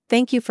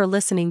Thank you for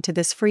listening to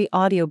this free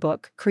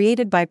audiobook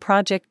created by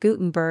Project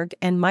Gutenberg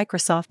and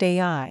Microsoft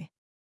AI.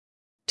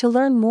 To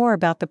learn more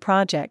about the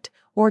project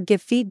or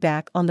give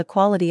feedback on the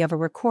quality of a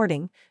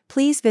recording,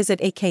 please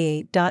visit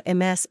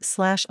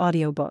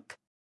aka.ms/audiobook.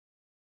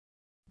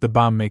 The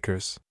Bomb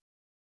Makers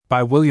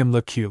by William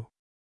Le Queux.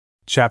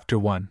 Chapter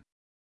 1.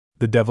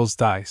 The Devil's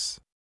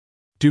Dice.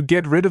 Do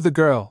get rid of the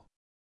girl.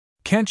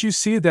 Can't you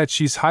see that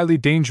she's highly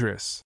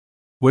dangerous?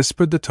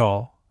 Whispered the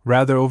tall,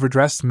 rather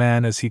overdressed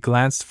man as he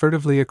glanced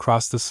furtively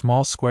across the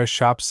small square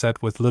shop set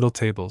with little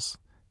tables,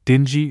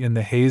 dingy in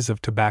the haze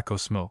of tobacco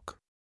smoke.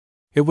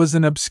 It was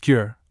an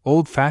obscure,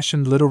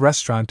 old-fashioned little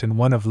restaurant in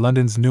one of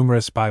London's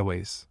numerous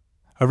byways,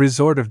 a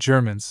resort of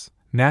Germans,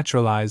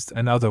 naturalized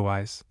and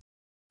otherwise.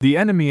 The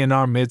enemy in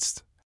our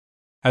midst,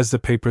 as the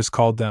papers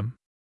called them.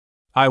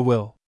 I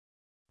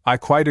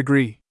quite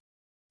agree.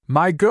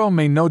 My girl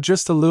may know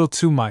just a little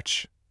too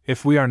much,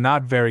 if we are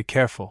not very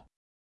careful.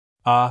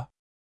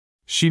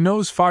 She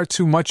knows far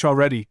too much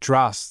already,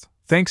 Drost,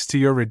 thanks to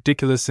your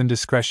ridiculous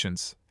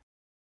indiscretions,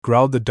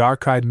 growled the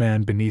dark-eyed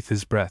man beneath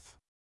his breath.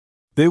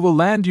 They will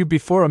land you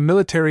before a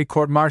military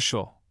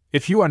court-martial,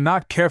 if you are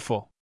not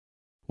careful.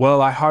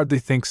 Well, I hardly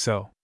think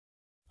so.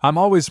 I'm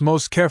always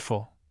most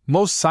careful,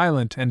 most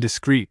silent and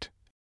discreet.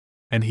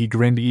 And he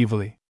grinned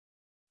evilly.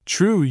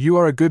 True, you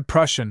are a good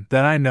Prussian,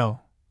 that I know,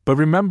 but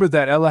remember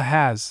that Ella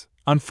has,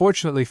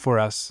 unfortunately for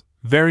us,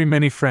 very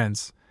many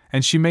friends,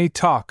 and she may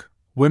talk,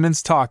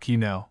 women's talk, you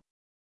know.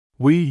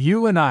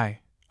 You and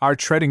I, are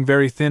treading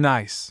very thin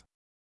ice.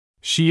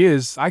 She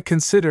is, I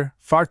consider,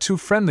 far too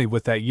friendly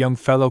with that young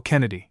fellow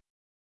Kennedy.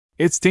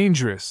 It's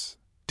dangerous,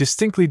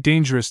 distinctly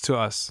dangerous to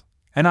us,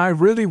 and I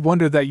really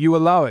wonder that you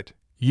allow it,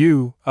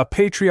 you, a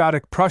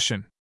patriotic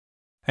Prussian.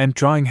 And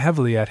drawing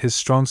heavily at his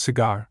strong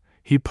cigar,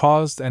 he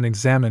paused and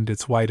examined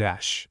its white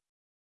ash.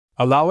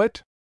 Allow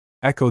it?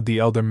 Echoed the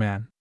elder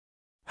man.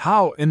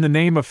 How, in the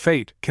name of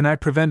fate, can I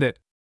prevent it?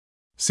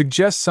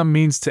 Suggest some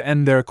means to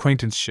end their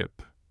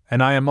acquaintanceship,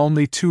 and I am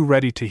only too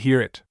ready to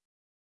hear it.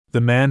 The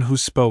man who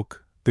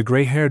spoke, the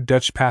gray-haired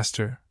Dutch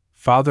pastor,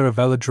 father of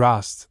Ella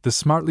Drost, the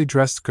smartly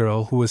dressed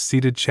girl who was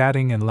seated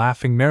chatting and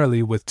laughing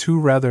merrily with two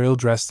rather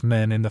ill-dressed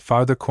men in the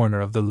farther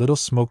corner of the little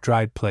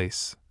smoke-dried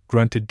place,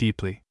 grunted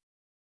deeply.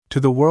 To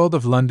the world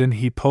of London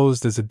he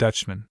posed as a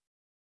Dutchman.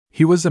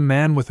 He was a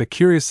man with a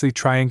curiously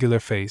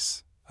triangular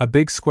face, a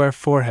big square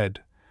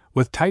forehead,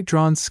 with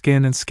tight-drawn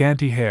skin and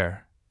scanty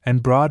hair,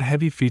 and broad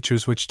heavy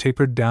features which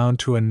tapered down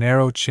to a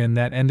narrow chin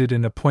that ended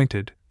in a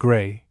pointed,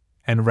 grey,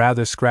 and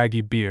rather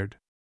scraggy beard.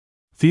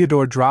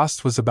 Theodore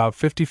Drost was about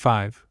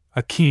 55,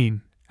 a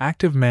keen,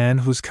 active man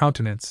whose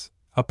countenance,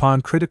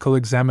 upon critical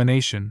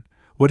examination,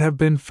 would have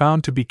been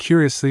found to be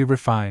curiously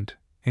refined,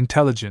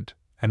 intelligent,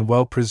 and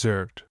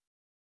well-preserved.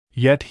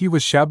 Yet he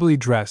was shabbily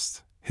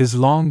dressed, his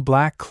long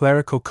black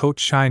clerical coat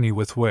shiny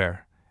with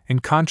wear, in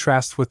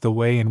contrast with the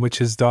way in which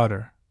his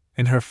daughter,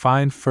 in her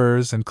fine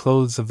furs and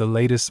clothes of the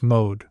latest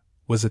mode,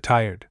 was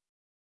attired.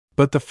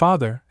 But the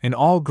father, in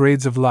all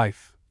grades of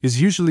life,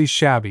 is usually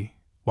shabby,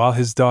 while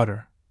his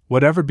daughter,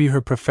 whatever be her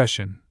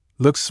profession,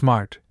 looks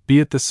smart, be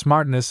it the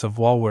smartness of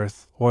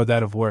Walworth or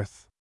that of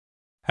Worth.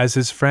 As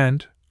his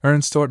friend,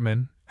 Ernst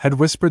Ortmann, had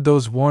whispered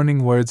those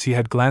warning words he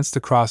had glanced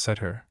across at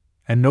her,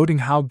 and noting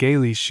how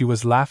gaily she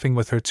was laughing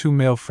with her two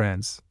male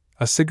friends,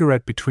 a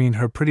cigarette between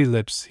her pretty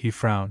lips, he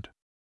frowned.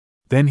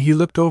 Then he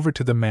looked over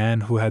to the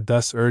man who had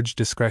thus urged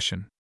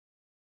discretion.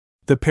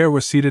 The pair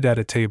were seated at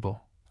a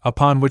table,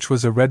 upon which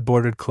was a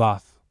red-bordered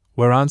cloth,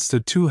 whereon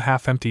stood two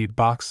half-emptied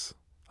boxes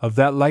of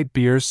that light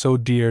beer so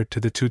dear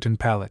to the Teuton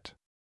palate.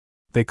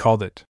 They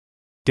called it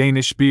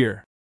Danish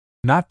beer,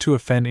 not to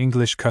offend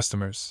English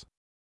customers.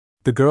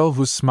 The girl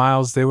whose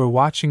smiles they were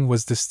watching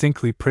was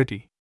distinctly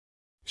pretty.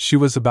 She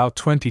was about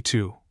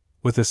 22,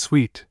 with a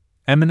sweet,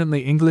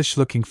 eminently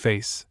English-looking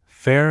face,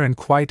 fair and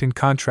quite in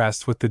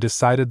contrast with the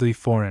decidedly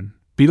foreign,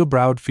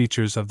 beetle-browed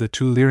features of the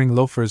two leering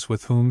loafers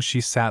with whom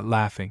she sat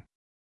laughing.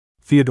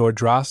 Theodore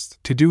Drost,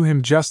 to do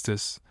him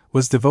justice,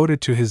 was devoted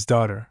to his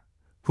daughter,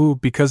 who,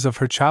 because of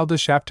her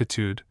childish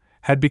aptitude,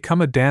 had become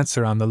a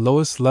dancer on the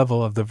lowest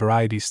level of the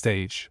variety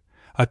stage,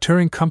 a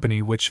touring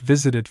company which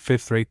visited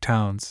fifth-rate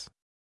towns.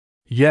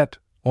 Yet,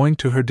 owing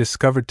to her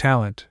discovered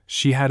talent,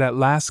 she had at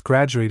last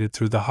graduated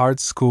through the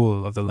hard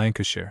school of the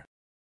Lancashire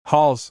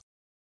Halls,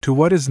 to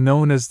what is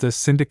known as the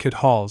Syndicate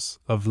Halls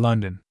of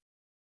London.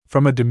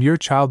 From a demure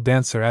child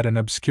dancer at an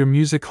obscure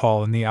music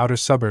hall in the outer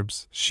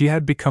suburbs, she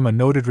had become a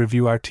noted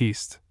revue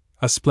artiste,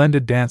 a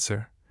splendid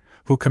dancer,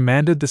 who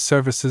commanded the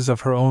services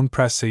of her own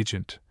press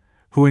agent,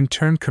 who in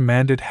turn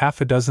commanded half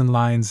a dozen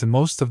lines in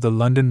most of the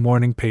London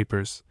morning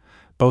papers,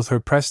 both her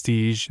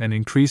prestige and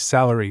increased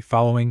salary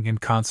following in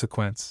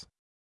consequence.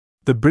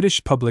 The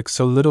British public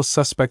so little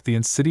suspect the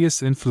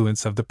insidious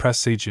influence of the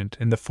press agent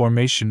in the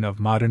formation of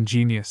modern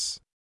genius.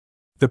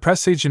 The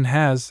press agent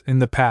has, in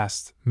the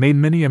past, made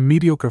many a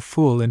mediocre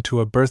fool into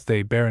a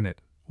birthday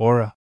baronet, or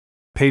a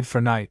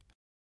paid-for-night,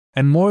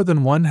 and more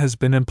than one has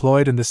been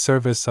employed in the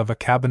service of a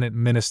cabinet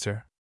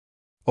minister.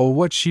 Oh,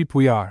 what sheep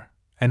we are,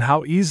 and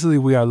how easily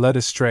we are led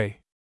astray!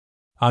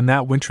 On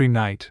that wintry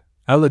night,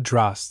 Ella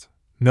Drost,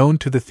 known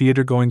to the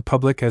theater-going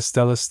public as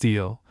Stella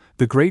Steele,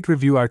 the great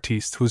revue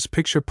artiste whose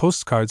picture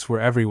postcards were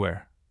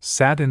everywhere,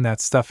 sat in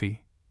that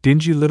stuffy,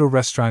 dingy little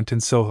restaurant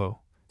in Soho,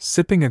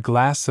 sipping a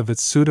glass of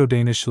its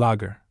pseudo-Danish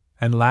lager,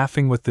 and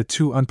laughing with the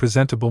two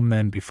unpresentable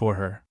men before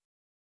her.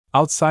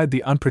 Outside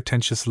the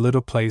unpretentious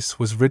little place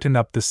was written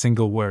up the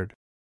single word,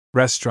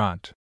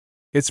 restaurant.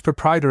 Its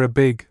proprietor, a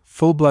big,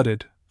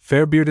 full-blooded,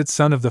 fair-bearded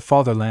son of the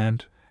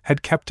fatherland,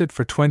 had kept it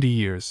for 20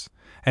 years,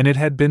 and it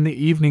had been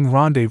the evening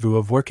rendezvous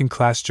of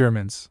working-class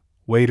Germans,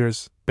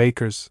 waiters,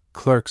 bakers,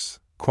 clerks,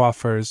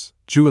 coiffeurs,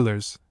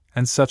 jewelers,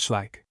 and such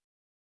like.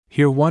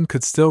 Here one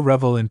could still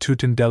revel in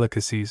Teuton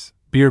delicacies,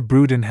 beer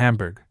brewed in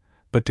Hamburg,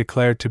 but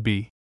declared to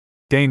be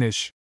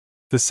Danish.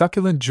 The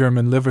succulent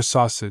German liver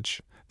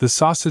sausage, the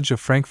sausage of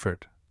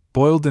Frankfurt,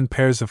 boiled in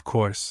pairs of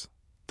course,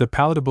 the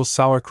palatable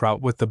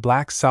sauerkraut with the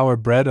black sour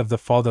bread of the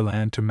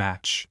fatherland to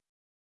match.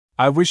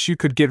 "I wish you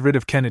could get rid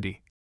of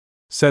Kennedy,"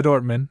 said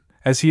Ortmann,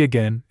 as he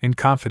again, in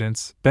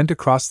confidence, bent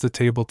across the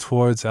table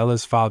towards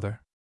Ella's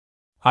father.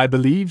 "I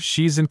believe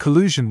she's in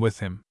collusion with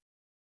him."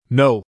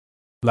 "No,"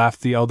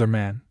 laughed the elder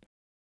man.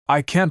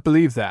 "I can't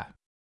believe that.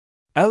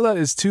 Ella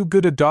is too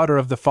good a daughter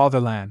of the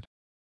fatherland.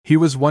 He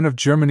was one of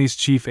Germany's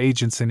chief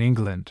agents in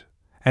England,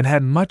 and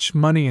had much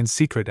money in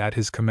secret at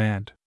his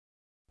command."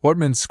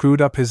 Ortmann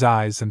screwed up his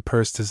eyes and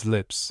pursed his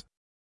lips.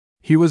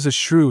 He was a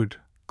shrewd,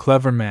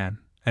 clever man,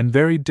 and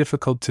very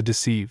difficult to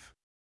deceive.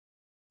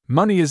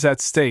 "Money is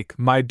at stake,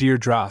 my dear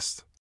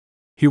Drost,"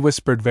 he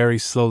whispered very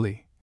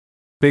slowly.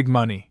 "Big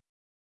money.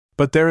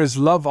 But there is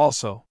love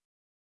also.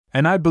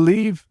 And I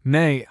believe,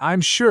 nay,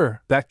 I'm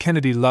sure, that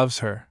Kennedy loves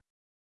her."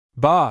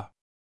 "Bah!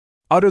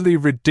 Utterly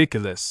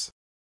ridiculous!"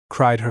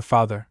 cried her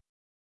father.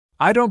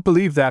 "I don't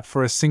believe that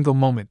for a single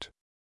moment.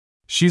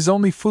 She's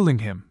only fooling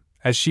him,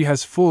 as she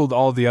has fooled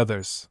all the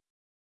others."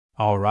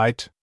 "All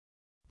right.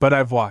 But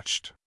I've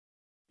watched."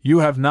 "You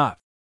have not,"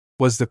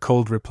 was the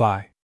cold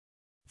reply.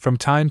 From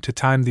time to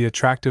time the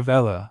attractive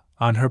Ella,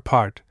 on her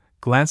part,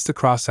 glanced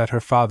across at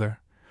her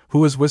father, who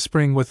was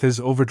whispering with his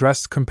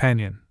overdressed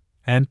companion,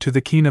 and, to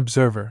the keen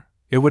observer,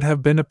 it would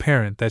have been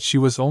apparent that she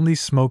was only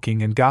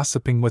smoking and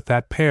gossiping with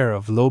that pair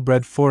of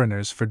low-bred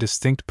foreigners for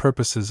distinct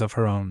purposes of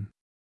her own.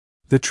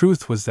 The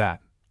truth was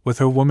that, with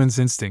her woman's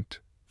instinct,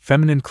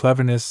 feminine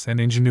cleverness and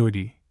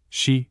ingenuity,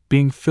 she,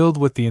 being filled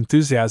with the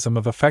enthusiasm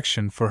of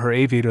affection for her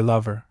aviator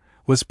lover,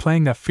 was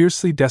playing a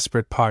fiercely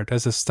desperate part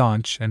as a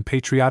staunch and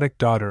patriotic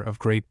daughter of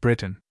Great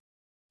Britain.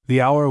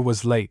 The hour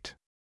was late.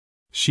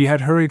 She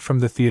had hurried from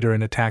the theater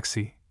in a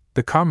taxi,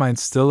 the carmine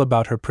still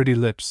about her pretty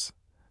lips,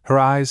 her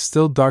eyes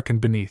still darkened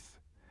beneath,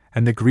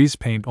 and the grease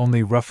paint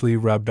only roughly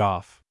rubbed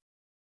off.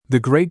 The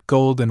great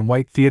gold and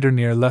white theater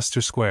near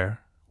Leicester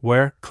Square,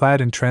 where,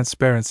 clad in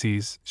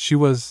transparencies, she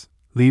was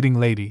leading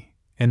lady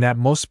in that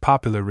most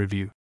popular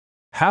revue,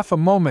 "Half a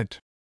Moment,"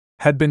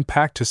 had been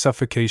packed to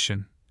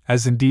suffocation,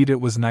 as indeed it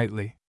was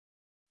nightly.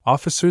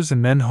 Officers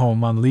and men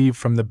home on leave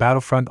from the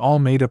battlefront all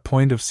made a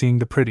point of seeing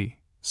the pretty,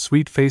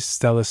 sweet-faced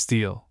Stella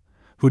Steele,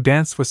 who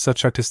danced with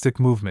such artistic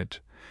movement,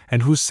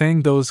 and who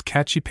sang those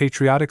catchy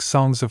patriotic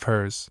songs of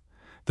hers,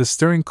 the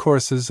stirring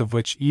choruses of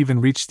which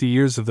even reached the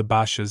ears of the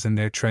Boches in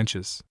their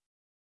trenches.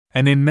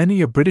 And in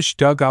many a British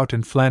dugout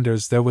in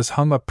Flanders there was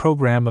hung a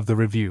programme of the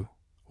review,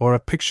 or a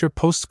picture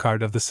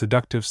postcard of the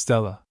seductive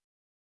Stella.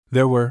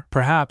 There were,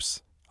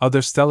 perhaps,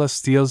 other Stella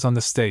Steeles on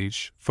the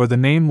stage, for the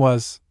name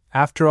was,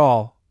 after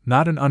all,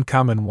 not an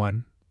uncommon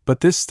one, but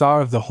this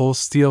star of the whole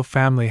Steele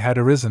family had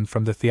arisen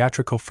from the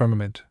theatrical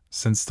firmament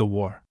since the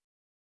war.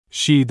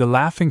 She, the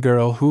laughing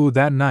girl who,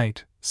 that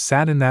night,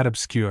 sat in that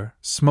obscure,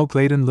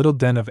 smoke-laden little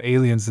den of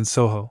aliens in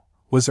Soho,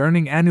 was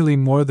earning annually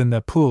more than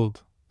the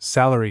pooled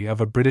salary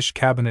of a British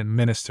cabinet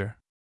minister.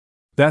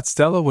 That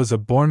Stella was a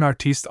born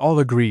artiste, all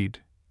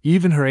agreed,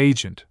 even her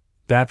agent,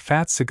 that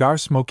fat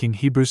cigar-smoking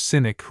Hebrew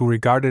cynic who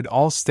regarded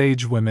all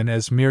stage women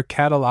as mere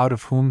cattle out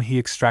of whom he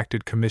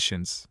extracted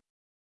commissions.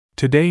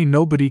 Today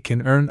nobody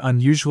can earn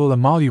unusual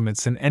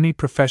emoluments in any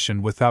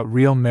profession without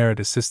real merit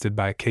assisted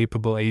by a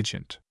capable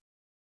agent.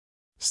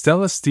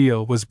 Stella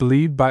Steele was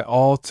believed by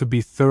all to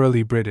be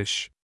thoroughly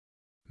British.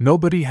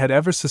 Nobody had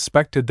ever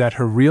suspected that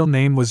her real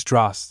name was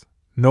Drost,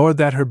 nor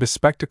that her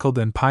bespectacled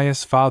and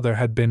pious father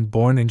had been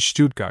born in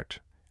Stuttgart,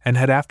 and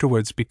had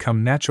afterwards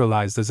become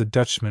naturalized as a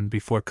Dutchman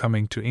before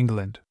coming to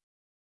England.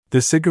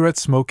 The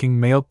cigarette-smoking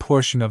male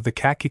portion of the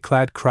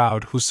khaki-clad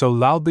crowd who so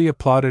loudly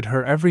applauded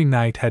her every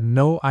night had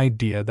no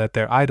idea that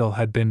their idol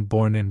had been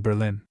born in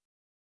Berlin.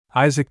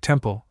 Isaac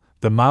Temple,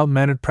 the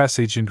mild-mannered press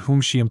agent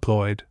whom she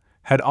employed,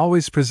 had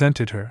always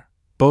presented her,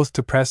 both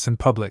to press and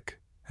public,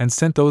 and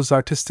sent those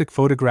artistic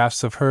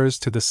photographs of hers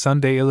to the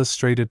Sunday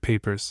illustrated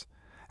papers,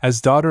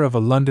 as daughter of a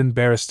London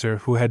barrister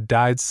who had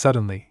died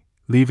suddenly,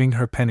 leaving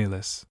her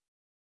penniless.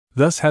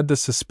 Thus had the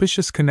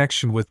suspicious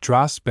connection with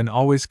Drost been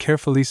always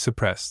carefully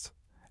suppressed,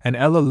 and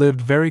Ella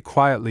lived very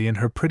quietly in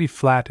her pretty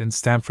flat in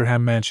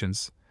Stamfordham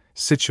Mansions,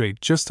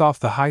 situate just off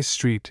the High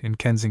Street in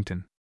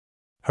Kensington.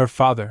 Her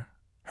father,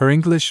 her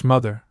English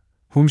mother,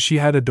 whom she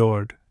had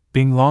adored,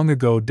 being long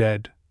ago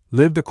dead,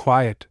 lived a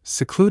quiet,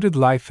 secluded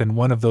life in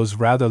one of those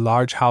rather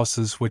large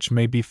houses which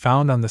may be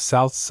found on the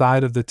south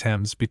side of the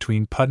Thames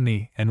between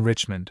Putney and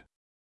Richmond.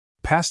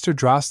 Pastor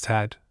Drost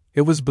had,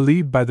 it was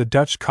believed by the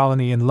Dutch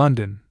colony in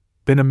London,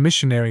 been a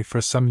missionary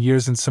for some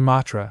years in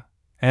Sumatra,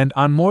 and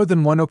on more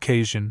than one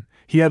occasion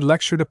he had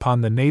lectured upon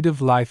the native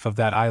life of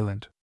that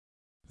island.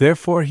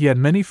 Therefore he had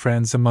many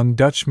friends among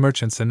Dutch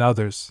merchants and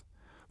others,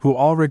 who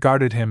all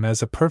regarded him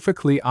as a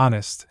perfectly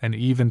honest and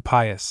even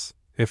pious,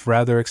 if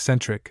rather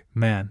eccentric,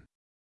 man.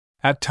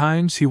 At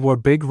times he wore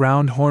big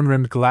round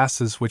horn-rimmed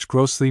glasses which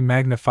grossly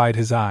magnified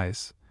his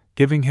eyes,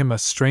 giving him a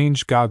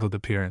strange goggled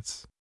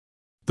appearance.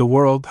 The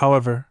world,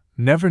 however,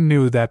 never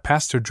knew that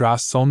Pastor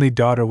Drost's only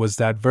daughter was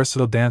that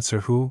versatile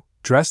dancer who,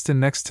 dressed in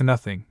next to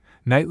nothing,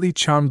 nightly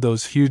charmed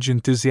those huge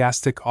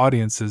enthusiastic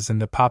audiences in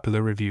the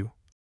Popular Review.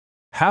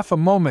 Half a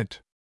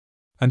moment!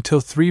 Until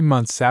 3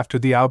 months after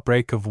the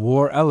outbreak of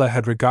war, Ella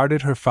had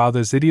regarded her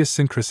father's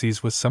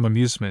idiosyncrasies with some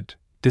amusement,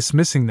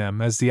 dismissing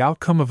them as the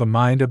outcome of a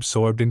mind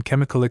absorbed in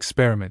chemical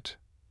experiment,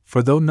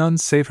 for though none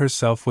save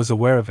herself was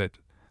aware of it,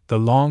 the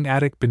long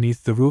attic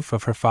beneath the roof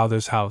of her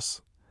father's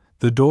house,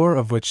 the door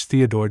of which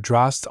Theodore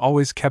Drost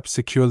always kept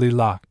securely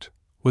locked,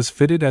 was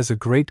fitted as a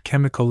great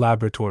chemical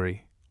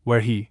laboratory,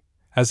 where he,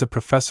 as a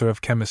professor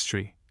of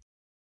chemistry,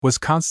 was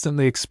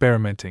constantly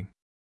experimenting.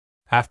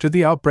 After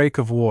the outbreak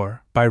of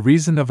war, by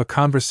reason of a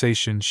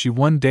conversation she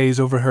one day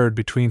overheard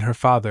between her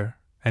father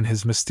and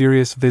his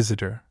mysterious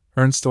visitor,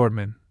 Ernst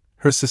Ortmann,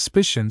 her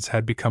suspicions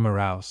had become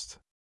aroused.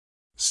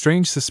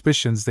 Strange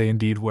suspicions they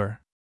indeed were.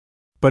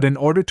 But in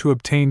order to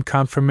obtain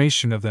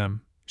confirmation of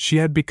them, she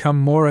had become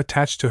more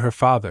attached to her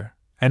father,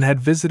 and had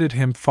visited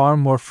him far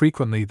more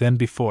frequently than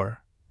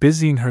before,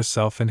 busying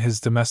herself in his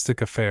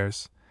domestic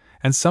affairs,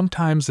 and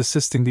sometimes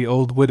assisting the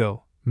old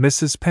widow,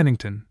 Mrs.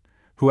 Pennington,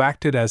 who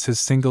acted as his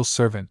single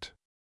servant.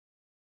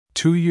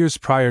 2 years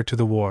prior to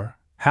the war,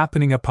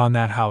 happening upon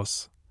that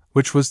house,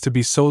 which was to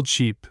be sold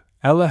cheap,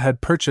 Ella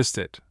had purchased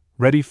it,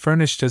 ready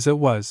furnished as it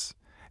was,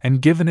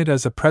 and given it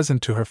as a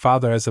present to her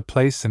father as a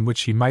place in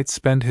which he might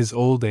spend his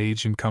old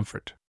age in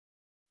comfort.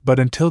 But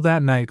until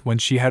that night when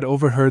she had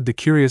overheard the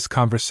curious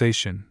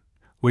conversation,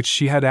 which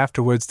she had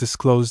afterwards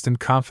disclosed in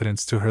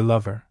confidence to her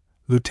lover,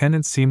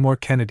 Lieutenant Seymour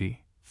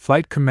Kennedy,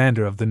 flight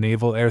commander of the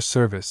Naval Air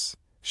Service,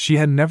 she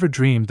had never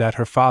dreamed that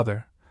her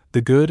father,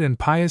 the good and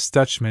pious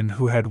Dutchman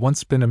who had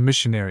once been a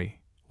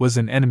missionary, was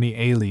an enemy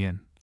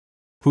alien,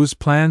 whose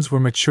plans were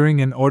maturing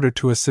in order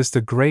to assist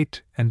a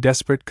great and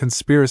desperate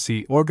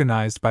conspiracy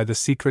organized by the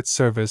Secret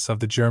Service of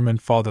the German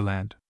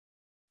fatherland.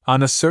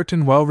 On a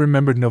certain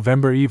well-remembered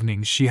November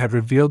evening she had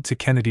revealed to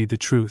Kennedy the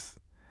truth,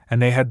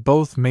 and they had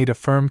both made a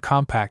firm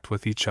compact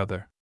with each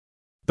other.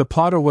 The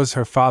plotter was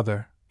her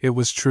father, it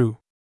was true.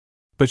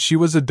 But she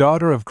was a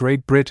daughter of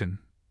Great Britain,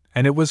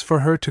 and it was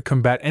for her to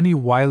combat any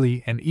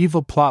wily and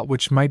evil plot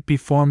which might be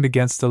formed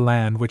against the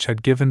land which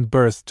had given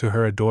birth to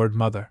her adored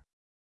mother.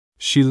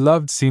 She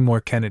loved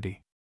Seymour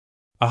Kennedy.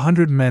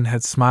 100 men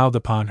had smiled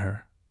upon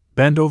her,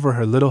 bent over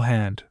her little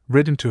hand,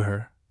 written to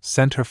her,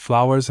 sent her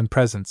flowers and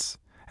presents,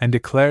 and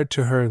declared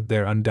to her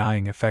their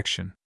undying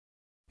affection.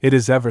 It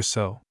is ever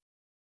so.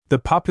 The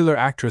popular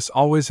actress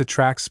always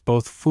attracts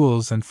both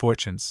fools and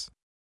fortunes.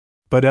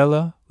 But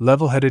Ella,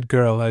 level-headed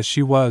girl as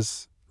she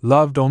was,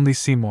 loved only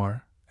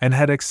Seymour, and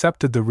had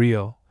accepted the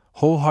real,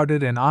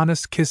 wholehearted and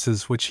honest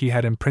kisses which he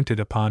had imprinted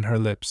upon her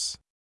lips.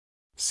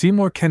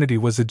 Seymour Kennedy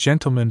was a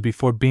gentleman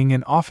before being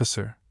an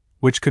officer,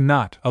 which could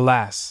not,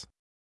 alas,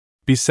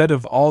 be said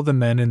of all the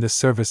men in the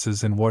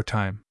services in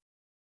wartime.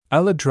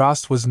 Ella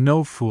Drost was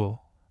no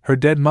fool. Her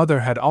dead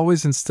mother had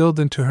always instilled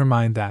into her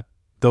mind that,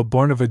 though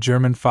born of a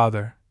German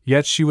father,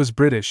 yet she was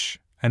British,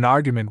 an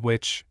argument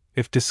which,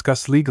 if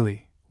discussed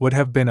legally, would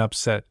have been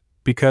upset,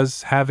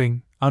 because,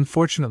 having,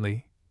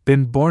 unfortunately,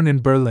 been born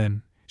in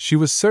Berlin, she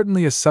was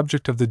certainly a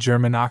subject of the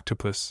German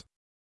octopus.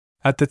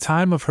 At the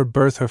time of her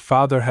birth her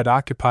father had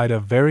occupied a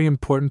very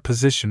important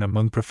position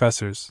among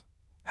professors.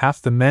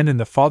 Half the men in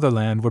the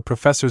fatherland were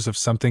professors of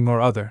something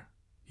or other.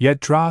 Yet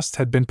Drost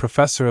had been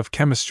professor of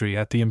chemistry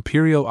at the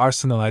Imperial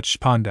Arsenal at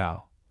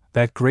Spandau,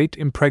 that great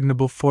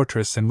impregnable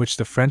fortress in which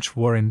the French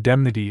war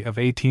indemnity of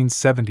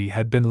 1870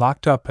 had been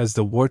locked up as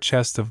the war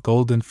chest of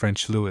golden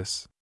French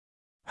Louis.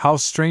 How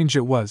strange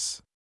it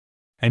was!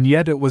 And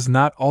yet it was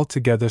not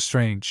altogether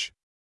strange.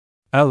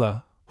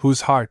 Ella,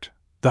 whose heart,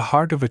 the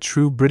heart of a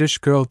true British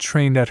girl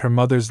trained at her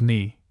mother's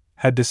knee,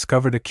 had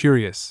discovered a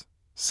curious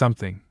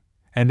something,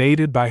 and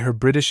aided by her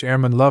British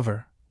airman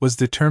lover, was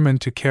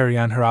determined to carry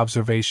on her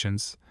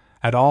observations,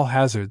 at all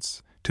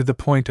hazards, to the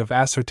point of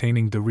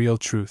ascertaining the real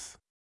truth.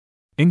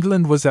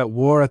 England was at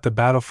war at the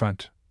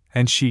battlefront,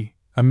 and she,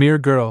 a mere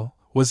girl,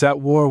 was at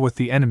war with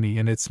the enemy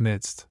in its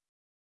midst.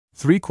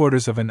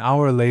 3/4 of an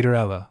hour later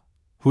Ella,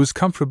 whose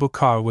comfortable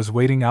car was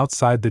waiting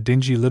outside the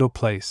dingy little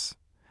place,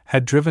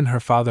 had driven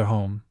her father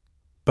home,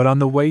 but on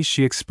the way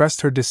she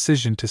expressed her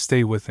decision to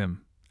stay with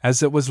him,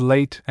 as it was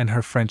late and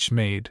her French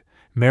maid,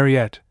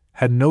 Mariette,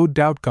 had no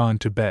doubt gone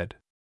to bed.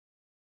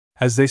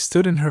 As they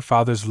stood in her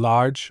father's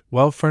large,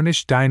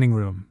 well-furnished dining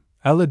room,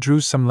 Ella drew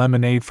some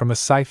lemonade from a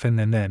siphon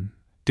and then,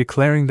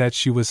 declaring that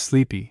she was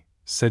sleepy,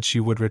 said she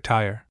would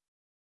retire.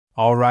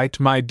 "All right,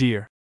 my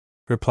dear,"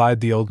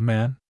 replied the old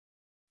man.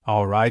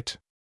 "All right.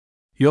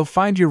 You'll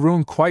find your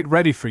room quite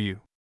ready for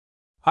you.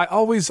 I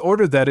always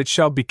order that it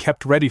shall be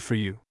kept ready for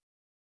you.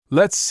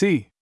 Let's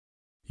see.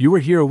 You were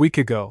here a week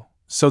ago,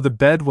 so the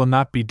bed will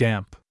not be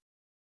damp."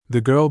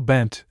 The girl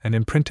bent and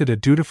imprinted a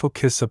dutiful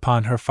kiss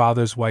upon her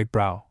father's white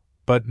brow,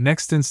 but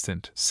next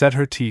instant set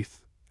her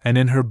teeth, and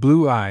in her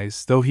blue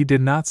eyes, though he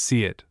did not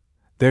see it,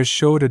 there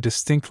showed a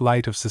distinct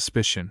light of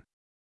suspicion.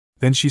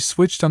 Then she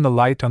switched on the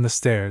light on the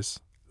stairs,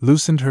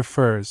 loosened her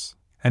furs,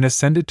 and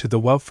ascended to the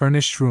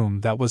well-furnished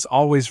room that was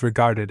always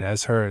regarded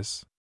as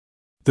hers.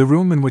 The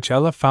room in which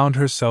Ella found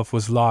herself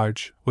was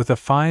large, with a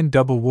fine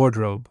double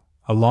wardrobe,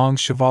 a long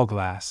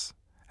cheval-glass,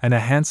 and a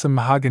handsome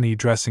mahogany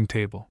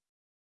dressing-table.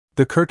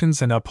 The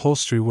curtains and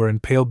upholstery were in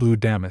pale blue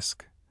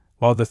damask,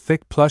 while the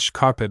thick plush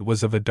carpet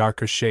was of a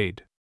darker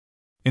shade.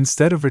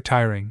 Instead of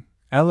retiring,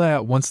 Ella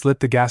at once lit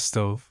the gas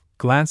stove,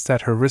 glanced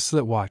at her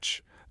wristlet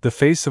watch, the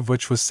face of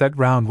which was set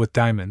round with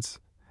diamonds,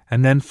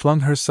 and then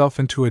flung herself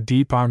into a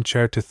deep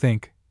armchair to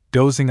think,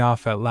 dozing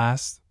off at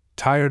last,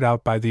 tired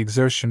out by the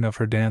exertion of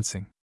her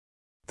dancing.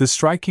 The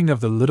striking of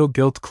the little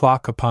gilt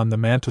clock upon the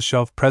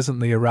mantelshelf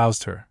presently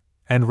aroused her,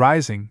 and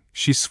rising,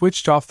 she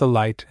switched off the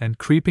light and,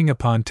 creeping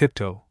upon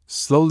tiptoe,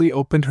 slowly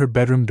opened her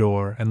bedroom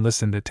door and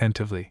listened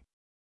attentively.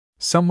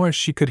 Somewhere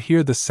she could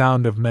hear the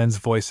sound of men's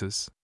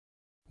voices.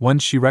 One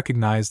she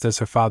recognized as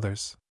her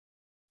father's.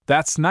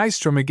 "That's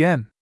Nystrom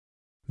again!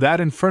 That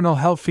infernal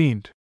hell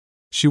fiend!"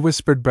 she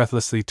whispered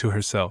breathlessly to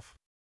herself.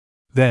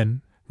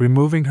 Then,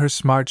 removing her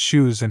smart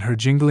shoes and her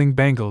jingling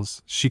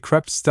bangles, she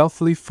crept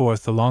stealthily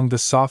forth along the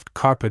soft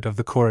carpet of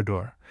the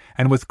corridor,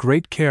 and with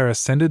great care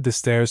ascended the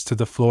stairs to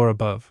the floor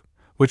above,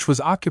 which was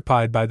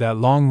occupied by that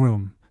long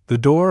room, the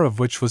door of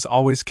which was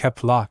always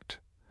kept locked,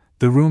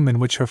 the room in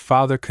which her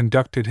father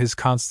conducted his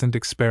constant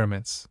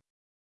experiments.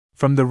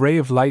 From the ray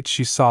of light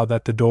she saw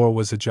that the door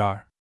was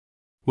ajar.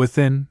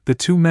 Within, the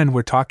two men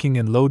were talking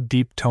in low,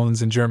 deep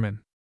tones in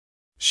German.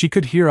 She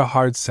could hear a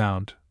hard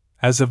sound,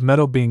 as of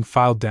metal being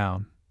filed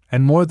down,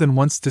 and more than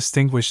once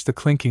distinguished the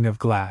clinking of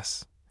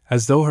glass,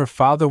 as though her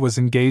father was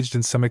engaged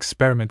in some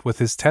experiment with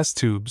his test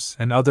tubes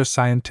and other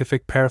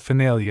scientific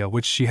paraphernalia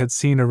which she had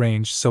seen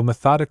arranged so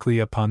methodically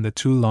upon the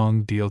two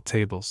long deal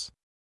tables.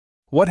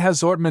 "What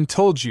has Ortmann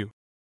told you?"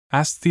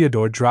 asked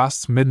Theodore,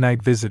 Drost's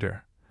midnight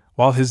visitor,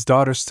 while his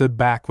daughter stood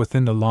back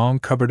within the long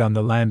cupboard on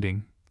the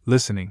landing,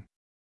 listening.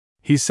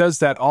 "He says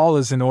that all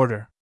is in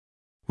order.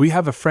 We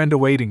have a friend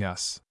awaiting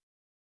us."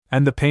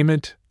 "And the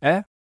payment,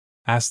 eh?"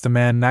 asked the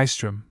man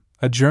Nystrom,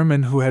 a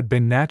German who had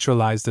been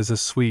naturalized as a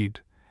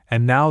Swede,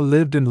 and now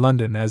lived in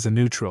London as a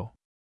neutral.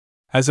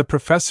 As a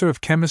professor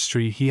of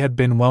chemistry he had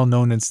been well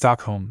known in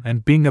Stockholm,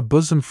 and being a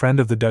bosom friend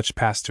of the Dutch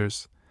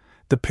pastors,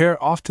 the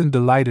pair often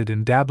delighted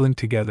in dabbling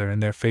together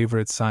in their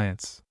favorite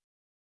science.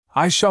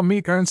 "I shall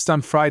meet Ernst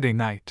on Friday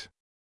night.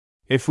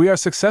 If we are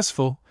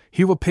successful,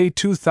 he will pay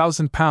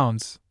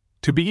 £2,000,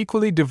 to be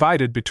equally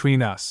divided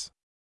between us."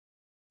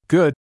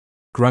 "Good,"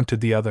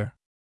 grunted the other.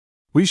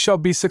 "We shall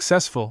be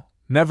successful,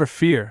 never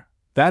fear,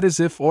 that is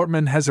if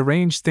Ortmann has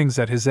arranged things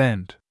at his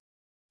end.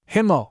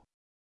 Himmel!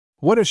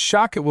 What a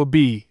shock it will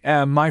be,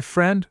 my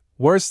friend,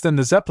 worse than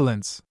the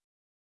Zeppelins."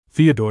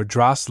 Theodore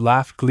Drost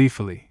laughed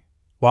gleefully,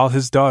 while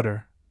his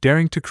daughter,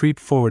 daring to creep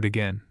forward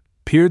again,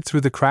 peered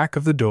through the crack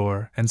of the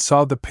door and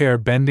saw the pair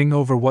bending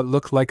over what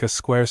looked like a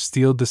square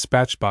steel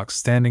dispatch box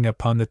standing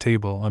upon the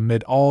table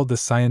amid all the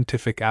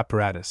scientific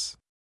apparatus.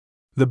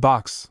 The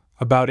box,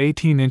 about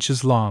 18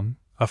 inches long,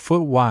 a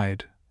foot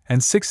wide,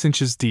 and 6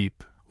 inches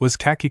deep, was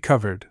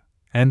khaki-covered,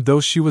 and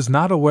though she was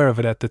not aware of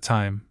it at the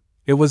time,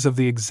 it was of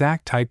the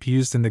exact type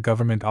used in the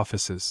government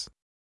offices.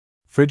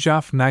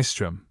 Fridtjof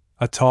Nystrom,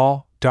 a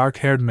tall,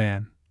 dark-haired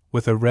man,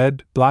 with a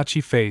red,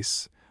 blotchy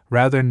face,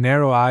 rather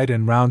narrow-eyed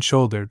and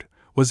round-shouldered,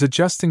 was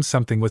adjusting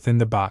something within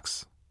the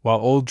box, while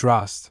old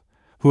Drost,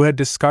 who had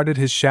discarded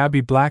his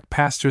shabby black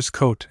pastor's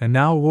coat and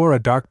now wore a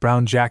dark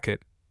brown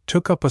jacket,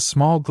 took up a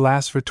small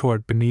glass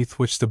retort beneath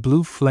which the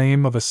blue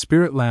flame of a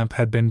spirit lamp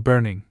had been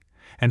burning,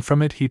 and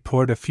from it he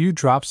poured a few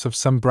drops of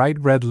some bright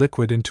red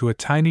liquid into a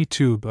tiny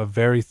tube of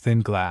very thin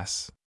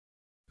glass.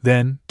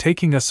 Then,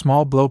 taking a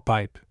small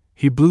blowpipe,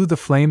 he blew the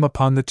flame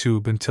upon the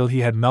tube until he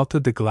had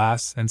melted the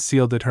glass and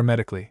sealed it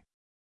hermetically.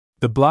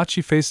 The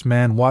blotchy-faced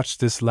man watched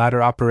this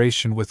latter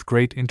operation with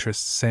great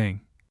interest,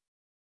 saying,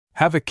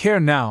 "Have a care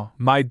now,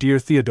 my dear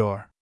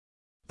Theodore.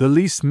 The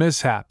least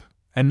mishap,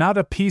 and not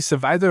a piece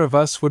of either of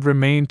us would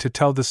remain to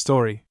tell the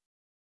story."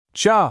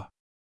 "Pshaw!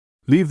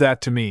 Leave that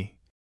to me,"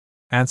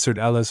 answered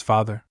Ella's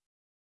father.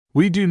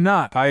 "We do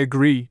not, I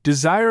agree,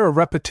 desire a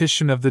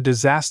repetition of the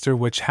disaster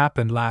which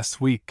happened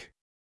last week."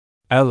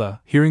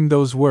 Ella, hearing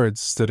those words,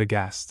 stood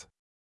aghast.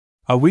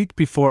 A week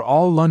before,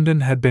 all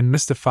London had been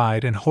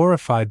mystified and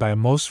horrified by a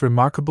most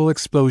remarkable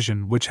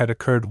explosion which had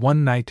occurred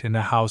one night in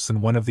a house in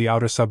one of the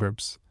outer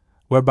suburbs,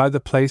 whereby the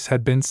place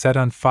had been set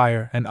on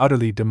fire and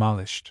utterly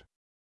demolished.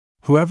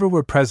 Whoever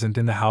were present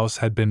in the house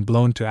had been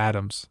blown to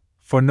atoms,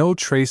 for no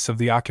trace of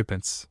the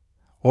occupants,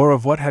 or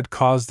of what had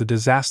caused the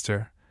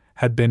disaster,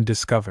 had been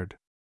discovered.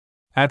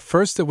 At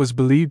first it was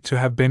believed to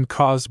have been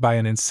caused by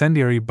an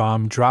incendiary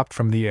bomb dropped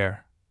from the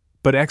air,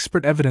 but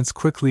expert evidence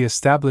quickly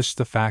established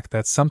the fact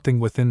that something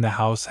within the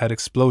house had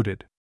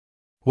exploded.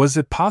 Was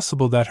it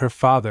possible that her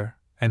father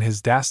and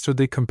his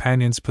dastardly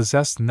companions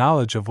possessed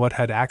knowledge of what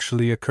had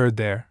actually occurred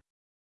there?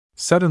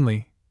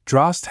 Suddenly,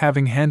 Drost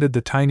having handed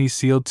the tiny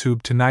sealed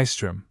tube to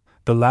Nystrom,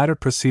 the latter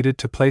proceeded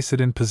to place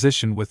it in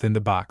position within the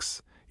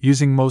box,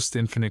 using most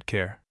infinite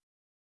care.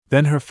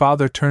 Then her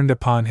father turned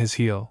upon his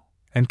heel,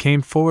 and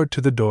came forward to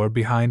the door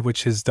behind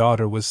which his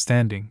daughter was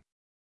standing.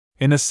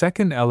 In a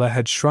second Ella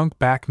had shrunk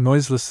back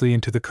noiselessly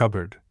into the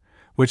cupboard,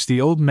 which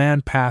the old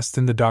man passed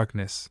in the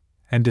darkness,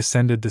 and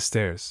descended the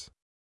stairs.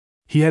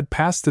 He had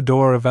passed the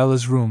door of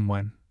Ella's room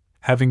when,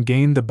 having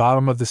gained the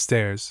bottom of the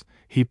stairs,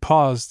 he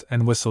paused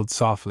and whistled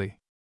softly.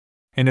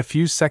 In a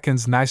few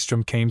seconds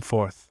Nystrom came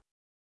forth.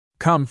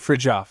 "Come,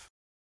 Fridtjof,"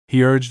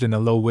 he urged in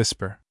a low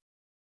whisper.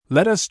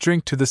 "Let us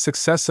drink to the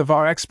success of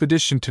our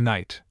expedition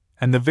tonight,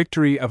 and the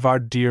victory of our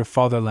dear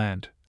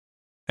fatherland."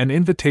 An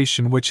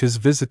invitation which his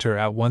visitor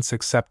at once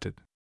accepted.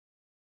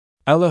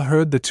 Ella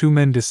heard the two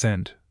men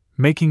descend,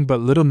 making but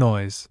little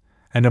noise,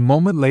 and a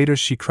moment later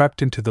she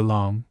crept into the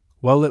long,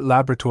 well-lit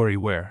laboratory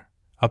where,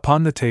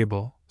 upon the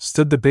table,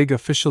 stood the big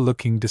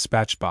official-looking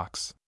dispatch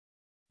box.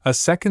 A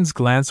second's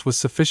glance was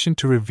sufficient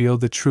to reveal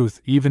the truth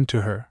even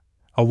to her,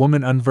 a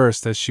woman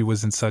unversed as she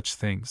was in such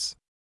things.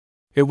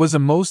 It was a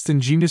most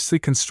ingeniously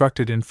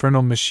constructed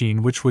infernal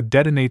machine which would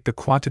detonate the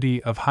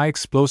quantity of high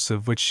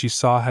explosive which she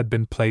saw had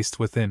been placed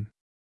within.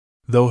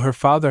 Though her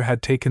father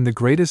had taken the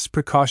greatest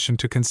precaution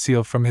to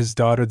conceal from his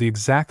daughter the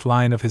exact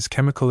line of his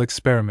chemical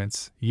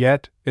experiments,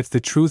 yet, if the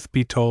truth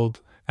be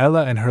told,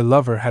 Ella and her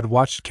lover had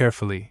watched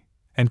carefully,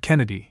 and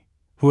Kennedy,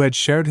 who had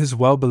shared his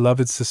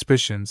well-beloved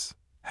suspicions,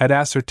 had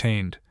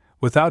ascertained,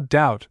 without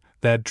doubt,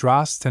 that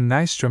Drost and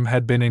Nystrom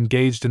had been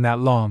engaged in that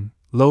long,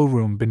 low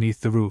room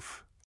beneath the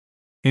roof,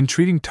 in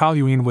treating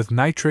toluene with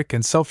nitric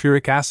and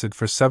sulfuric acid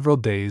for several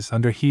days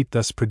under heat,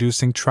 thus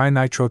producing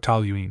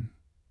trinitrotoluene,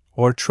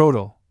 or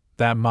trotol,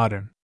 that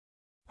modern,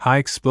 high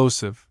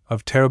explosive,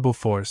 of terrible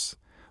force,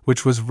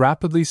 which was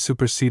rapidly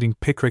superseding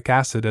picric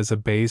acid as a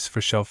base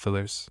for shell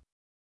fillers.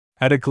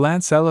 At a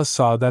glance Ella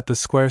saw that the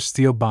square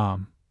steel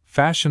bomb,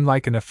 fashioned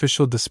like an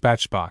official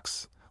dispatch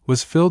box,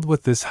 was filled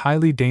with this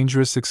highly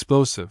dangerous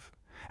explosive,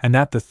 and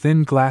that the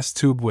thin glass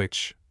tube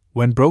which,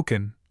 when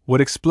broken,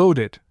 would explode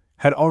it,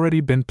 had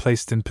already been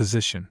placed in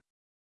position.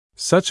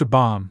 Such a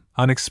bomb,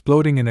 on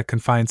exploding in a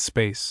confined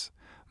space,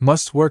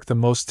 must work the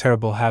most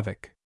terrible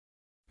havoc.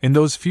 In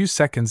those few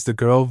seconds the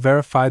girl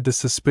verified the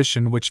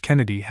suspicion which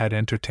Kennedy had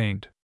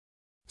entertained.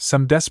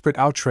 Some desperate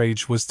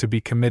outrage was to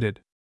be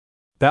committed.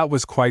 That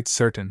was quite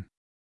certain.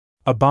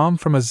 A bomb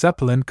from a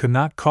Zeppelin could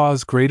not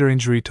cause greater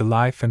injury to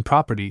life and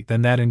property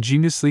than that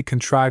ingeniously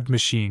contrived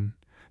machine,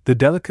 the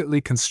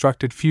delicately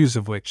constructed fuse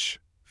of which,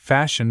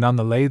 fashioned on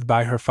the lathe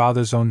by her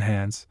father's own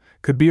hands,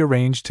 could be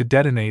arranged to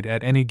detonate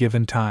at any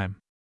given time.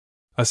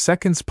 A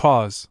second's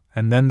pause,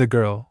 and then the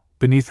girl,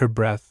 beneath her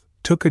breath,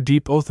 took a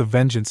deep oath of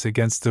vengeance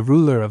against the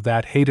ruler of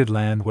that hated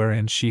land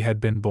wherein she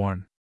had been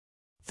born.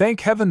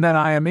 "Thank heaven that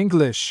I am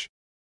English,"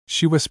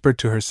 she whispered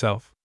to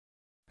herself.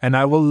 "And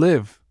I will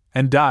live,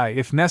 and die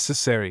if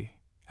necessary,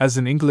 as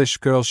an English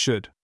girl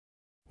should."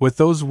 With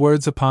those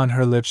words upon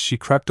her lips she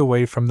crept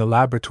away from the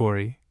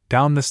laboratory,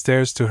 down the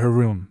stairs to her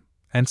room,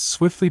 and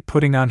swiftly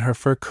putting on her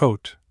fur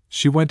coat,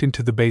 she went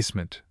into the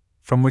basement,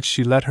 from which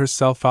she let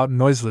herself out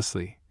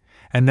noiselessly,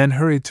 and then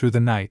hurried through the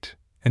night,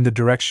 in the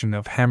direction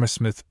of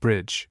Hammersmith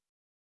Bridge.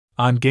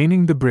 On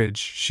gaining the bridge,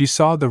 she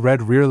saw the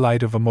red rear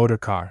light of a motor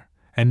car,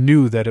 and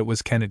knew that it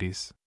was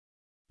Kennedy's.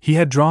 He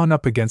had drawn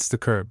up against the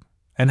curb,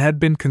 and had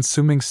been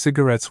consuming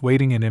cigarettes,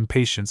 waiting in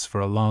impatience for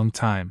a long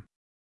time.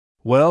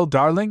 "Well,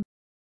 darling?"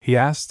 he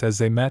asked as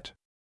they met.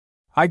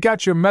 "I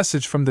got your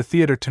message from the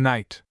theater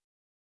tonight.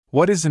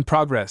 What is in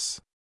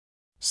progress?"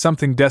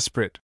 "Something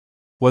desperate,"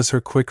 was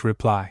her quick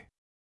reply.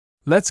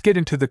 "Let's get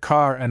into the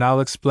car and I'll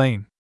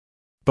explain."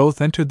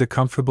 Both entered the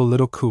comfortable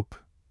little coupe,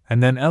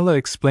 and then Ella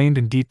explained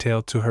in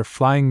detail to her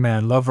flying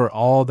man lover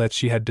all that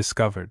she had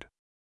discovered.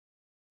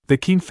 The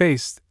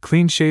keen-faced,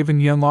 clean-shaven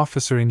young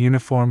officer in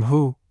uniform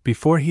who,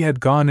 before he had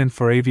gone in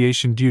for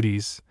aviation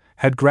duties,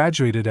 had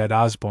graduated at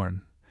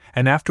Osborne,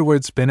 and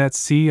afterwards been at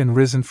sea and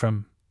risen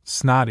from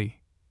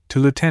snotty to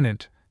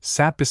lieutenant,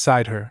 sat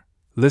beside her,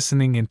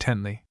 listening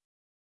intently.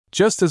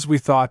 "Just as we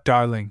thought,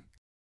 darling,"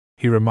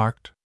 he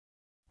remarked.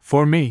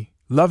 "For me,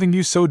 loving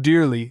you so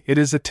dearly, it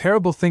is a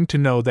terrible thing to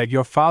know that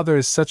your father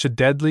is such a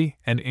deadly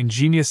and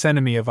ingenious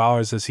enemy of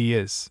ours as he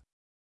is.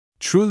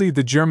 Truly,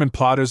 the German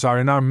plotters are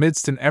in our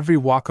midst in every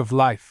walk of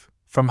life,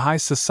 from high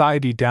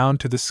society down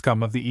to the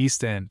scum of the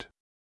East End.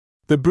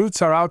 The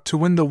brutes are out to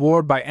win the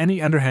war by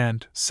any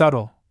underhand,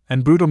 subtle,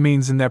 and brutal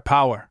means in their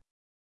power.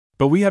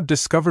 But we have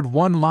discovered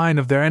one line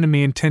of their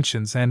enemy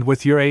intentions, and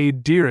with your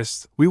aid,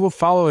 dearest, we will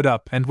follow it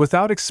up, and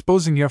without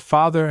exposing your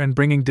father and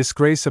bringing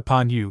disgrace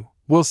upon you,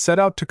 we'll set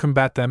out to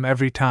combat them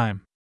every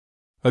time."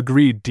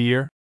 "Agreed,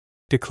 dear,"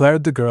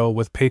 declared the girl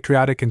with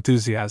patriotic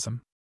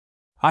enthusiasm.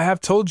 "I have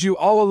told you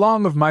all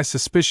along of my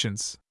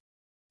suspicions,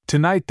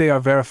 Tonight they are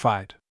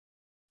verified.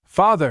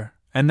 Father,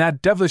 and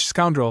that devilish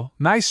scoundrel,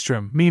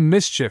 Nystrom, mean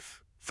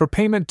mischief, for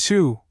payment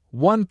too,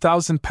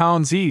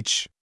 £1,000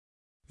 each.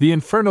 The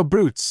infernal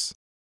brutes!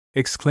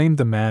 Exclaimed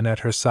the man at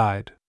her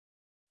side.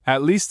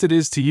 At least it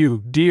is to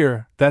you,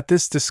 dear, that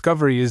this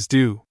discovery is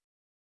due.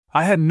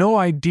 I had no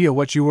idea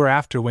what you were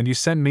after when you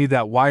sent me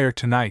that wire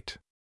tonight.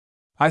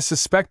 I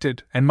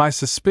suspected, and my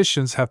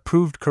suspicions have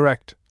proved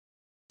correct,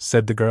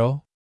 said the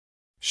girl.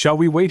 Shall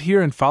we wait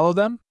here and follow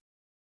them?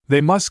 They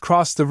must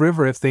cross the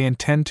river if they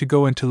intend to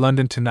go into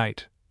London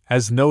tonight,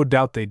 as no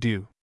doubt they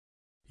do.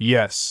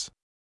 Yes.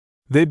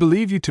 They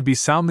believe you to be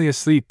soundly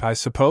asleep, I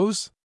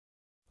suppose?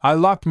 I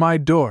locked my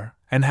door,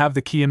 and have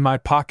the key in my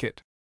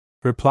pocket,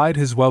 replied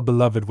his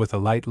well-beloved with a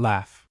light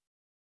laugh.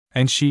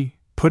 And she,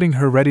 putting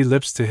her ready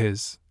lips to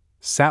his,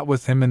 sat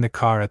with him in the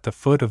car at the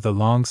foot of the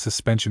long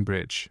suspension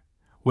bridge,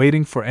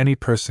 waiting for any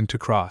person to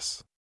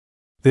cross.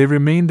 They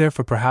remained there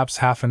for perhaps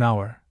half an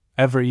hour,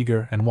 ever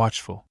eager and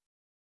watchful.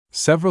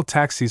 Several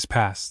taxis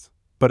passed,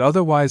 but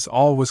otherwise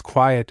all was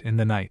quiet in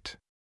the night.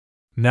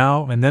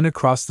 Now and then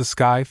across the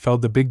sky fell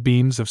the big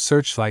beams of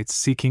searchlights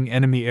seeking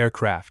enemy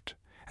aircraft,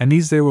 and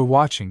these they were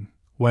watching,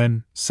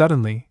 when,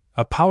 suddenly,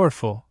 a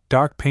powerful,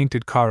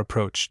 dark-painted car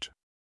approached.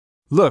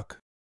 Look!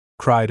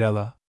 Cried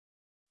Ella.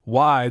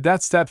 Why,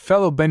 that's that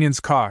fellow Benyon's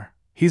car.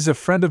 He's a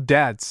friend of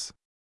Dad's.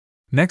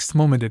 Next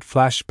moment it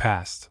flashed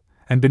past,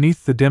 and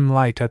beneath the dim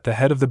light at the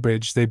head of the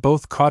bridge they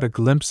both caught a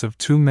glimpse of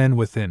two men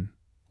within,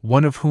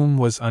 one of whom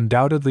was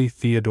undoubtedly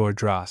Theodore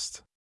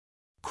Drost.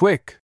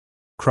 Quick!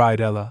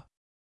 Cried Ella.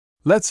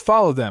 Let's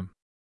follow them.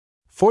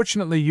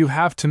 Fortunately you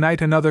have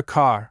tonight another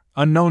car,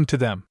 unknown to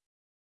them.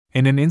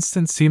 In an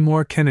instant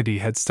Seymour Kennedy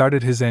had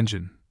started his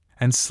engine,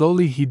 and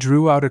slowly he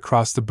drew out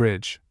across the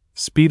bridge,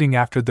 speeding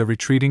after the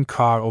retreating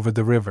car over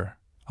the river,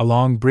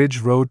 along Bridge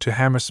Road to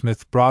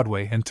Hammersmith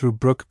Broadway and through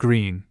Brook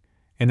Green,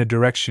 in a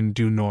direction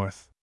due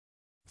north.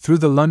 Through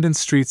the London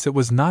streets it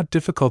was not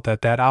difficult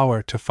at that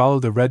hour to follow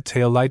the red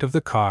tail light of the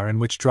car in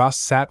which Drost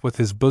sat with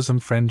his bosom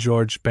friend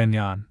George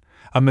Benyon,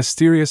 a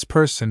mysterious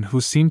person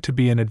who seemed to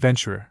be an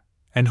adventurer,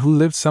 and who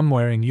lived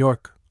somewhere in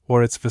York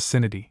or its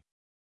vicinity.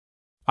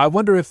 I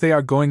wonder if they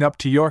are going up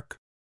to York?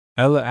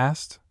 Ella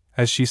asked,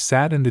 as she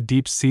sat in the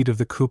deep seat of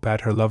the coupe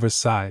at her lover's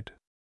side.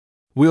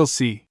 We'll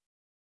see.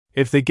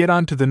 If they get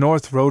on to the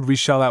North Road we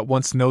shall at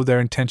once know their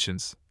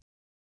intentions,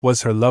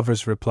 was her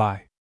lover's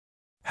reply.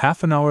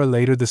 Half an hour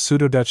later the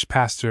pseudo-Dutch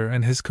pastor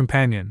and his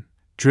companion,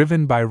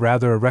 driven by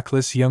rather a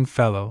reckless young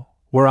fellow,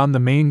 were on the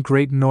main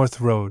Great North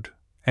Road,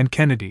 and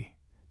Kennedy,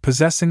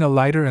 possessing a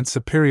lighter and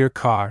superior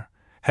car,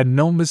 had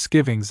no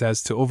misgivings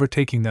as to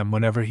overtaking them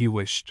whenever he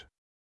wished.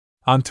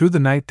 On through the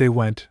night they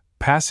went,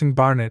 passing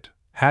Barnet,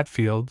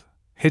 Hatfield,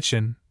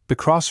 Hitchin, the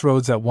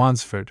crossroads at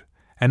Wansford,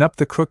 and up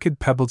the crooked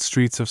pebbled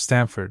streets of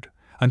Stamford,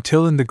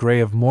 until in the grey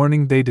of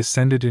morning they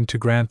descended into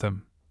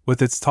Grantham,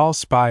 with its tall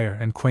spire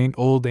and quaint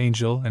old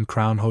Angel and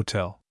Crown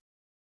Hotel.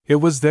 It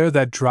was there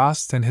that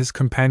Drost and his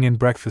companion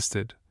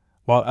breakfasted,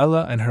 while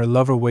Ella and her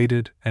lover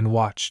waited and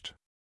watched.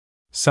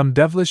 Some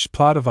devilish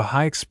plot of a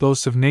high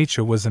explosive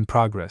nature was in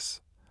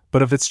progress,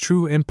 but of its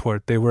true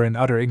import they were in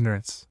utter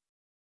ignorance.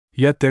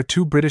 Yet their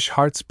two British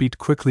hearts beat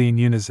quickly in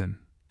unison,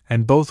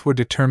 and both were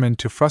determined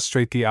to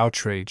frustrate the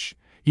outrage,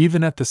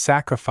 even at the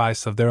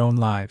sacrifice of their own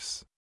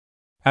lives.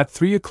 At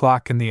 3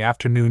 o'clock in the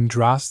afternoon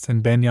Drost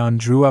and Benyon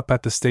drew up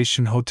at the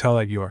station hotel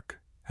at York,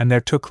 and there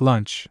took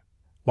lunch,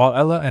 while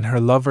Ella and her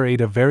lover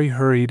ate a very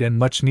hurried and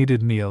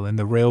much-needed meal in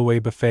the railway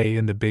buffet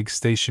in the big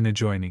station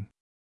adjoining.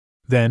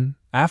 Then,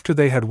 after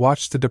they had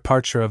watched the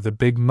departure of the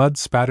big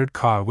mud-spattered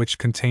car which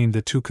contained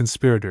the two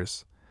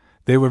conspirators,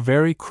 they were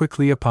very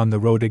quickly upon the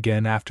road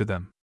again after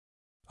them.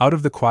 Out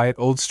of the quiet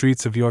old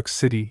streets of York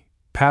City,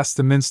 past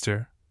the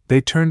Minster, they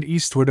turned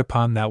eastward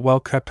upon that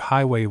well-kept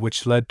highway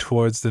which led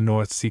towards the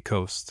North Sea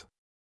coast.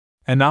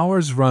 An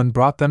hour's run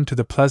brought them to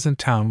the pleasant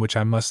town which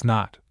I must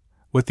not,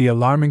 with the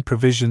alarming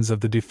provisions of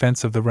the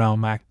Defence of the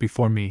Realm Act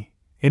before me,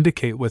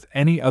 indicate with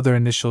any other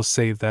initial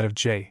save that of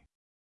J.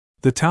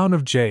 The town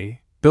of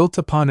J, built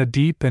upon a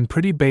deep and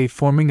pretty bay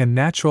forming a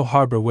natural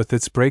harbor with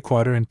its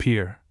breakwater and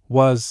pier,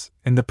 was,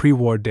 in the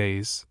pre-war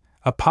days,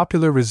 a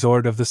popular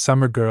resort of the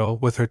summer girl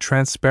with her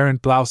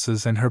transparent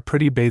blouses and her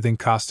pretty bathing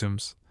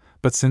costumes,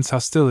 but since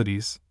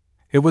hostilities,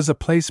 it was a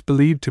place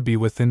believed to be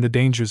within the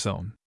danger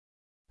zone.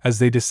 As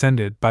they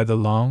descended by the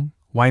long,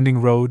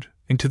 winding road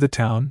into the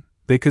town,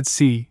 they could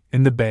see,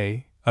 in the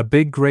bay, a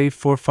big grey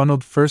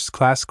four-funneled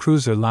first-class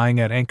cruiser lying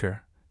at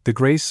anchor, the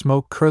grey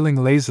smoke curling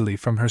lazily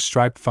from her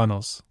striped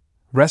funnels,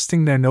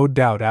 resting there no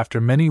doubt after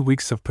many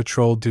weeks of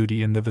patrol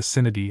duty in the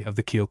vicinity of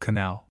the Kiel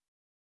Canal.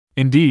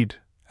 Indeed,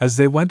 as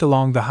they went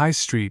along the High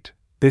Street,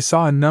 they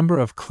saw a number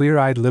of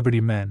clear-eyed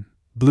Liberty men,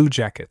 blue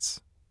jackets,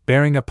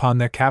 bearing upon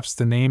their caps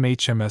the name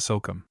HMS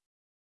Oakham.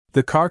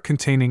 The car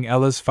containing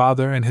Ella's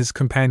father and his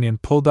companion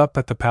pulled up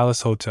at the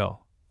Palace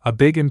Hotel, a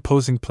big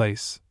imposing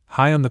place,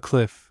 high on the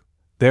cliff.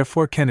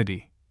 Therefore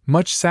Kennedy,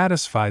 much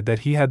satisfied that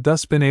he had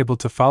thus been able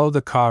to follow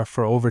the car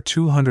for over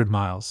 200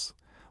 miles,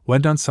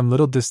 went on some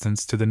little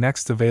distance to the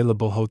next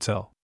available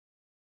hotel.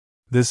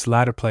 This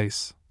latter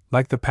place,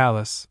 like the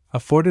palace,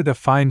 afforded a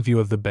fine view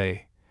of the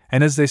bay,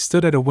 and as they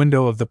stood at a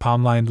window of the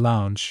palm-lined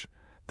lounge,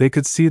 they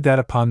could see that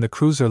upon the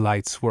cruiser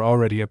lights were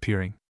already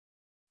appearing.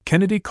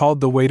 Kennedy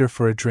called the waiter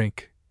for a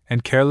drink,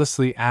 and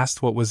carelessly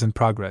asked what was in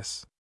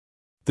progress.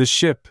 "The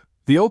ship,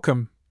 the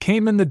Oakham,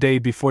 came in the day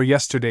before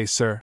yesterday,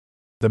 sir,"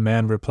 the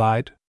man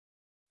replied.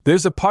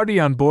 "There's a party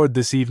on board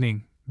this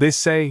evening, they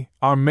say,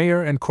 our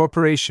mayor and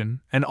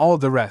corporation, and all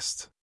the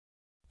rest."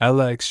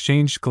 Ella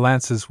exchanged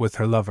glances with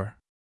her lover.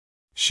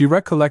 She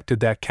recollected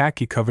that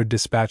khaki-covered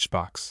dispatch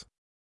box.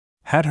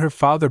 Had her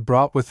father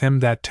brought with him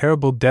that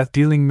terrible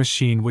death-dealing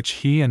machine which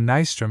he and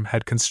Nystrom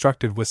had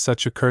constructed with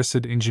such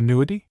accursed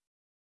ingenuity?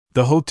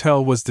 The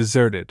hotel was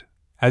deserted,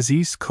 as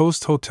East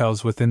Coast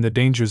hotels within the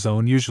danger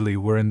zone usually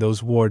were in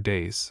those war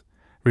days,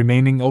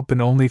 remaining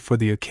open only for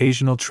the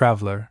occasional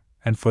traveler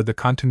and for the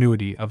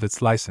continuity of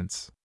its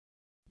license.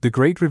 The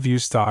great review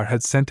star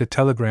had sent a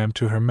telegram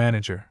to her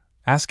manager,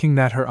 asking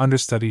that her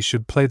understudy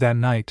should play that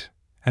night,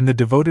 and the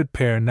devoted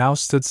pair now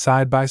stood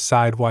side by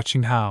side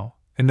watching how,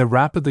 in the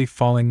rapidly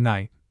falling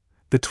night,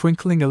 the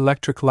twinkling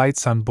electric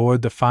lights on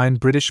board the fine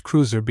British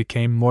cruiser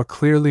became more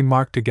clearly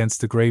marked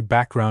against the gray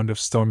background of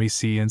stormy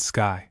sea and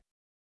sky.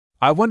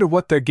 "I wonder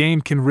what their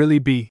game can really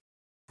be,"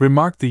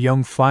 remarked the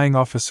young flying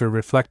officer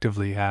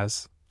reflectively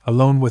as,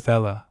 alone with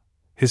Ella,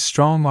 his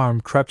strong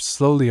arm crept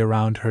slowly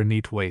around her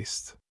neat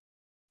waist.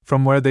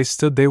 From where they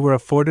stood they were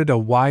afforded a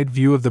wide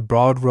view of the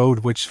broad road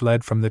which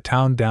led from the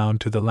town down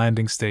to the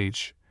landing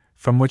stage,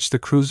 from which the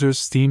cruisers,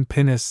 steam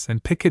pinnace,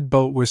 and picket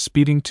boat were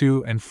speeding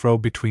to and fro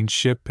between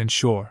ship and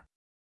shore.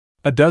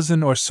 A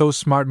dozen or so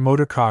smart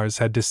motor cars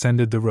had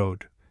descended the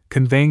road,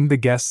 conveying the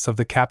guests of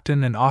the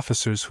captain and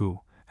officers who,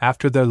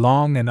 after their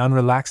long and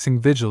unrelaxing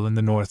vigil in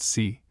the North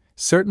Sea,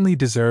 certainly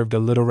deserved a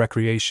little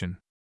recreation.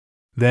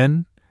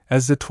 Then,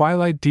 as the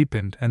twilight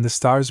deepened and the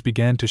stars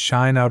began to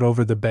shine out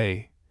over the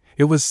bay,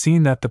 it was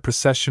seen that the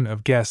procession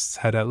of guests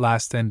had at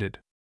last ended.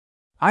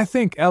 "I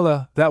think,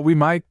 Ella, that we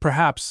might,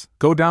 perhaps,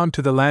 go down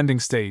to the landing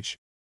stage,"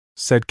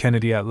 said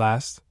Kennedy at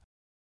last.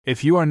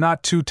 "If you are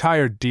not too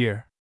tired,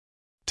 dear."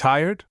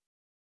 "Tired?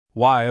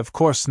 Why, of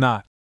course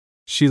not."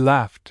 She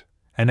laughed,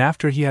 and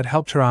after he had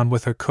helped her on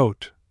with her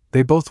coat,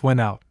 they both went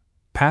out,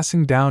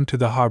 passing down to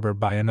the harbor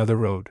by another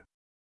road.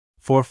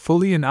 For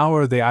fully an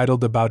hour they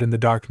idled about in the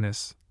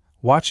darkness,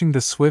 watching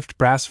the swift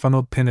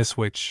brass-funneled pinnace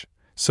which,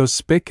 so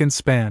spick and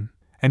span,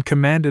 and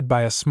commanded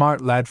by a smart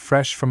lad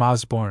fresh from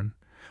Osborne,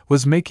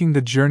 was making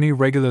the journey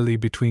regularly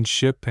between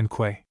ship and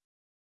quay.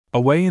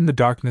 Away in the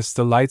darkness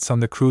the lights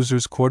on the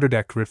cruiser's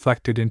quarterdeck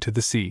reflected into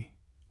the sea,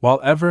 while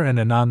ever and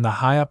anon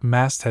the high-up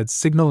masthead's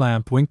signal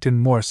lamp winked in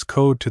Morse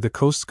code to the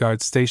Coast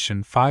Guard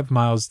station 5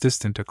 miles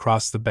distant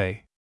across the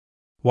bay.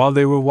 While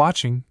they were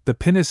watching, the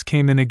pinnace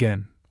came in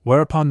again,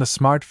 whereupon the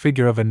smart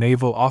figure of a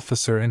naval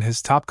officer in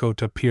his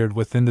topcoat appeared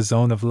within the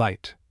zone of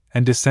light,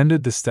 and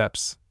descended the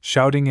steps,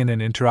 shouting in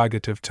an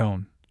interrogative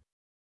tone.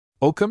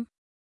 "Oakham?"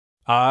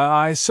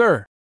 "Aye,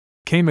 sir,"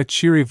 came a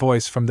cheery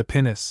voice from the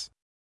pinnace.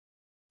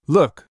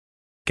 "Look!"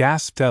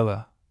 gasped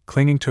Ella,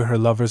 clinging to her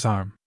lover's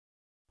arm.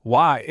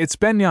 "Why, it's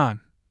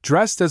Benyon,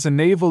 dressed as a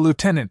naval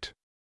lieutenant.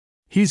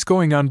 He's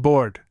going on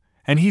board,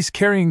 and he's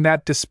carrying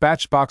that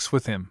dispatch box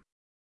with him."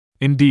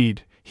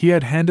 Indeed, he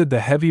had handed the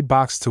heavy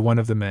box to one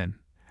of the men,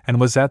 and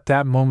was at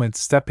that moment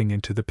stepping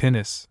into the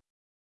pinnace.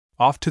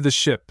 "Off to the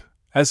ship,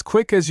 as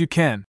quick as you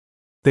can,"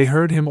 they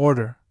heard him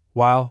order,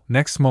 while,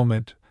 next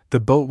moment, the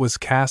boat was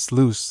cast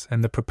loose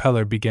and the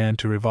propeller began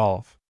to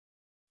revolve.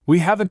 "We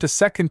haven't a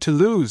second to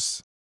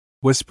lose,"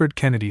 whispered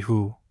Kennedy,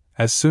 who,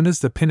 as soon as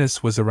the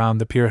pinnace was around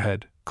the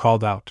pierhead,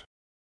 called out,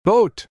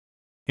 "Boat!"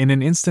 In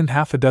an instant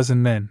 6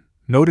 men,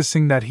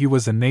 noticing that he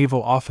was a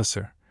naval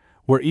officer,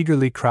 were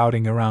eagerly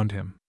crowding around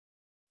him.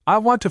 "I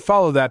want to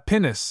follow that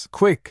pinnace,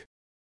 quick,"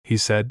 he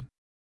said.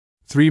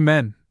 3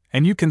 men,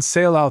 and you can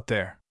sail out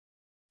there.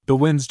 The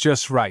wind's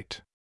just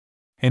right."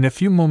 In a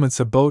few moments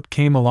a boat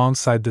came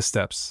alongside the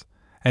steps,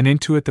 and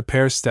into it the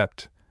pair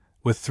stepped,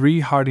 with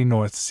 3 hardy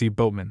North Sea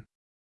boatmen.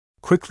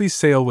 Quickly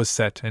sail was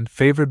set, and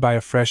favored by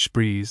a fresh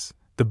breeze,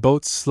 the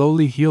boat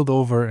slowly heeled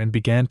over and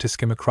began to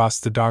skim across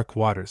the dark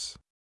waters.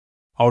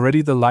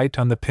 Already the light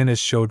on the pinnace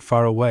showed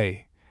far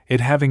away, it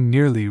having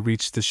nearly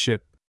reached the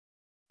ship.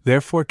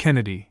 Therefore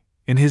Kennedy,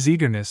 in his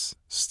eagerness,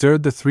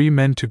 stirred the 3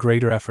 men to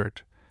greater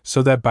effort,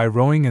 so that by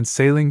rowing and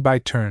sailing by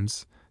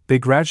turns, they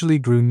gradually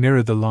grew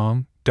nearer the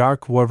long,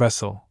 dark war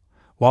vessel,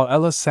 while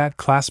Ella sat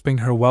clasping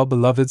her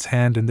well-beloved's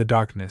hand in the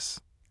darkness,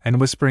 and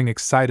whispering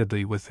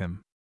excitedly with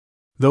him.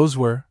 Those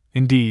were,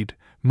 indeed,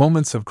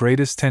 moments of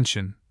greatest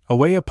tension,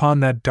 away upon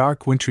that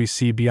dark wintry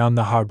sea beyond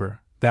the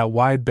harbor, that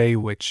wide bay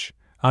which,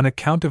 on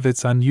account of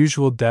its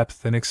unusual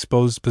depth and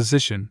exposed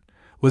position,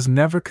 was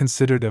never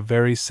considered a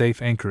very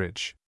safe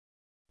anchorage.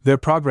 Their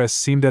progress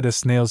seemed at a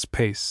snail's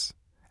pace,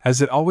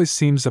 as it always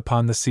seems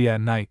upon the sea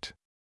at night.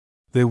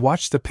 They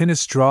watched the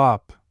pinnace draw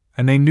up,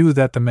 and they knew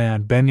that the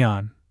man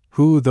Benyon,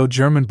 who, though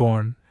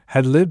German-born,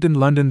 had lived in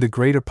London the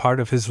greater part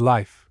of his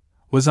life,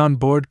 was on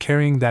board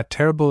carrying that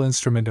terrible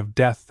instrument of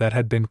death that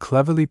had been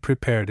cleverly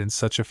prepared in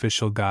such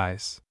official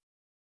guise.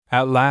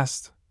 At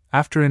last,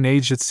 after an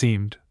age it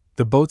seemed,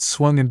 the boat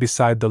swung in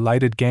beside the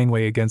lighted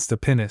gangway against the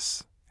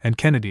pinnace, and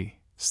Kennedy,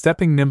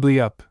 stepping nimbly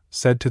up,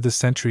 said to the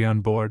sentry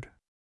on board,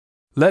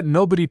 "Let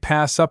nobody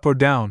pass up or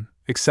down,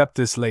 except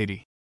this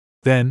lady."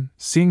 Then,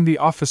 seeing the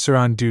officer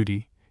on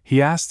duty,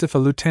 he asked if a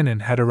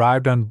lieutenant had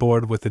arrived on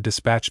board with the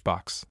dispatch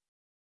box.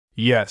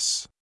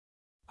 "Yes.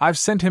 I've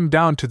sent him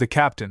down to the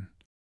captain,"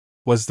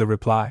 was the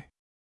reply.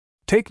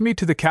 "Take me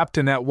to the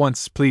captain at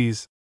once,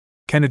 please,"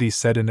 Kennedy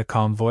said in a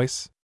calm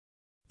voice.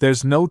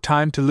 "There's no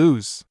time to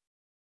lose.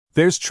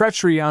 There's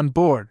treachery on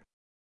board."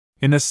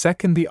 In a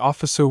second the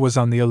officer was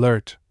on the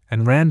alert,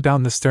 and ran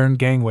down the stern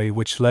gangway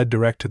which led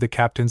direct to the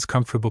captain's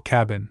comfortable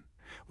cabin,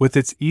 with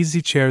its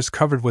easy chairs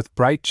covered with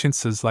bright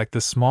chintzes like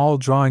the small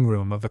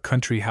drawing-room of a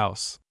country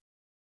house.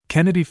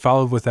 Kennedy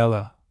followed with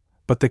Ella,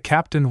 but the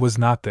captain was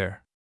not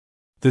there.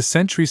 The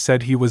sentry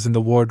said he was in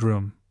the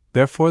wardroom,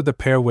 therefore the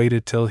pair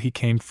waited till he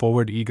came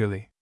forward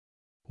eagerly.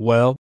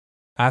 "Well?"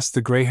 asked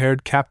the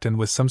gray-haired captain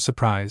with some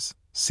surprise,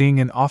 seeing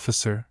an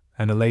officer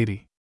and a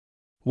lady.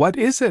 "What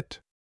is it?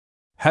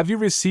 Have you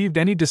received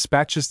any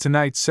dispatches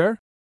tonight, sir?"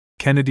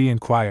 Kennedy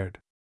inquired.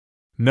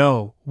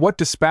 "No, what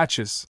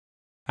dispatches?"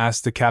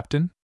 asked the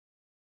captain.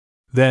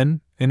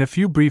 Then, in a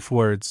few brief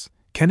words,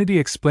 Kennedy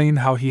explained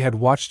how he had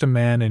watched a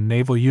man in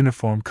naval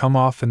uniform come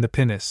off in the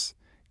pinnace,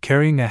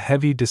 carrying a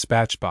heavy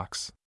dispatch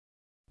box.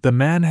 The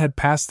man had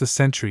passed the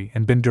sentry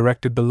and been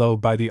directed below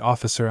by the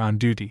officer on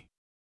duty.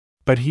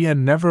 But he had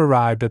never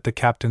arrived at the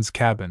captain's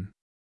cabin.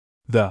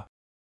 The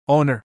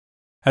owner,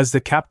 as the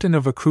captain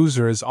of a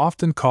cruiser is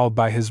often called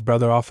by his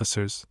brother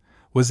officers,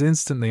 was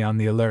instantly on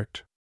the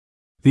alert.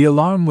 The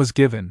alarm was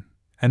given,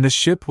 and the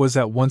ship was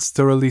at once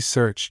thoroughly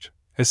searched,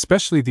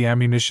 especially the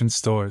ammunition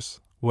stores,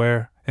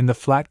 where, in the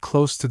flat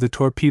close to the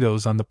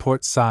torpedoes on the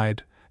port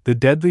side, the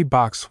deadly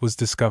box was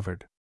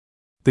discovered.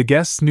 The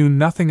guests knew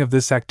nothing of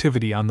this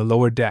activity on the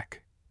lower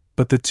deck,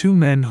 but the two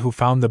men who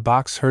found the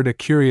box heard a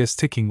curious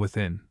ticking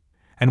within,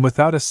 and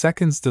without a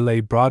second's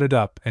delay brought it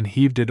up and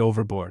heaved it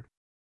overboard.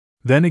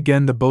 Then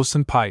again the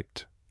boatswain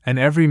piped, and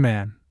every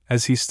man,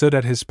 as he stood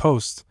at his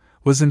post,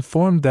 was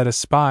informed that a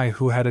spy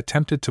who had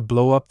attempted to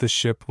blow up the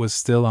ship was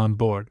still on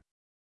board.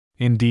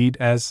 Indeed,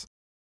 as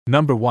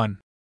Number 1,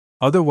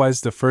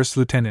 otherwise the first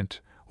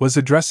lieutenant, was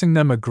addressing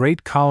them, a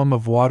great column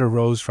of water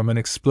rose from an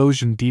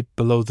explosion deep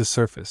below the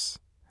surface,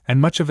 and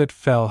much of it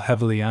fell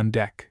heavily on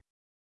deck.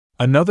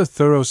 Another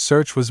thorough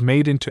search was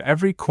made into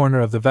every corner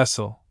of the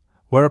vessel,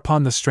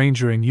 whereupon the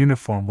stranger in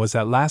uniform was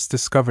at last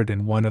discovered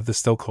in one of the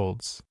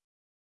stokeholds.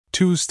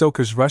 2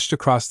 stokers rushed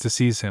across to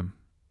seize him,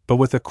 but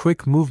with a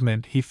quick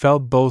movement he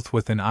felled both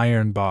with an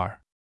iron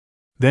bar.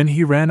 Then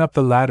he ran up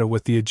the ladder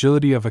with the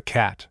agility of a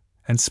cat,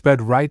 and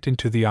sped right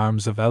into the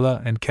arms of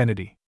Ella and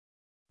Kennedy.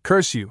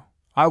 "Curse you,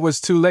 I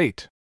was too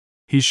late!"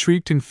 he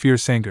shrieked in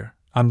fierce anger,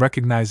 on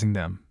recognizing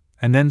them,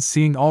 and then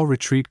seeing all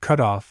retreat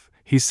cut off,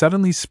 he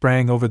suddenly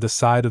sprang over the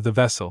side of the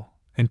vessel,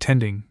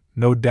 intending,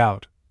 no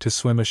doubt, to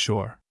swim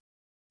ashore.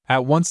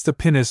 At once the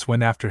pinnace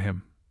went after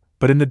him,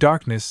 but in the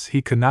darkness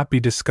he could not be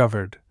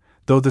discovered,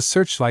 though the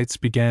searchlights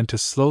began to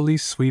slowly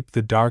sweep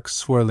the dark,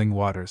 swirling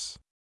waters.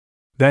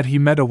 That he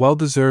met a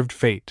well-deserved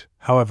fate,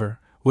 however,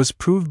 was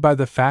proved by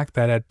the fact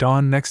that at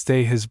dawn next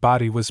day his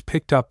body was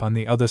picked up on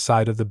the other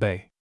side of the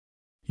bay.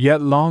 Yet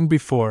long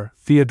before,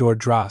 Theodore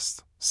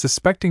Drost,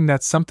 suspecting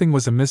that something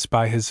was amiss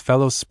by his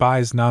fellow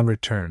spy's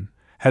non-return,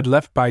 had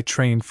left by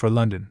train for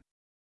London.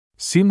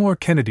 Seymour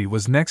Kennedy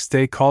was next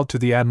day called to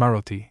the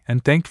Admiralty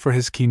and thanked for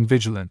his keen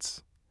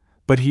vigilance,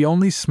 but he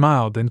only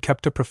smiled and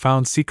kept a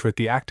profound secret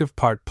the active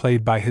part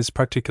played by his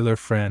particular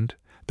friend,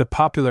 the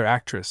popular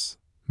actress,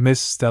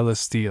 Miss Stella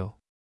Steele.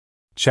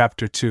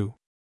 Chapter 2.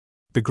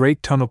 The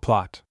Great Tunnel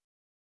Plot.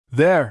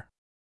 "There!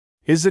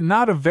 Is it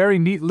not a very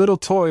neat little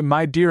toy,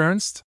 my dear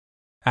Ernst?"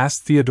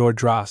 asked Theodore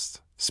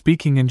Drost,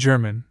 speaking in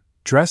German,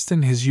 dressed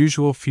in his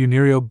usual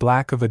funereal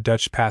black of a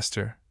Dutch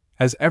pastor,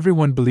 as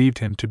everyone believed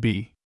him to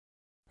be.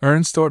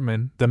 Ernst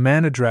Ortmann, the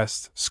man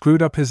addressed,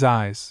 screwed up his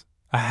eyes,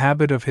 a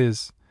habit of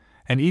his,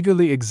 and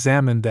eagerly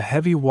examined the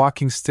heavy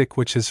walking stick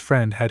which his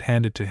friend had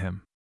handed to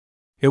him.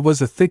 It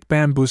was a thick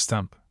bamboo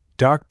stump,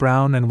 dark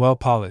brown and well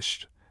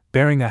polished,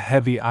 bearing a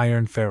heavy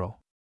iron ferrule.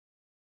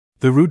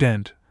 The root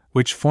end,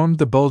 which formed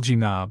the bulgy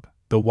knob,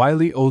 the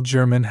wily old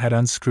German had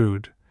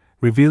unscrewed,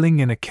 revealing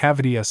in a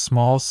cavity a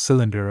small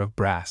cylinder of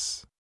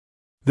brass.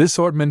 This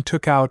Ortmann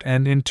took out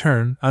and, in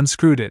turn,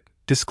 unscrewed it,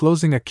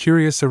 disclosing a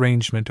curious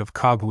arrangement of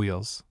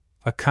cogwheels,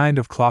 a kind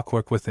of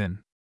clockwork within.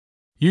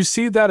 "You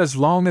see that as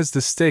long as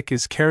the stick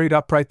is carried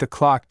upright the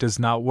clock does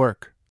not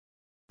work,"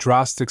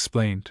 Drost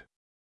explained.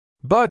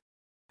 "But,"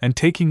 and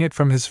taking it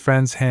from his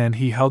friend's hand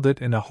he held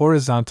it in a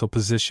horizontal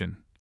position.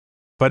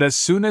 "But as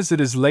soon as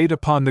it is laid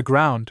upon the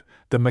ground,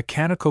 the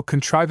mechanical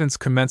contrivance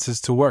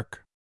commences to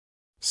work.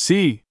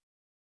 See!"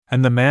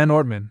 And the man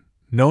Ortmann,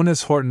 known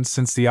as Horton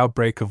since the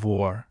outbreak of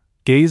war,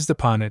 gazed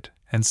upon it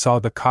and saw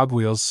the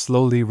cogwheels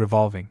slowly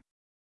revolving.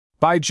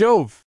 "By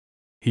Jove!"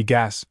 he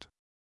gasped.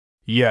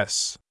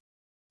 "Yes.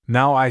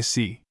 Now I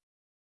see.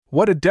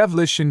 What a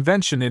devilish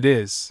invention it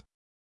is!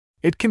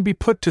 It can be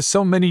put to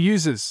so many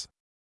uses."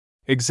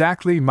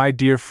 "Exactly, my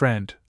dear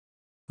friend,"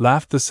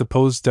 laughed the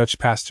supposed Dutch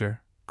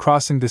pastor,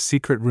 crossing the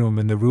secret room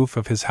in the roof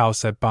of his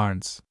house at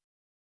Barnes.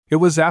 It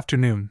was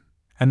afternoon,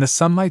 and the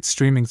sunlight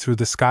streaming through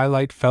the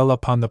skylight fell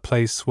upon the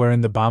place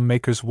wherein the bomb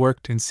makers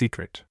worked in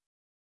secret.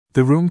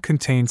 The room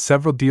contained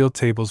several deal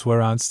tables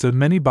whereon stood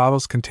many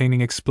bottles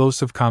containing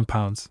explosive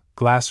compounds,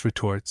 glass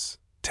retorts,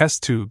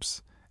 test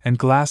tubes, and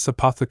glass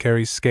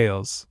apothecaries'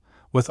 scales,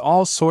 with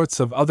all sorts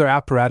of other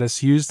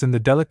apparatus used in the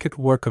delicate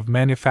work of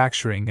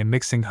manufacturing and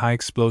mixing high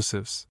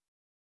explosives.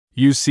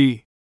 You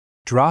see,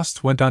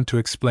 Drost went on to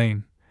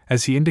explain,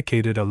 as he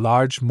indicated a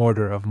large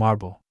mortar of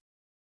marble,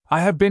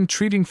 I have been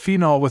treating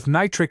phenol with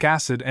nitric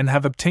acid and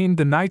have obtained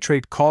the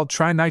nitrate called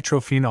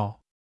trinitrophenol.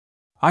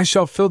 I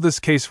shall fill this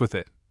case with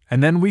it,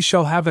 and then we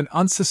shall have an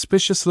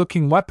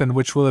unsuspicious-looking weapon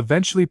which will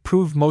eventually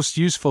prove most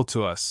useful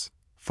to us,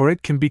 for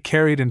it can be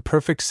carried in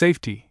perfect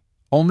safety,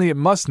 only it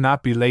must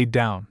not be laid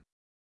down.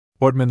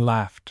 Ortman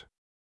laughed.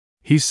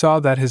 He saw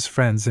that his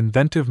friend's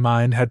inventive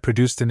mind had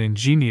produced an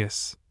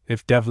ingenious,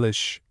 if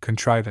devilish,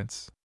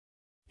 contrivance.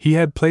 He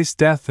had placed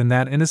death in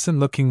that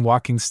innocent-looking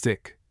walking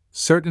stick,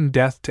 certain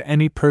death to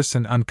any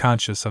person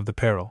unconscious of the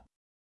peril.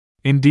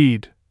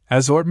 Indeed,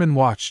 as Ortman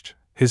watched,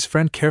 his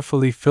friend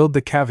carefully filled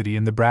the cavity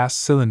in the brass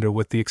cylinder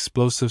with the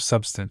explosive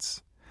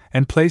substance,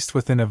 and placed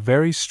within a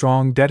very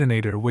strong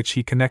detonator which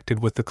he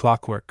connected with the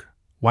clockwork,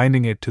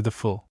 winding it to the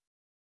full.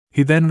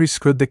 He then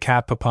rescrewed the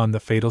cap upon the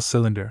fatal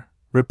cylinder,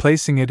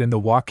 replacing it in the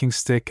walking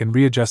stick and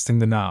readjusting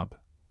the knob,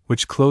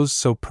 which closed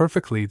so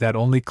perfectly that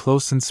only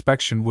close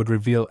inspection would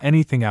reveal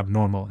anything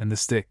abnormal in the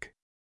stick.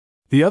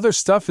 The other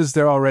stuff is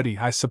there already,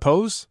 I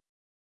suppose?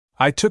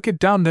 I took it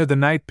down there the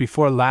night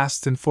before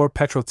last in 4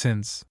 petrol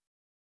tins.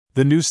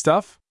 The new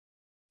stuff?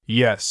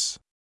 Yes.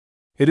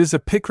 It is a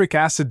picric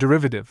acid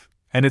derivative,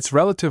 and its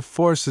relative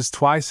force is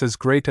twice as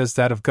great as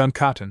that of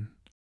guncotton,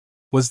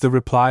 was the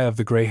reply of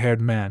the gray-haired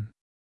man.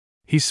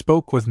 He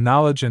spoke with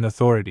knowledge and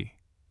authority,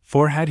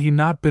 for had he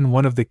not been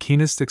one of the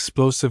keenest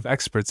explosive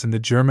experts in the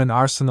German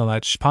arsenal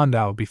at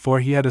Spandau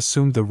before he had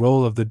assumed the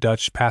role of the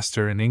Dutch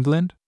pastor in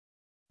England?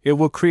 It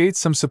will create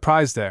some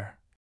surprise there,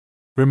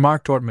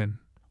 remarked Ortman,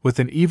 with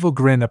an evil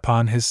grin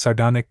upon his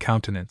sardonic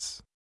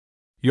countenance.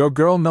 Your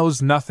girl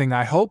knows nothing,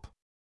 I hope?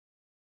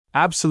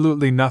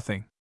 Absolutely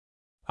nothing.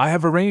 I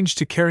have arranged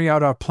to carry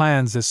out our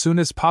plans as soon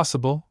as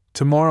possible,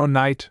 tomorrow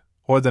night,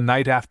 or the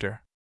night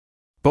after.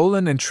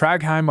 Bolin and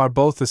Tragheim are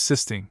both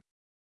assisting.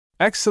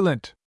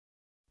 Excellent!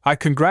 I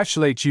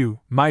congratulate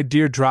you, my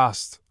dear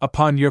Drost,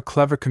 upon your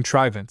clever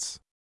contrivance.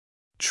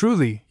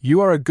 Truly,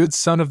 you are a good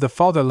son of the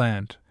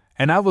fatherland,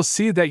 and I will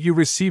see that you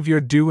receive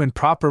your due and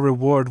proper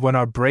reward when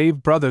our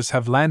brave brothers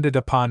have landed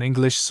upon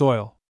English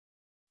soil.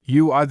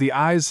 You are the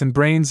eyes and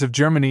brains of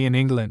Germany in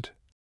England,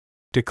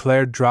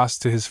 declared Drost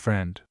to his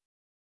friend.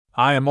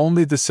 I am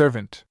only the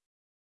servant.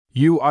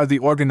 You are the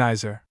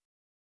organizer.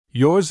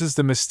 Yours is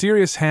the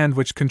mysterious hand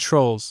which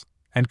controls,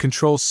 and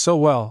controls so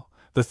well,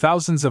 the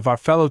thousands of our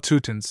fellow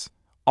Teutons,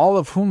 all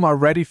of whom are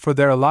ready for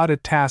their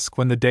allotted task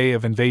when the day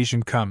of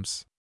invasion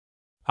comes.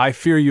 I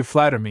fear you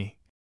flatter me,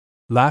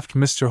 laughed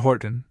Mr.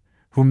 Horton,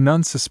 whom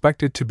none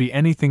suspected to be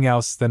anything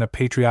else than a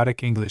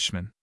patriotic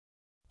Englishman.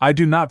 I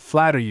do not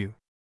flatter you.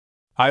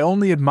 I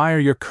only admire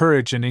your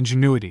courage and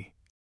ingenuity,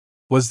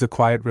 was the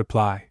quiet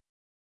reply.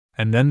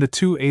 And then the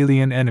two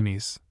alien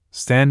enemies,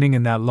 standing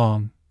in that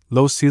long,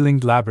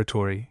 low-ceilinged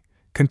laboratory,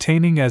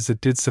 containing as it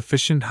did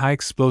sufficient high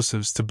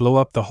explosives to blow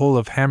up the whole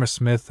of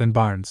Hammersmith and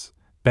Barnes,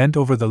 bent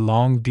over the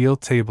long deal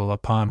table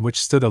upon which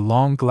stood a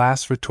long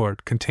glass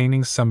retort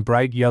containing some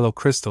bright yellow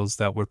crystals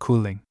that were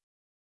cooling.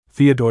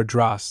 Theodore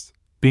Drost,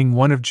 being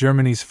one of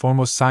Germany's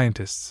foremost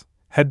scientists,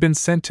 had been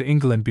sent to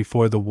England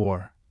before the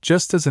war,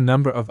 just as a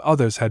number of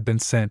others had been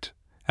sent,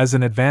 as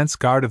an advance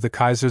guard of the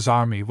Kaiser's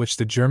army which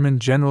the German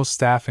General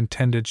Staff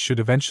intended should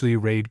eventually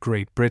raid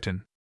Great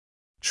Britain.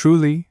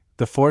 Truly,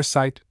 the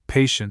foresight,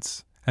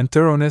 patience, and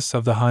thoroughness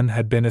of the Hun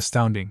had been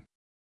astounding.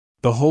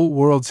 The whole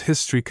world's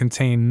history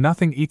contained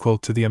nothing equal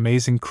to the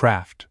amazing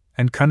craft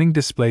and cunning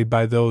displayed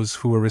by those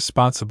who were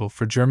responsible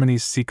for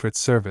Germany's secret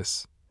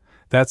service,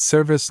 that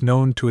service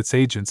known to its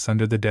agents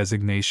under the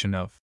designation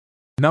of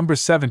Number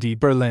 70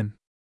 Berlin.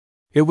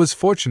 It was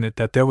fortunate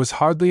that there was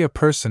hardly a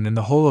person in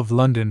the whole of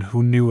London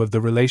who knew of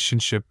the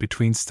relationship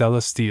between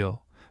Stella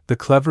Steele, the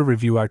clever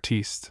revue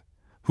artiste,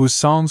 whose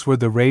songs were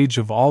the rage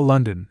of all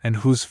London and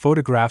whose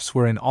photographs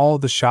were in all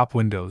the shop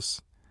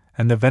windows,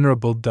 and the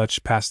venerable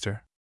Dutch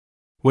pastor.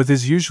 With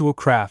his usual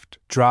craft,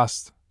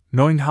 Drost,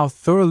 knowing how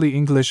thoroughly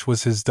English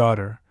was his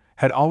daughter,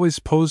 had always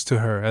posed to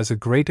her as a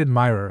great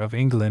admirer of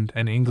England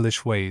and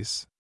English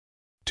ways.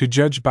 To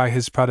judge by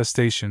his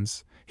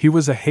protestations, he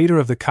was a hater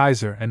of the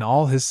Kaiser and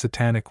all his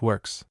satanic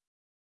works.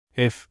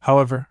 If,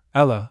 however,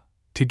 Ella,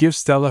 to give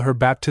Stella her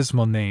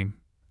baptismal name,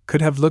 could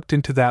have looked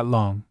into that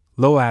long,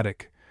 low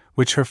attic,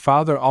 which her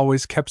father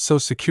always kept so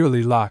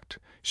securely locked,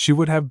 she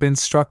would have been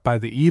struck by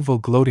the evil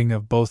gloating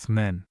of both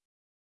men.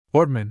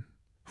 Ortman,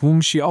 whom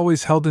she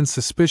always held in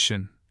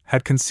suspicion,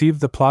 had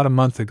conceived the plot a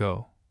month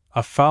ago,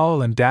 a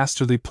foul and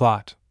dastardly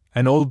plot,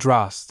 and old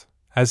Drost,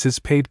 as his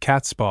paid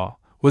catspaw,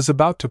 was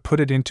about to put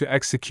it into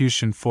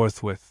execution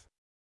forthwith.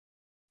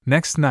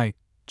 Next night,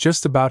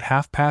 just about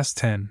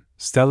 10:30,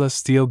 Stella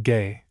Steele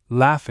gay,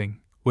 laughing,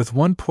 with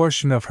one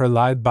portion of her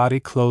lithe body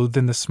clothed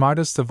in the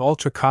smartest of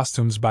ultra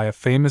costumes by a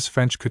famous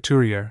French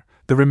couturier,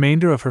 the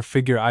remainder of her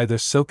figure either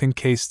silk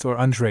encased or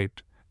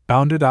undraped,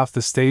 bounded off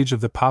the stage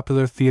of the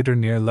popular theater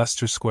near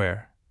Leicester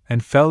Square,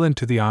 and fell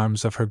into the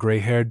arms of her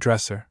gray-haired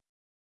dresser.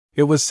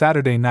 It was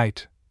Saturday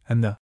night,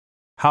 and the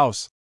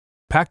house,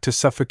 packed to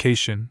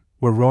suffocation,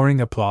 were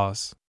roaring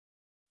applause.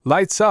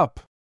 "Lights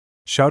up!"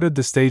 shouted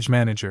the stage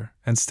manager,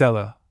 and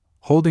Stella,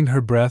 holding her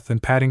breath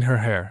and patting her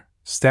hair,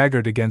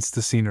 staggered against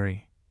the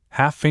scenery,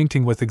 half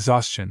fainting with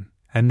exhaustion,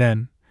 and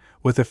then,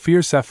 with a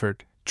fierce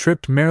effort,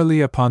 tripped merrily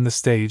upon the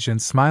stage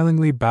and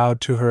smilingly bowed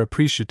to her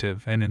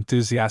appreciative and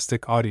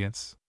enthusiastic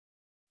audience.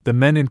 The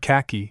men in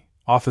khaki,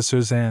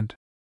 officers and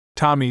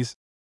Tommies,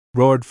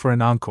 roared for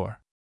an encore.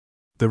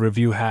 The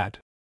review had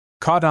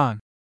caught on,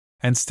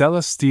 and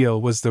Stella Steele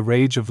was the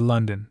rage of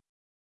London.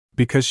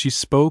 Because she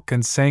spoke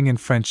and sang in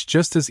French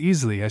just as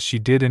easily as she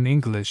did in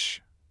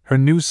English, her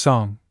new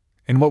song,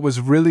 in what was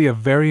really a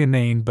very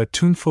inane but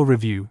tuneful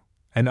review,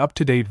 an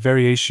up-to-date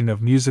variation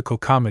of musical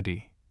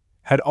comedy,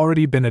 had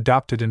already been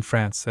adopted in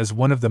France as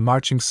one of the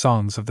marching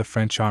songs of the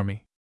French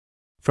army.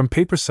 From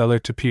paper seller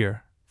to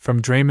peer,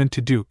 from drayman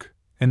to duke,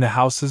 in the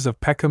houses of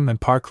Peckham and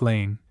Park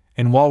Lane,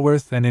 in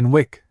Walworth and in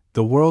Wick,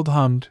 the world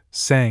hummed,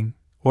 sang,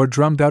 or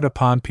drummed out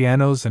upon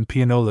pianos and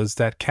pianolas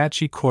that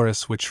catchy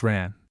chorus which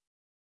ran: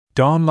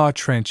 Dans la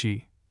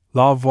tranchée,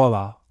 la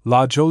voilà,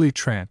 la jolie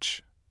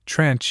tranche,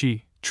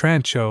 tranchée,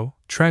 trancho,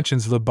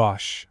 tranchons le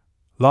boche,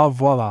 la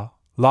voilà,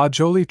 la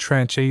jolie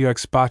tranche et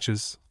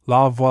expaches,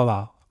 la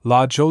voilà,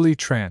 la jolie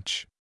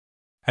tranche.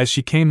 As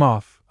she came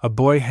off, a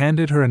boy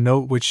handed her a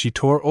note which she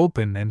tore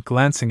open and,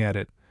 glancing at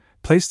it,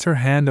 placed her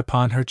hand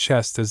upon her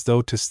chest as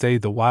though to stay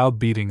the wild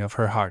beating of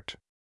her heart.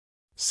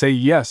 "Say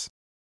yes,"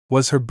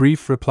 was her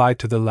brief reply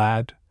to the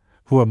lad,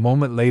 who a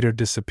moment later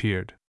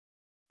disappeared.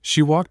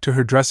 She walked to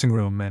her dressing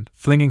room and,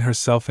 flinging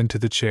herself into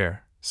the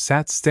chair,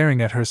 sat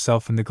staring at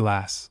herself in the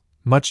glass,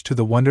 much to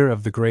the wonder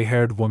of the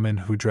gray-haired woman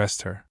who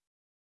dressed her.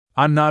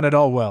 "I'm not at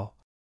all well,"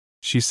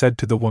 she said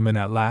to the woman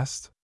at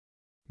last.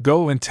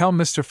 "Go and tell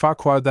Mr.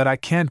 Farquhar that I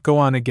can't go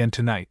on again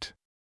tonight.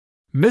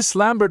 Miss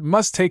Lambert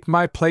must take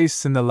my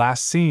place in the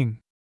last scene."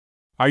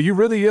 "Are you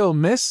really ill,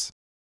 miss?"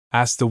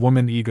 asked the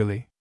woman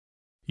eagerly.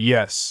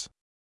 "Yes.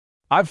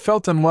 I've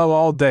felt unwell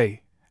all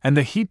day, and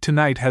the heat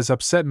tonight has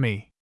upset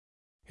me.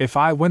 If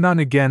I went on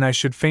again I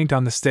should faint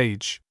on the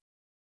stage.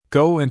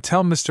 Go and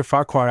tell Mr.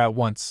 Farquhar at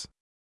once."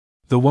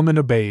 The woman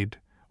obeyed,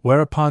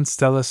 whereupon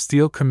Stella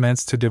Steele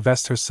commenced to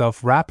divest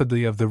herself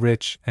rapidly of the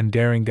rich and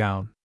daring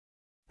gown.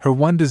 Her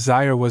one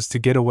desire was to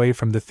get away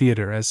from the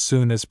theater as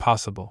soon as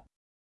possible.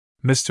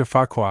 Mr.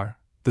 Farquhar,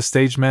 the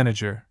stage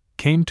manager,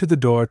 came to the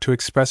door to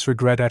express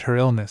regret at her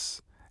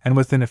illness, and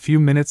within a few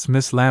minutes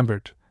Miss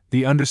Lambert,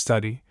 the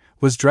understudy,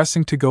 was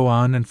dressing to go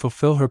on and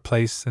fulfill her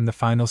place in the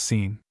final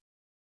scene.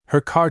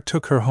 Her car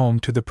took her home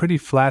to the pretty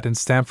flat in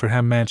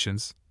Stamfordham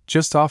Mansions,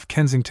 just off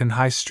Kensington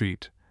High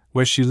Street,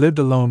 where she lived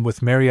alone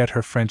with Mariette,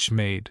 her French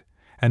maid,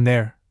 and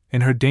there,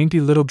 in her dainty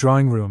little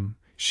drawing room,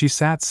 she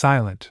sat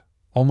silent,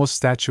 almost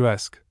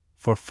statuesque,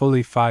 for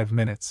fully 5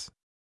 minutes.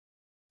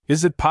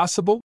 "Is it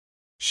possible?"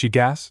 she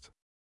gasped.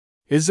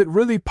 "Is it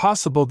really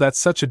possible that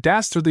such a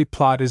dastardly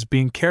plot is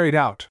being carried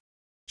out?"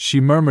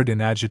 she murmured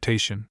in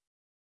agitation.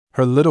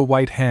 Her little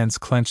white hands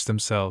clenched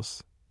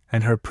themselves,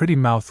 and her pretty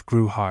mouth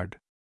grew hard.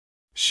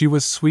 She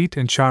was sweet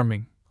and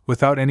charming,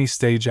 without any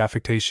stage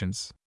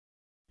affectations.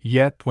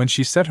 Yet, when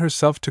she set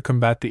herself to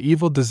combat the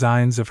evil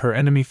designs of her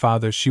enemy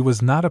father, she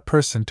was not a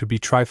person to be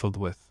trifled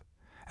with,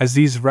 as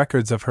these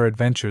records of her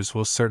adventures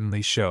will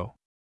certainly show.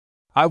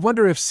 "I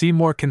wonder if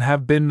Seymour can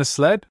have been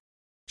misled?"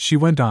 she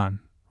went on,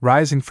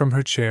 rising from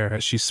her chair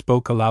as she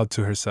spoke aloud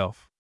to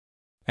herself.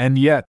 "And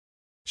yet,"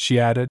 she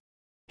added,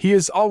 "he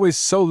is always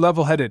so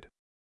level-headed."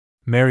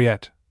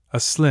 Mariette, a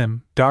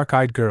slim,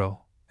 dark-eyed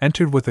girl,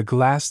 entered with a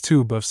glass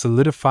tube of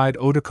solidified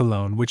eau de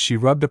cologne which she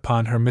rubbed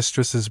upon her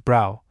mistress's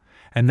brow,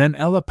 and then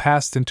Ella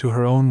passed into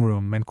her own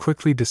room and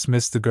quickly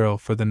dismissed the girl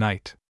for the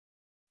night.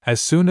 As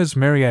soon as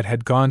Mariette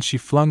had gone, she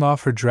flung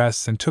off her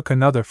dress and took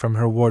another from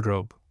her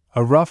wardrobe,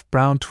 a rough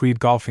brown tweed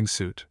golfing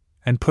suit,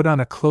 and put on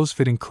a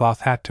close-fitting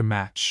cloth hat to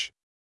match.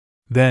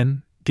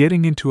 Then,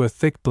 getting into a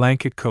thick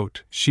blanket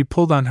coat, she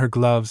pulled on her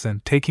gloves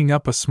and, taking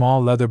up a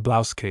small leather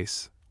blouse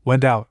case,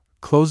 went out,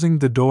 closing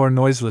the door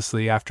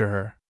noiselessly after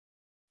her.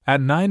 At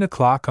 9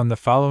 o'clock on the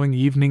following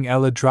evening,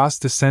 Ella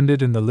Drost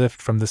descended in the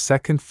lift from the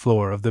second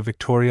floor of the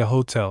Victoria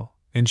Hotel,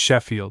 in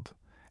Sheffield,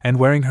 and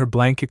wearing her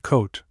blanket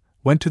coat,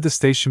 went to the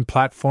station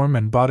platform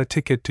and bought a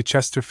ticket to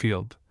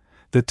Chesterfield,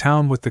 the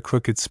town with the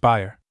crooked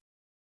spire.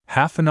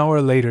 Half an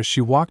hour later she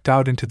walked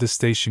out into the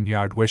station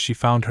yard, where she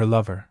found her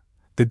lover,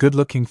 the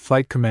good-looking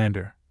flight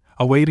commander,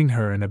 awaiting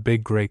her in a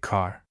big grey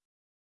car.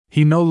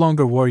 He no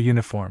longer wore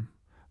uniform,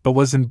 but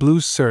was in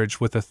blue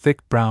serge with a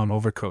thick brown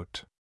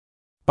overcoat.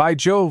 "By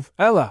Jove,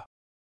 Ella!"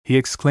 he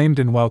exclaimed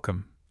in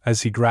welcome,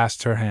 as he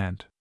grasped her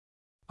hand.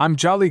 "I'm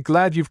jolly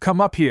glad you've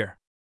come up here.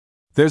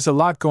 There's a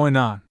lot going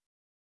on.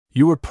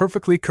 You were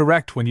perfectly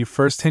correct when you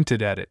first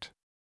hinted at it.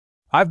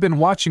 I've been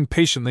watching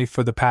patiently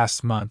for the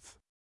past month.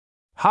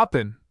 Hop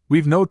in,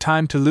 we've no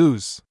time to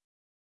lose.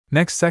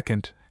 Next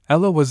second,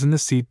 Ella was in the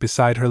seat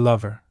beside her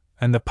lover,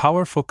 and the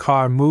powerful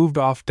car moved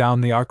off down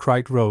the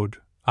Arkwright Road,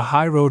 a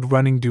high road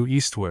running due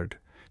eastward,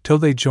 till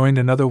they joined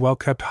another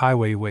well-kept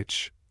highway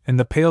which, in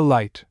the pale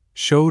light,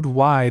 showed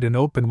wide and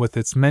open with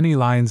its many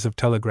lines of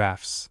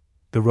telegraphs,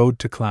 the road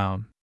to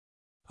Clown.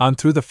 On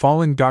through the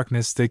falling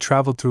darkness they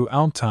travelled through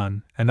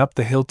Elmton and up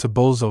the hill to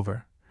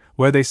Bolsover,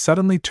 where they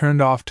suddenly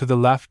turned off to the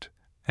left,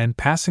 and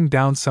passing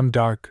down some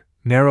dark,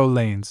 narrow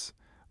lanes,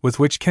 with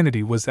which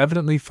Kennedy was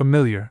evidently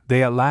familiar,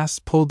 they at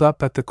last pulled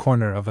up at the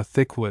corner of a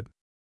thick wood.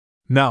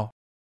 "Now,"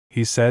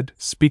 he said,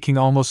 speaking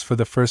almost for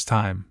the first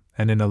time,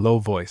 and in a low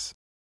voice,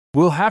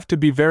 "we'll have to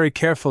be very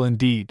careful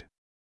indeed."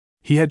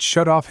 He had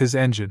shut off his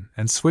engine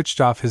and switched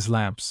off his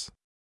lamps.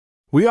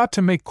 "We ought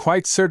to make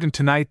quite certain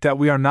tonight that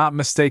we are not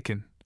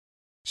mistaken,"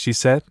 she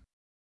said.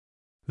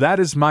 "That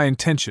is my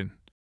intention,"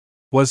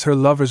 was her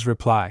lover's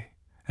reply,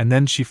 and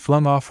then she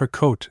flung off her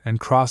coat and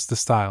crossed the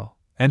stile,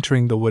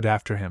 entering the wood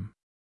after him.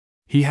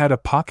 He had a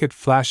pocket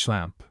flash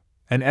lamp,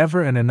 and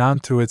ever and anon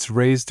threw its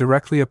rays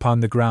directly upon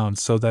the ground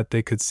so that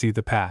they could see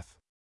the path.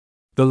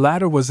 The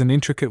latter was an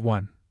intricate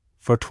one,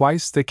 for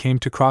twice they came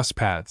to cross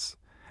paths,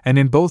 and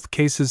in both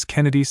cases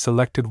Kennedy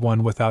selected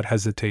one without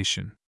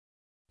hesitation.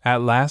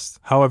 At last,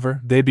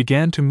 however, they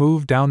began to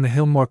move down the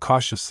hill more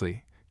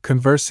cautiously,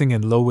 conversing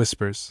in low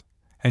whispers,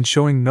 and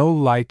showing no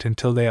light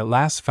until they at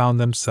last found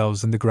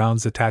themselves in the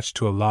grounds attached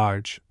to a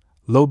large,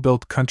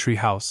 low-built country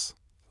house,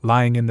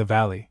 lying in the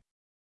valley.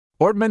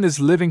 "Ortman is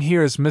living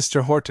here as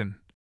Mr. Horton,"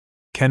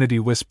 Kennedy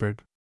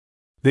whispered.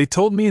 "They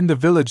told me in the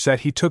village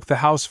that he took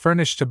the house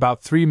furnished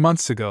about 3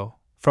 months ago,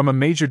 from a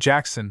Major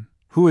Jackson,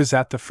 who is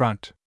at the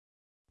front."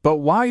 "But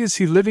why is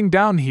he living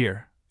down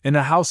here, in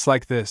a house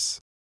like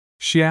this?"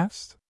 she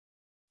asked.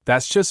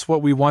 "That's just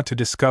what we want to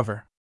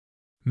discover.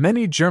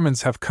 Many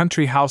Germans have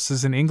country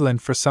houses in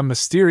England for some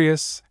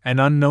mysterious and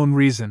unknown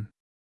reason."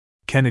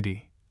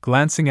 Kennedy,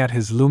 glancing at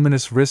his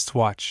luminous wrist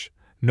watch,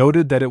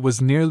 noted that it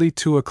was nearly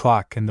 2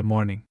 o'clock in the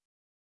morning.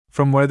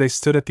 From where they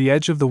stood at the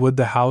edge of the wood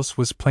the house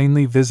was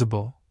plainly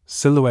visible,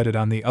 silhouetted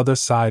on the other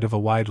side of a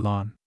wide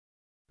lawn.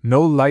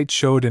 No light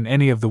showed in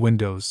any of the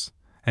windows,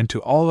 and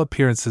to all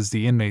appearances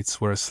the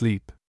inmates were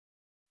asleep.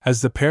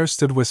 As the pair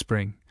stood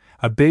whispering,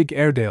 a big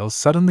Airedale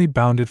suddenly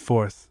bounded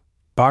forth,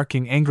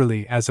 barking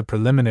angrily as a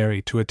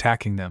preliminary to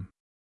attacking them.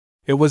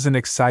 It was an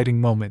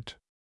exciting moment.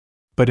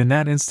 But in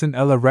that instant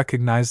Ella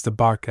recognized the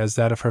bark as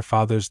that of her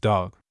father's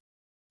dog.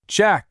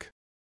 "Jack!"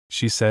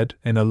 she said,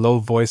 in a low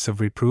voice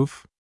of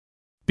reproof.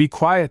 "Be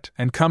quiet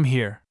and come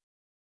here."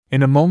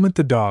 In a moment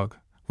the dog,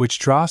 which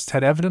Drost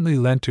had evidently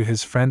lent to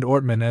his friend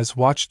Ortman as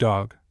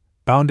watchdog,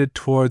 bounded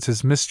towards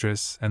his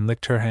mistress and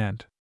licked her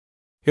hand.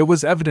 It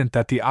was evident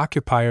that the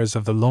occupiers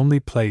of the lonely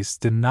place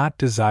did not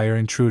desire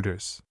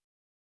intruders.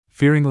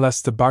 Fearing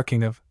lest the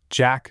barking of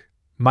Jack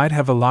might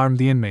have alarmed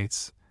the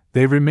inmates,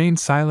 they remained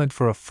silent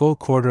for a full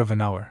quarter of an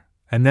hour,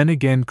 and then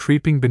again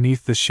creeping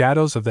beneath the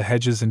shadows of the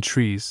hedges and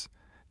trees,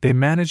 they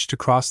managed to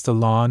cross the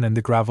lawn and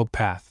the gravelled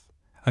path,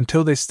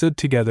 until they stood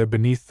together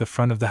beneath the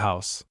front of the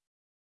house.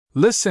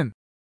 "Listen!"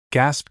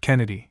 gasped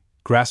Kennedy,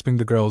 grasping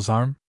the girl's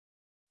arm.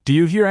 "Do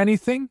you hear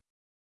anything?"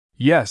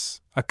 "Yes,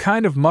 a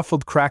kind of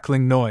muffled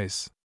crackling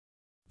noise."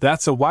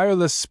 "That's a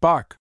wireless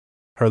spark,"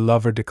 her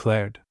lover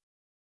declared.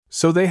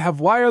 "So they have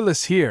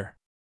wireless here."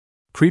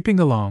 Creeping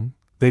along,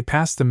 they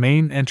passed the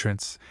main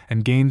entrance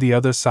and gained the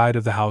other side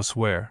of the house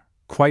where,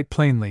 quite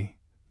plainly,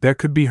 there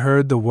could be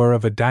heard the whir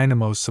of a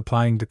dynamo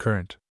supplying the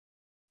current.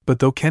 But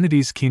though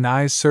Kennedy's keen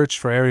eyes searched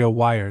for aerial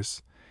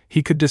wires,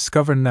 he could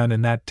discover none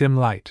in that dim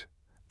light,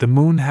 the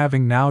moon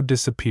having now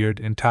disappeared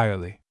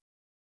entirely.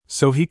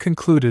 So he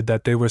concluded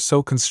that they were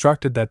so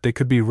constructed that they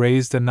could be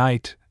raised at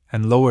night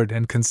and lowered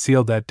and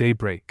concealed at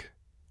daybreak,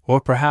 or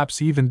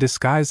perhaps even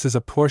disguised as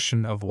a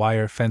portion of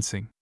wire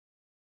fencing.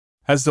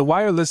 "As the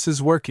wireless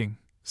is working,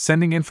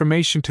 sending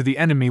information to the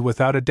enemy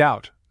without a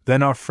doubt,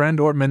 then our friend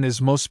Ortman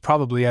is most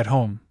probably at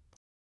home,"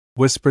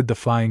 whispered the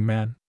flying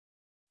man.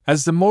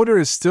 "As the motor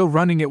is still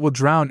running it will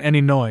drown any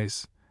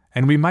noise,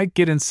 and we might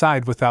get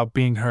inside without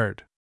being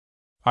heard.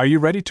 Are you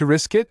ready to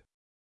risk it?"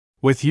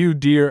 "With you,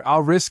 dear,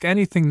 I'll risk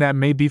anything that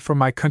may be for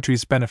my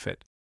country's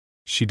benefit,"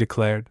 she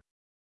declared.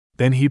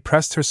 Then he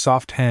pressed her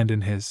soft hand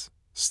in his,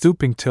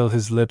 stooping till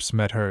his lips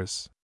met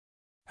hers.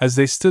 As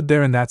they stood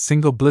there in that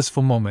single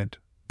blissful moment,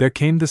 there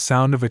came the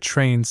sound of a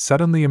train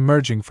suddenly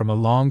emerging from a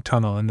long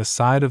tunnel in the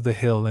side of the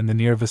hill in the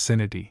near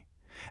vicinity,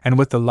 and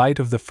with the light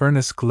of the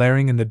furnace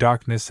glaring in the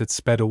darkness it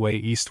sped away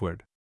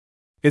eastward.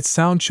 Its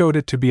sound showed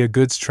it to be a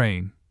goods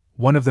train,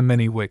 one of the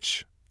many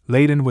which,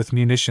 laden with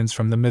munitions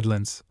from the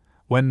Midlands,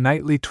 went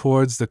nightly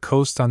towards the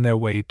coast on their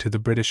way to the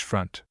British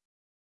front.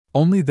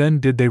 Only then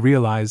did they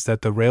realize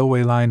that the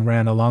railway line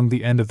ran along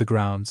the end of the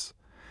grounds,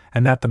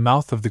 and that the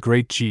mouth of the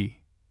great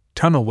G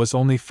tunnel was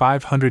only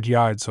 500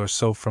 yards or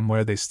so from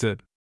where they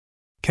stood.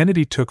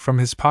 Kennedy took from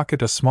his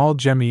pocket a small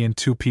jemmy in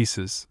 2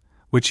 pieces,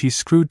 which he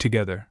screwed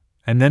together,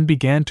 and then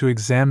began to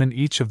examine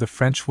each of the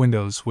French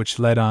windows which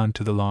led on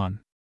to the lawn.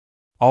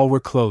 All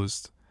were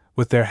closed,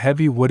 with their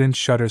heavy wooden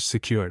shutters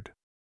secured.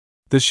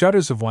 The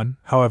shutters of one,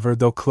 however,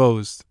 though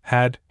closed,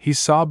 had, he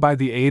saw by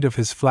the aid of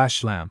his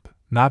flash lamp,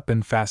 not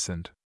been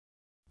fastened.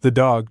 The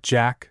dog,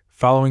 Jack,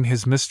 following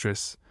his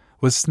mistress,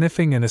 was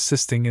sniffing and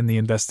assisting in the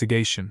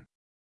investigation.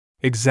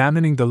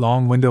 Examining the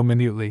long window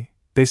minutely,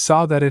 they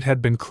saw that it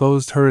had been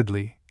closed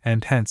hurriedly,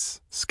 and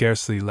hence,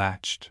 scarcely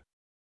latched.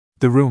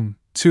 The room,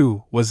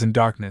 too, was in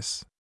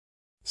darkness.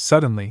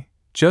 Suddenly,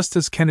 just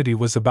as Kennedy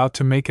was about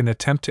to make an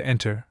attempt to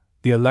enter,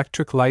 the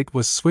electric light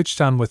was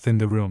switched on within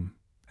the room,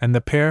 and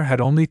the pair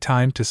had only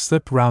time to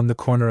slip round the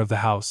corner of the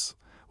house,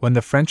 when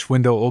the French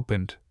window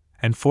opened,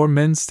 and 4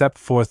 men stepped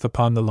forth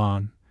upon the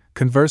lawn,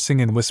 conversing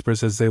in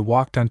whispers as they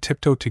walked on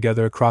tiptoe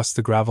together across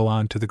the gravel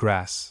on to the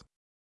grass.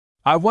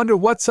 "I wonder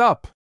what's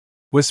up,"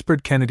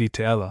 whispered Kennedy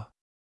to Ella.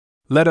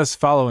 "Let us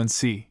follow and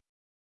see."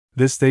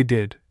 This they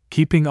did,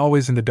 keeping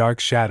always in the dark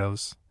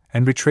shadows,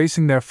 and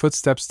retracing their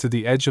footsteps to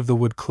the edge of the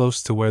wood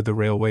close to where the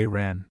railway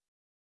ran.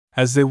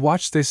 As they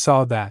watched, they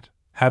saw that,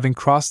 having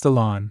crossed the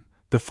lawn,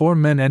 the 4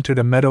 men entered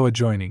a meadow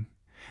adjoining,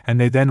 and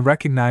they then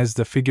recognized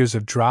the figures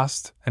of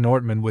Drost and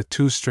Ortman with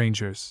 2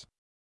 strangers.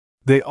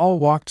 They all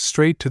walked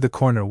straight to the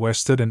corner where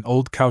stood an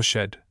old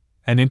cowshed,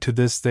 and into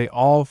this they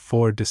all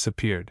 4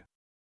 disappeared.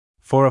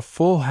 For a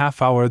full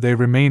half-hour they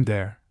remained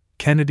there,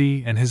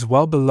 Kennedy and his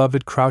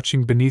well-beloved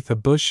crouching beneath a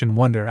bush in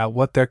wonder at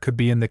what there could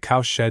be in the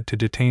cowshed to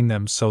detain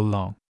them so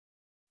long.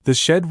 The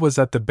shed was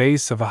at the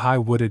base of a high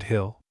wooded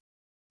hill.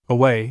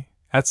 Away,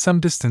 at some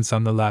distance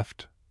on the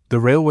left, the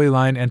railway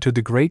line entered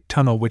the great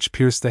tunnel which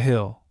pierced the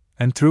hill,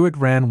 and through it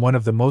ran one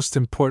of the most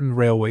important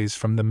railways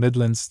from the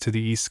Midlands to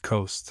the East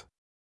Coast.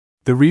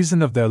 The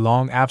reason of their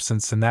long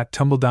absence in that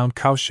tumble-down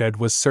cowshed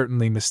was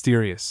certainly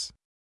mysterious.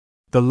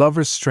 The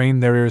lovers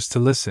strained their ears to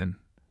listen,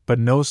 but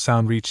no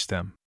sound reached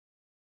them.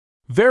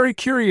 "Very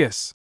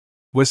curious,"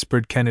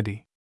 whispered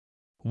Kennedy.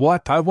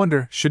 "What, I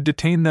wonder, should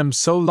detain them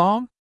so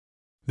long?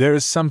 There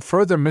is some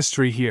further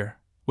mystery here,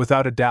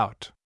 without a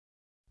doubt.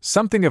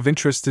 Something of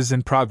interest is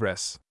in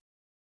progress."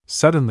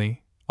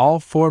 Suddenly, all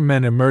 4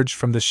 men emerged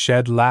from the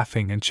shed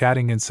laughing and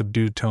chatting in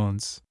subdued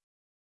tones.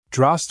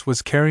 Drost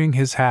was carrying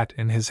his hat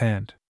in his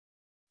hand.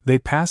 They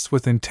passed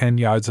within 10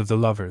 yards of the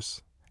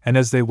lovers, and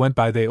as they went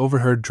by they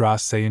overheard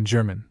Drost say in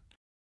German,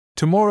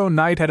 "Tomorrow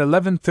night at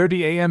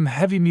 11:30 a.m.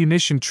 heavy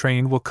munition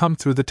train will come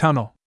through the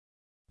tunnel.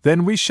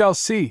 Then we shall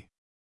see."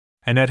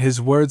 And at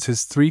his words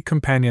his 3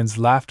 companions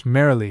laughed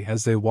merrily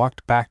as they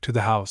walked back to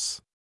the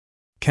house.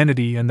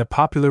 Kennedy and the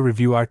popular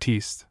revue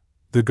artiste,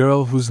 the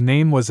girl whose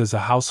name was as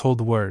a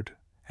household word,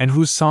 and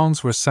whose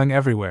songs were sung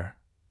everywhere,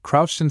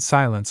 crouched in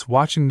silence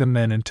watching the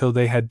men until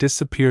they had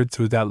disappeared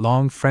through that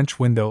long French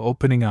window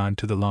opening on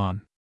to the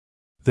lawn.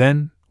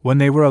 Then, when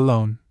they were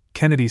alone,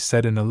 Kennedy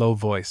said in a low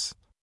voice,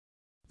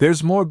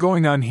 "There's more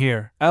going on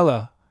here,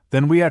 Ella,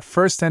 than we at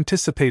first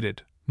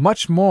anticipated,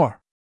 much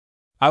more.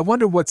 I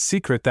wonder what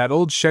secret that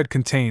old shed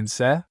contains,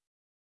 eh?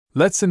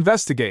 Let's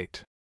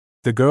investigate,"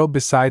 the girl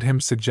beside him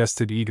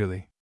suggested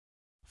eagerly.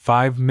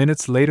 5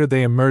 minutes later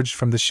they emerged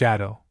from the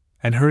shadow,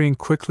 and hurrying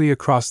quickly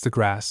across the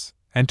grass,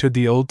 entered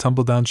the old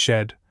tumble-down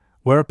shed,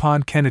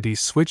 whereupon Kennedy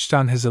switched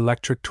on his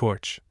electric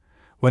torch,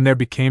 when there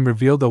became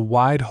revealed a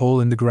wide hole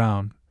in the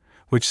ground,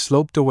 which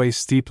sloped away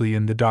steeply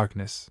in the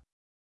darkness.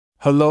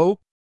 "Hullo!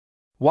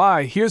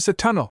 Why, here's a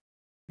tunnel!"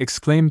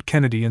 exclaimed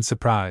Kennedy in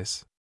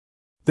surprise.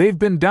 "They've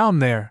been down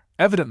there,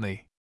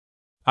 evidently.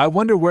 I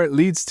wonder where it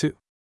leads to."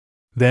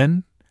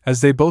 Then,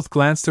 as they both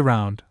glanced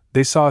around,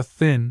 they saw a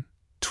thin,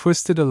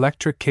 twisted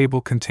electric cable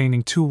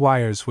containing 2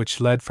 wires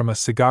which led from a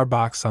cigar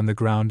box on the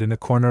ground in a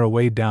corner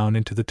away down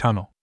into the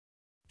tunnel.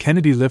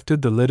 Kennedy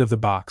lifted the lid of the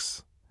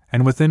box,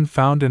 and within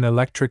found an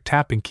electric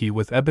tapping key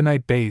with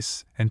ebonite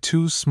base and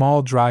 2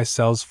 small dry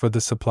cells for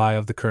the supply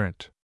of the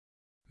current.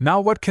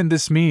 "Now what can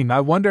this mean, I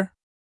wonder?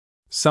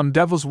 Some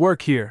devil's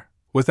work here,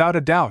 without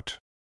a doubt,"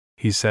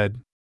 he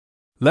said.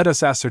 "Let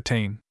us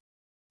ascertain."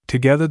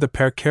 Together the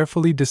pair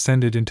carefully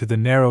descended into the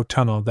narrow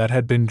tunnel that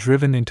had been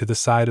driven into the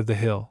side of the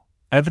hill,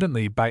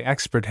 evidently by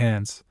expert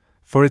hands,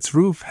 for its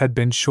roof had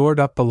been shored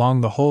up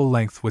along the whole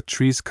length with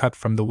trees cut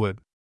from the wood.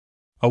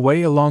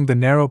 Away along the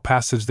narrow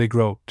passage they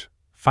groped,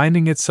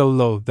 finding it so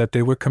low that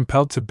they were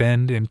compelled to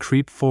bend and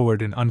creep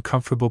forward in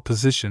uncomfortable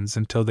positions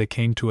until they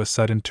came to a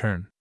sudden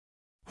turn.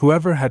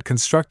 Whoever had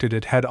constructed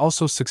it had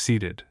also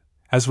succeeded,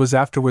 as was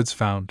afterwards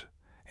found,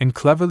 in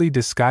cleverly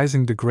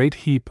disguising the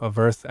great heap of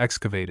earth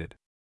excavated.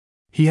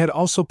 He had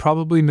also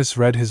probably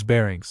misread his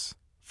bearings,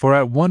 for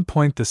at one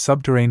point the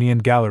subterranean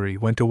gallery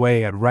went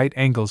away at right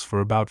angles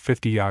for about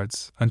 50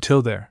 yards,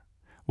 until there,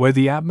 where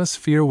the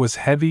atmosphere was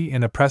heavy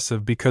and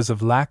oppressive because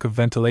of lack of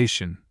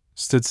ventilation,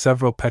 stood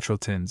several petrol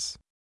tins.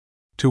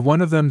 To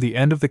one of them the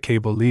end of the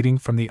cable leading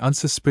from the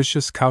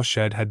unsuspicious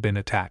cowshed had been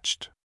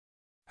attached.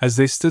 As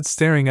they stood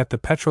staring at the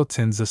petrol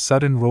tins, a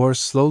sudden roar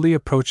slowly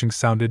approaching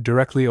sounded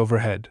directly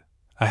overhead,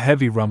 a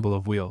heavy rumble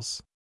of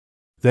wheels.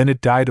 Then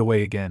it died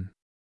away again.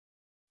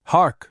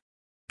 "Hark!"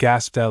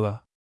 gasped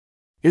Ella.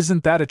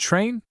 "Isn't that a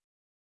train?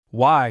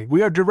 Why,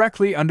 we are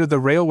directly under the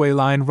railway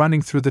line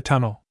running through the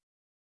tunnel."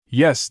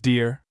 "Yes,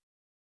 dear.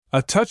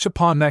 A touch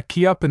upon that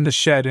key up in the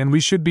shed and we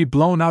should be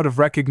blown out of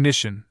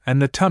recognition,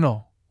 and the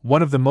tunnel,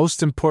 one of the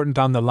most important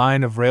on the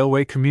line of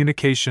railway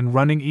communication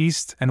running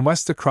east and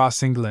west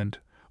across England,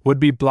 would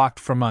be blocked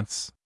for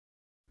months.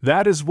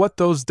 That is what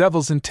those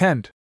devils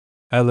intend,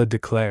 Ella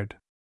declared.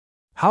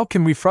 How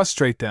can we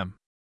frustrate them?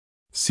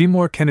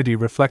 Seymour Kennedy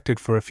reflected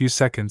for a few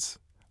seconds,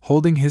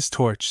 holding his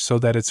torch so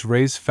that its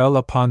rays fell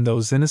upon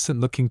those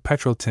innocent-looking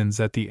petrol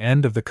tins at the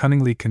end of the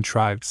cunningly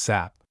contrived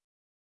sap.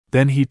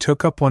 Then he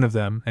took up one of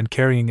them and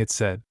carrying it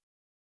said,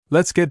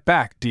 "Let's get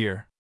back,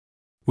 dear.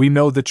 We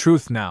know the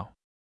truth now.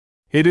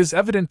 It is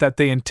evident that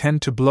they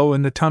intend to blow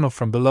in the tunnel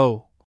from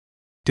below,"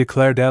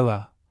 declared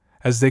Ella,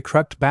 as they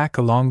crept back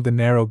along the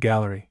narrow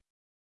gallery.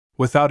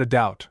 "Without a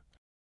doubt,"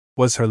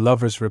 was her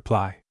lover's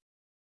reply.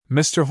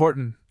 "Mr.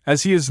 Horton,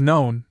 as he is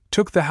known,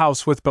 took the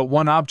house with but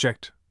one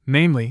object,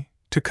 namely,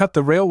 to cut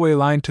the railway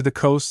line to the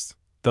coast,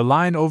 the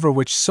line over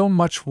which so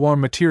much war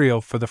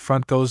material for the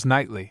front goes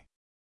nightly.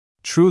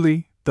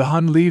 Truly, the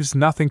Hun leaves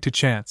nothing to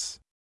chance.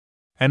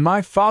 And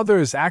my father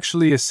is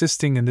actually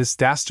assisting in this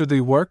dastardly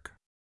work?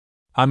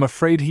 I'm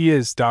afraid he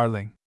is,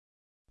 darling.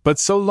 But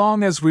so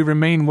long as we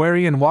remain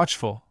wary and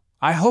watchful,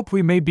 I hope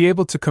we may be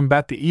able to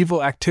combat the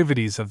evil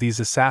activities of these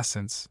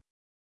assassins.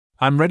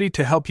 I'm ready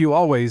to help you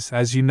always,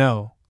 as you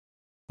know,"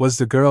 was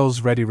the girl's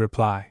ready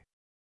reply.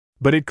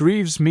 "But it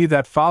grieves me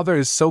that father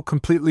is so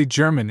completely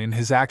German in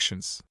his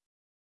actions.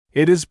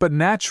 It is but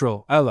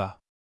natural, Ella.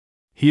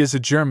 He is a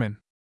German.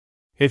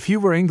 If he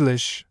were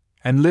English,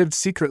 and lived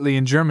secretly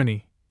in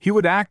Germany, he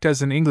would act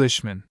as an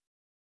Englishman.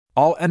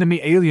 All enemy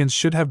aliens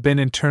should have been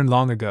interned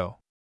long ago."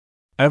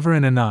 Ever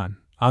and anon,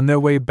 on their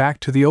way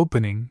back to the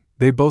opening,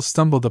 they both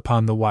stumbled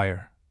upon the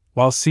wire,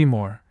 while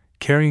Seymour,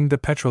 carrying the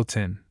petrol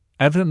tin,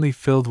 evidently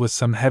filled with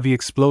some heavy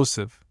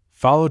explosive,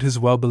 followed his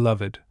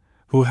well-beloved,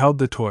 who held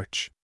the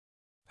torch.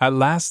 At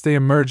last they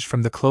emerged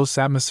from the close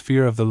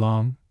atmosphere of the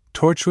long,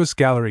 tortuous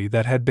gallery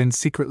that had been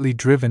secretly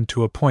driven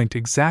to a point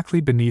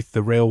exactly beneath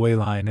the railway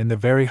line in the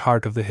very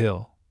heart of the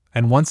hill,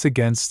 and once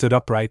again stood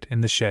upright in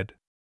the shed.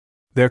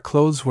 Their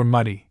clothes were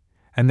muddy,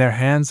 and their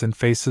hands and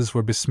faces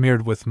were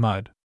besmeared with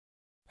mud.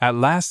 At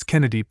last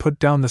Kennedy put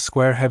down the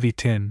square heavy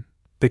tin,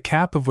 the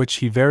cap of which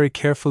he very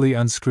carefully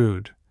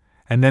unscrewed,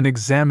 and then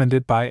examined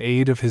it by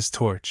aid of his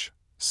torch,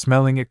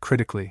 smelling it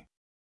critically.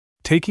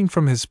 Taking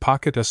from his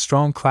pocket a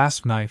strong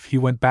clasp knife, he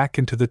went back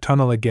into the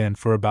tunnel again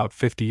for about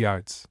 50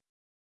 yards.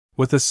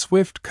 With a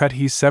swift cut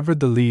he severed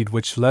the lead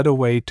which led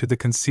away to the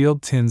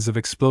concealed tins of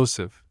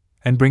explosive,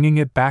 and bringing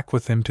it back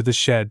with him to the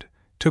shed,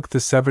 took the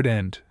severed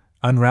end,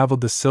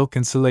 unraveled the silk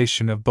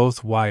insulation of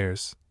both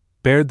wires,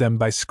 bared them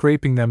by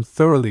scraping them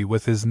thoroughly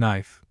with his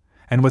knife,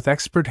 and with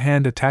expert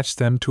hand attached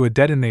them to a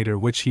detonator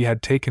which he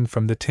had taken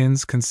from the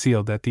tins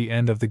concealed at the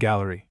end of the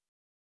gallery.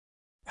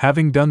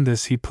 Having done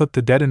this, he put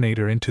the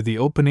detonator into the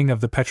opening of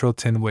the petrol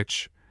tin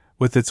which,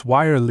 with its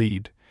wire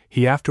lead,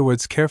 he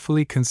afterwards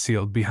carefully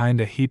concealed behind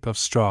a heap of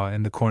straw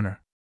in the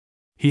corner.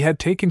 He had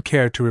taken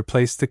care to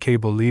replace the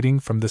cable leading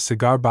from the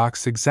cigar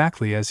box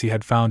exactly as he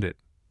had found it,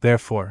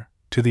 therefore,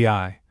 to the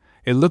eye,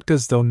 it looked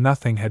as though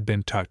nothing had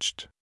been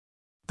touched.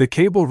 The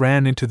cable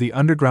ran into the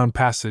underground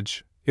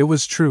passage, it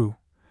was true,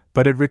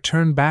 but it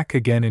returned back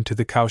again into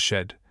the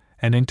cowshed,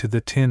 and into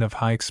the tin of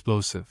high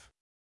explosive.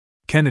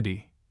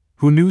 Kennedy,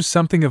 who knew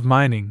something of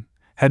mining,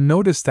 had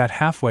noticed that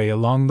halfway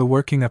along the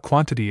working a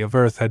quantity of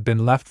earth had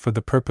been left for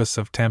the purpose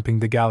of tamping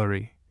the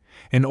gallery,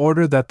 in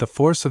order that the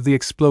force of the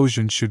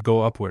explosion should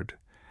go upward,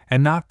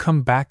 and not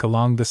come back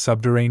along the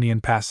subterranean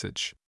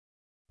passage.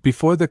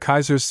 Before the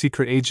Kaiser's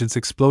secret agents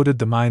exploded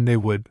the mine they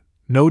would,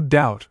 no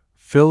doubt,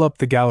 fill up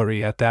the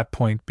gallery at that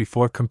point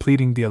before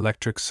completing the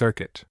electric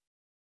circuit.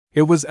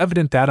 It was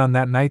evident that on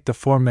that night the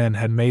four men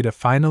had made a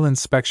final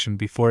inspection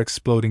before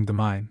exploding the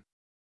mine.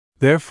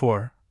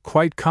 Therefore,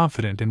 quite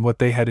confident in what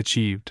they had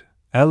achieved,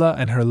 Ella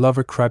and her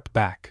lover crept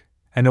back,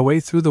 and away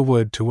through the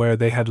wood to where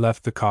they had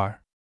left the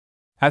car.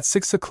 At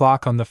 6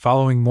 o'clock on the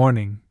following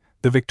morning,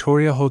 the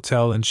Victoria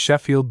Hotel in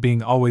Sheffield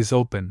being always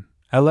open,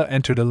 Ella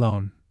entered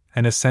alone,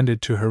 and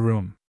ascended to her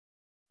room.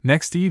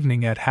 Next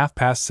evening at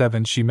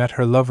 7:30 she met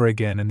her lover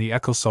again in the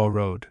Ecclesall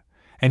Road,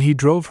 and he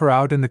drove her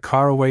out in the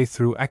car away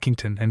through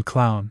Eckington and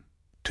Clown,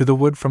 to the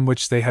wood from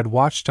which they had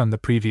watched on the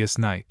previous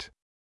night.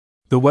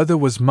 The weather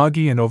was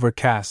muggy and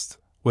overcast,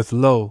 with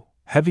low,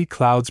 heavy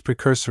clouds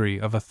precursory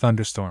of a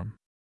thunderstorm.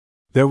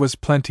 There was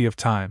plenty of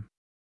time.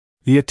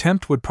 The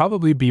attempt would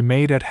probably be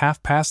made at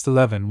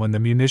 11:30 when the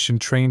munition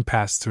train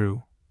passed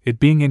through, it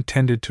being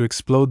intended to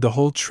explode the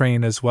whole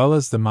train as well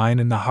as the mine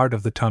in the heart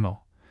of the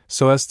tunnel,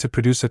 so as to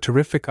produce a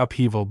terrific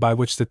upheaval by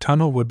which the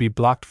tunnel would be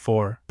blocked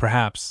for,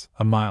 perhaps,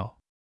 a mile.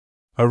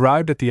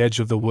 Arrived at the edge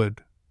of the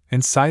wood,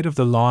 in sight of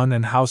the lawn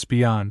and house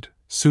beyond,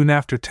 soon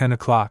after 10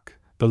 o'clock,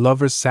 the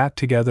lovers sat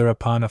together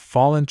upon a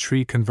fallen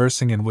tree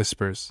conversing in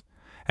whispers,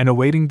 and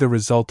awaiting the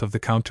result of the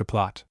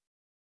counterplot.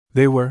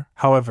 They were,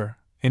 however,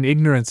 in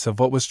ignorance of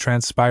what was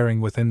transpiring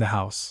within the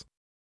house.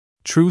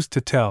 Truth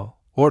to tell,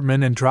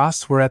 Ortman and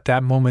Drost were at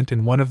that moment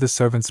in one of the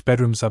servants'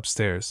 bedrooms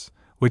upstairs,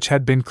 which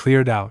had been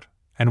cleared out,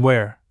 and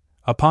where,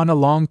 upon a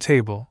long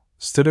table,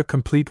 stood a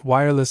complete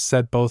wireless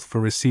set both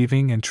for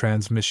receiving and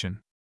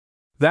transmission.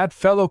 "That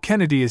fellow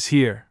Kennedy is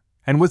here,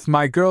 and with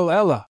my girl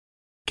Ella,"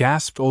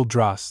 gasped old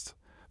Drost,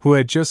 who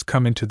had just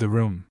come into the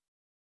room.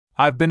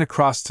 "I've been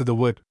across to the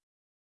wood.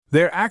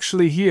 They're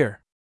actually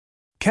here."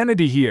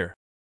 "Kennedy here!"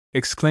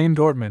 exclaimed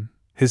Ortman,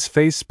 his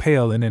face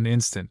pale in an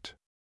instant.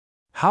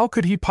 "How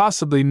could he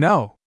possibly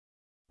know?"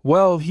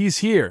 "Well, he's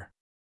here.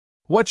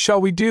 What shall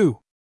we do?"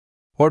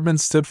 Ortman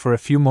stood for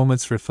a few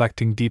moments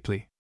reflecting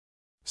deeply.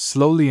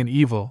 Slowly an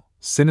evil,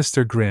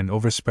 sinister grin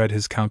overspread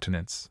his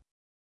countenance.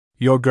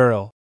 "Your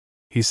girl,"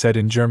 he said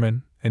in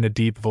German, in a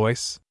deep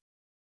voice.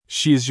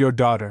 "She is your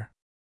daughter.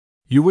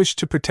 You wish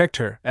to protect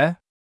her, eh?"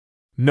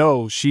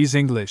 "No, she's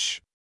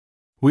English.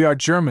 We are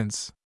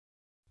Germans."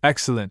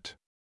 "Excellent.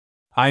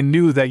 I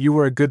knew that you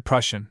were a good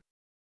Prussian.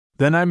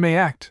 Then I may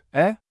act,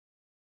 eh?"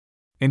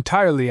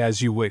 "Entirely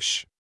as you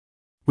wish.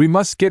 We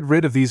must get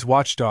rid of these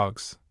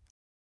watchdogs,"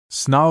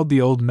 snarled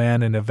the old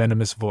man in a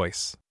venomous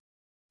voice.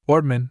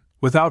 Ortman,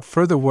 without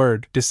further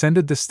word,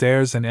 descended the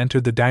stairs and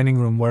entered the dining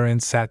room wherein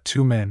sat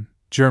two men,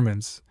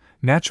 Germans,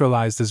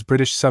 naturalized as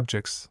British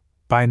subjects,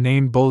 by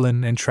name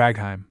Bolin and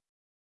Tragheim.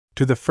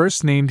 To the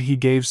first named he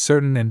gave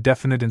certain and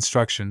definite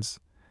instructions,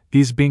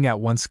 these being at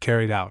once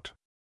carried out.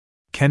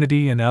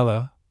 Kennedy and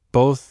Ella,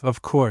 both,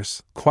 of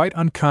course, quite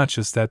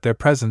unconscious that their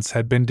presence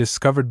had been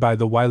discovered by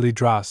the wily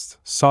Drost,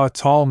 saw a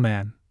tall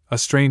man, a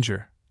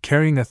stranger,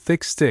 carrying a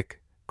thick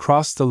stick,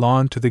 cross the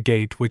lawn to the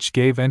gate which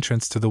gave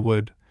entrance to the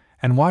wood,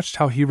 and watched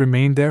how he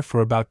remained there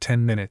for about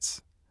 10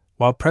 minutes,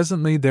 while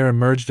presently there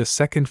emerged a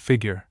second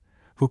figure,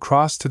 who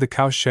crossed to the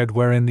cowshed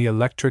wherein the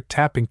electric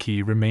tapping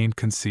key remained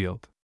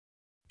concealed.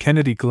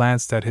 Kennedy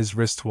glanced at his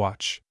wrist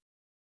watch.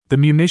 The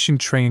munition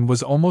train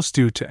was almost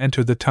due to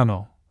enter the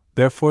tunnel,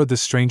 therefore the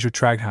stranger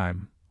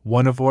Tragheim,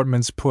 one of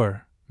Ortman's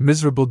poor,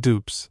 miserable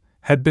dupes,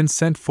 had been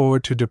sent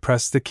forward to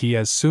depress the key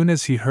as soon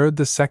as he heard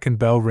the second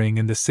bell ring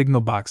in the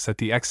signal box at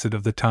the exit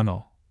of the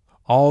tunnel,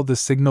 all the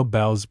signal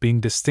bells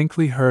being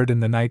distinctly heard in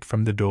the night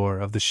from the door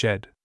of the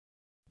shed.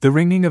 The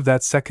ringing of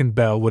that second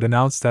bell would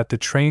announce that the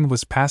train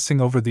was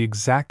passing over the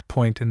exact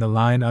point in the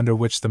line under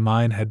which the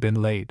mine had been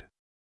laid.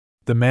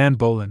 The man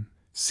Bolin,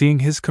 seeing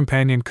his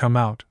companion come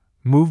out,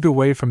 moved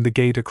away from the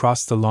gate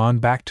across the lawn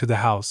back to the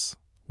house,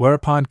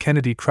 whereupon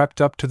Kennedy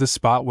crept up to the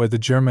spot where the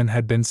German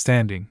had been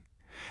standing,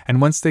 and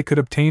whence they could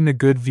obtain a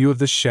good view of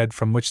the shed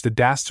from which the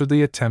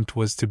dastardly attempt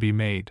was to be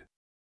made.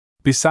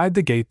 Beside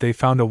the gate they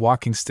found a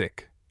walking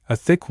stick, a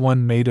thick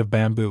one made of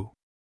bamboo.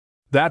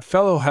 "That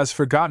fellow has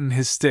forgotten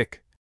his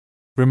stick,"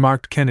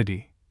 remarked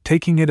Kennedy,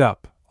 taking it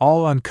up,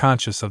 all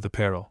unconscious of the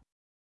peril.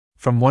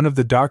 From one of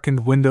the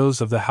darkened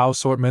windows of the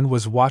house Ortman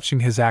was watching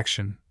his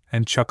action,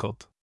 and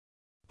chuckled.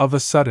 Of a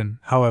sudden,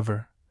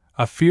 however,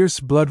 a fierce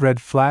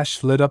blood-red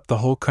flash lit up the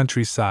whole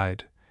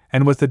countryside,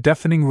 and with a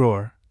deafening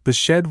roar, the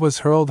shed was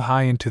hurled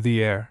high into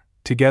the air,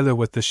 together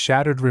with the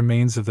shattered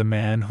remains of the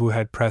man who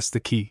had pressed the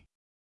key.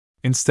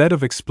 Instead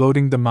of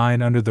exploding the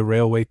mine under the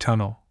railway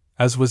tunnel,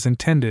 as was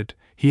intended,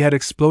 he had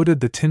exploded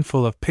the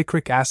tinful of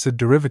picric acid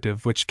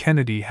derivative which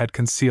Kennedy had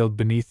concealed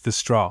beneath the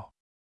straw.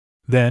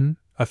 Then,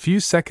 a few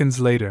seconds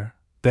later,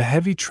 the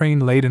heavy train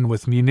laden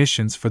with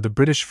munitions for the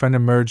British front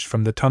emerged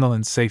from the tunnel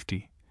in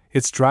safety,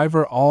 its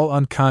driver all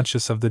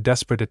unconscious of the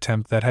desperate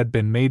attempt that had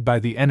been made by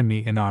the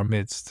enemy in our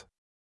midst.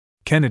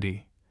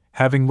 Kennedy,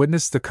 having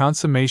witnessed the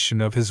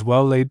consummation of his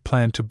well-laid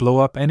plan to blow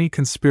up any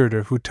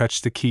conspirator who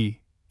touched the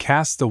key,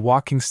 cast the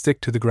walking stick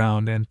to the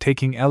ground and,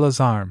 taking Ella's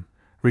arm,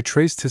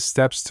 retraced his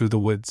steps through the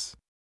woods.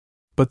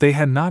 But they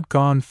had not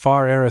gone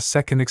far ere a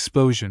second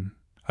explosion,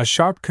 a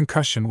sharp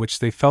concussion which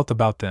they felt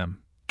about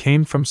them,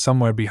 came from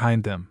somewhere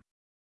behind them.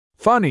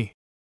 "Funny,"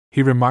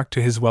 he remarked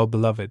to his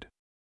well-beloved.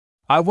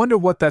 "I wonder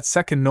what that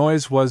second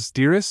noise was,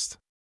 dearest?"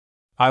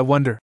 "I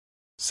wonder,"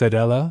 said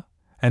Ella,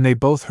 and they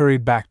both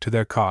hurried back to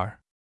their car.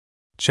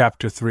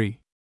 Chapter 3.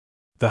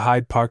 The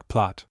Hyde Park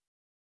Plot.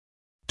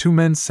 Two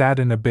men sat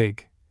in a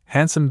big,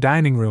 handsome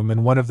dining room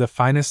in one of the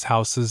finest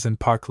houses in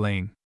Park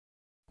Lane.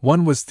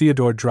 One was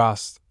Theodore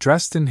Drost,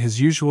 dressed in his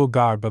usual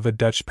garb of a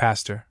Dutch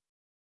pastor.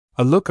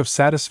 A look of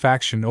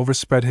satisfaction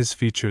overspread his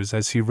features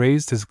as he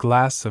raised his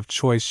glass of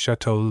choice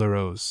Chateau Le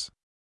Rose.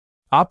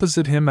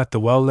 Opposite him at the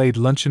well-laid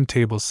luncheon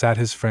table sat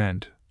his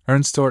friend,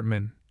 Ernst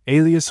Ortman,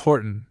 alias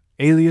Horton,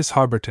 alias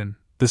Harberton,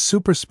 the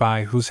super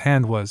spy whose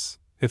hand was,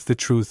 if the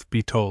truth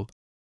be told,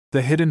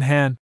 the hidden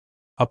hand,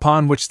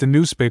 upon which the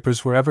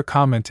newspapers were ever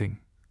commenting,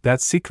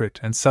 that secret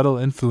and subtle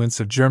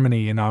influence of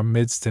Germany in our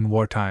midst in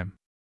wartime.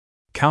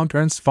 Count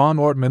Ernst von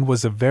Ortman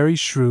was a very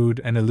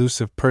shrewd and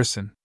elusive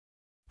person.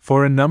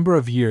 For a number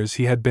of years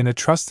he had been a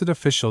trusted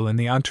official in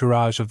the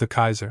entourage of the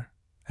Kaiser,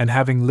 and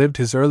having lived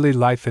his early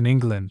life in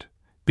England,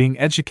 being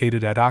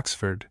educated at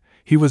Oxford,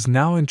 he was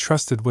now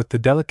entrusted with the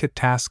delicate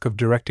task of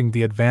directing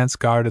the advance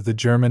guard of the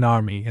German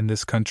army in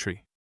this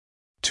country.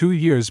 2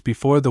 years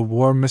before the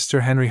war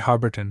Mr. Henry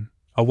Harberton,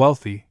 a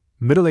wealthy,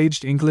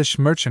 middle-aged English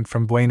merchant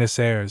from Buenos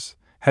Aires,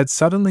 had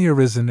suddenly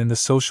arisen in the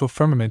social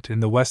firmament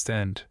in the West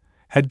End,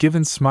 had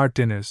given smart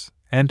dinners,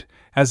 and,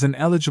 as an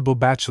eligible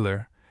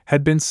bachelor,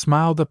 had been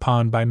smiled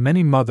upon by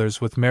many mothers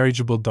with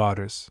marriageable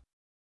daughters.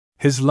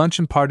 His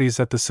luncheon parties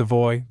at the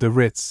Savoy, the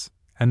Ritz,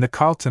 and the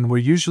Carlton were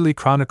usually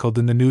chronicled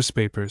in the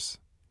newspapers.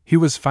 He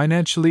was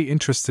financially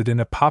interested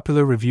in a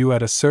popular review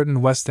at a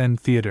certain West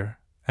End theatre,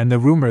 and the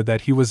rumor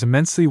that he was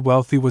immensely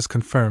wealthy was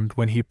confirmed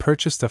when he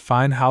purchased a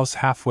fine house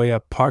halfway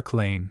up Park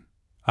Lane,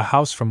 a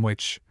house from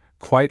which,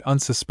 quite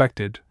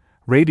unsuspected,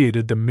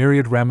 radiated the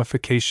myriad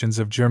ramifications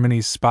of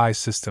Germany's spy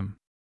system.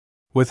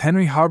 With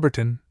Henry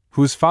Harberton,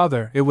 whose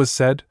father, it was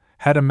said,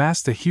 had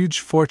amassed a huge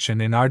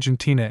fortune in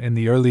Argentina in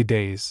the early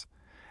days,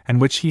 and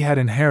which he had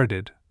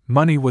inherited,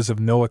 money was of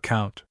no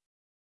account.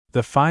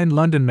 The fine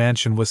London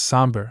mansion was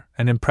somber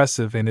and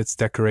impressive in its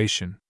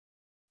decoration.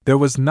 There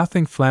was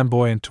nothing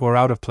flamboyant or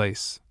out of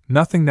place,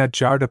 nothing that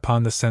jarred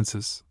upon the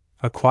senses,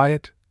 a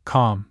quiet,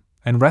 calm,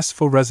 and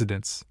restful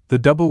residence, the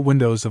double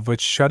windows of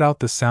which shut out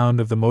the sound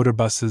of the motor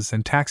buses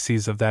and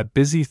taxis of that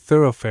busy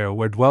thoroughfare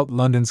where dwelt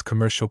London's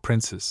commercial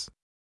princes.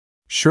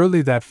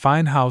 Surely that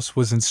fine house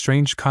was in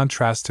strange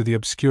contrast to the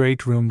obscure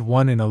eight-roomed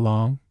one in a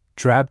long,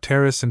 drab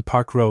terrace in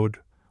Park Road,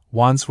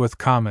 Wandsworth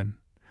Common,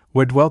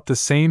 where dwelt the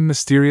same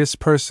mysterious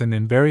person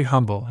in very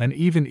humble and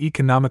even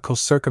economical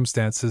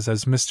circumstances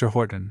as Mr.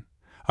 Horton,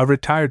 a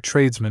retired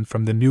tradesman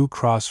from the New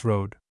Cross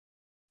Road.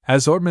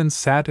 As Ortman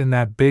sat in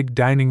that big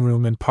dining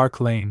room in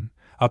Park Lane,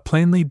 a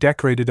plainly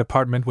decorated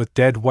apartment with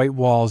dead white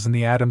walls in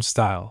the Adams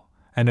style,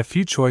 and a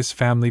few choice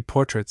family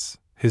portraits,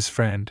 his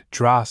friend,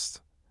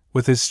 Drost,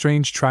 with his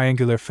strange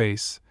triangular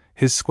face,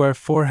 his square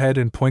forehead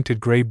and pointed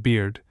grey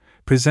beard,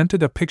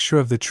 presented a picture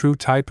of the true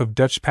type of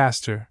Dutch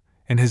pastor,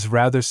 in his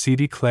rather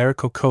seedy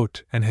clerical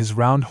coat and his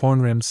round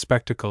horn-rimmed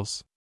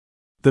spectacles.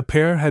 The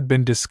pair had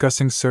been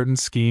discussing certain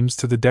schemes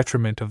to the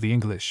detriment of the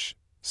English,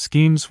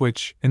 schemes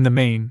which, in the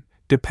main,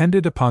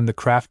 depended upon the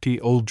crafty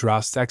old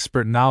Drost's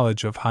expert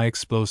knowledge of high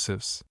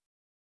explosives.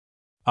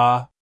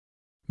 "Ah,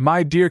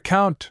 my dear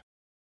Count!"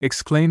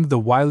 exclaimed the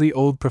wily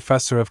old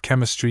professor of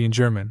chemistry and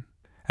German,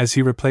 as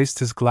he replaced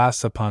his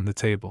glass upon the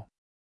table.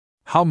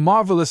 "How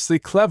marvelously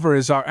clever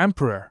is our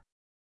Emperor!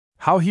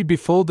 How he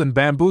befooled and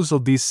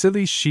bamboozled these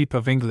silly sheep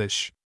of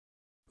English!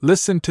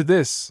 Listen to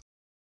this!"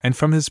 And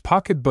from his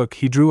pocket-book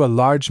he drew a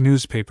large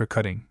newspaper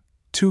cutting,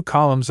 2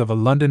 columns of a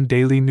London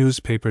daily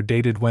newspaper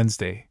dated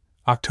Wednesday,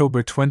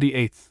 October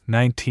 28,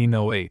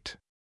 1908.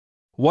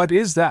 "What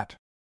is that?"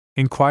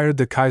 inquired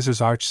the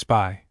Kaiser's arch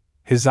spy,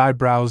 his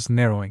eyebrows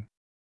narrowing.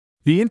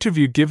 "The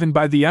interview given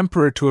by the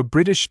Emperor to a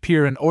British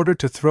peer in order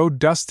to throw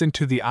dust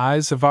into the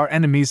eyes of our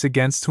enemies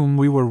against whom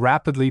we were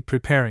rapidly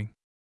preparing.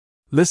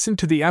 Listen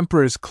to the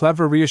Emperor's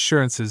clever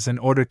reassurances in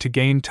order to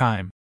gain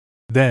time."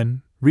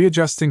 Then,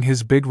 readjusting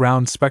his big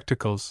round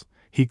spectacles,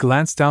 he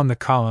glanced down the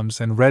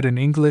columns and read in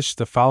English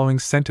the following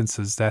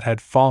sentences that had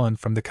fallen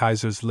from the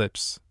Kaiser's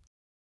lips.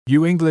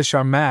 "You English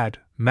are mad,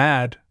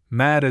 mad,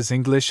 mad as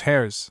English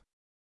hares.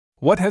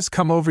 What has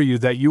come over you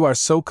that you are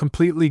so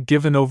completely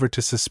given over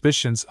to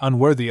suspicions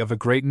unworthy of a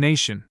great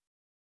nation?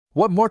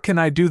 What more can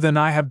I do than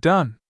I have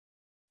done?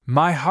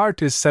 My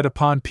heart is set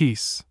upon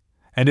peace,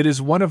 and it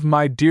is one of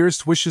my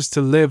dearest wishes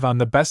to live on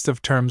the best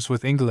of terms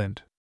with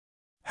England.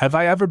 Have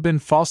I ever been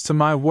false to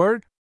my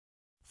word?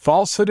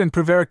 Falsehood and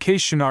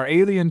prevarication are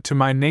alien to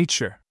my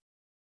nature.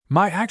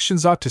 My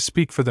actions ought to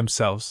speak for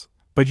themselves,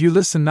 but you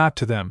listen not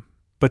to them,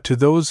 but to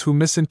those who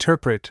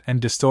misinterpret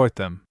and distort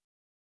them.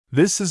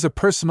 This is a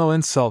personal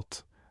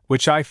insult,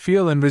 which I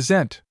feel and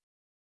resent."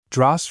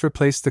 Drost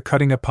replaced the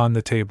cutting upon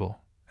the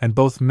table, and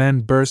both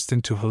men burst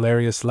into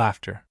hilarious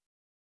laughter.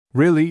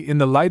 "Really, in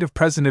the light of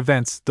present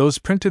events, those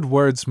printed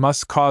words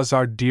must cause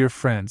our dear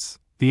friends,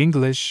 the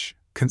English,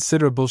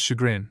 considerable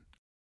chagrin,"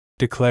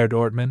 declared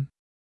Ortman.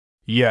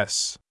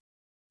 "Yes.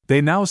 They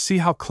now see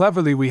how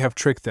cleverly we have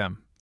tricked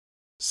them,"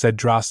 said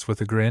Drost with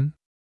a grin.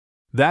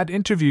 "That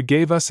interview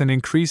gave us an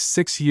increased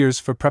 6 years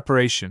for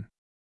preparation.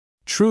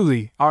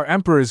 Truly, our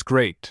Emperor is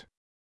great.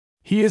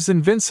 He is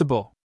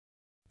invincible."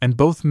 And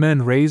both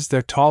men raised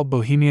their tall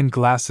Bohemian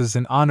glasses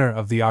in honor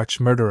of the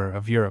arch-murderer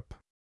of Europe.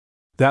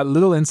 That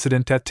little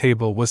incident at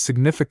table was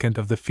significant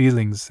of the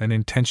feelings and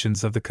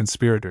intentions of the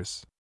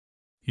conspirators.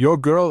 "Your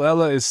girl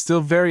Ella is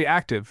still very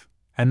active,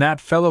 and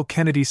that fellow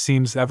Kennedy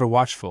seems ever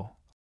watchful,"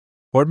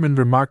 Ortman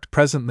remarked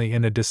presently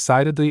in a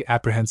decidedly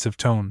apprehensive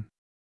tone.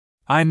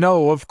 "I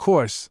know, of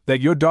course,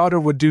 that your daughter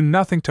would do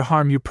nothing to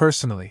harm you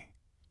personally,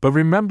 but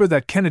remember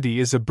that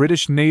Kennedy is a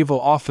British naval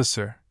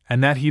officer,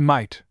 and that he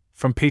might,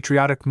 from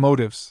patriotic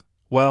motives,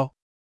 well,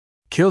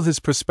 kill his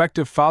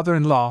prospective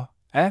father-in-law,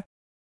 eh?"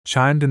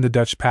 chimed in the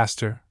Dutch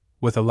pastor,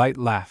 with a light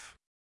laugh.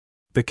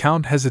 The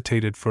Count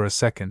hesitated for a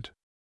second.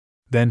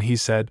 Then he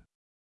said,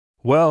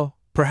 "Well,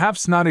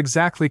 perhaps not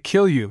exactly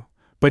kill you,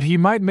 but he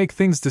might make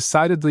things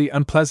decidedly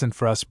unpleasant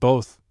for us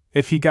both,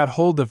 if he got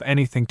hold of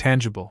anything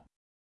tangible."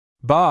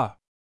 "Bah!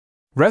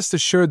 Rest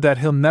assured that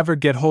he'll never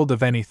get hold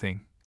of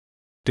anything,"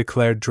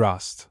 declared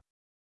Drost.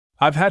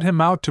 "I've had him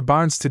out to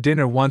Barnes to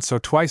dinner once or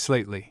twice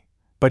lately,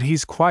 but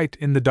he's quite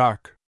in the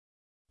dark."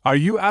 "Are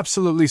you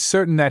absolutely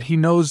certain that he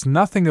knows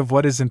nothing of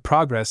what is in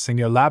progress in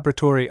your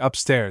laboratory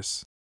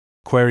upstairs?"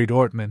 queried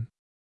Ortman.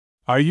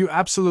 "Are you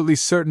absolutely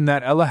certain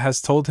that Ella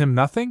has told him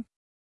nothing?"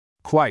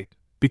 "Quite,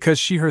 because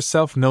she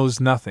herself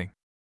knows nothing."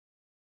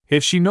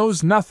 If she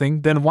knows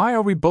nothing, then why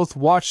are we both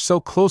watched so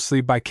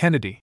closely by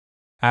Kennedy?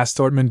 Asked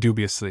Ortman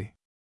dubiously.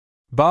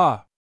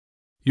 Bah!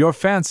 Your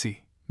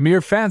fancy,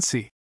 mere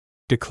fancy,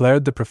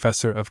 declared the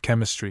professor of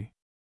chemistry.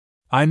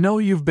 I know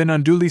you've been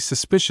unduly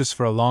suspicious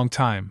for a long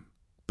time,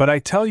 but I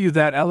tell you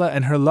that Ella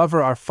and her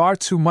lover are far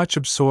too much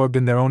absorbed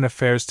in their own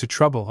affairs to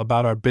trouble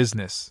about our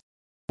business.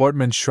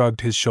 Ortman shrugged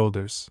his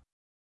shoulders.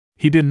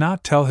 He did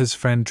not tell his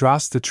friend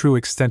Drost the true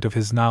extent of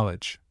his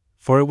knowledge,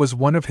 for it was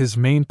one of his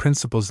main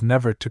principles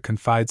never to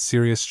confide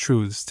serious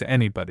truths to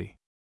anybody.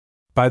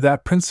 By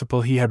that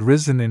principle he had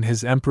risen in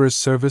his emperor's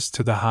service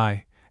to the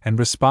high and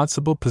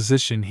responsible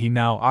position he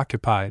now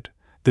occupied,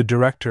 the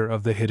director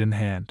of the Hidden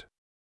Hand.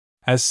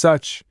 As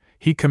such,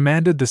 he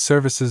commanded the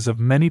services of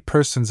many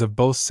persons of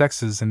both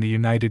sexes in the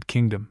United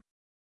Kingdom.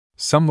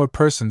 Some were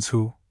persons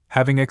who,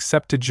 having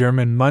accepted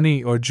German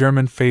money or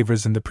German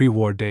favors in the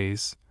pre-war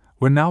days,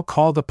 were now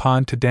called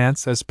upon to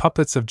dance as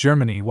puppets of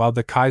Germany while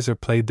the Kaiser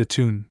played the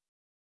tune.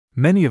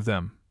 Many of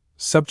them,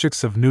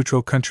 subjects of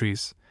neutral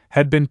countries,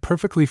 had been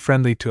perfectly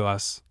friendly to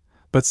us,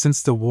 but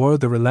since the war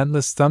the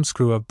relentless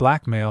thumbscrew of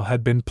blackmail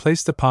had been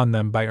placed upon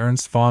them by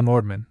Ernst von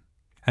Ortman,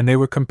 and they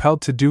were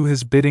compelled to do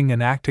his bidding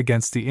and act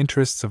against the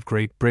interests of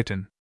Great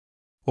Britain.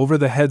 Over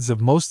the heads of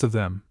most of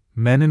them,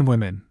 men and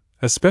women,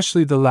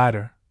 especially the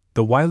latter,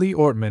 the wily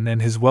Ortman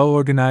and his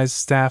well-organized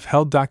staff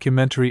held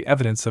documentary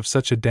evidence of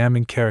such a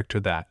damning character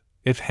that,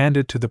 if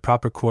handed to the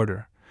proper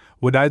quarter,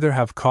 would either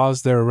have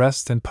caused their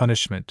arrest and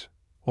punishment,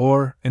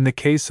 or, in the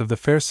case of the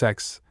fair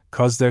sex,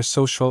 caused their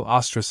social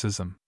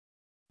ostracism.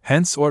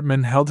 Hence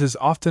Ortman held his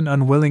often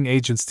unwilling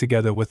agents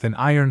together with an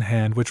iron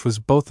hand which was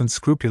both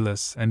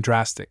unscrupulous and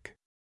drastic.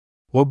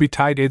 Woe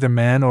betide either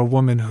man or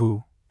woman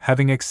who,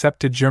 having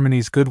accepted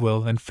Germany's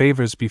goodwill and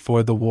favors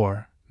before the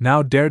war,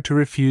 now dared to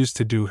refuse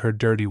to do her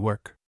dirty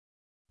work.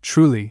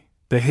 Truly,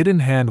 the hidden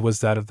hand was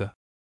that of the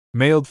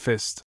mailed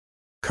fist,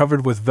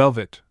 covered with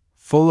velvet,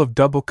 full of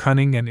double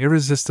cunning and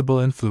irresistible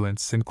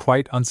influence in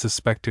quite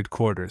unsuspected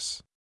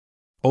quarters.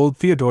 Old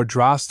Theodore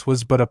Drost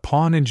was but a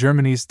pawn in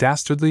Germany's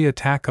dastardly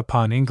attack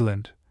upon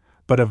England,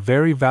 but a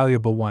very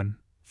valuable one,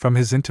 from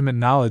his intimate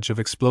knowledge of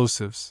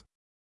explosives.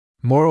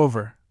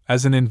 Moreover,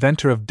 as an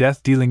inventor of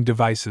death-dealing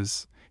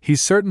devices, he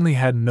certainly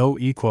had no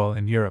equal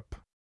in Europe.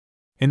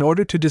 In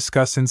order to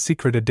discuss in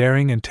secret a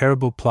daring and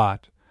terrible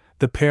plot,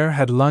 the pair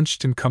had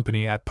lunched in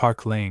company at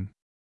Park Lane.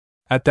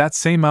 At that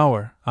same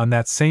hour, on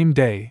that same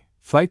day,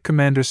 Flight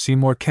Commander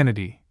Seymour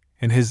Kennedy,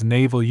 in his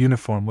naval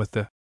uniform with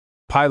the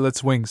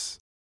pilot's wings,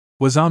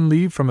 was on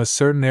leave from a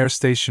certain air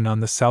station on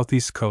the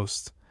southeast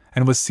coast,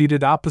 and was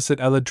seated opposite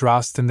Ella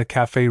Drost in the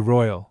Café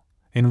Royal,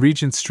 in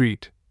Regent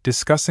Street,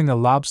 discussing a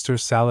lobster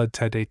salad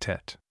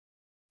tête-à-tête.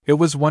 It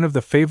was one of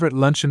the favorite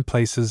luncheon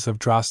places of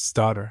Drost's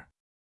daughter.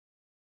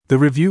 The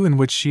review in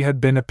which she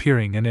had been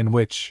appearing and in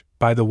which,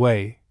 by the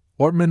way,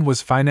 Ortman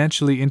was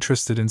financially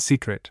interested in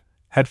secret,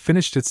 had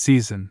finished its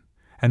season,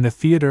 and the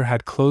theater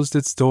had closed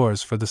its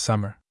doors for the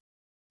summer.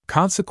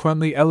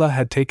 Consequently, Ella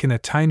had taken a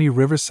tiny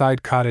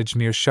riverside cottage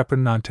near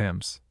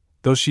Shepherd-on-Thames,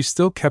 though she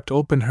still kept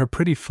open her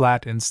pretty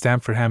flat in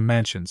Stamfordham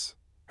Mansions,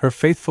 her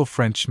faithful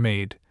French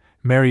maid,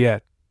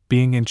 Mariette,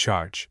 being in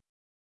charge.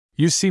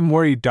 "You seem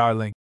worried,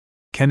 darling,"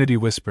 Kennedy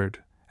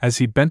whispered, as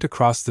he bent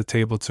across the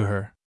table to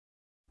her.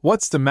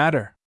 "What's the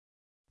matter?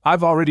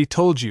 I've already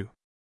told you.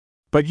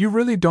 But you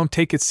really don't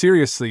take it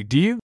seriously, do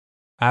you?"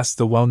 asked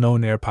the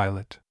well-known air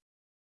pilot.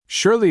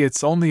 "Surely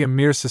it's only a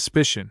mere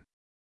suspicion.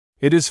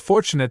 It is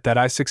fortunate that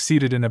I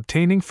succeeded in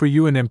obtaining for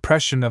you an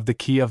impression of the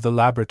key of the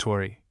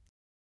laboratory,"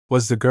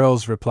 was the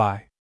girl's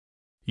reply.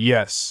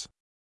 "Yes.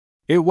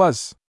 It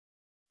was.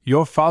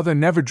 Your father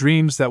never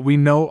dreams that we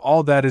know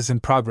all that is in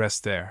progress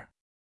there.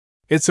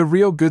 It's a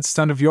real good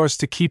stunt of yours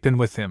to keep in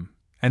with him,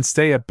 and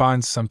stay at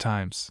Barnes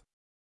sometimes.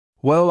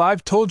 Well,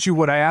 I've told you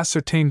what I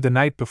ascertained the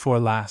night before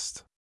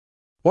last.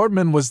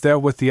 Ortman was there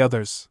with the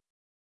others.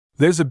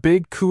 There's a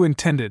big coup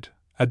intended,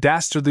 a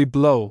dastardly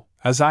blow,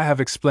 as I have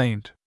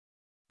explained."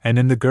 And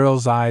in the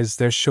girl's eyes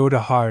there showed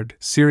a hard,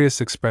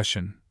 serious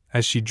expression,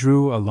 as she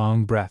drew a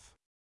long breath.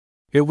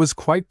 It was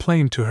quite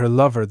plain to her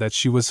lover that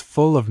she was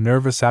full of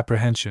nervous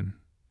apprehension,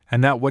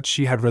 and that what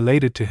she had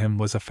related to him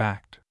was a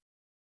fact.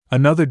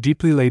 Another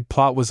deeply laid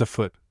plot was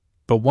afoot,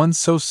 but one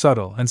so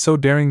subtle and so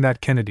daring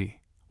that Kennedy,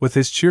 with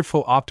his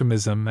cheerful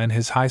optimism and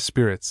his high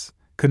spirits,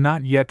 could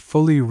not yet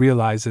fully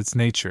realize its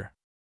nature.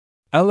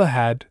 Ella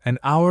had, an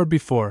hour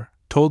before,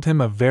 told him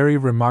a very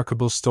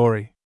remarkable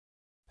story.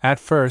 At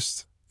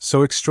first,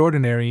 so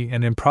extraordinary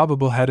and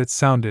improbable had it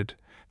sounded,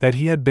 that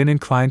he had been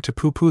inclined to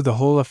pooh-pooh the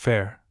whole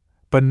affair,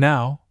 but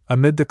now,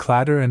 amid the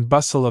clatter and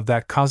bustle of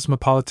that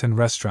cosmopolitan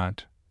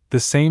restaurant, the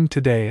same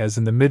today as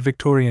in the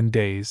mid-Victorian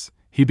days,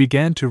 he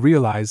began to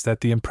realize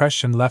that the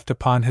impression left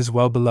upon his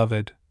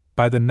well-beloved,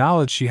 by the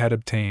knowledge she had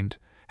obtained,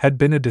 had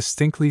been a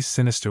distinctly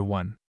sinister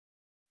one.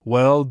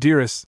 "Well,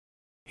 dearest,"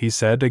 he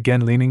said,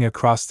 again leaning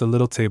across the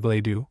little table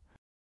à deux,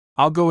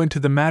 "I'll go into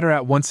the matter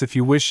at once if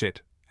you wish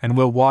it, and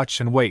we'll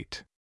watch and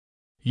wait."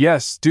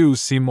 "Yes, do,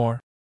 Seymour,"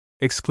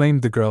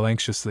 exclaimed the girl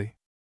anxiously.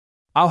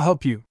 "I'll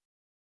help you.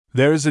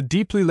 There is a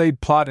deeply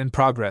laid plot in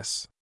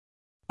progress.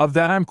 Of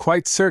that I'm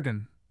quite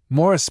certain,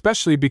 more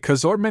especially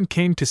because Ortman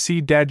came to see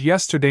Dad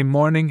yesterday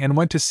morning and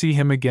went to see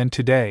him again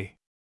today.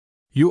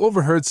 You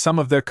overheard some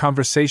of their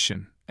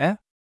conversation, eh?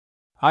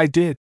 I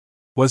did,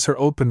 was her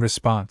open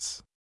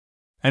response.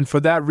 And for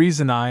that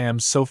reason I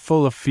am so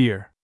full of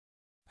fear.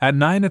 At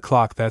 9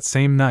 o'clock that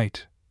same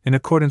night, in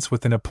accordance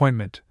with an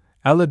appointment,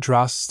 Ella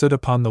Drost stood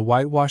upon the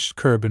whitewashed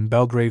curb in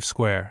Belgrave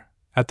Square,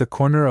 at the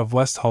corner of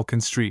West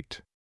Hulkin Street.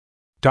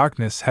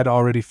 Darkness had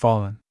already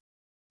fallen.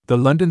 The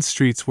London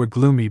streets were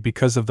gloomy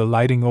because of the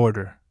lighting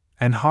order,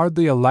 and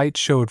hardly a light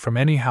showed from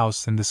any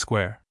house in the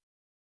square.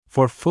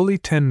 For fully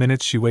 10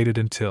 minutes she waited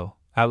until,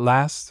 at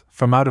last,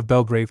 from out of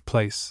Belgrave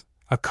Place,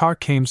 a car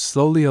came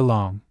slowly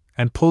along,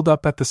 and pulled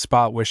up at the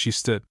spot where she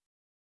stood.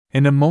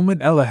 In a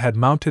moment Ella had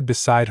mounted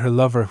beside her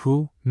lover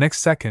who, next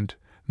second,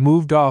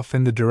 moved off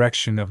in the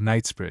direction of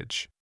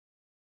Knightsbridge.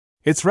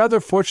 "It's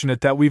rather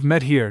fortunate that we've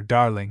met here,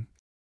 darling,"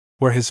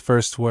 were his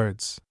first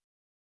words.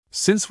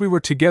 "Since we were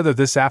together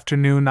this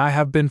afternoon I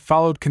have been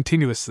followed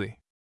continuously.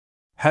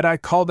 Had I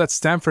called at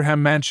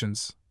Stamfordham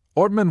Mansions,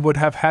 Ortman would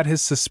have had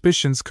his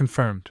suspicions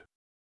confirmed.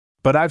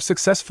 But I've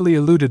successfully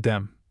eluded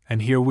them,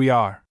 and here we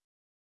are.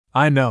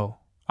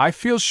 I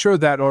feel sure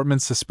that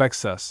Ortman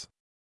suspects us.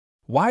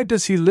 Why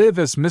does he live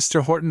as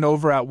Mr. Horton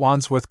over at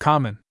Wandsworth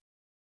Common?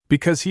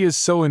 Because he is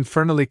so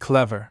infernally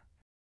clever,"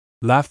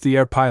 laughed the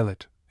air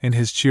pilot, in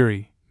his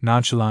cheery,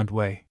 nonchalant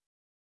way.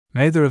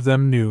 Neither of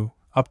them knew,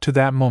 up to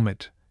that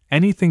moment,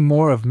 anything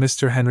more of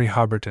Mr. Henry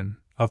Harberton,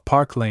 of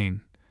Park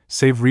Lane,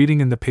 save reading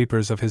in the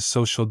papers of his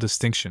social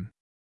distinction.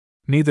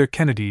 Neither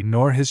Kennedy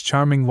nor his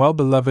charming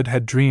well-beloved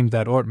had dreamed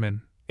that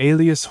Ortman,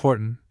 alias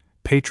Horton,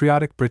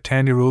 patriotic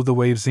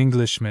Britannia-rule-the-waves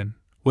Englishman,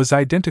 was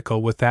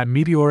identical with that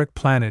meteoric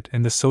planet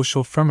in the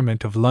social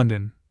firmament of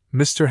London,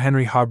 Mr.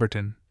 Henry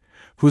Harberton,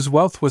 whose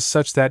wealth was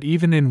such that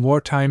even in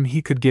wartime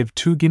he could give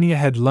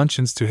 2-guinea-a-head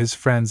luncheons to his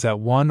friends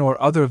at one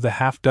or other of the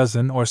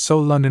half-dozen or so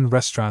London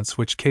restaurants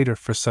which cater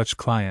for such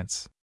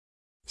clients.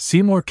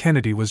 Seymour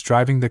Kennedy was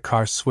driving the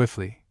car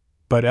swiftly,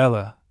 but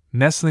Ella,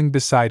 nestling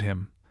beside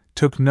him,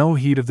 took no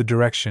heed of the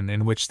direction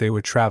in which they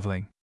were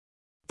traveling.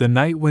 The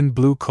night wind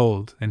blew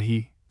cold, and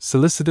he,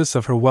 solicitous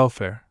of her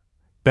welfare,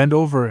 bent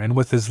over and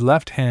with his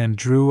left hand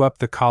drew up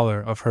the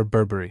collar of her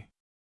Burberry.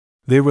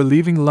 They were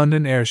leaving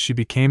London ere she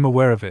became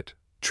aware of it,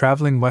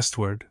 travelling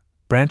westward,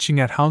 branching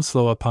at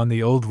Hounslow upon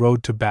the old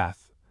road to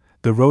Bath,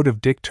 the road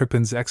of Dick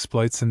Turpin's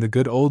exploits in the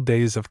good old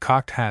days of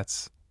cocked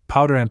hats,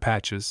 powder and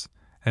patches,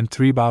 and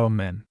three-bottle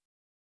men.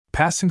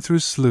 Passing through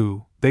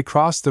Slough, they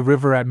crossed the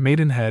river at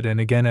Maidenhead and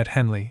again at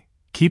Henley,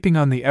 keeping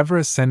on the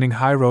ever-ascending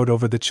high road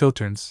over the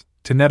Chilterns,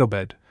 to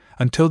Nettlebed,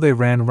 until they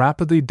ran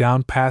rapidly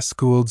down past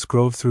Gould's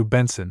Grove through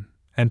Benson,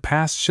 and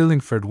past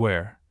Shillingford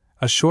where,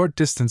 a short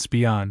distance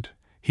beyond,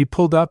 he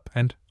pulled up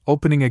and,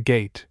 opening a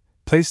gate,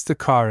 placed the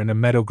car in a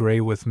meadow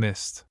grey with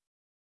mist.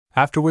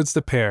 Afterwards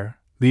the pair,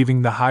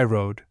 leaving the high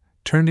road,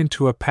 turned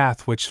into a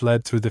path which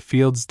led through the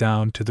fields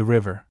down to the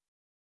river.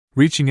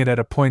 Reaching it at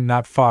a point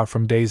not far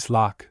from Day's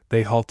Lock,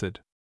 they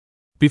halted.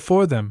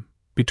 Before them,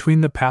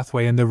 between the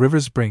pathway and the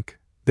river's brink,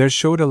 there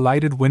showed a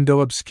lighted window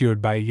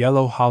obscured by a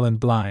yellow Holland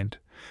blind,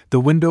 the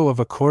window of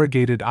a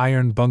corrugated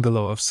iron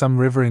bungalow of some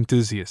river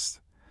enthusiast,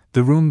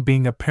 the room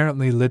being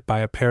apparently lit by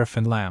a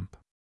paraffin lamp.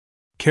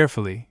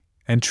 Carefully,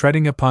 and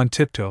treading upon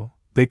tiptoe,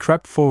 they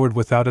crept forward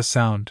without a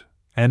sound,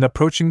 and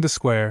approaching the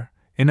square,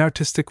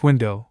 inartistic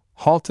window,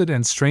 halted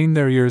and strained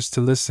their ears to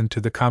listen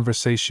to the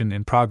conversation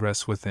in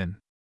progress within.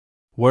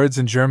 Words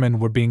in German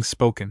were being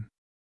spoken.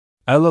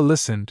 Ella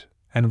listened,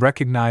 and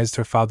recognized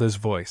her father's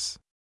voice.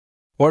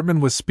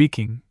 Ortman was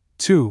speaking,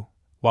 too,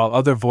 while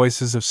other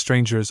voices of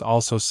strangers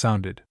also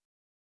sounded.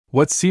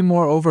 What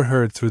Seymour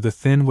overheard through the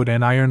thin wood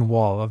and iron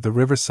wall of the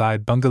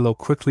riverside bungalow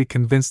quickly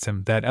convinced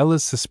him that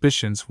Ella's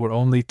suspicions were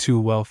only too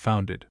well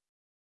founded.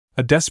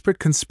 A desperate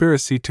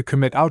conspiracy to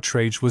commit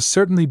outrage was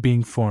certainly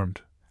being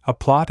formed, a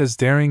plot as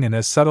daring and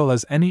as subtle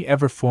as any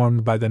ever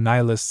formed by the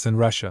Nihilists in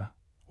Russia,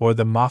 or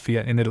the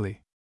Mafia in Italy.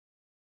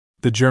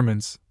 The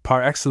Germans,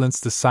 par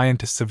excellence the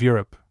scientists of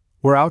Europe,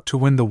 were out to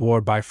win the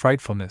war by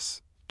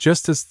frightfulness,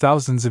 just as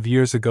thousands of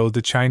years ago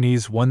the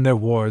Chinese won their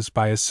wars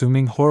by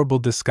assuming horrible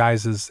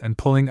disguises and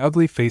pulling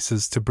ugly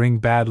faces to bring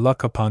bad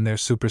luck upon their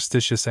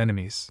superstitious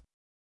enemies.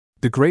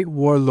 The great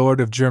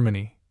warlord of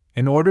Germany,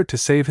 in order to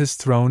save his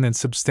throne and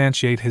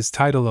substantiate his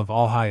title of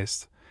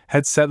all-highest,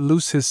 had set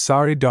loose his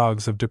sorry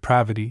dogs of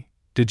depravity,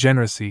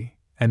 degeneracy,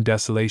 and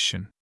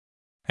desolation.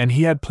 And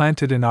he had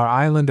planted in our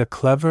island a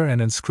clever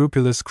and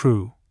unscrupulous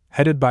crew,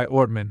 headed by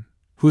Ortman,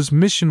 whose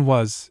mission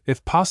was,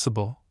 if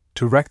possible,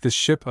 to wreck the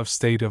ship of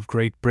state of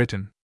Great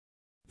Britain.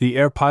 The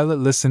air pilot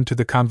listened to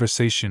the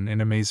conversation in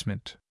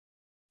amazement.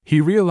 He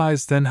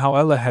realized then how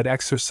Ella had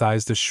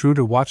exercised a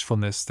shrewder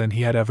watchfulness than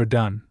he had ever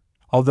done,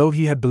 although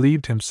he had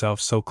believed himself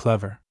so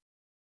clever.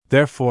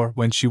 Therefore,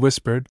 when she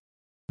whispered,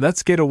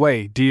 "Let's get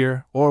away,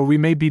 dear, or we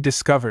may be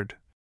discovered,"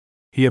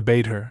 he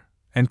obeyed her,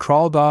 and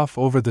crawled off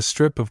over the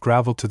strip of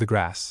gravel to the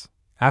grass,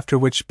 after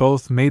which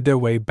both made their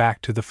way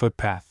back to the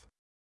footpath.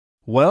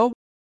 "Well?"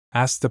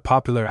 asked the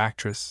popular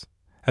actress,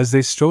 as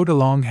they strode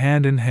along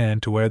hand in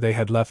hand to where they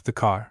had left the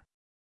car.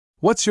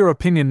 What's your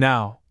opinion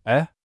now,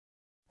 eh?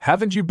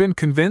 Haven't you been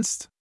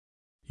convinced?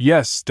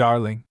 Yes,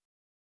 darling.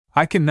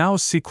 I can now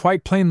see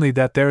quite plainly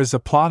that there is a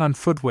plot on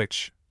foot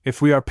which,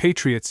 if we are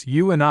patriots,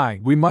 you and I,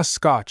 we must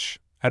scotch,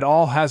 at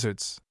all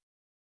hazards.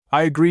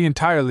 I agree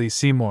entirely,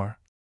 Seymour,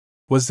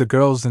 was the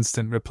girl's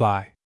instant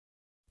reply.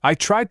 I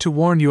tried to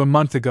warn you a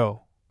month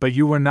ago, but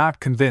you were not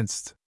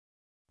convinced.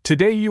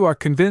 Today you are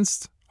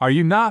convinced, are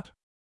you not?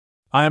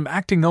 I am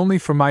acting only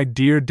for my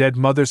dear dead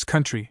mother's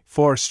country,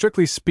 for,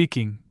 strictly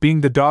speaking,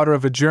 being the daughter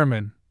of a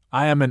German,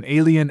 I am an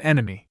alien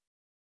enemy.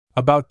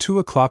 About 2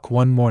 o'clock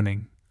one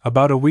morning,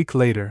 about a week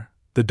later,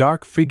 the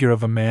dark figure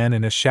of a man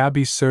in a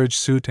shabby serge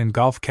suit and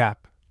golf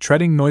cap,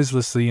 treading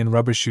noiselessly in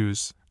rubber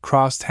shoes,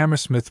 crossed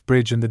Hammersmith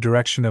Bridge in the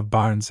direction of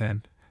Barnes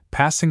and,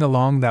 passing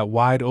along that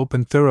wide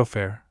open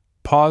thoroughfare,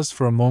 paused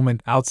for a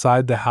moment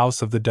outside the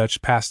house of the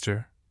Dutch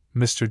pastor,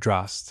 Mr.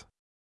 Drost.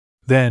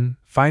 Then,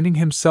 finding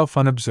himself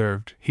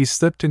unobserved, he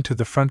slipped into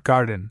the front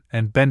garden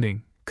and,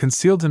 bending,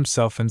 concealed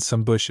himself in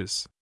some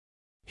bushes.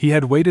 He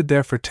had waited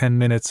there for 10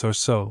 minutes or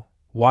so,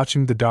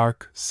 watching the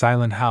dark,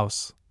 silent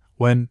house,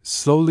 when,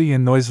 slowly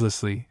and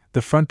noiselessly,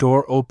 the front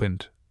door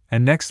opened,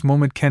 and next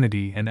moment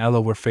Kennedy and Ella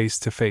were face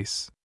to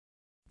face.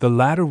 The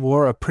latter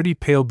wore a pretty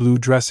pale blue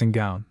dressing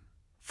gown,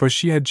 for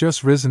she had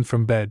just risen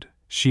from bed,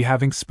 she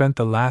having spent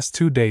the last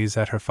 2 days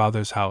at her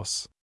father's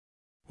house.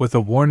 With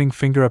a warning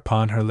finger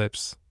upon her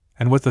lips,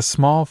 and with a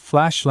small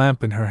flash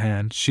lamp in her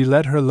hand, she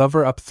led her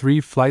lover up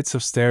 3 flights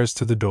of stairs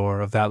to the door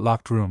of that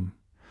locked room,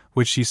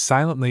 which she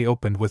silently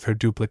opened with her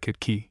duplicate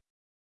key.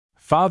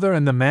 Father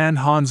and the man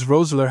Hans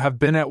Rosler have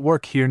been at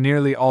work here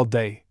nearly all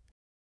day,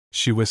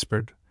 she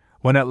whispered,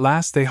 when at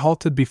last they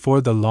halted before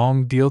the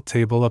long deal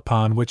table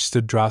upon which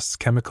stood Drost's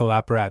chemical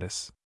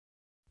apparatus.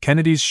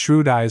 Kennedy's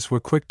shrewd eyes were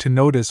quick to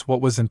notice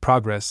what was in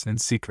progress in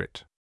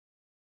secret.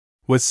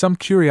 With some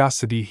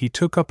curiosity he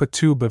took up a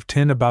tube of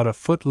tin about a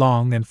foot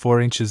long and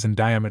 4 inches in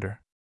diameter.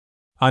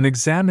 On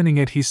examining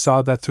it he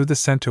saw that through the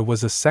center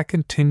was a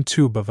second tin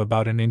tube of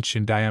about an inch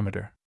in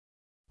diameter.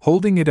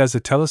 Holding it as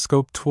a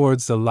telescope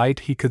towards the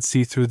light he could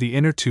see through the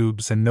inner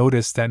tubes and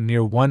noticed that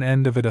near one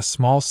end of it a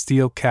small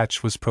steel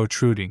catch was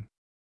protruding.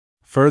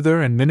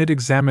 Further and minute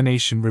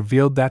examination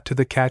revealed that to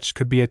the catch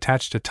could be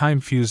attached a time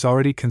fuse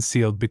already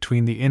concealed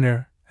between the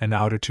inner and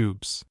outer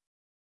tubes.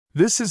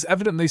 This is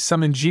evidently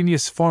some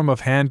ingenious form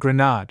of hand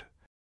grenade,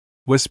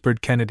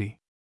 whispered Kennedy.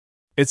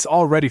 It's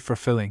all ready for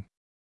filling.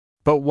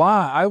 But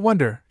why, I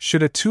wonder,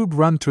 should a tube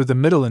run through the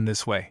middle in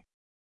this way?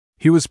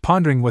 He was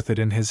pondering with it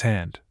in his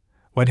hand,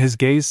 when his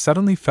gaze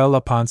suddenly fell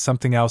upon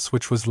something else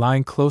which was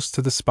lying close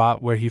to the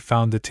spot where he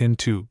found the tin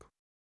tube.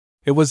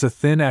 It was a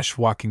thin ash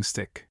walking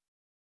stick.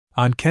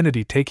 On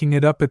Kennedy taking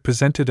it up it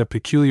presented a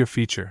peculiar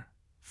feature,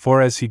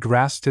 for as he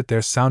grasped it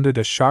there sounded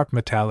a sharp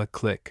metallic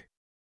click.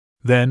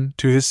 Then,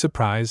 to his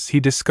surprise,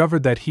 he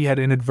discovered that he had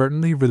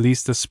inadvertently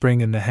released a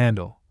spring in the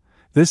handle,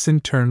 this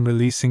in turn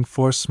releasing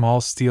 4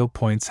 small steel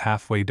points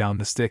halfway down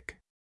the stick.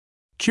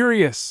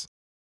 Curious!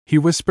 He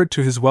whispered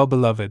to his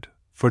well-beloved,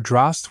 for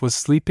Drost was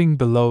sleeping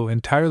below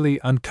entirely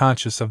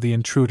unconscious of the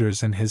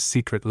intruders in his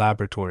secret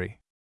laboratory.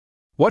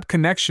 What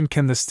connection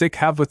can the stick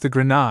have with the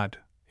grenade,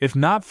 if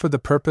not for the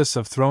purpose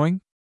of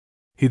throwing?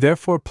 He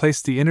therefore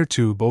placed the inner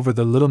tube over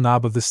the little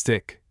knob of the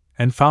stick,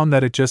 and found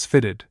that it just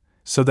fitted,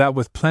 so that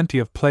with plenty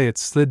of play it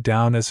slid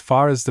down as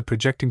far as the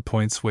projecting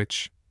points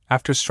which,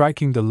 after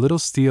striking the little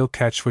steel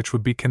catch which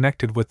would be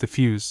connected with the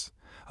fuse,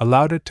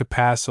 allowed it to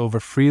pass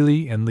over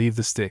freely and leave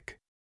the stick.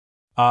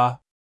 Ah!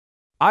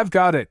 I've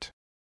got it!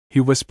 He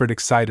whispered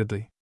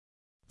excitedly.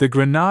 The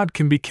grenade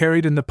can be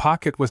carried in the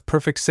pocket with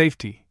perfect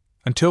safety,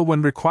 until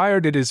when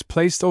required it is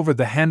placed over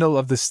the handle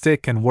of the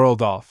stick and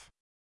whirled off.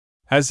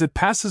 As it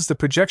passes the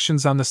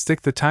projections on the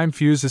stick the time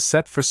fuse is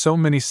set for so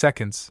many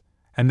seconds,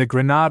 and the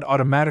grenade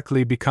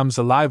automatically becomes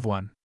a live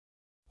one.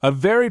 A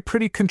very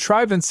pretty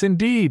contrivance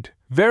indeed,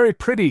 very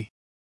pretty,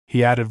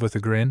 he added with a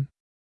grin.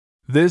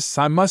 This,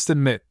 I must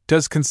admit,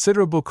 does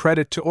considerable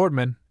credit to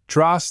Ortman,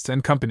 Drost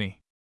and Company.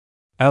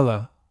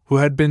 Ella, who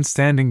had been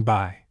standing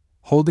by,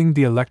 holding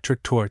the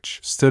electric torch,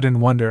 stood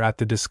in wonder at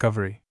the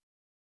discovery.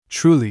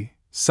 Truly,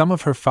 some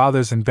of her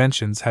father's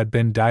inventions had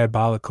been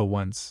diabolical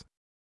ones.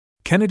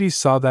 Kennedy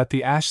saw that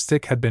the ash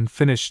stick had been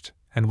finished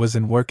and was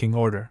in working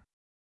order.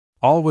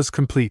 All was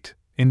complete,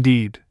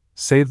 indeed,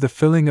 save the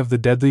filling of the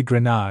deadly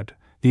grenade,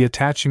 the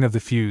attaching of the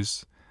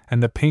fuse,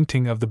 and the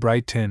painting of the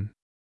bright tin.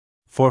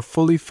 For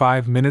fully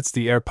 5 minutes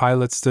the air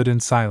pilot stood in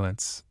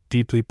silence,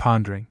 deeply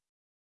pondering.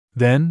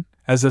 Then,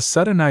 as a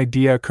sudden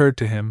idea occurred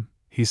to him,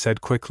 he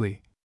said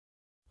quickly,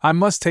 I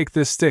must take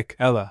this stick,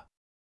 Ella.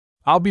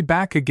 I'll be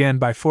back again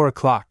by 4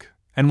 o'clock,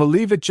 and will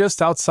leave it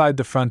just outside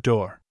the front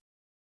door.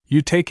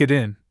 You take it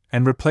in,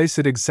 and replace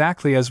it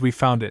exactly as we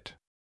found it.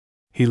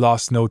 He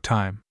lost no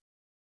time.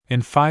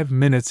 In 5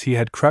 minutes he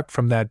had crept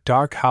from that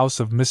dark house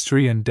of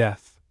mystery and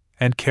death,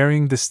 and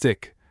carrying the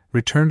stick,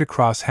 returned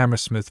across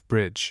Hammersmith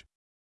Bridge.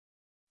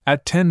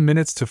 At 10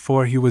 minutes to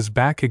 4 he was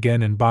back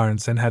again in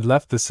Barnes and had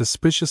left the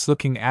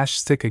suspicious-looking ash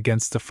stick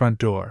against the front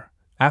door,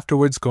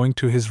 afterwards going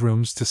to his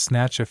rooms to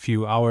snatch a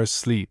few hours'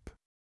 sleep.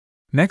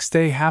 Next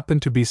day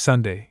happened to be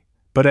Sunday,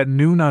 But at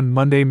noon on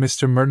Monday,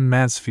 Mr. Merton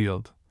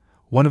Mansfield,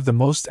 one of the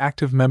most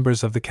active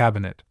members of the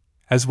cabinet,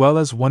 as well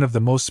as one of the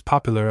most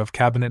popular of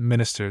cabinet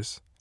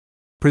ministers,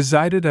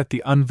 presided at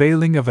the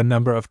unveiling of a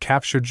number of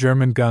captured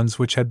German guns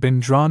which had been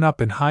drawn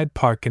up in Hyde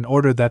Park in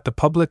order that the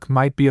public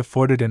might be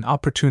afforded an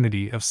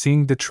opportunity of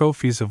seeing the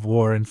trophies of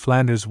war in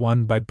Flanders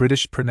won by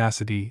British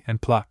pertinacity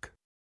and pluck.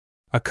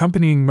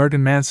 Accompanying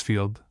Merton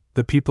Mansfield,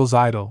 the people's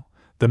idol,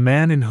 the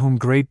man in whom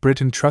Great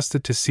Britain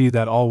trusted to see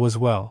that all was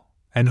well,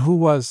 and who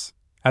was,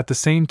 at the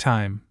same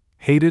time,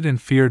 hated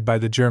and feared by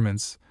the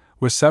Germans,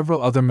 were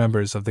several other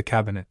members of the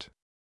cabinet.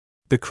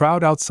 The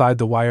crowd outside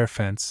the wire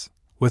fence,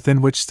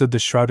 within which stood the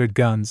shrouded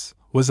guns,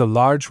 was a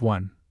large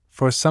one,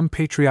 for some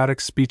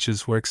patriotic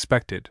speeches were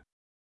expected.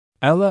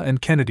 Ella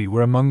and Kennedy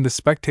were among the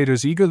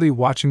spectators eagerly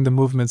watching the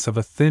movements of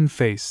a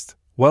thin-faced,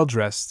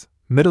 well-dressed,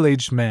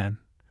 middle-aged man,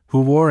 who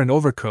wore an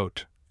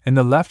overcoat, in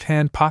the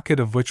left-hand pocket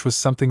of which was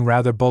something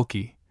rather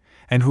bulky,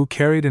 and who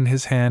carried in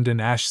his hand an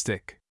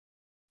ash-stick.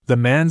 The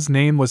man's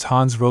name was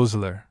Hans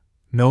Roseler,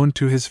 known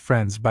to his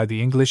friends by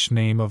the English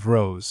name of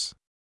Rose.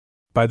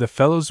 By the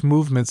fellow's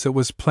movements it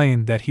was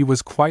plain that he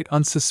was quite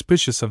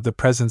unsuspicious of the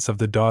presence of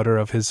the daughter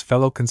of his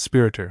fellow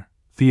conspirator,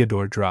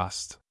 Theodore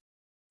Drost.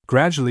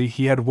 Gradually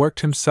he had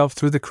worked himself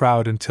through the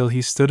crowd until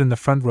he stood in the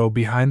front row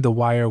behind the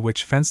wire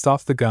which fenced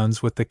off the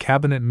guns with the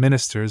cabinet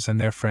ministers and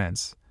their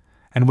friends,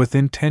 and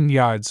within 10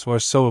 yards or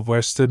so of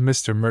where stood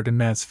Mr. Merton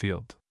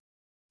Mansfield.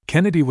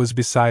 Kennedy was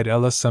beside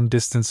Ella some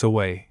distance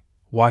away,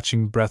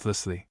 watching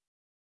breathlessly.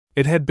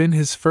 It had been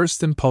his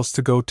first impulse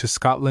to go to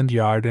Scotland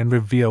Yard and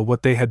reveal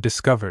what they had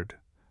discovered,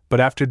 but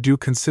after due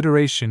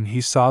consideration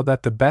he saw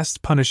that the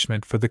best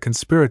punishment for the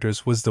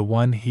conspirators was the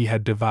one he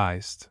had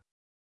devised.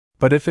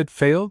 But if it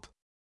failed?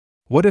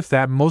 What if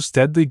that most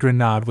deadly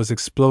grenade was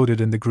exploded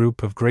in the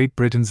group of Great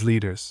Britain's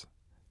leaders,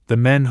 the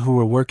men who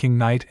were working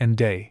night and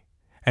day,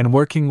 and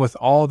working with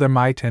all their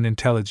might and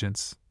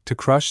intelligence, to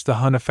crush the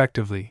Hun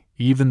effectively,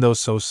 even though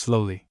so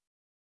slowly?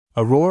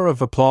 A roar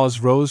of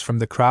applause rose from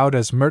the crowd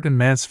as Merton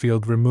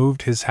Mansfield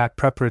removed his hat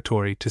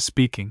preparatory to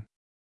speaking.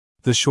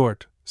 The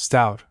short,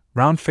 stout,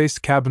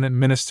 round-faced cabinet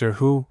minister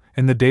who,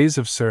 in the days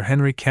of Sir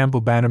Henry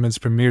Campbell Bannerman's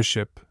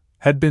premiership,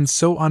 had been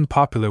so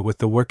unpopular with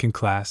the working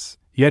class,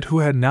 yet who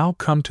had now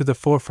come to the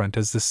forefront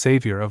as the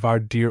savior of our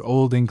dear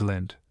old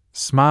England,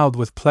 smiled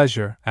with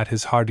pleasure at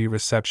his hearty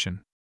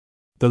reception.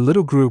 The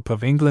little group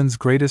of England's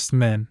greatest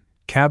men,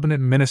 cabinet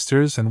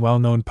ministers and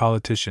well-known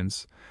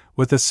politicians,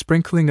 with a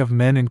sprinkling of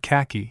men in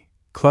khaki,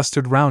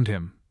 clustered round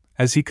him,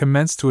 as he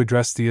commenced to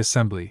address the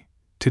assembly,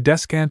 to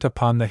descant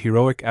upon the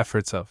heroic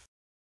efforts of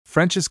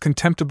French's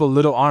contemptible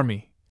little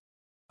army,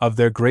 of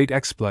their great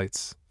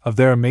exploits, of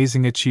their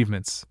amazing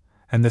achievements,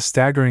 and the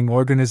staggering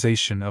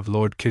organization of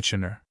Lord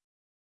Kitchener.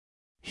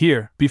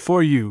 Here,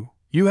 before you,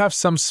 you have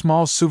some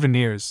small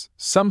souvenirs,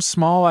 some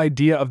small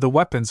idea of the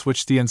weapons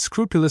which the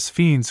unscrupulous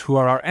fiends who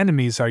are our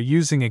enemies are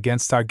using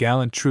against our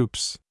gallant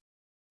troops.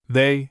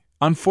 They,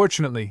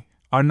 unfortunately,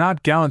 are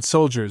not gallant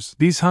soldiers,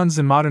 these Huns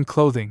in modern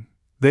clothing.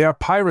 They are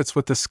pirates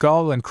with the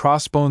skull and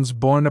crossbones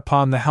borne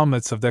upon the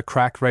helmets of their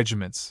crack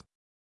regiments.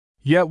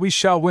 Yet we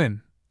shall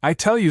win. I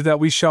tell you that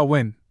we shall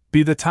win,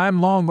 be the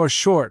time long or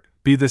short,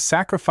 be the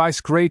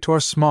sacrifice great or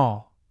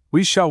small.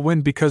 We shall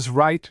win because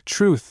right,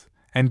 truth,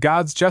 and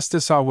God's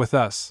justice are with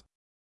us.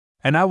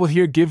 And I will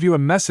here give you a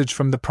message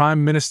from the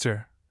Prime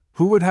Minister,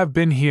 who would have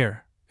been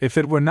here, if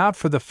it were not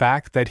for the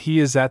fact that he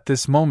is at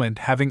this moment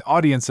having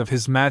audience of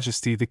His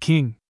Majesty the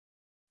King.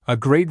 A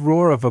great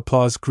roar of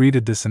applause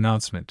greeted this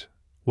announcement,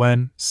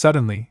 when,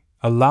 suddenly,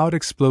 a loud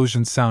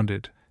explosion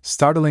sounded,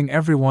 startling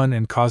everyone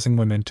and causing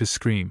women to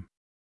scream.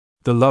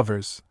 The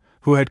lovers,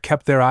 who had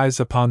kept their eyes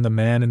upon the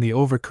man in the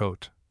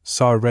overcoat,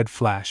 saw a red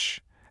flash,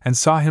 and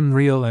saw him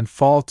reel and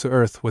fall to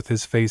earth with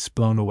his face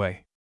blown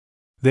away.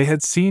 They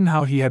had seen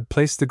how he had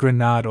placed the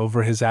grenade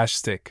over his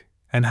ash-stick,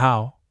 and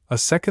how, a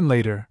second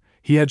later,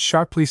 he had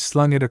sharply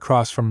slung it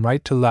across from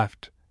right to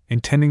left,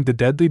 intending the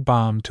deadly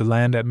bomb to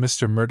land at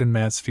Mr. Merton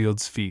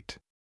Mansfield's feet.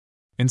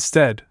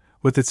 Instead,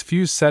 with its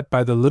fuse set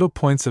by the little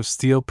points of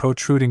steel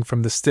protruding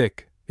from the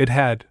stick, it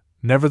had,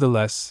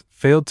 nevertheless,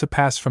 failed to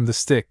pass from the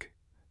stick,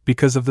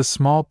 because of the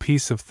small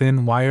piece of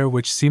thin wire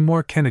which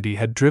Seymour Kennedy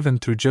had driven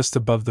through just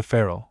above the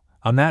ferrule,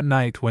 on that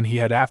night when he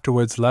had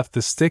afterwards left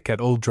the stick at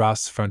old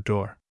Drost's front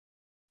door.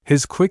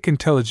 His quick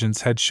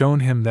intelligence had shown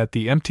him that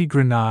the empty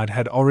grenade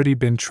had already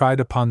been tried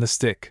upon the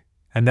stick,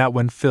 and that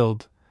when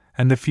filled,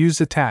 and the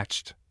fuse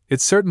attached, it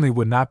certainly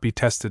would not be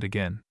tested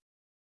again.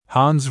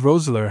 Hans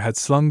Roseler had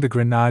slung the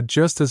grenade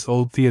just as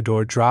old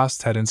Theodore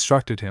Drost had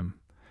instructed him,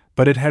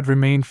 but it had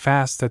remained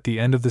fast at the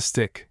end of the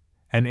stick,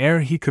 and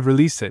ere he could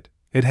release it,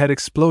 it had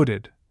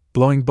exploded,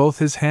 blowing both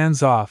his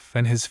hands off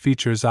and his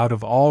features out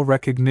of all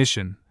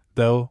recognition,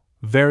 though,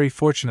 very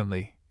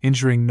fortunately,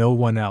 injuring no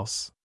one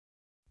else.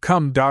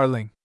 "Come,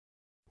 darling.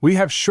 We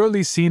have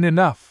surely seen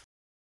enough,"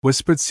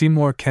 whispered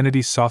Seymour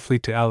Kennedy softly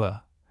to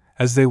Ella,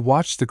 as they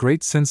watched the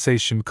great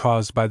sensation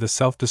caused by the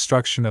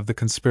self-destruction of the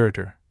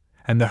conspirator,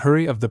 and the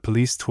hurry of the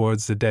police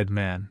towards the dead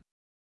man.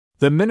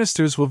 "The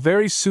ministers will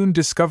very soon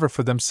discover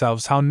for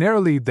themselves how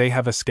narrowly they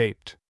have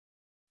escaped."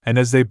 And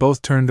as they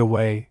both turned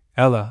away,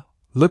 Ella,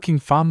 looking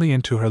fondly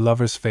into her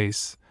lover's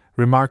face,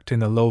 remarked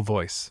in a low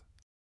voice,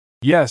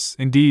 "Yes,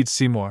 indeed,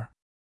 Seymour.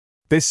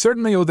 They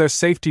certainly owe their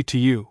safety to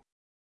you."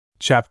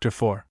 Chapter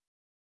 4.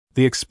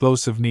 The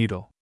Explosive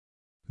Needle.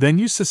 "Then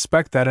you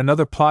suspect that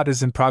another plot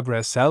is in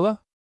progress,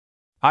 Ella?"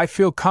 "I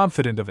feel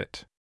confident of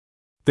it.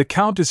 The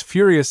Count is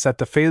furious at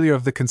the failure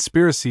of the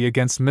conspiracy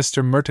against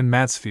Mr. Merton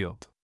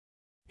Mansfield.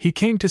 He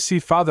came to see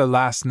father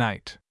last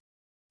night.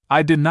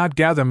 I did not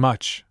gather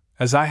much,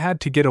 as I had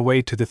to get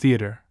away to the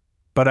theater,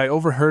 but I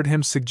overheard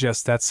him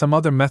suggest that some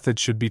other method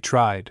should be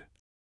tried,"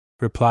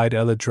 replied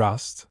Ella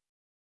Drost.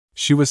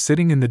 She was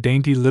sitting in the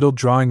dainty little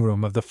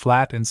drawing-room of the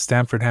flat in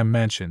Stamfordham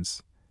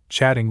Mansions,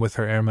 chatting with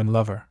her airman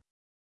lover.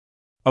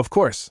 "Of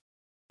course,"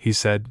 he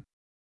said,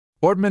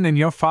 "Ortman and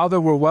your father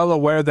were well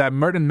aware that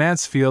Merton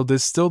Mansfield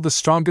is still the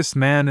strongest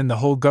man in the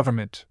whole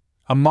government,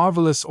 a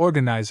marvelous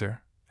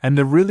organizer, and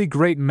the really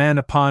great man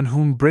upon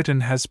whom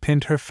Britain has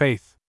pinned her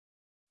faith.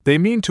 They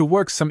mean to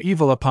work some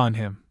evil upon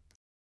him,"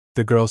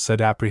 the girl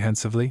said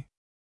apprehensively.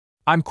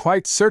 "I'm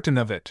quite certain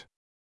of it.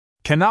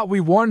 Cannot we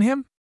warn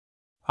him?"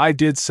 "I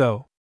did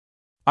so.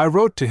 I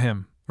wrote to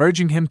him,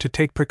 urging him to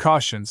take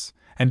precautions,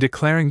 and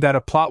declaring that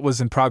a plot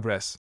was in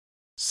progress,"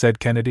 said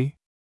Kennedy.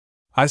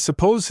 "I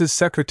suppose his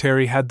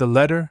secretary had the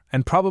letter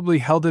and probably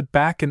held it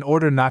back in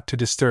order not to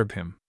disturb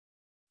him.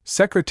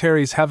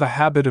 Secretaries have a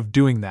habit of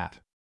doing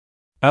that."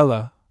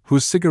 Ella,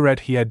 whose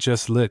cigarette he had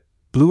just lit,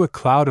 blew a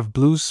cloud of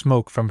blue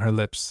smoke from her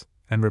lips,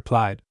 and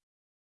replied,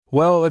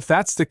 "Well, if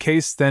that's the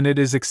case, then it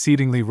is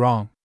exceedingly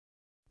wrong.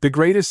 The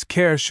greatest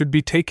care should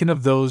be taken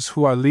of those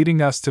who are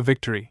leading us to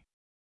victory.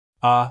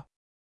 Ah,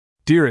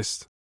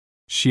 dearest,"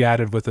 she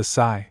added with a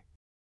sigh,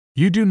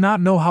 "you do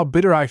not know how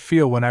bitter I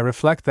feel when I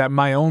reflect that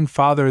my own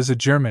father is a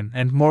German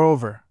and,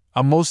 moreover,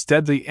 a most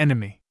deadly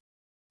enemy."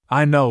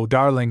 "I know,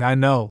 darling, I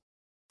know,"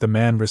 the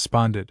man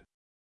responded.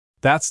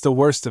 "That's the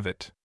worst of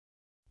it.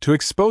 To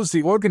expose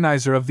the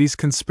organizer of these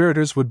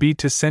conspirators would be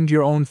to send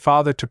your own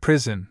father to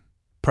prison,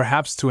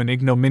 perhaps to an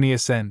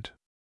ignominious end."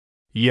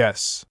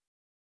 "Yes.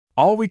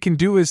 All we can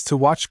do is to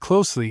watch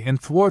closely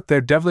and thwart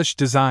their devilish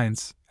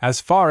designs,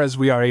 as far as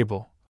we are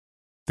able,"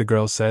 the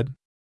girl said.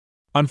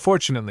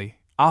 "Unfortunately,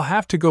 I'll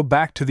have to go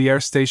back to the air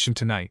station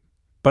tonight,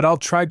 but I'll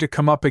try to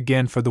come up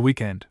again for the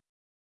weekend."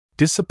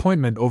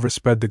 Disappointment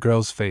overspread the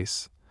girl's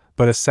face,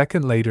 but a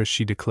second later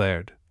she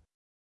declared,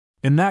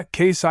 "In that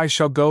case I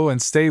shall go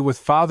and stay with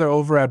father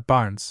over at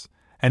Barnes,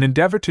 and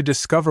endeavor to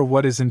discover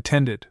what is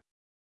intended."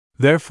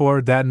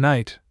 Therefore, that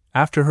night,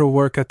 after her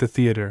work at the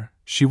theater,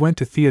 she went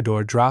to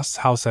Theodore Drost's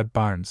house at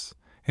Barnes,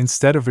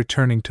 instead of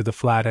returning to the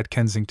flat at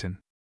Kensington.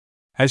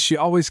 As she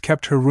always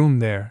kept her room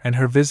there and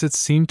her visits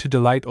seemed to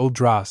delight old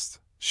Drost,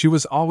 she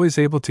was always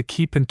able to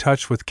keep in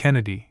touch with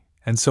Kennedy,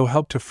 and so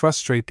help to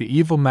frustrate the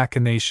evil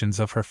machinations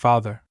of her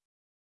father.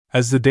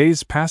 As the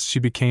days passed, she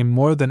became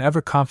more than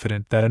ever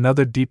confident that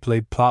another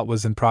deep-laid plot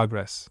was in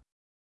progress.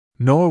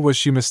 Nor was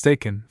she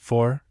mistaken,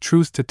 for,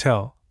 truth to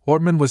tell,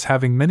 Ortman was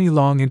having many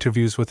long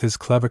interviews with his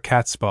clever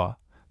catspaw,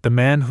 the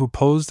man who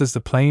posed as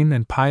the plain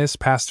and pious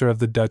pastor of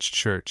the Dutch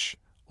church,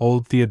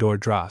 old Theodore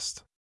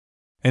Drost.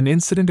 An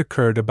incident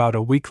occurred about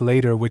a week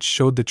later which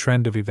showed the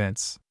trend of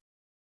events.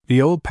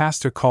 The old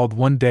pastor called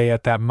one day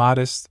at that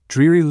modest,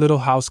 dreary little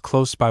house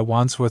close by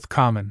Wandsworth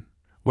Common,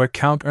 where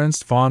Count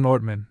Ernst von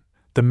Ortman,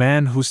 the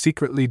man who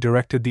secretly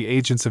directed the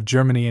agents of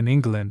Germany in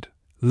England,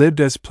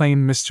 lived as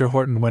plain Mr.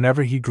 Horton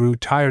whenever he grew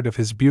tired of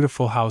his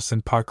beautiful house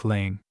in Park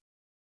Lane.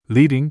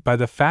 Leading, by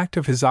the fact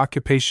of his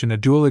occupation, a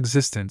dual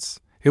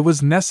existence, it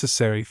was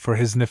necessary for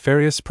his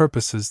nefarious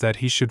purposes that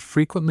he should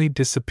frequently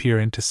disappear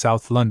into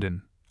South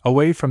London,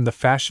 away from the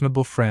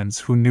fashionable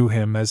friends who knew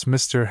him as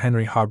Mr.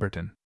 Henry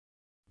Harberton.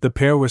 The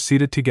pair were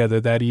seated together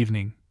that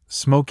evening,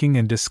 smoking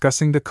and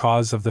discussing the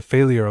cause of the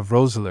failure of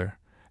Roeselare,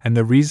 and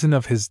the reason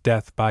of his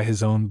death by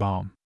his own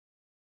balm.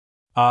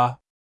 "Ah,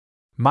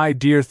 my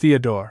dear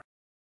Theodore!"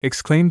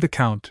 exclaimed the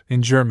Count,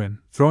 in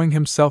German, throwing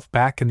himself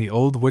back in the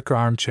old wicker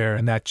armchair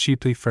in that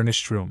cheaply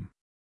furnished room.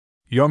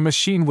 "Your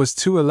machine was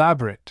too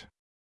elaborate."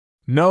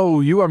 "No,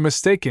 you are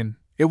mistaken,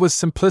 it was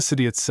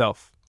simplicity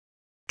itself,"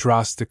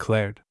 Drost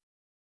declared.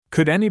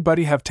 "Could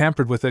anybody have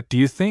tampered with it, do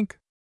you think?"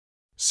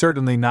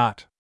 "Certainly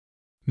not.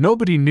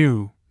 Nobody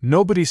knew,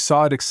 nobody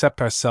saw it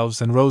except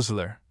ourselves and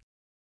Roeselare,"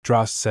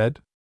 Drost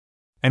said.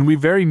 "And we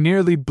very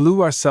nearly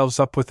blew ourselves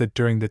up with it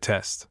during the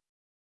test."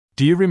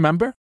 "Do you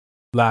remember?"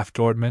 laughed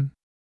Ortman.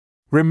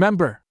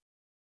 "Remember?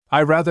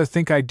 I rather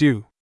think I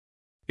do.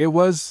 It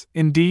was,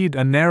 indeed,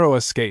 a narrow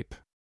escape.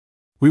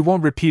 We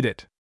won't repeat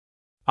it.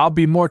 I'll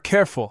be more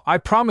careful, I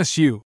promise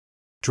you,"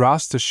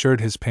 Drost assured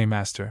his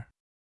paymaster.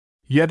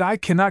 "Yet I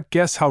cannot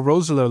guess how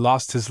Roeselare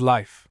lost his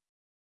life."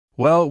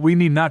 "Well, we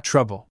need not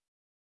trouble.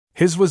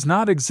 His was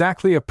not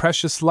exactly a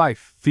precious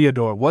life,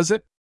 Theodore, was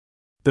it?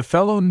 The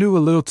fellow knew a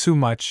little too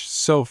much,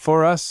 so,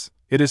 for us,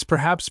 it is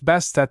perhaps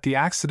best that the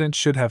accident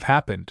should have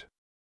happened.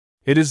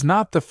 It is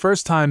not the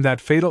first time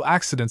that fatal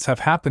accidents have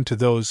happened to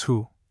those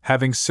who,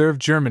 having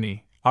served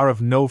Germany, are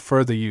of no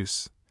further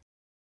use,"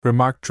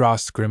 remarked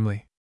Drost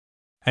grimly.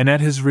 And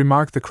at his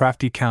remark the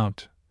crafty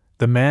Count,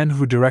 the man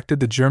who directed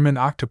the German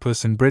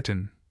octopus in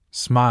Britain,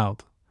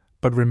 smiled,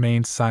 but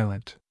remained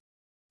silent.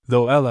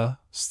 Though Ella,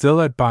 still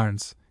at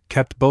Barnes,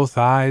 kept both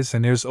eyes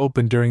and ears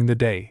open during the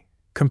day,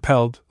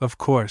 compelled, of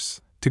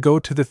course, to go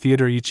to the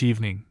theater each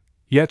evening,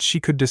 yet she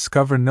could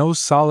discover no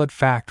solid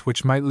fact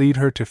which might lead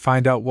her to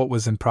find out what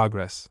was in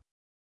progress.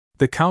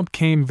 The Count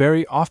came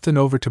very often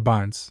over to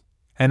Barnes,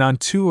 and on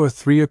 2 or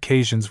 3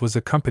 occasions was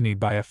accompanied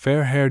by a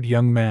fair-haired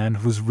young man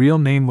whose real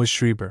name was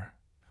Schreiber,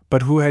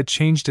 but who had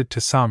changed it to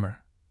Sommer,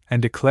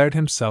 and declared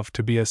himself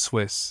to be a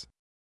Swiss.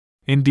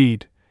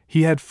 Indeed,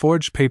 he had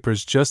forged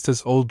papers just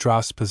as old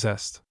Drost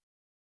possessed.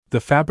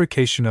 The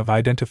fabrication of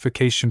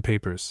identification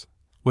papers,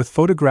 with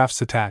photographs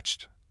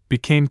attached,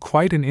 became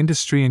quite an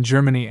industry in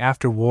Germany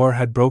after war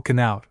had broken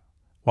out,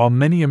 while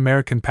many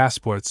American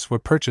passports were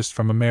purchased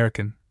from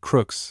American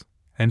crooks,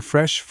 and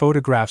fresh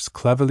photographs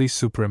cleverly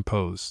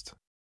superimposed.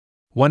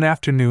 One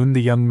afternoon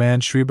the young man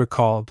Schreiber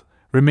called,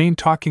 remained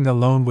talking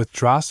alone with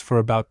Drost for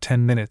about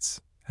 10 minutes,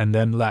 and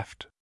then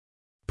left.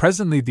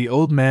 Presently the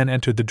old man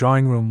entered the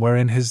drawing room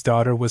wherein his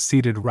daughter was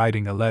seated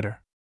writing a letter.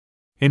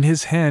 In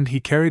his hand he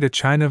carried a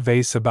china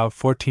vase about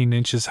 14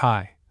 inches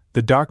high,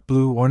 the dark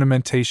blue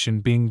ornamentation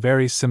being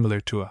very similar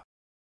to a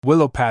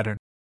willow pattern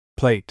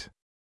plate.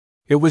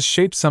 It was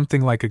shaped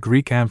something like a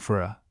Greek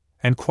amphora,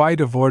 and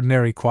quite of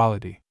ordinary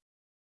quality.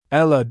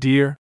 "Ella,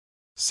 dear,"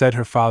 said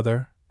her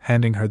father,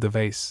 handing her the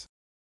vase,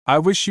 "I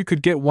wish you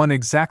could get one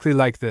exactly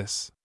like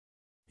this.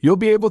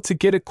 You'll be able to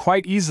get it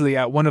quite easily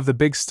at one of the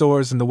big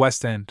stores in the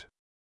West End.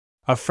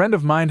 A friend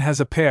of mine has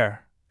a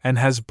pair, and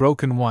has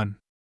broken one."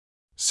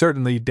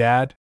 "Certainly,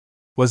 Dad,"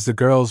 was the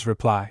girl's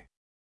reply.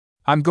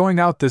 "I'm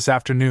going out this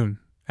afternoon,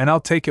 and I'll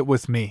take it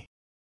with me."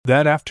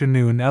 That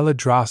afternoon Ella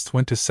Drost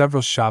went to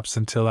several shops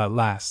until at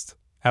last,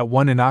 at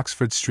one in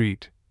Oxford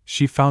Street,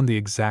 she found the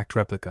exact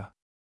replica.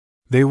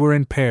 They were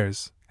in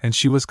pairs, and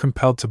she was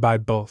compelled to buy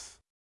both.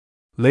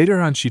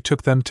 Later on she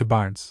took them to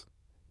Barnes,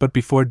 but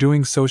before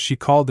doing so she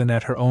called in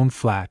at her own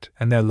flat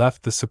and there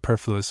left the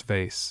superfluous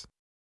vase.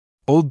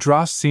 Old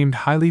Drost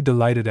seemed highly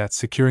delighted at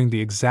securing the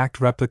exact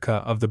replica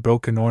of the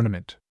broken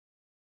ornament.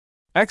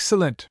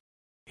 "Excellent,"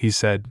 he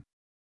said.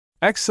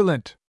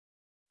 "Excellent.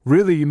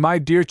 Really, my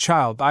dear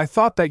child, I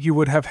thought that you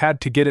would have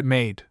had to get it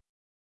made.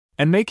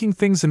 And making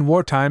things in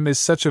wartime is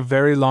such a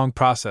very long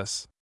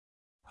process.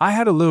 I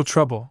had a little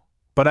trouble,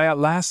 but I at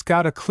last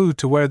got a clue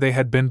to where they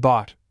had been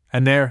bought,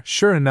 and there,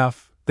 sure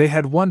enough, they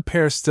had one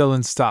pair still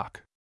in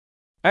stock.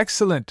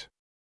 Excellent!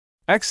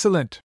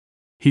 Excellent!"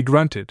 he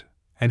grunted,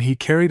 and he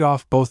carried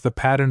off both the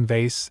pattern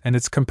vase and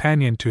its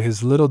companion to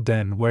his little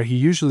den where he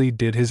usually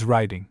did his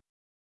writing.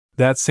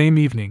 That same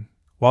evening,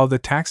 while the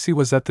taxi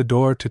was at the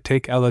door to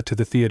take Ella to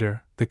the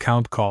theater, the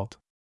Count called.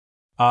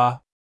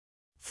 "Ah,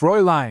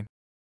 Fräulein!"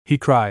 he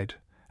cried,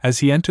 as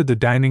he entered the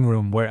dining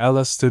room where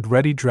Ella stood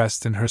ready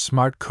dressed in her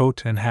smart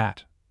coat and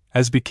hat,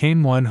 as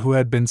became one who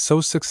had been so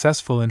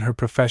successful in her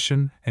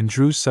profession and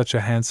drew such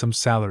a handsome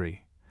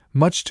salary,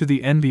 much to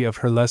the envy of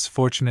her less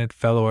fortunate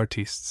fellow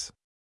artistes.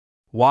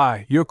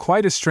 "Why, you're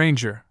quite a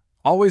stranger,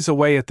 always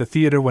away at the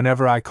theater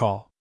whenever I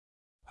call.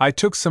 I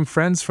took some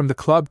friends from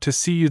the club to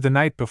see you the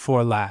night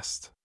before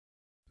last.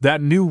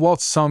 That new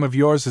waltz song of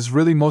yours is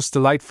really most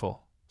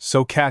delightful,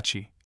 so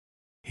catchy,"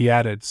 he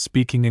added,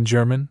 speaking in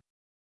German.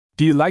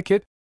 "Do you like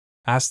it?"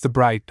 asked the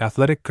bright,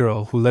 athletic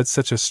girl who led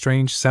such a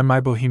strange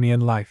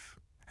semi-bohemian life,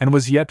 and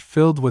was yet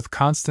filled with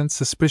constant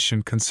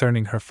suspicion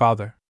concerning her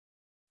father.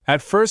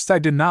 "At first I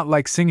did not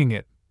like singing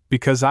it,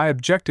 because I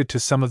objected to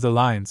some of the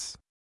lines.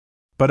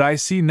 But I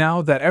see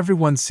now that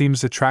everyone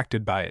seems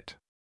attracted by it."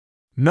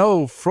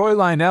 "No,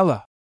 Fräulein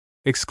Ella!"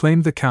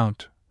 exclaimed the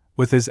Count,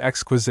 with his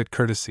exquisite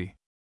courtesy.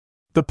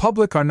 "The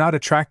public are not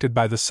attracted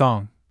by the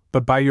song,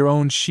 but by your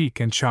own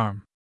chic and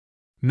charm."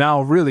 "Now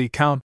really,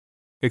 Count,"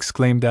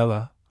 exclaimed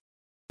Ella,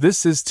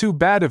 "this is too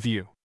bad of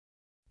you.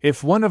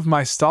 If one of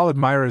my stall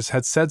admirers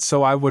had said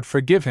so I would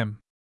forgive him.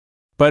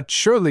 But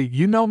surely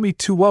you know me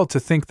too well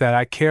to think that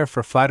I care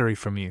for flattery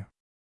from you.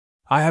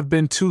 I have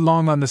been too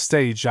long on the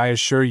stage, I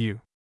assure you.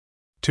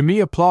 To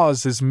me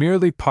applause is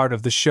merely part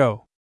of the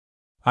show.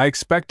 I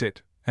expect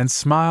it, and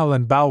smile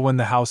and bow when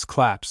the house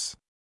claps.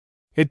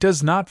 It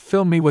does not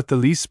fill me with the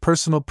least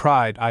personal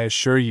pride, I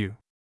assure you.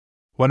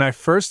 When I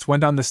first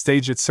went on the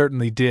stage it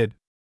certainly did.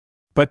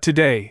 But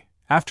today,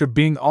 after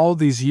being all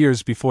these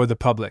years before the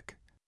public—"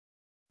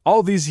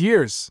 "All these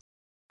years!"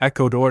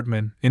 echoed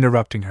Ortmann,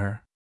 interrupting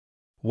her.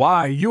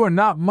 "Why, you are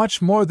not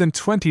much more than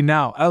 20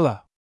 now,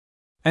 Ella.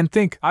 And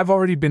think, I've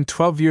already been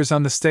 12 years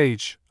on the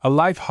stage, a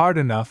life hard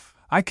enough,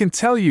 I can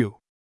tell you."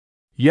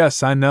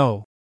 "Yes, I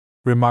know,"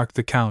 remarked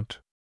the Count.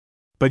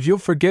 "But you'll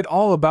forget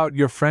all about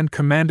your friend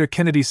Commander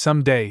Kennedy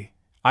some day,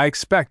 I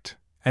expect,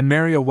 and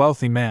marry a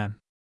wealthy man."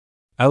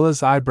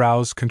 Ella's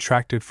eyebrows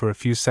contracted for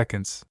a few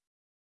seconds.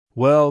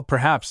 "Well,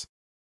 perhaps,"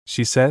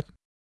 she said.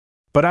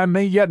 "But I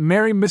may yet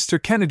marry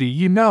Mr. Kennedy,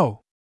 you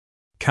know."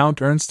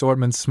 Count Ernst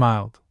Ortmann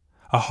smiled,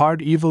 a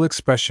hard evil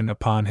expression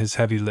upon his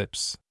heavy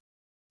lips.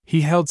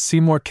 He held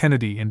Seymour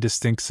Kennedy in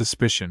distinct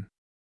suspicion.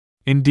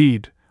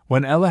 Indeed,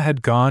 when Ella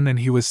had gone and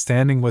he was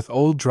standing with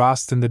old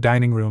Drost in the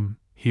dining room,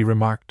 he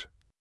remarked,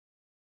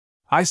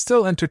 I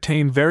still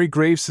entertain very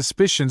grave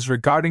suspicions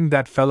regarding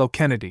that fellow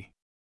Kennedy.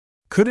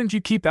 Couldn't you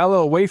keep Ella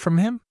away from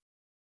him?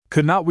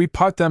 Could not we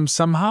part them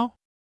somehow?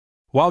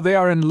 While they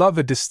are in love,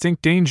 a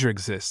distinct danger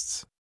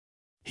exists.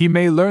 He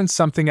may learn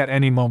something at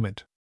any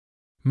moment.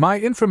 My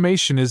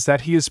information is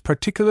that he is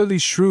particularly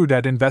shrewd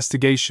at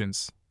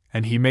investigations,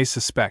 and he may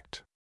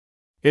suspect.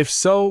 If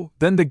so,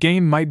 then the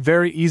game might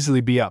very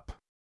easily be up.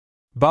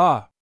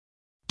 Bah!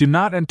 Do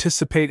not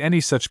anticipate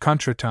any such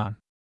contretemps.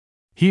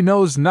 He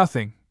knows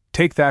nothing,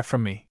 take that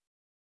from me.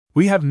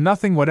 We have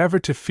nothing whatever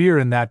to fear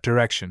in that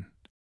direction,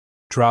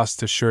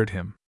 Drost assured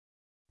him.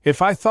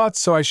 If I thought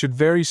so, I should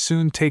very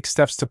soon take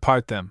steps to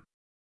part them.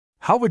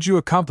 How would you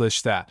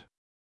accomplish that?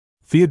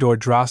 Theodore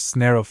Drost's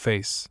narrow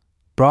face,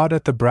 broad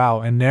at the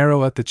brow and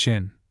narrow at the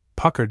chin,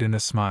 puckered in a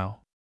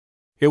smile.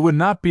 It would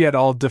not be at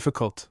all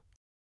difficult,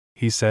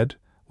 he said,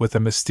 with a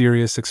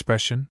mysterious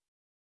expression.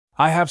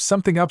 I have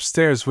something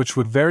upstairs which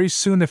would very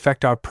soon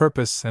effect our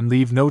purpose and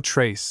leave no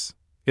trace,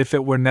 if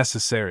it were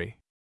necessary.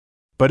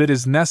 But it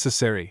is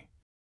necessary,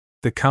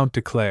 the Count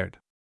declared.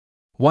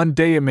 One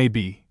day it may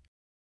be,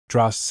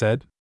 Drost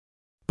said.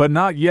 But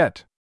not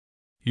yet.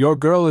 Your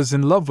girl is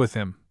in love with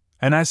him,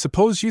 and I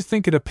suppose you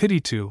think it a pity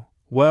to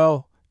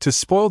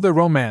spoil their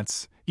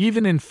romance,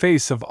 even in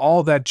face of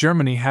all that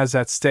Germany has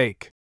at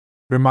stake,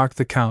 remarked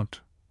the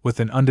Count, with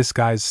an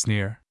undisguised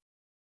sneer.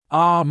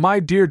 Ah, my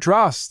dear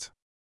Drost!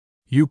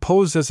 You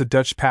pose as a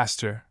Dutch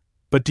pastor,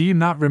 but do you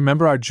not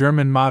remember our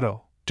German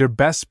motto, Der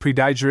beste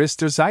Prediger ist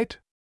der Zeit?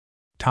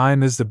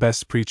 Time is the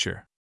best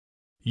preacher.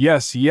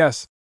 Yes,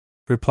 yes,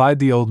 replied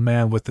the old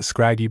man with the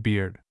scraggy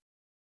beard.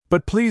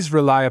 But please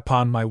rely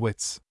upon my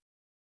wits.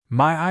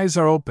 My eyes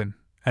are open,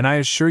 and I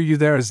assure you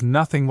there is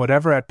nothing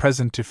whatever at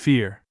present to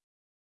fear.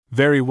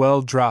 Very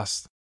well,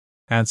 Drost,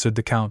 answered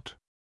the Count.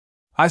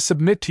 I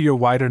submit to your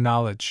wider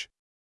knowledge.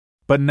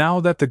 But now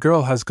that the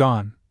girl has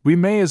gone, we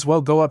may as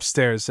well go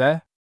upstairs, eh?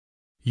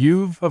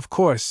 You've, of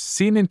course,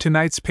 seen in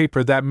tonight's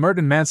paper that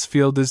Merton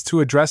Mansfield is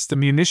to address the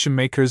munition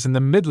makers in the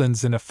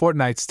Midlands in a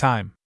fortnight's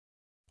time.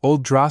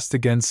 Old Drost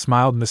again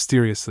smiled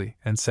mysteriously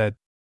and said,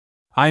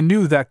 I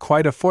knew that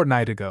quite a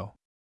fortnight ago.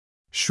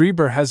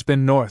 Schreiber has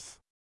been north.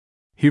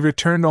 He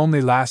returned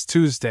only last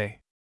Tuesday.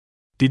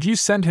 Did you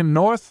send him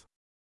north?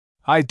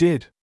 I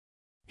did.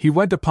 He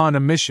went upon a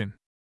mission.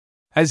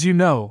 As you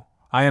know,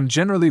 I am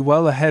generally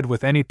well ahead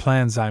with any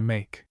plans I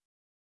make.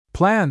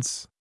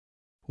 Plans?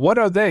 What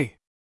are they?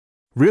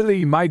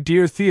 Really, my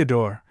dear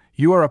Theodore,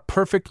 you are a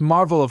perfect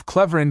marvel of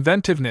clever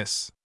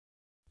inventiveness.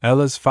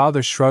 Ella's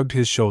father shrugged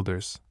his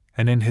shoulders,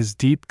 and in his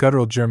deep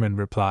guttural German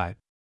replied,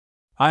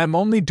 I am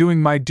only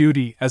doing my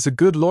duty as a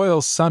good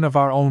loyal son of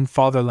our own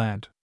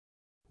fatherland.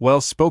 Well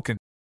spoken,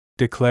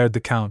 declared the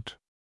Count.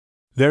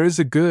 There is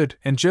a good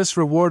and just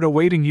reward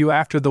awaiting you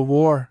after the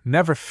war,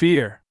 never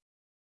fear.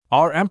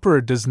 Our Emperor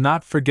does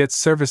not forget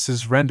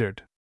services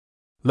rendered.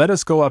 Let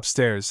us go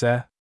upstairs,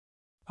 eh?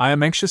 I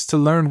am anxious to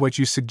learn what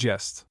you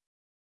suggest.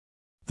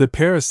 The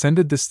pair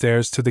ascended the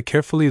stairs to the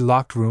carefully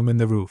locked room in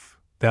the roof,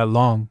 that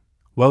long,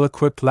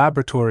 well-equipped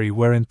laboratory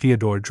wherein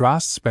Theodore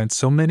Drost spent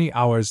so many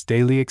hours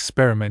daily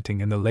experimenting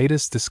in the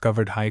latest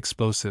discovered high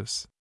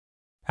explosives.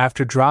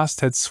 After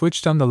Drost had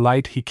switched on the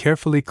light, he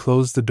carefully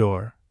closed the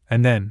door,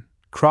 and then,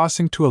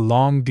 crossing to a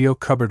long deal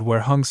cupboard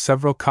where hung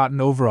several cotton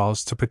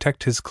overalls to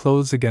protect his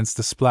clothes against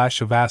the splash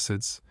of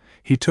acids,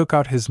 he took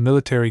out his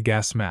military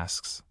gas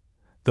masks,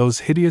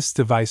 those hideous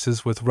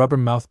devices with rubber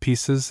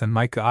mouthpieces and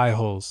mica eye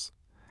holes,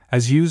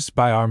 as used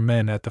by our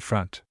men at the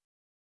front.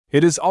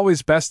 It is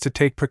always best to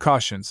take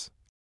precautions,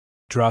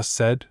 Drost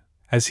said,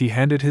 as he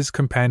handed his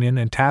companion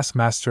and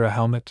taskmaster a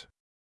helmet.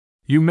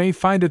 You may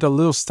find it a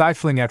little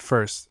stifling at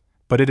first,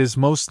 but it is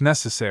most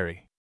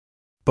necessary.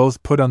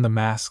 Both put on the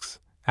masks,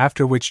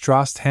 after which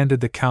Drost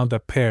handed the Count a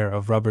pair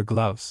of rubber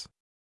gloves.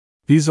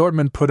 These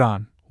Ortman put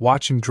on,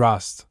 watching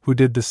Drost, who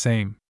did the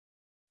same.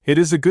 It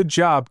is a good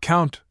job,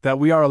 Count, that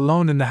we are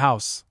alone in the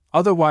house,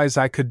 otherwise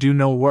I could do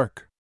no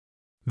work.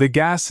 The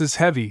gas is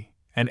heavy,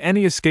 and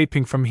any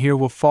escaping from here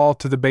will fall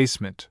to the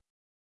basement.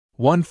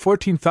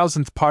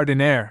 1/14,000th part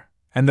in air,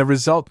 and the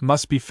result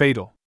must be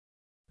fatal.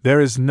 There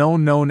is no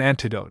known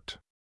antidote.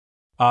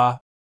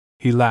 Ah,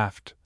 he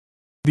laughed.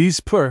 These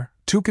poor,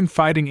 too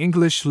confiding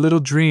English little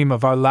dream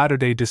of our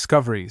latter-day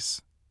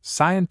discoveries,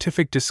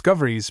 scientific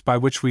discoveries by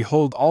which we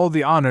hold all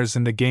the honors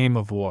in the game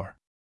of war.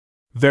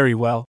 Very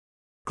well,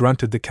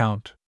 grunted the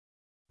Count.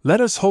 Let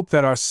us hope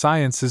that our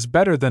science is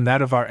better than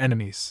that of our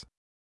enemies.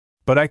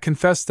 But I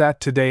confess that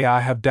today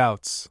I have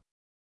doubts.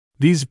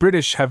 These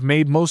British have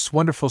made most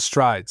wonderful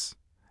strides,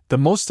 the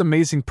most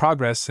amazing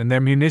progress in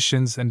their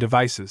munitions and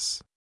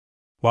devices.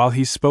 While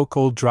he spoke,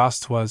 old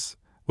Drost was,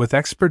 with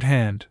expert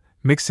hand,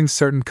 mixing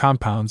certain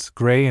compounds,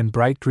 gray and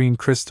bright green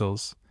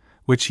crystals,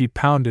 which he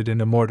pounded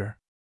in a mortar.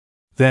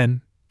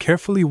 Then,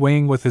 carefully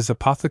weighing with his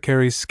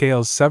apothecary's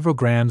scales several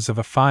grams of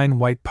a fine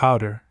white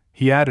powder,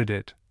 he added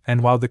it,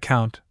 and while the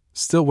Count,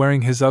 still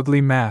wearing his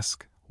ugly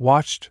mask,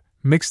 watched,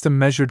 mixed a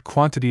measured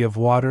quantity of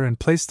water and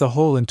placed the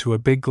whole into a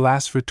big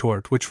glass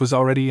retort which was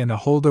already in a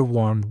holder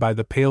warmed by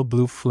the pale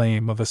blue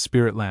flame of a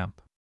spirit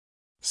lamp.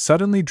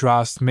 Suddenly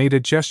Drost made a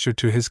gesture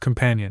to his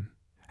companion,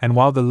 and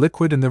while the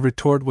liquid in the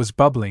retort was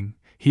bubbling,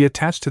 he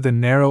attached to the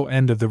narrow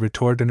end of the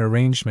retort an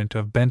arrangement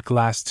of bent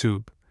glass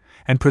tube,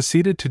 and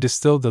proceeded to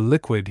distill the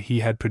liquid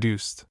he had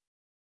produced.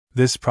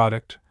 This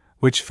product,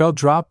 which fell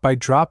drop by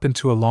drop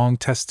into a long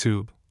test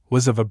tube,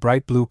 was of a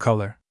bright blue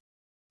color.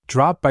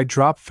 Drop by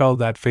drop fell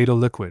that fatal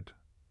liquid,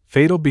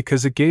 fatal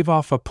because it gave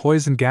off a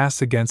poison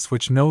gas against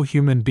which no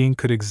human being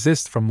could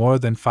exist for more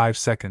than 5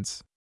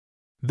 seconds.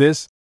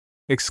 "This,"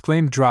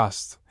 exclaimed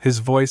Drost, his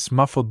voice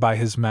muffled by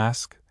his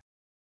mask,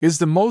 "is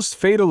the most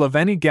fatal of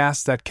any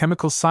gas that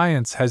chemical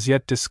science has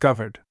yet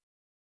discovered.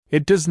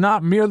 It does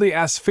not merely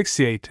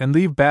asphyxiate and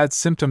leave bad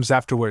symptoms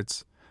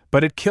afterwards,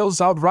 but it kills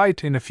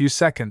outright in a few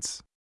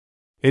seconds.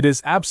 It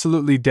is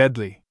absolutely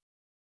deadly."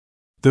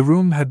 The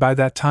room had by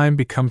that time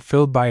become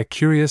filled by a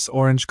curious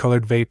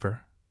orange-colored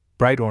vapor,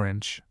 bright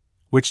orange,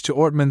 which to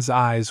Ortmann's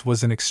eyes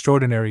was an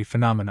extraordinary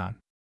phenomenon.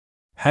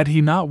 Had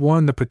he not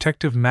worn the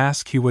protective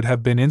mask, he would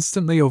have been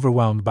instantly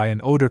overwhelmed by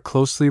an odor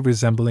closely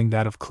resembling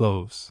that of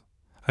cloves,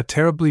 a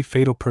terribly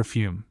fatal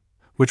perfume,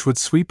 which would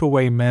sweep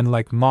away men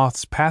like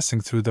moths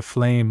passing through the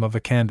flame of a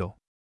candle.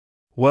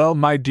 "Well,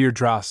 my dear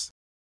Drost,"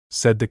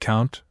 said the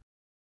Count,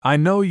 "I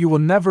know you will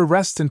never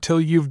rest until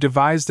you've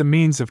devised a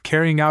means of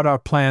carrying out our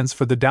plans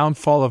for the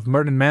downfall of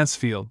Merton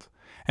Mansfield,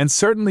 and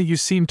certainly you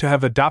seem to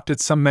have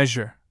adopted some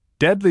measure,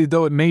 deadly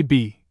though it may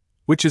be,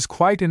 which is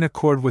quite in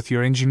accord with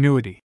your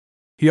ingenuity."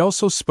 He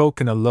also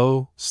spoke in a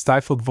low,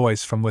 stifled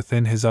voice from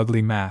within his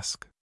ugly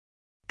mask.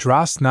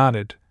 Drost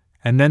nodded,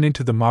 and then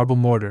into the marble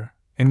mortar,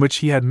 in which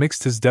he had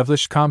mixed his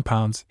devilish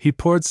compounds, he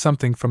poured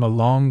something from a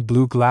long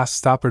blue glass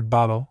stoppered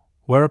bottle,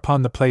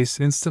 whereupon the place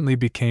instantly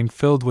became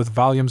filled with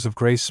volumes of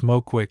grey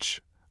smoke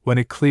which, when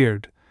it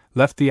cleared,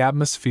 left the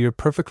atmosphere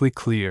perfectly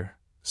clear,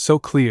 so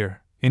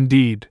clear,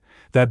 indeed,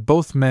 that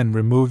both men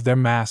removed their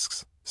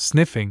masks,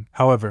 sniffing,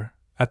 however,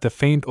 at the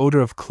faint odor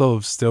of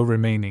cloves still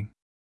remaining.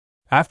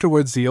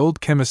 Afterwards the old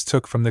chemist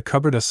took from the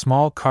cupboard a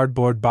small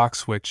cardboard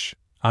box which,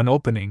 on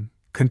opening,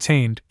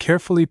 contained,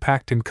 carefully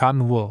packed in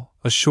cotton wool,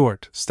 a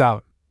short,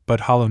 stout,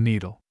 but hollow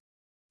needle.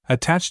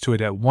 Attached to it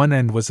at one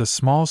end was a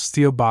small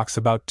steel box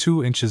about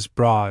 2 inches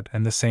broad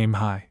and the same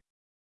high.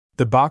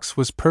 The box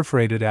was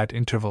perforated at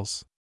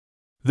intervals.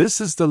 "This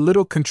is the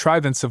little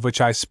contrivance of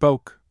which I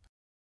spoke,"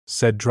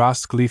 said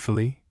Drost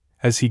gleefully,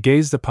 as he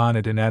gazed upon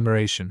it in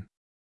admiration.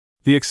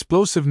 "The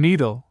explosive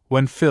needle,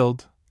 when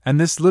filled, and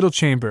this little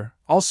chamber,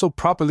 also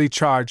properly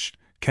charged,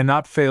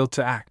 cannot fail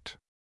to act."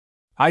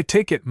 "I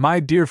take it, my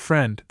dear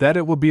friend, that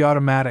it will be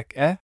automatic,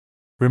 eh?"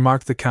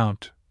 remarked the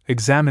Count,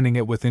 examining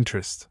it with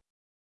interest.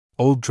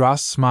 Old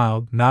Drost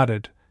smiled,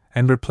 nodded,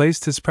 and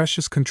replaced his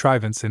precious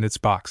contrivance in its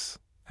box,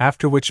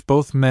 after which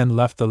both men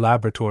left the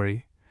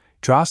laboratory,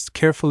 Drost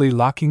carefully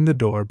locking the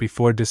door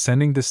before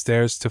descending the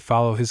stairs to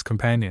follow his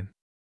companion.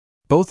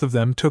 Both of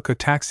them took a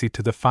taxi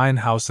to the fine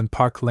house in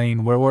Park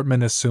Lane where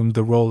Ortmann assumed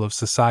the role of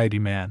society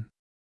man.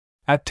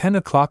 At 10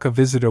 o'clock a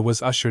visitor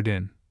was ushered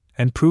in,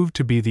 and proved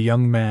to be the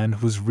young man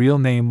whose real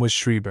name was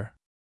Schreiber.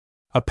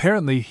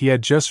 Apparently he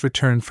had just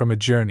returned from a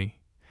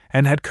journey,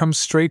 and had come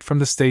straight from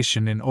the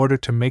station in order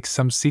to make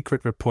some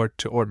secret report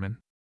to Ortmann.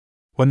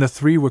 When the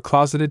three were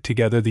closeted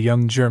together, the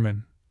young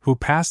German, who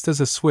passed as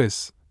a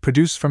Swiss,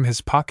 produced from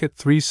his pocket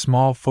 3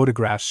 small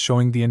photographs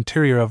showing the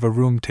interior of a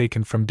room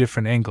taken from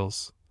different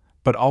angles,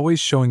 but always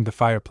showing the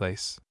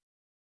fireplace.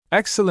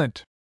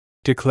 "Excellent!"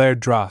 declared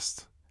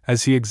Drost,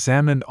 as he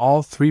examined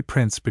all 3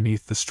 prints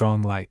beneath the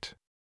strong light.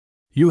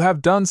 "You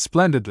have done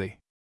splendidly.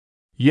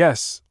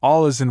 Yes,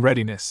 all is in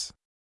readiness.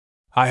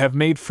 I have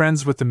made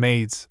friends with the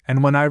maids,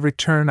 and when I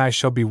return I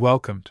shall be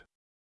welcomed.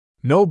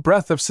 No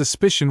breath of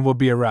suspicion will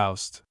be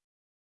aroused.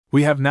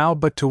 We have now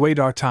but to wait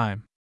our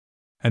time."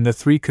 And the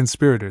 3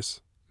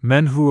 conspirators,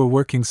 men who were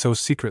working so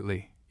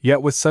secretly,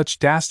 yet with such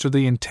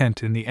dastardly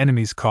intent in the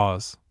enemy's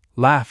cause,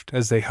 laughed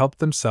as they helped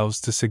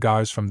themselves to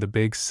cigars from the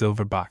big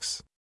silver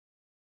box.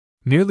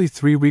 Nearly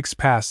 3 weeks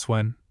passed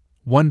when,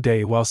 one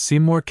day while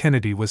Seymour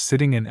Kennedy was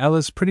sitting in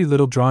Ella's pretty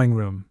little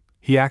drawing-room,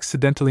 he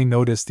accidentally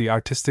noticed the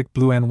artistic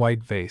blue and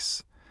white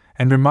vase,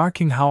 and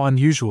remarking how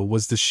unusual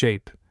was the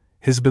shape,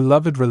 his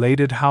beloved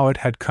related how it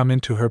had come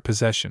into her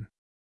possession.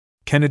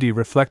 Kennedy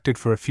reflected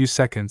for a few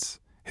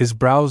seconds, his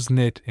brows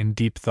knit in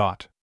deep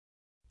thought.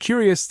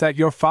 "Curious that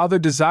your father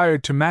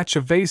desired to match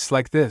a vase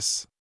like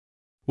this.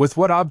 With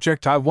what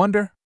object, I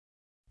wonder?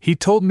 He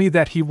told me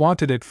that he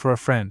wanted it for a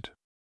friend.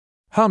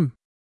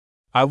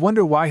 I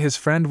wonder why his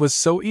friend was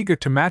so eager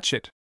to match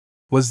it,"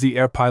 was the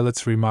air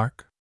pilot's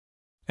remark.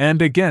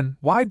 "And again,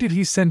 why did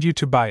he send you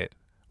to buy it,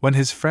 when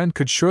his friend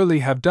could surely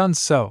have done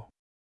so?"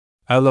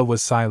 Ella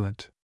was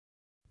silent.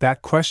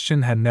 That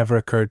question had never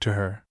occurred to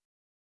her.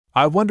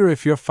 "I wonder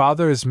if your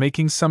father is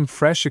making some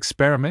fresh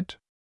experiment?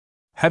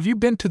 Have you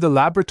been to the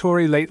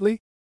laboratory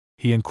lately?"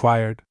 he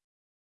inquired.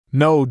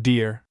 "No,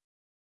 dear.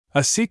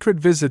 A secret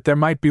visit there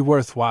might be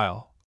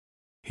worthwhile,"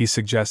 he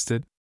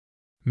suggested.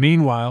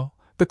 "Meanwhile,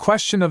 the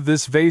question of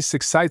this vase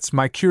excites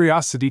my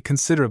curiosity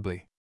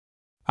considerably.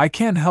 I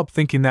can't help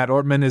thinking that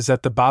Ortmann is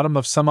at the bottom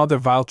of some other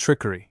vile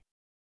trickery.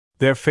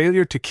 Their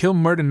failure to kill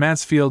Merton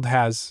Mansfield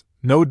has,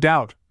 no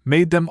doubt,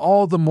 made them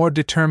all the more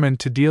determined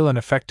to deal an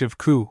effective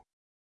coup.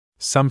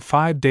 Some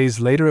 5 days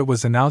later it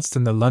was announced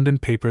in the London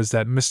papers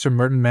that Mr.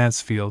 Merton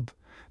Mansfield,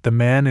 the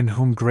man in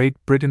whom Great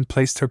Britain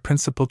placed her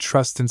principal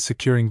trust in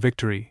securing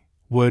victory,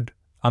 would,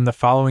 on the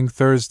following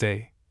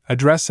Thursday,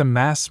 address a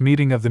mass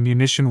meeting of the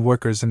munition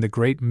workers in the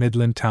great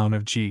Midland town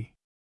of G.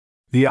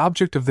 The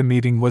object of the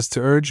meeting was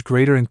to urge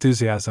greater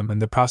enthusiasm in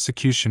the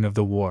prosecution of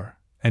the war,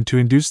 and to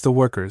induce the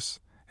workers,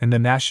 in the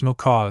national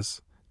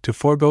cause, to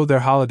forego their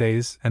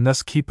holidays and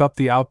thus keep up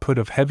the output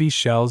of heavy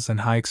shells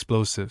and high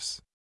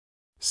explosives.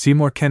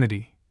 Seymour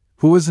Kennedy,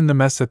 who was in the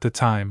mess at the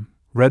time,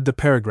 read the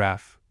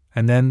paragraph,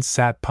 and then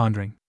sat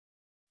pondering.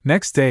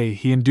 Next day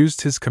he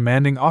induced his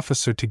commanding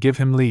officer to give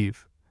him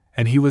leave,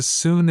 and he was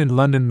soon in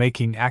London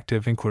making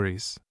active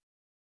inquiries.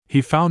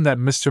 He found that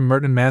Mr.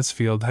 Merton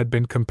Mansfield had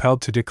been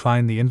compelled to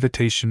decline the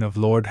invitation of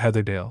Lord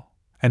Heatherdale,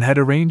 and had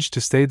arranged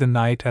to stay the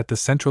night at the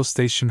Central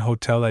Station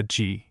Hotel at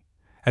G,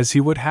 as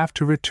he would have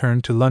to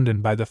return to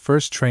London by the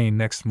first train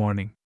next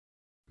morning.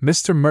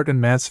 Mr. Merton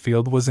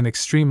Mansfield was an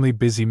extremely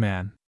busy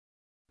man.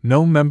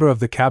 No member of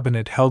the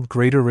cabinet held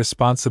greater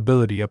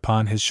responsibility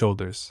upon his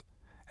shoulders,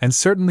 and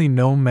certainly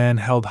no man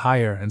held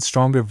higher and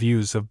stronger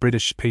views of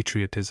British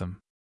patriotism.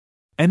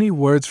 Any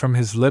words from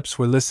his lips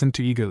were listened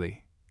to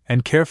eagerly,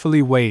 and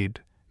carefully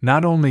weighed,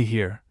 not only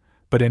here,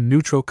 but in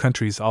neutral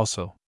countries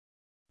also.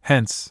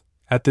 Hence,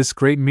 at this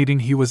great meeting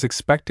he was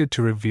expected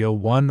to reveal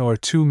one or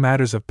two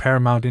matters of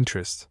paramount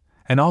interest,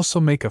 and also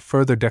make a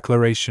further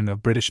declaration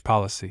of British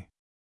policy.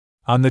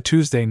 On the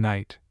Tuesday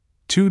night,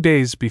 2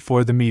 days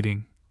before the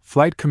meeting,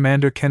 Flight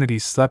Commander Kennedy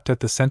slept at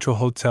the Central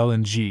Hotel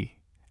in G,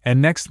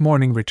 and next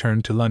morning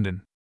returned to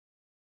London.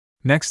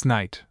 Next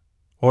night,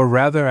 or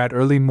rather at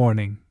early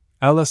morning,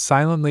 Ella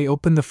silently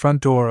opened the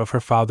front door of her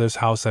father's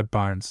house at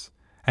Barnes,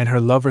 and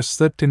her lover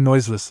slipped in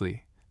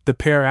noiselessly, the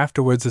pair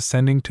afterwards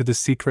ascending to the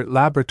secret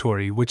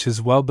laboratory which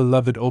his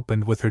well-beloved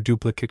opened with her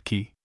duplicate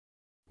key.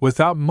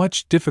 Without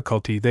much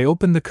difficulty they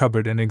opened the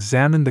cupboard and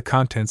examined the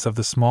contents of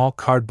the small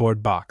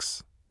cardboard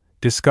box,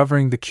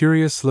 discovering the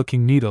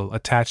curious-looking needle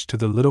attached to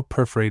the little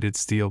perforated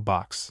steel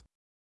box.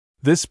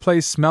 "This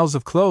place smells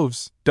of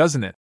cloves,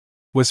 doesn't it?"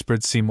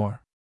 whispered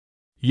Seymour.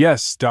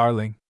 "Yes,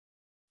 darling.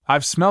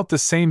 I've smelt the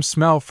same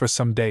smell for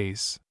some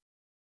days.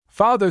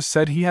 Father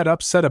said he had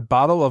upset a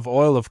bottle of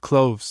oil of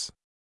cloves.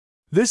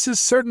 This is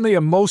certainly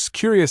a most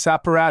curious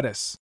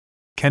apparatus,"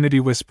 Kennedy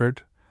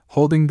whispered,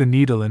 holding the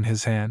needle in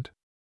his hand.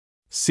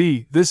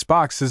 "See, this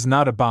box is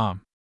not a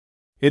bomb.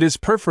 It is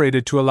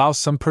perforated to allow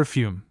some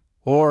perfume,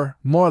 or,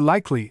 more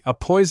likely, a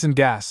poison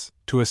gas,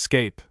 to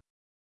escape.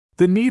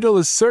 The needle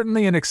is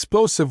certainly an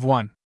explosive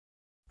one."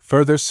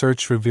 Further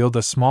search revealed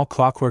a small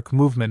clockwork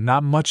movement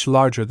not much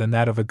larger than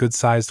that of a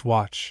good-sized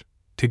watch,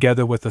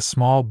 together with a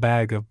small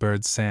bag of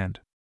bird's sand.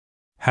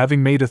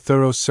 Having made a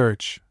thorough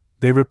search,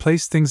 they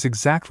replaced things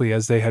exactly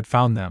as they had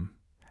found them,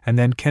 and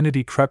then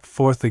Kennedy crept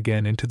forth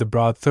again into the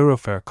broad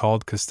thoroughfare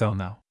called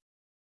Castelnau.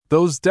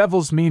 "Those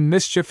devils mean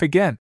mischief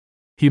again,"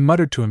 he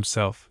muttered to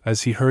himself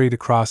as he hurried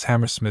across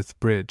Hammersmith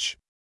Bridge.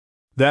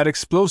 "That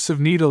explosive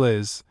needle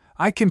is,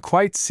 I can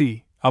quite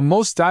see, a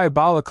most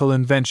diabolical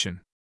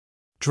invention.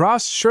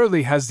 Drost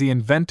surely has the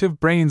inventive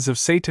brains of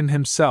Satan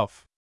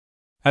himself."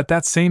 At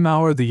that same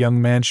hour the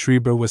young man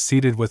Schreiber was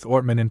seated with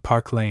Ortmann in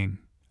Park Lane,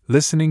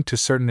 listening to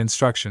certain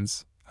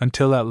instructions,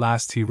 until at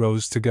last he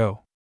rose to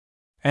go.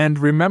 "And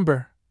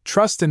remember,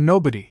 trust in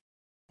nobody,"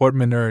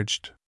 Ortmann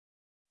urged.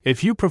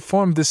 "If you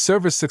perform this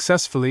service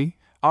successfully,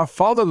 our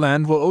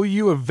fatherland will owe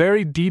you a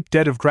very deep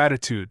debt of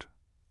gratitude,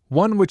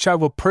 one which I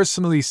will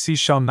personally see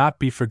shall not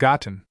be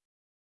forgotten."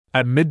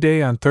 At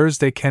midday on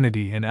Thursday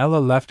Kennedy and Ella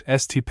left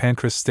St.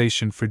 Pancras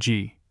Station for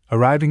G,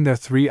 arriving there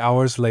 3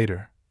 hours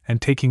later, and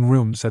taking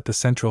rooms at the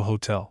Central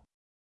Hotel.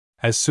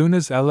 As soon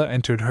as Ella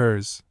entered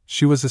hers,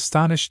 she was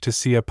astonished to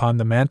see upon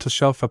the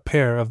mantelshelf a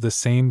pair of the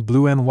same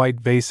blue and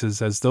white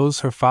vases as those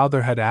her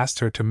father had asked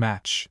her to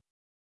match.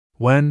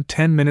 When,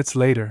 10 minutes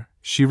later,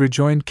 she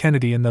rejoined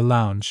Kennedy in the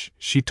lounge,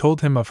 she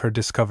told him of her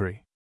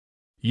discovery.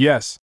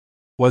 "Yes,"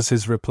 was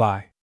his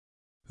reply.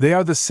 "They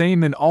are the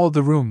same in all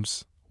the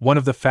rooms, one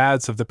of the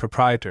fads of the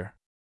proprietor.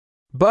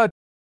 But,"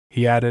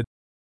 he added,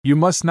 "you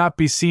must not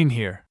be seen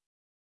here.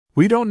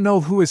 We don't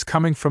know who is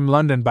coming from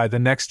London by the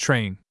next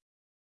train."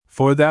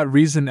 For that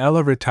reason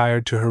Ella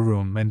retired to her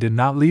room and did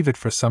not leave it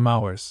for some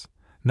hours,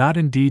 not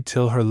indeed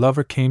till her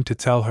lover came to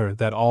tell her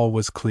that all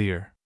was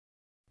clear.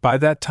 By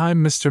that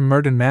time Mr.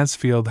 Merton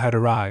Mansfield had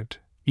arrived,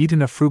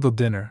 eaten a frugal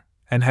dinner,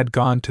 and had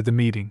gone to the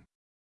meeting.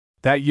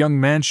 "That young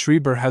man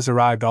Schreiber has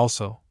arrived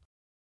also,"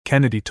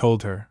 Kennedy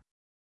told her.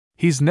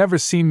 "He's never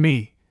seen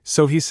me,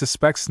 so he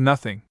suspects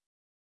nothing.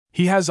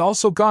 He has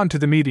also gone to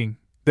the meeting,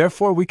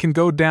 therefore we can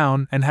go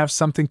down and have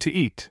something to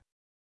eat."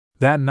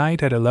 That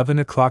night at 11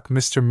 o'clock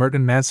Mr.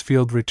 Merton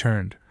Mansfield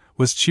returned,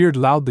 was cheered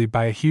loudly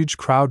by a huge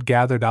crowd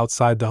gathered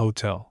outside the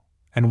hotel,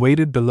 and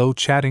waited below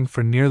chatting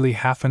for nearly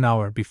half an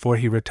hour before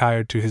he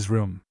retired to his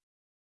room.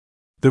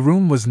 The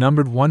room was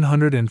numbered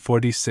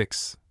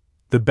 146,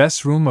 the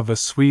best room of a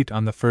suite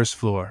on the first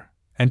floor,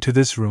 and to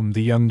this room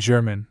the young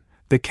German,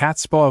 the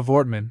catspaw of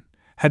Ortmann,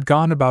 had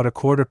gone about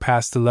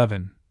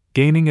 11:15,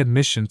 gaining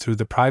admission through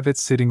the private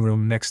sitting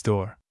room next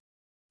door.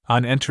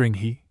 On entering,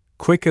 he,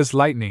 quick as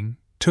lightning,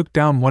 took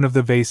down one of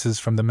the vases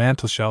from the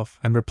mantelshelf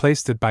and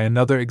replaced it by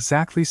another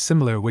exactly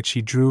similar which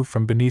he drew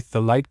from beneath the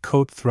light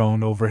coat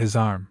thrown over his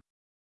arm.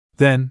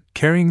 Then,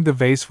 carrying the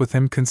vase with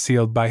him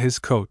concealed by his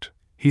coat,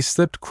 he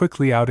slipped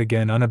quickly out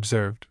again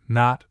unobserved,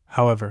 not,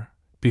 however,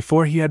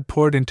 before he had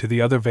poured into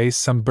the other vase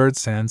some bird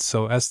sands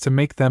so as to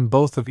make them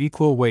both of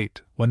equal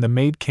weight when the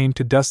maid came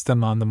to dust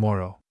them on the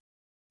morrow.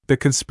 The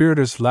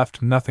conspirators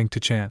left nothing to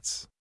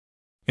chance.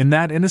 In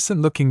that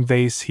innocent-looking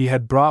vase he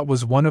had brought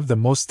was one of the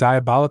most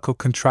diabolical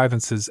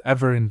contrivances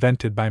ever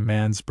invented by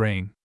man's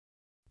brain.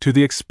 To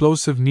the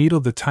explosive needle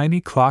the tiny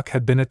clock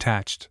had been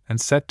attached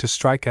and set to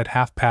strike at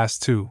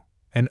 2:30,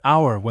 an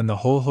hour when the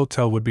whole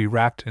hotel would be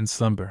wrapped in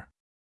slumber.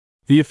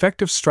 The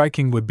effect of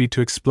striking would be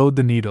to explode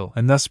the needle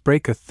and thus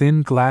break a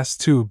thin glass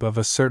tube of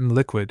a certain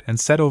liquid and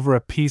set over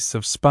a piece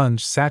of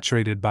sponge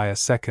saturated by a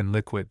second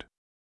liquid.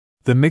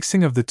 The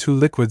mixing of the two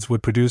liquids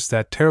would produce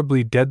that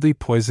terribly deadly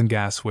poison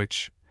gas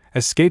which,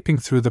 escaping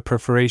through the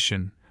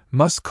perforation,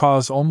 must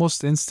cause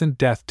almost instant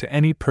death to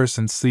any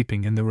person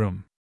sleeping in the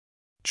room.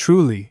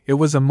 Truly, it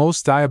was a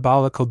most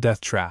diabolical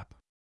death trap.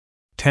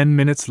 10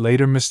 minutes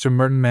later Mr.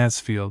 Merton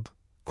Mansfield,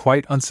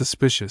 quite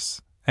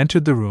unsuspicious,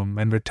 entered the room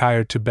and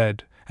retired to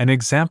bed, an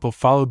example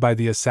followed by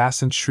the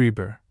assassin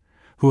Schreiber,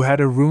 who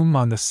had a room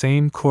on the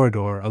same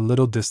corridor a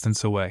little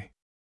distance away.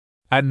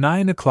 At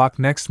 9 o'clock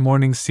next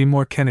morning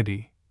Seymour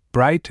Kennedy,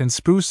 bright and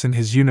spruce in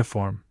his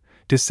uniform,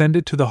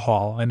 descended to the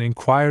hall and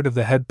inquired of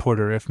the head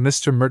porter if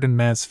Mr. Merton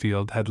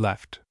Mansfield had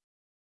left.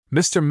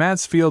 "Mr.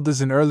 Mansfield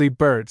is an early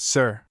bird,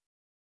 sir.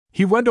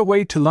 He went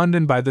away to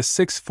London by the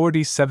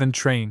 6:47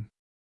 train."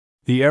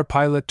 The air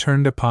pilot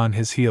turned upon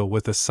his heel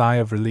with a sigh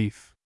of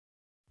relief.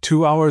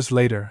 2 hours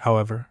later,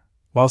 however,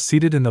 while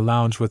seated in the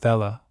lounge with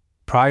Ella,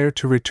 prior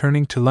to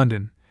returning to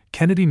London,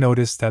 Kennedy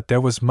noticed that there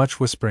was much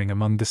whispering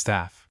among the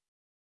staff.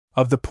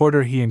 Of the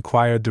porter he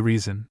inquired the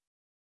reason.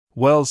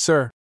 "Well,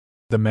 sir,"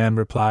 the man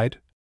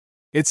replied,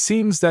 "it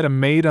seems that a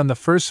maid on the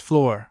first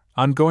floor,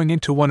 on going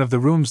into one of the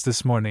rooms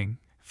this morning,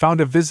 found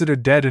a visitor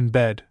dead in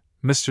bed,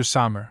 Mr.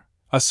 Sommer,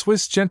 a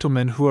Swiss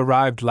gentleman who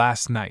arrived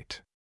last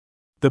night.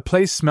 The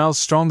place smells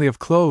strongly of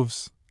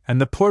cloves, and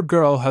the poor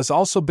girl has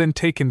also been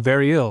taken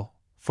very ill,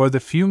 for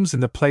the fumes in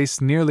the place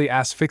nearly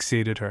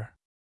asphyxiated her."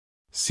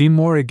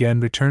 Seymour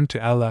again returned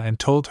to Ella and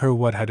told her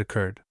what had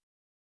occurred.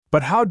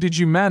 "But how did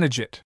you manage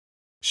it?"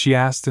 she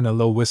asked in a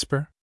low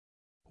whisper.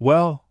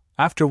 "Well,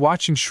 after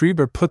watching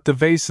Schreiber put the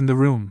vase in the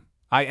room,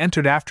 I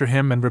entered after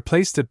him and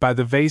replaced it by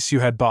the vase you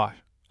had bought,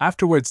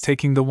 afterwards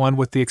taking the one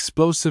with the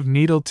explosive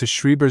needle to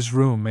Schreiber's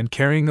room and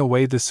carrying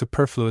away the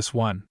superfluous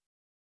one.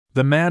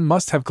 The man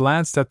must have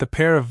glanced at the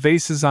pair of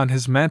vases on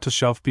his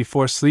mantelshelf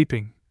before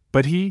sleeping,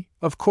 but he,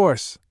 of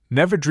course,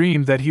 never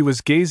dreamed that he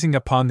was gazing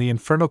upon the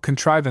infernal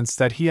contrivance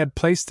that he had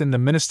placed in the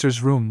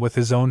minister's room with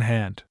his own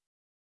hand."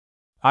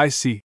 "I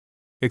see,"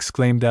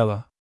 exclaimed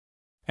Ella.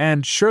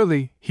 "And,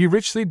 surely, he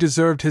richly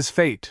deserved his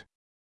fate."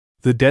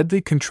 The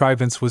deadly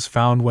contrivance was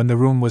found when the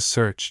room was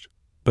searched,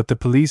 but the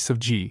police of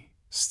G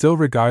still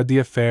regard the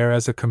affair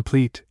as a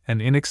complete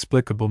and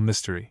inexplicable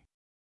mystery.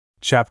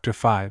 Chapter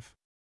 5.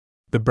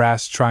 The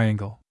Brass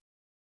Triangle.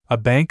 A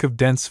bank of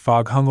dense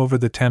fog hung over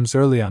the Thames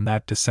early on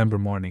that December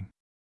morning.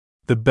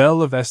 The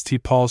bell of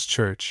St. Paul's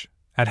Church,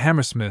 at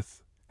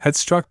Hammersmith, had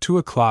struck 2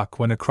 o'clock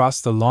when across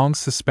the long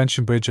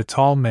suspension bridge a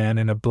tall man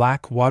in a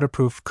black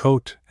waterproof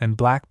coat and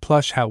black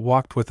plush hat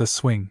walked with a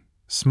swing,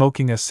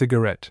 smoking a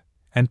cigarette,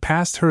 and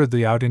passed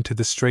hurriedly out into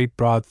the straight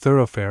broad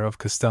thoroughfare of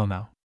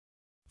Castelnau.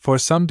 For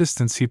some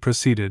distance he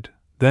proceeded,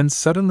 then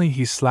suddenly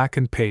he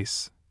slackened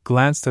pace,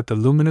 glanced at the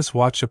luminous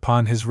watch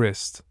upon his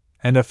wrist,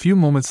 and a few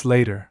moments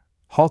later,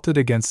 halted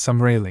against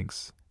some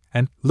railings,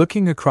 and,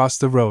 looking across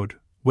the road,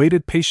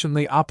 waited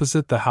patiently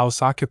opposite the house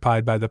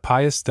occupied by the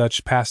pious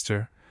Dutch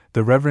pastor,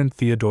 the Reverend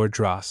Theodore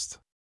Drost.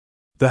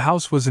 The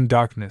house was in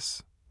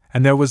darkness,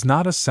 and there was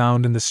not a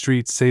sound in the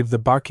street save the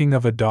barking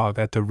of a dog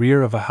at the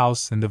rear of a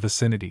house in the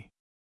vicinity.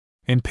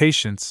 In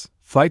patience,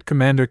 Flight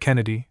Commander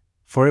Kennedy,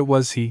 for it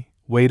was he,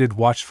 waited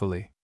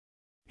watchfully.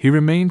 He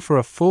remained for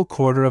a full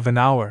quarter of an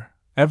hour,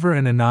 ever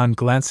and anon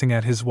glancing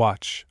at his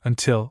watch,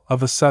 until,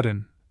 of a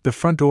sudden, the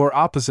front door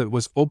opposite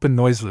was opened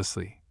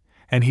noiselessly,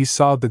 and he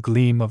saw the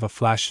gleam of a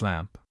flash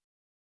lamp.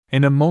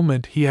 In a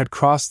moment he had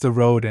crossed the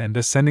road and,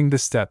 ascending the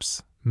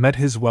steps, met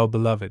his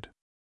well-beloved.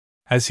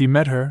 As he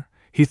met her,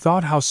 he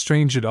thought how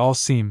strange it all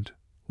seemed,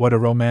 what a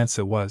romance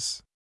it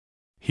was.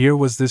 Here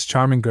was this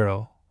charming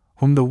girl,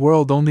 whom the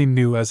world only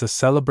knew as a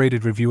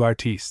celebrated revue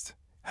artiste,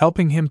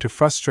 helping him to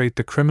frustrate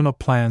the criminal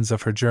plans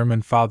of her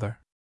German father.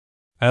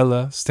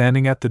 Ella,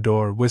 standing at the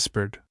door,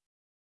 whispered,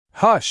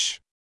 "Hush!"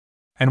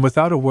 And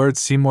without a word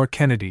Seymour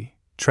Kennedy,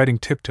 treading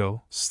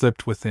tiptoe,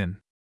 slipped within.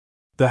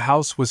 The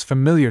house was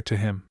familiar to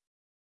him.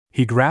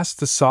 He grasped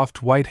the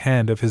soft white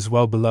hand of his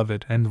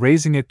well-beloved and,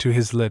 raising it to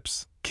his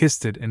lips,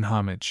 kissed it in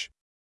homage.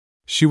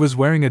 She was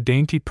wearing a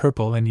dainty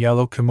purple and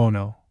yellow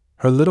kimono,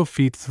 her little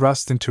feet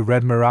thrust into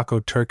red Morocco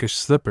Turkish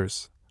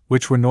slippers,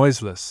 which were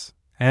noiseless,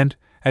 and,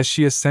 As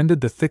she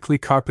ascended the thickly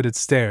carpeted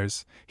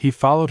stairs, he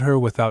followed her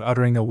without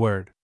uttering a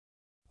word.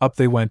 Up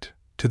they went,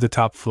 to the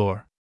top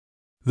floor.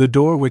 The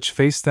door which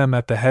faced them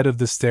at the head of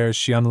the stairs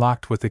she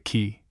unlocked with a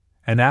key,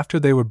 and after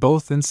they were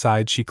both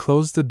inside she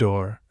closed the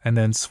door and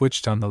then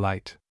switched on the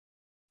light.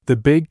 The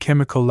big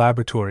chemical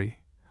laboratory,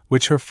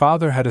 which her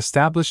father had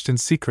established in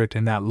secret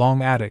in that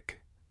long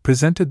attic,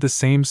 presented the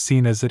same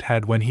scene as it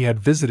had when he had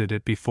visited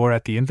it before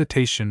at the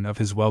invitation of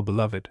his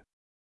well-beloved.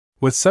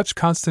 With such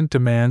constant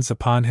demands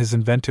upon his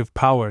inventive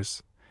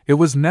powers, it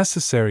was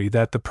necessary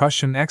that the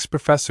Prussian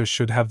ex-professor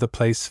should have the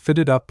place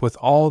fitted up with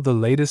all the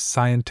latest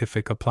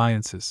scientific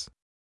appliances.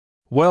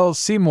 "Well,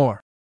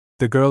 Seymour,"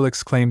 the girl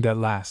exclaimed at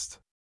last.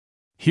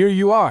 "Here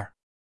you are!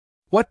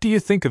 What do you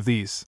think of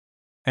these?"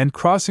 And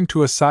crossing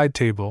to a side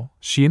table,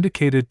 she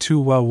indicated two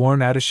well-worn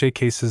attaché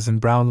cases in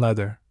brown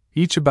leather,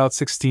 each about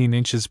 16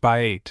 inches by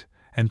 8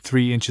 and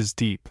 3 inches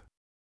deep.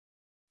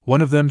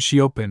 One of them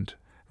she opened,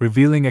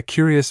 revealing a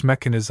curious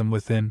mechanism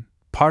within,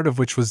 part of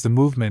which was the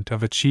movement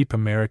of a cheap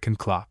American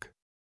clock.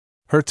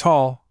 Her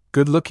tall,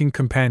 good-looking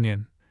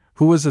companion,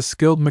 who was a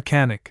skilled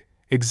mechanic,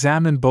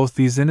 examined both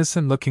these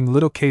innocent-looking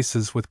little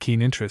cases with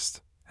keen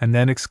interest, and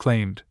then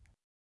exclaimed,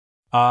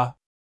 "Ah!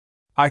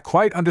 I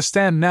quite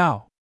understand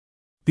now.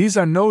 These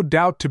are no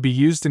doubt to be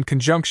used in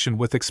conjunction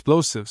with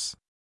explosives.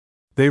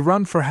 They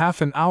run for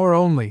half an hour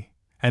only,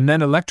 and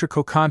then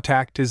electrical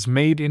contact is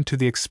made into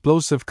the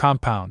explosive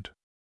compound."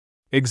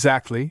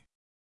 "Exactly.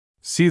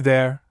 See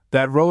there,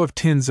 that row of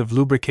tins of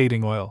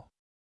lubricating oil.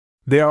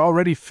 They are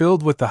already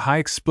filled with the high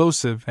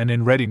explosive and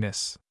in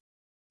readiness."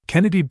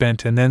 Kennedy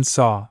bent and then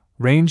saw,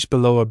 ranged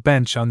below a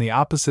bench on the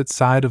opposite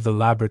side of the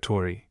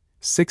laboratory,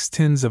 6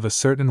 tins of a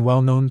certain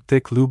well-known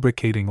thick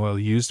lubricating oil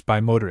used by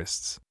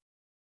motorists.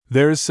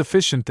 "There is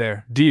sufficient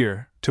there,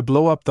 dear, to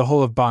blow up the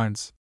whole of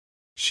Barnes,"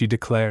 she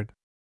declared.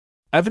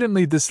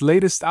 "Evidently this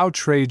latest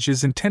outrage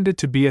is intended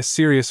to be a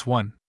serious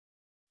one."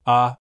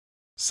 "Ah,"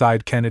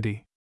 sighed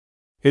Kennedy.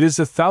 "It is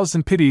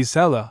 1,000 pities,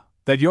 Ella,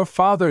 that your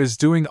father is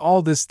doing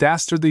all this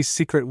dastardly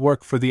secret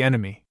work for the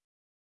enemy.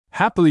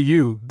 Happily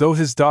you, though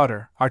his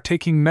daughter, are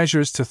taking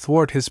measures to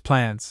thwart his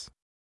plans."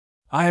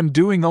 "I am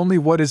doing only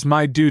what is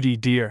my duty,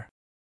 dear,"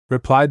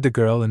 replied the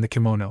girl in the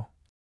kimono.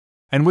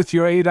 "And with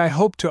your aid I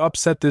hope to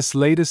upset this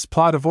latest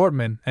plot of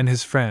Ortman and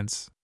his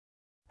friends."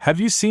 "Have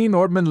you seen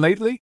Ortman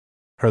lately?"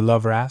 her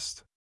lover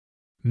asked.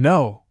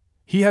 "No,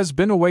 he has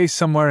been away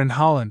somewhere in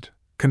Holland,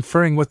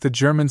 conferring with the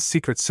German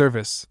Secret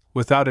Service,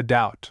 without a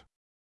doubt.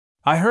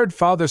 I heard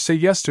father say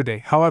yesterday,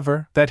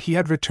 however, that he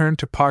had returned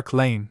to Park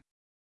Lane."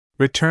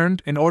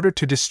 "Returned in order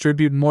to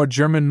distribute more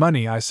German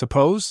money, I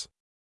suppose?"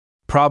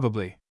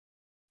 "Probably.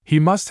 He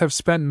must have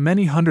spent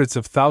many hundreds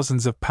of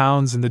thousands of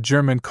pounds in the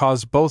German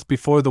cause both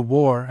before the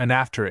war and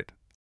after it,"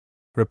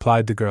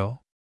 replied the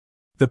girl.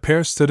 The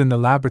pair stood in the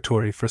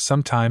laboratory for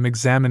some time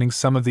examining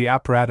some of the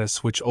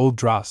apparatus which old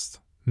Drost,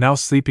 now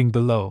sleeping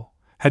below,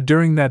 had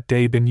during that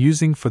day been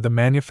using for the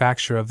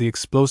manufacture of the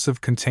explosive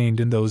contained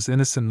in those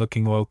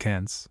innocent-looking oil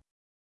cans.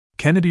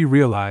 Kennedy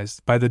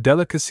realized, by the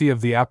delicacy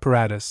of the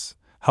apparatus,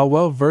 how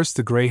well versed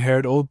the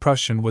gray-haired old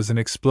Prussian was in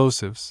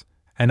explosives,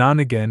 and on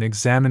again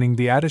examining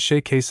the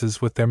attaché cases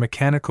with their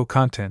mechanical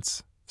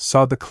contents,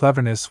 saw the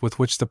cleverness with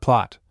which the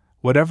plot,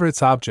 whatever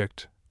its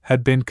object,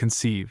 had been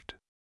conceived.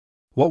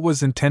 What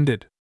was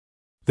intended?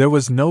 There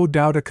was no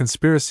doubt a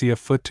conspiracy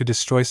afoot to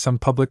destroy some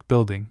public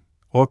building,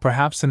 or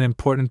perhaps an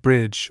important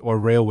bridge or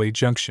railway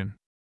junction.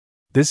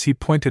 This he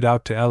pointed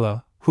out to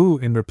Ella, who,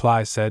 in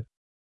reply, said,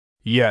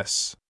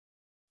 "Yes.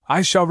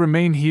 I shall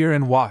remain here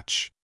and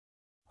watch.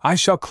 I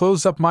shall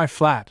close up my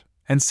flat,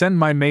 and send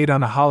my maid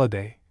on a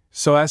holiday,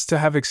 so as to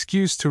have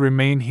excuse to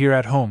remain here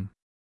at home."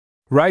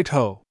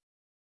 "Right-ho.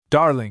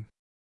 Darling.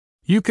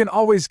 You can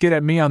always get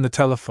at me on the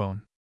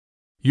telephone.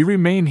 You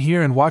remain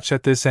here and watch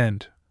at this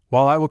end,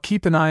 while I will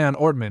keep an eye on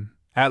Ortman,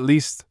 at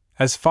least,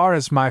 as far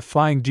as my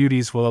flying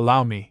duties will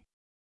allow me."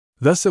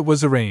 Thus it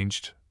was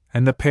arranged,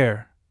 and the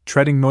pair,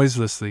 treading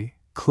noiselessly,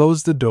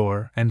 closed the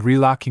door and,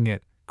 relocking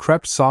it,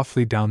 crept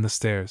softly down the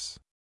stairs.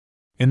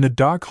 In the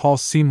dark hall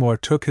Seymour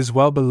took his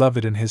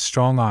well-beloved in his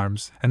strong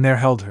arms and there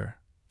held her,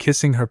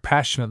 kissing her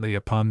passionately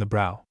upon the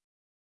brow.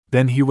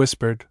 Then he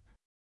whispered,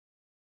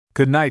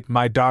 "Good night,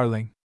 my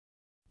darling.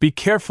 Be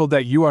careful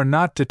that you are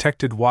not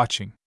detected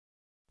watching."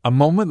 A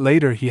moment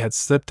later he had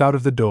slipped out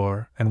of the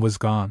door and was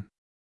gone.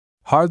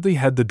 Hardly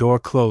had the door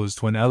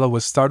closed when Ella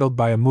was startled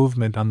by a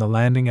movement on the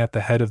landing at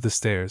the head of the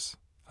stairs,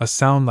 a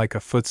sound like a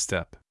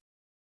footstep.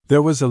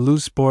 There was a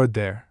loose board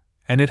there,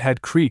 and it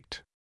had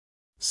creaked.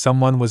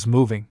 Someone was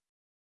moving.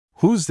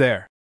 "Who's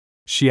there?"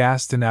 she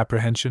asked in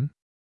apprehension.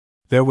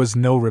 There was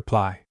no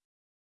reply.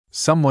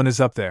 "Someone is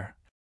up there,"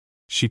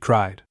 she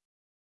cried.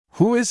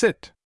 "Who is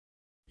it?"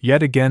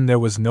 Yet again there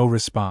was no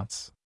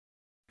response.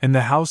 In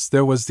the house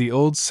there was the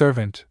old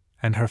servant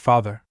and her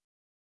father.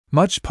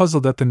 Much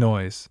puzzled at the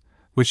noise,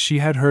 which she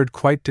had heard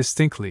quite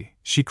distinctly,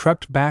 she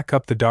crept back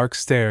up the dark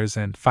stairs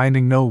and,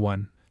 finding no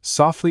one,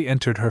 softly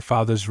entered her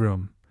father's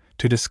room,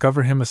 to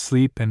discover him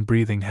asleep and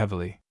breathing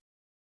heavily.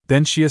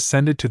 Then she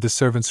ascended to the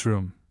servant's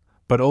room,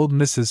 but old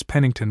Mrs.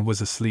 Pennington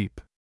was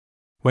asleep.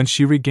 When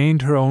she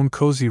regained her own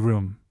cozy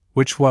room,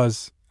 which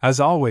was, as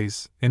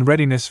always, in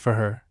readiness for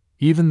her,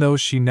 even though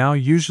she now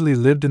usually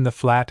lived in the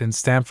flat in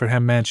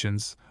Stamfordham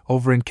Mansions,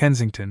 over in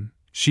Kensington,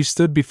 she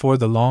stood before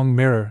the long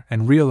mirror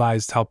and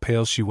realized how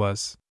pale she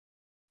was.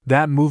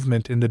 That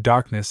movement in the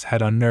darkness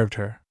had unnerved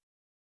her.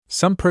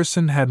 Some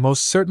person had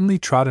most certainly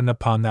trodden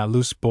upon that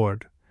loose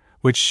board,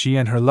 which she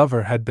and her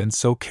lover had been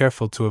so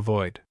careful to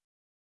avoid.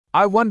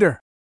 "I wonder,"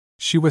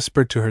 she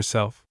whispered to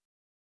herself,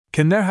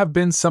 "can there have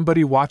been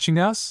somebody watching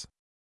us?"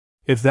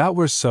 If that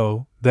were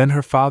so, then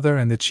her father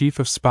and the chief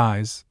of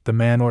spies, the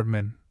man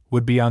Ortman,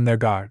 would be on their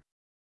guard.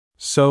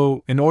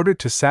 So, in order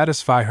to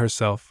satisfy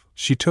herself,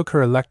 she took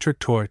her electric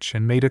torch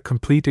and made a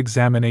complete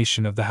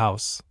examination of the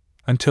house,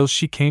 until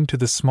she came to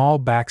the small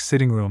back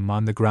sitting room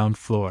on the ground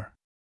floor.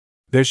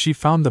 There she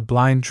found the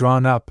blind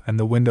drawn up and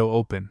the window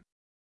open.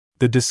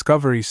 The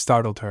discovery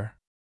startled her.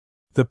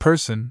 The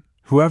person,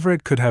 whoever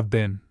it could have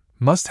been,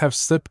 must have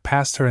slipped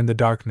past her in the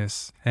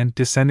darkness and,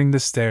 descending the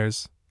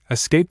stairs,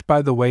 escaped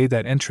by the way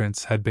that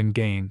entrance had been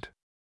gained.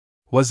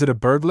 Was it a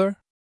burglar?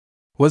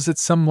 Was it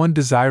someone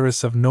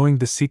desirous of knowing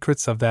the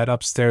secrets of that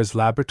upstairs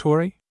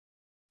laboratory?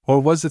 Or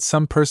was it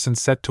some person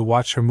set to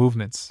watch her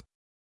movements?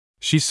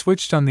 She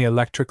switched on the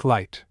electric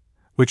light,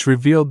 which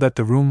revealed that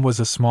the room was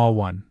a small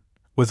one,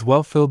 with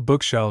well-filled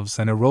bookshelves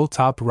and a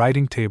roll-top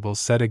writing table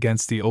set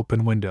against the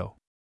open window.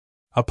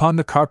 Upon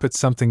the carpet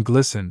something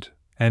glistened,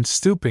 and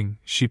stooping,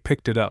 she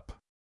picked it up.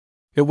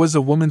 It was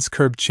a woman's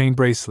curb chain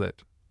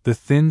bracelet, the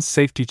thin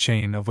safety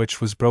chain of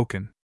which was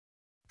broken.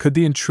 Could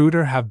the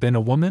intruder have been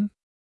a woman?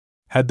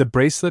 Had the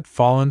bracelet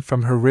fallen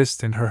from her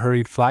wrist in her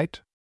hurried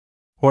flight?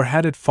 Or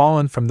had it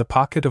fallen from the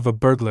pocket of a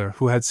burglar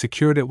who had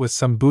secured it with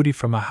some booty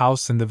from a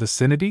house in the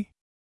vicinity?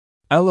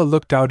 Ella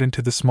looked out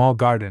into the small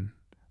garden,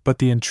 but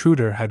the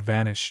intruder had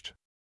vanished.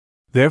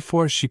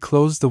 Therefore she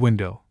closed the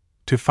window,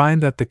 to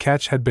find that the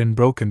catch had been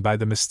broken by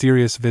the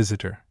mysterious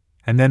visitor,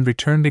 and then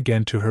returned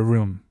again to her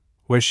room,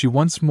 where she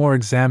once more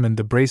examined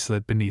the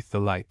bracelet beneath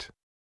the light.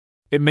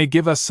 "It may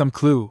give us some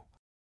clue,"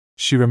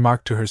 she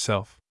remarked to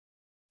herself.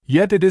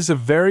 "Yet it is a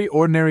very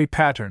ordinary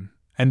pattern,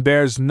 and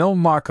bears no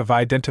mark of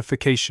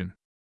identification."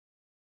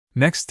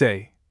 Next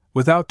day,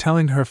 without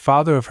telling her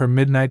father of her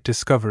midnight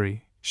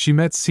discovery, she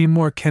met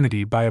Seymour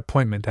Kennedy by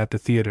appointment at the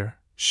theater,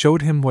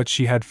 showed him what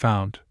she had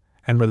found,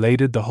 and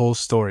related the whole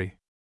story.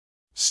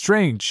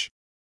 "Strange!"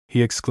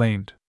 he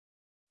exclaimed.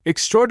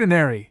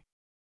 "Extraordinary!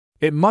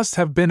 It must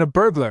have been a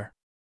burglar.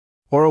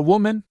 Or a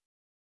woman?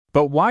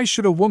 But why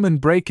should a woman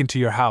break into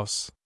your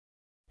house?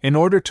 In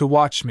order to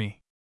watch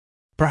me.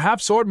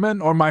 Perhaps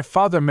Ortman or my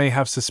father may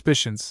have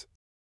suspicions,"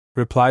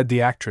 replied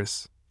the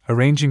actress,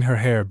 arranging her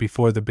hair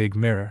before the big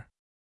mirror.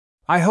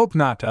 "I hope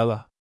not,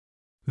 Ella.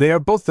 They are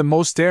both the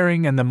most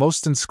daring and the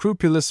most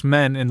unscrupulous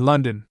men in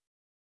London.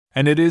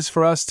 And it is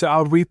for us to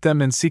outwit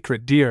them in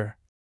secret, dear,"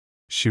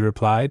 she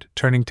replied,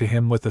 turning to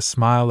him with a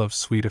smile of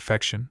sweet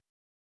affection.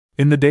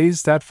 In the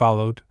days that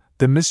followed,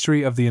 the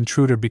mystery of the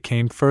intruder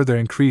became further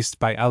increased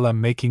by Ella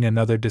making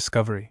another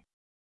discovery.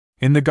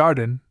 In the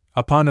garden,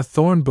 upon a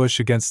thorn bush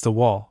against the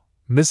wall,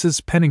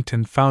 Mrs.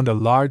 Pennington found a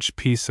large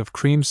piece of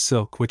cream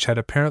silk which had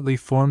apparently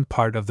formed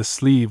part of the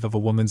sleeve of a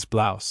woman's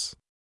blouse.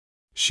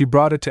 She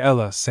brought it to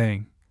Ella,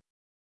 saying,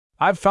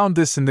 "I've found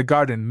this in the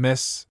garden,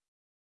 miss.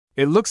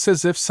 It looks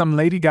as if some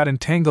lady got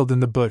entangled in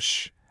the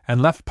bush,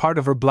 and left part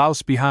of her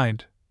blouse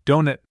behind,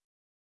 don't it?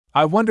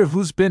 I wonder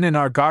who's been in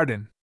our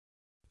garden."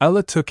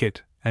 Ella took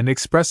it, and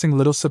expressing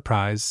little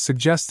surprise,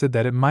 suggested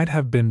that it might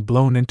have been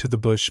blown into the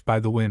bush by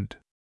the wind.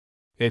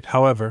 It,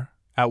 however,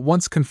 at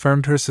once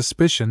confirmed her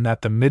suspicion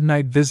that the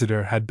midnight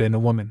visitor had been a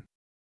woman.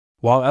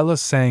 While Ella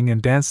sang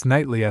and danced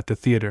nightly at the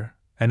theater,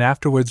 and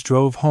afterwards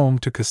drove home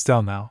to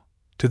Castelnau,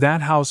 to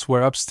that house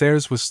where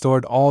upstairs was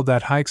stored all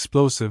that high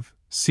explosive,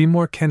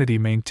 Seymour Kennedy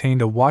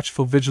maintained a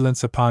watchful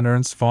vigilance upon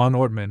Ernst von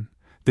Ortman,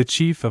 the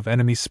chief of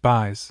enemy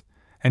spies,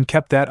 and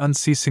kept that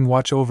unceasing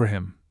watch over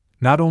him,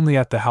 not only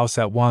at the house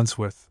at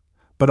Wandsworth,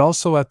 but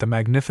also at the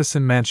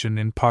magnificent mansion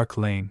in Park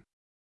Lane.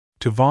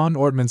 To von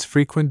Ortman's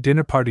frequent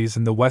dinner parties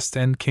in the West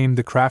End came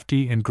the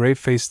crafty and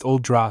grave-faced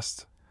old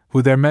Drost,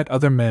 who there met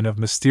other men of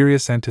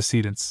mysterious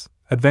antecedents,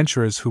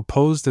 adventurers who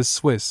posed as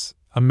Swiss,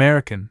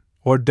 American,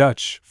 or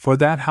Dutch, for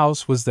that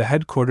house was the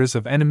headquarters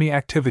of enemy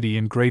activity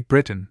in Great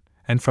Britain,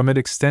 and from it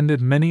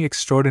extended many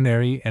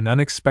extraordinary and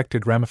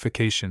unexpected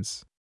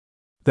ramifications.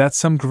 That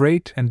some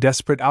great and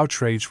desperate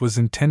outrage was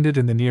intended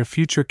in the near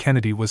future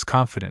Kennedy was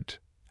confident,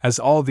 as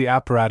all the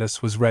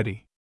apparatus was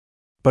ready.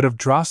 But of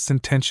Drost's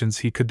intentions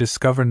he could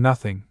discover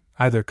nothing,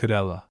 either could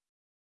Ella.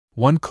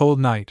 One cold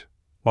night,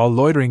 while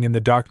loitering in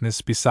the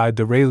darkness beside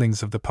the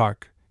railings of the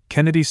park,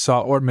 Kennedy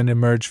saw Ortman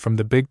emerge from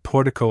the big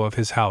portico of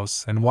his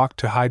house and walk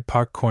to Hyde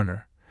Park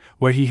Corner,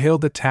 where he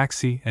hailed a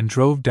taxi and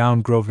drove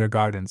down Grosvenor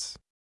Gardens.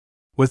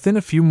 Within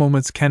a few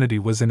moments Kennedy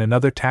was in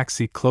another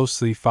taxi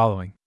closely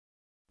following.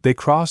 They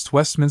crossed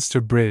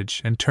Westminster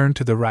Bridge and turned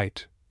to the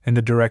right, in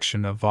the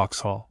direction of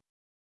Vauxhall.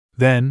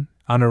 Then,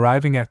 on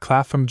arriving at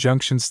Clapham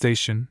Junction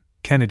Station,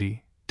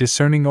 Kennedy,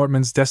 discerning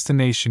Ortman's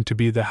destination to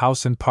be the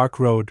house in Park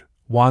Road,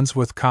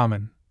 Wandsworth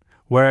Common,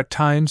 where at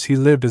times he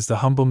lived as the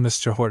humble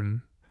Mr.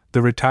 Horton,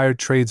 the retired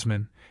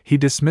tradesman, he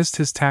dismissed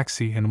his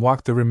taxi and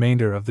walked the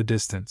remainder of the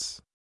distance.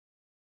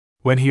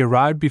 When he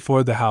arrived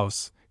before the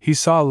house, he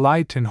saw a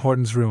light in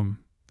Horton's room,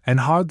 and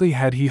hardly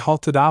had he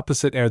halted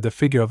opposite ere the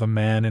figure of a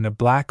man in a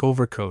black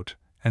overcoat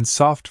and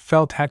soft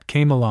felt hat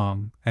came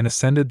along and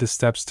ascended the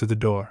steps to the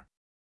door.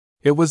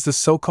 It was the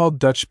so-called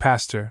Dutch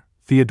pastor,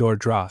 Theodore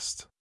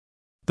Drost.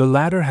 The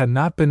latter had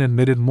not been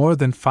admitted more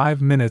than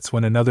 5 minutes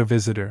when another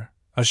visitor,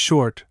 a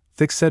short,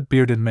 thick-set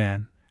bearded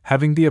man,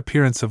 having the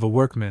appearance of a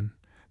workman,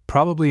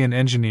 probably an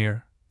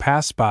engineer,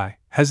 passed by,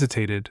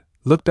 hesitated,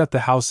 looked at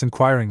the house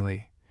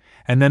inquiringly,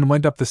 and then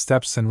went up the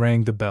steps and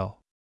rang the bell.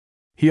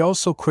 He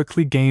also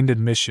quickly gained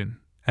admission,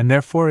 and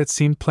therefore it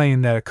seemed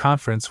plain that a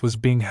conference was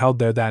being held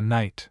there that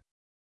night.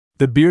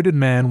 The bearded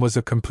man was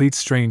a complete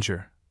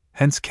stranger,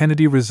 hence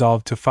Kennedy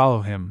resolved to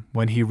follow him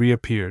when he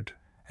reappeared,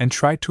 and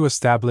try to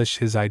establish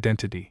his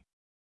identity.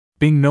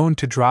 Being known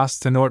to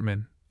Drost and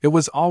Ortman, it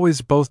was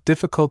always both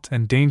difficult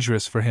and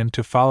dangerous for him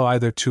to follow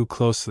either too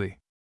closely.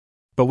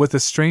 But with a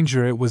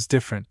stranger it was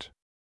different.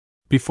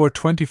 Before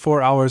 24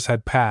 hours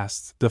had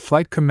passed, the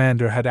flight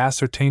commander had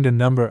ascertained a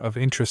number of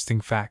interesting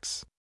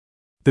facts.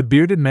 The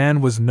bearded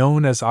man was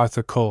known as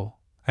Arthur Cole,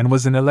 and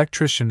was an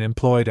electrician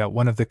employed at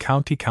one of the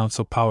county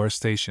council power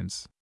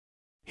stations.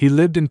 He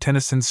lived in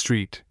Tennyson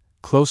Street,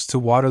 close to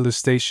Waterloo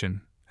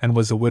Station, and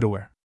was a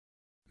widower.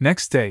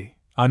 Next day,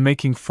 on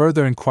making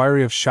further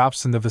inquiry of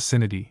shops in the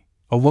vicinity,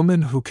 a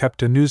woman who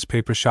kept a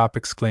newspaper shop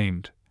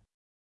exclaimed,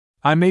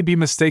 "I may be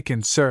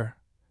mistaken, sir,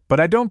 but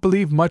I don't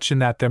believe much in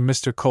that there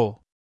Mr.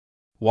 Cole."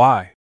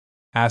 "Why?"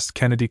 asked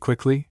Kennedy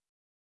quickly.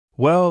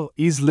 "Well,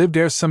 'e's lived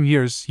 'ere some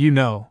years, you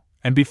know,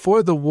 and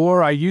before the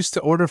war I used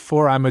to order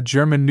for I'm a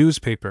German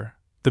newspaper,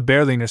 the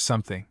Berliner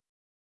something.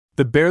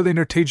 The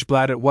Berliner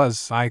Tageblatt it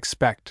was, I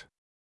expect."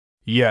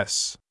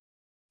 "Yes.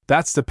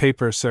 That's the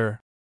paper, sir,"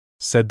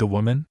 said the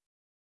woman.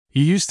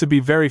 "He used to be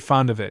very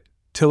fond of it,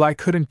 till I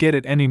couldn't get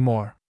it any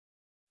more."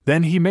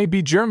 "Then he may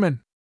be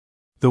German."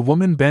 The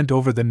woman bent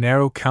over the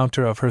narrow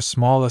counter of her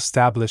small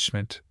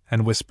establishment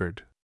and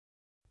whispered,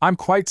 "I'm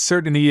quite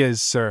certain he is,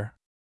 sir."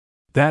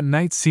 That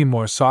night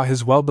Seymour saw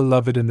his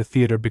well-beloved in the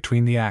theater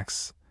between the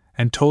acts,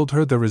 and told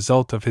her the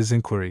result of his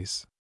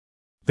inquiries.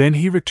 Then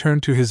he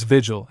returned to his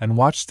vigil and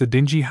watched the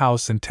dingy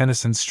house in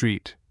Tennyson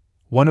Street,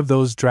 one of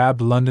those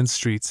drab London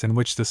streets in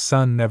which the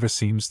sun never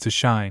seems to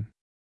shine.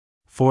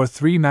 For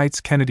 3 nights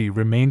Kennedy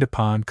remained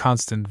upon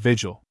constant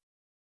vigil.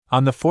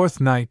 On the 4th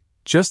night,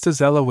 just as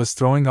Ella was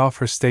throwing off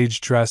her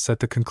stage dress at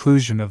the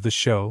conclusion of the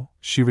show,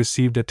 she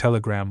received a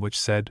telegram which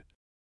said,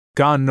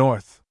 "Gone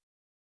north.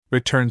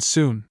 Return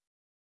soon.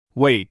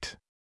 Wait."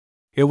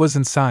 It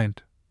wasn't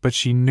signed, but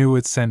she knew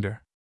its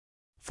sender.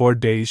 4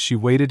 days she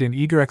waited in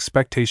eager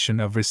expectation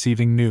of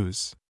receiving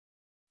news.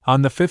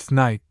 On the 5th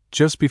night,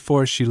 just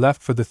before she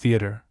left for the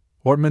theater,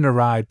 Ortman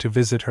arrived to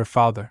visit her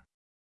father.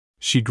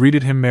 She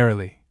greeted him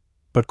merrily,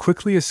 but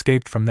quickly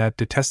escaped from that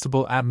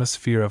detestable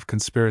atmosphere of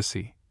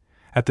conspiracy,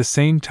 at the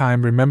same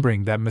time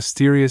remembering that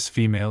mysterious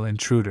female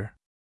intruder.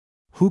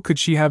 Who could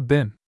she have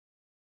been?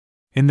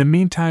 In the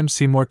meantime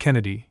Seymour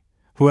Kennedy,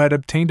 who had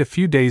obtained a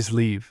few days'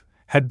 leave,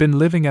 had been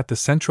living at the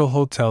Central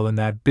Hotel in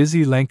that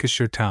busy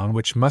Lancashire town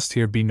which must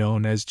here be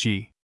known as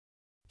G.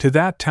 To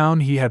that town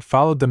he had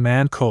followed the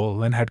man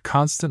Cole and had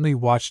constantly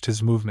watched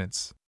his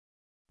movements.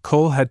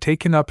 Cole had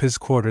taken up his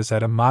quarters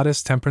at a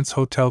modest temperance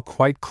hotel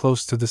quite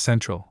close to the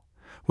Central,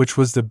 which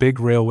was the big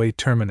railway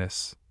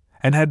terminus,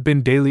 and had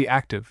been daily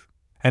active,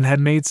 and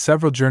had made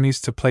several journeys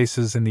to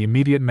places in the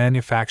immediate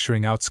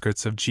manufacturing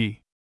outskirts of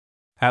G.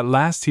 At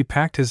last he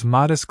packed his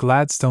modest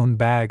Gladstone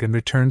bag and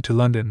returned to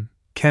London,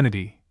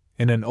 Kennedy,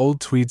 in an old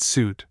tweed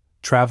suit,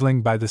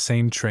 travelling by the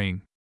same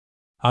train.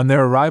 On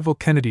their arrival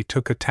Kennedy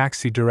took a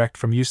taxi direct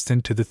from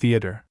Euston to the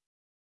theatre.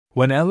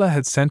 When Ella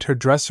had sent her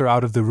dresser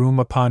out of the room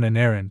upon an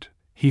errand,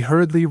 he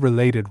hurriedly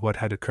related what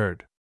had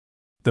occurred.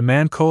 The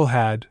man Cole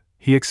had,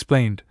 he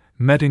explained,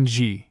 met in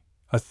G,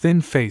 a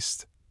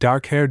thin-faced,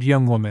 dark-haired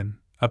young woman,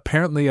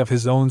 apparently of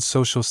his own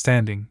social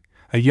standing,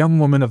 a young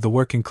woman of the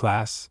working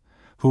class,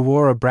 who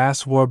wore a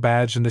brass war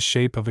badge in the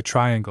shape of a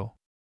triangle.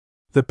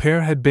 The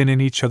pair had been in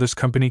each other's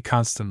company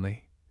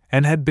constantly,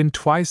 and had been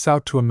twice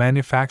out to a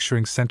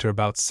manufacturing centre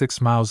about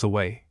 6 miles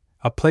away,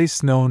 a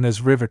place known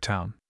as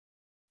Rivertown.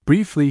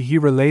 Briefly he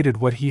related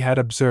what he had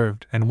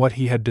observed and what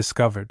he had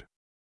discovered.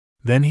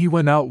 Then he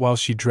went out while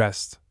she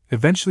dressed,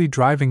 eventually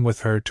driving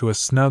with her to a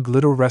snug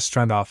little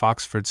restaurant off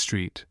Oxford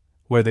Street,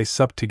 where they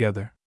supped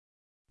together.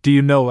 "Do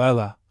you know,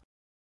 Ella?"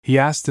 he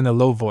asked in a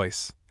low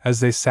voice, as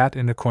they sat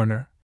in a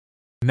corner.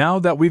 "Now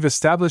that we've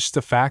established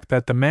the fact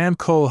that the man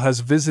Cole has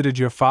visited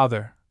your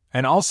father,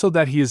 and also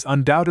that he is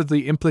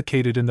undoubtedly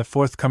implicated in the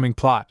forthcoming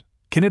plot,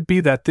 can it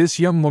be that this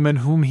young woman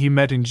whom he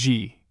met in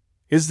G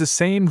is the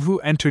same who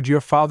entered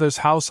your father's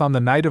house on the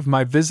night of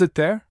my visit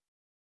there?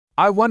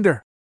 I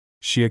wonder,"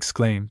 she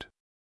exclaimed.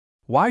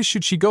 "Why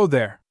should she go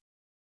there?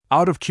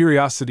 Out of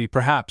curiosity,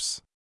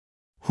 perhaps.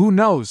 Who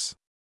knows?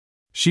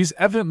 She's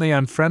evidently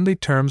on friendly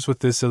terms with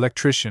this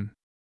electrician.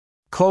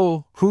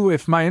 Cole, who,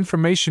 if my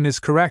information is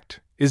correct,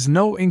 is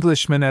no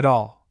Englishman at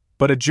all,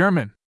 But a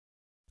German.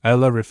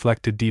 Ella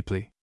reflected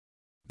deeply.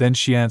 Then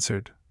she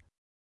answered.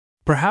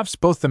 Perhaps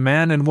both the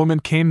man and woman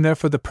came there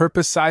for the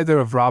purpose either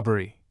of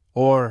robbery,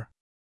 or…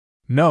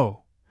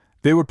 No,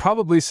 they were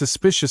probably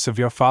suspicious of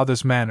your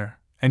father's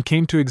manner, and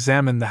came to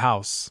examine the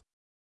house.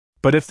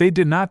 But if they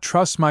did not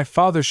trust my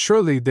father,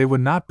 surely they would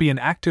not be in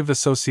active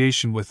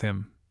association with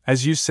him,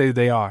 as you say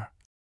they are,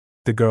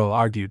 the girl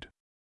argued.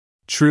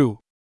 True.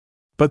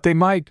 But they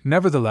might,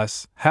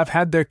 nevertheless, have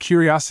had their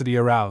curiosity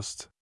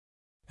aroused.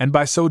 And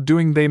by so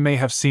doing they may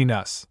have seen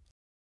us,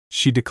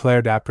 she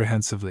declared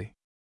apprehensively.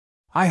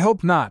 I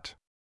hope not.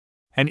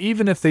 And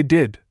even if they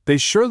did, they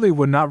surely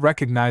would not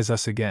recognize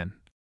us again,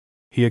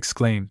 he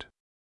exclaimed.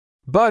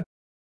 But,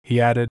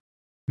 he added,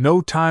 no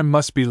time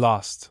must be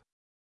lost.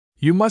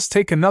 You must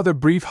take another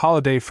brief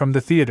holiday from the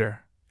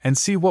theater, and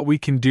see what we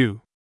can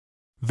do.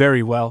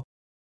 Very well,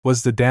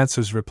 was the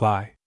dancer's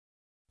reply.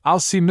 I'll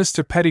see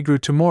Mr. Pettigrew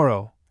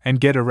tomorrow, and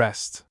get a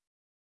rest.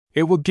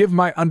 It will give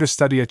my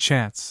understudy a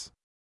chance.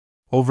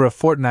 Over a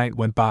fortnight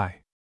went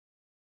by.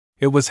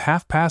 It was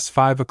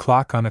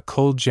 5:30 on a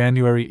cold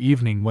January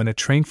evening when a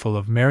trainful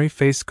of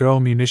merry-faced girl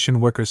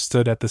munition workers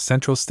stood at the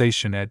central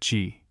station at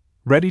G,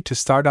 ready to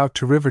start out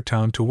to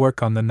Rivertown to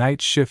work on the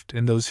night shift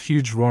in those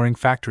huge roaring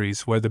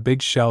factories where the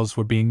big shells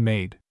were being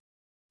made.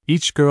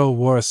 Each girl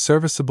wore a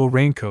serviceable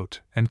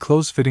raincoat and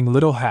close-fitting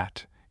little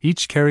hat,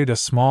 each carried a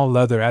small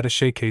leather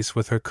attaché case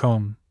with her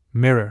comb,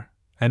 mirror,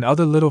 and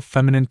other little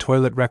feminine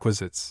toilet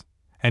requisites,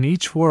 and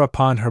each wore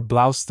upon her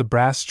blouse the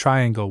brass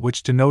triangle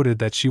which denoted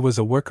that she was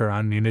a worker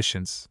on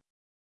munitions.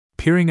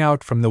 Peering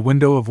out from the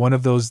window of one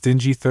of those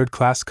dingy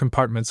third-class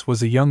compartments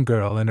was a young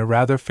girl in a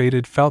rather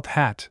faded felt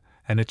hat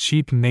and a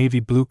cheap navy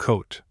blue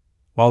coat,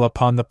 while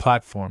upon the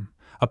platform,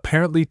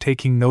 apparently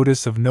taking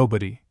notice of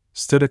nobody,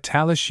 stood a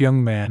tallish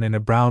young man in a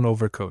brown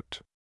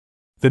overcoat.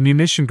 The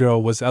munition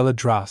girl was Ella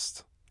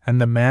Drost, and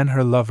the man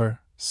her lover,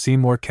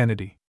 Seymour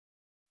Kennedy.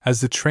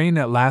 As the train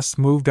at last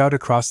moved out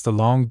across the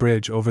long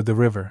bridge over the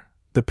river,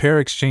 the pair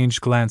exchanged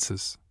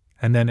glances,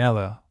 and then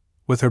Ella,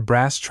 with her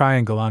brass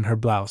triangle on her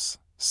blouse,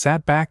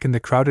 sat back in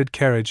the crowded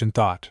carriage and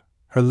thought,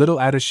 her little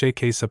attaché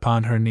case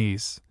upon her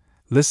knees,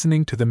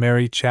 listening to the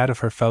merry chat of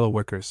her fellow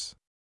workers.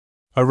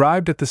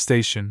 Arrived at the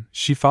station,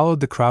 she followed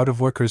the crowd of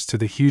workers to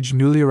the huge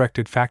newly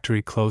erected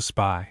factory close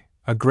by,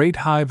 a great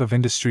hive of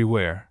industry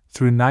where,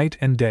 through night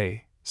and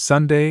day,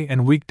 Sunday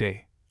and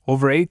weekday,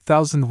 over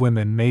 8,000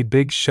 women made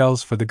big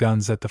shells for the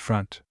guns at the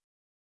front.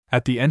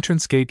 At the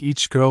entrance gate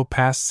each girl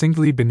passed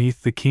singly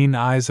beneath the keen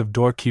eyes of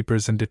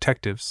doorkeepers and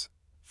detectives,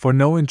 for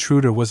no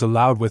intruder was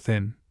allowed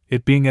within,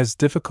 it being as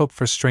difficult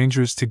for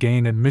strangers to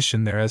gain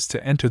admission there as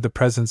to enter the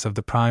presence of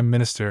the Prime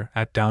Minister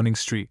at Downing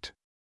Street.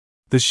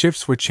 The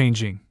shifts were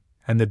changing,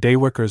 and the day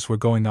workers were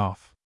going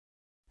off.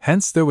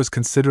 Hence there was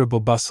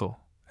considerable bustle,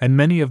 and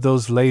many of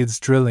those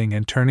lathes drilling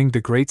and turning the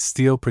great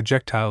steel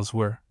projectiles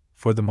were,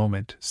 for the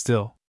moment,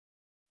 still.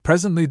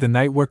 Presently the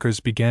night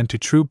workers began to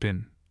troop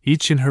in,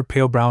 each in her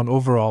pale brown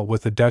overall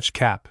with a Dutch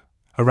cap,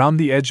 around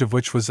the edge of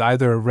which was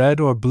either a red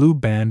or blue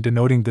band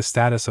denoting the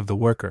status of the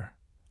worker,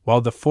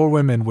 while the four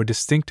women were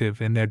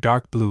distinctive in their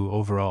dark blue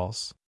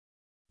overalls.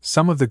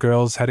 Some of the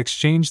girls had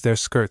exchanged their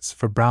skirts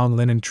for brown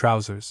linen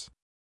trousers.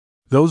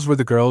 Those were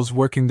the girls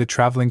working the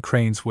traveling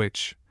cranes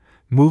which,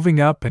 moving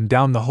up and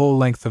down the whole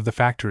length of the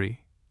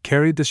factory,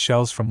 carried the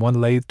shells from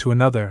one lathe to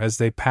another as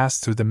they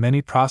passed through the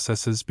many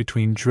processes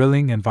between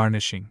drilling and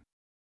varnishing.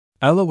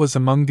 Ella was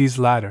among these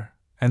latter,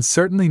 and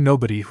certainly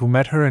nobody who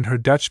met her in her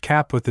Dutch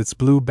cap with its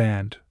blue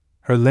band,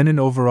 her linen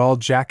overall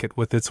jacket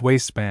with its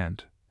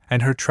waistband,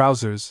 and her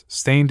trousers,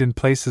 stained in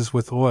places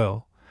with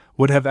oil,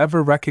 would have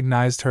ever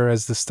recognized her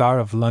as the star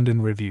of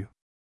London Review.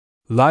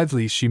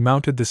 Lithely she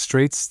mounted the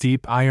straight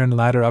steep iron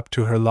ladder up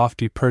to her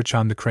lofty perch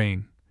on the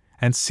crane,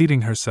 and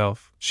seating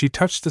herself, she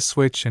touched the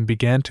switch and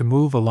began to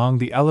move along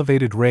the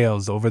elevated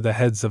rails over the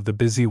heads of the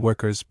busy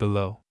workers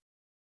below.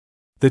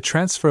 The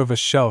transfer of a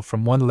shell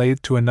from one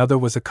lathe to another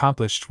was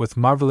accomplished with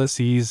marvelous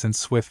ease and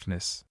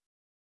swiftness.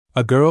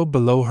 A girl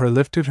below her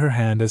lifted her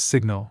hand as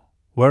signal,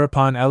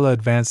 whereupon Ella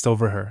advanced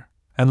over her,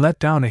 and let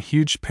down a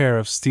huge pair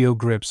of steel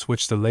grips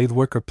which the lathe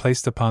worker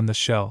placed upon the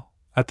shell,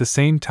 at the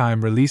same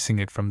time releasing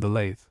it from the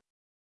lathe.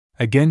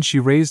 Again she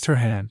raised her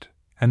hand,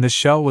 and the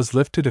shell was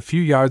lifted a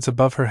few yards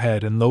above her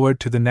head and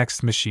lowered to the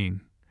next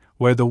machine,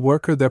 where the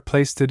worker there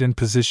placed it in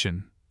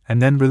position,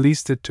 and then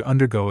released it to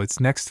undergo its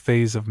next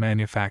phase of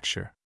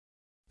manufacture.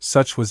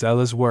 Such was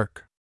Ella's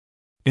work.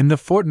 In the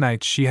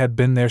fortnight she had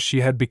been there she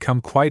had become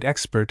quite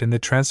expert in the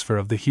transfer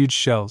of the huge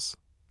shells,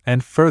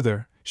 and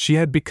further, she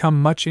had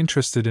become much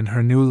interested in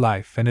her new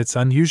life and its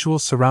unusual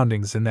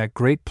surroundings in that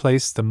great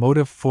place. The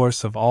motive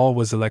force of all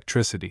was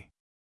electricity.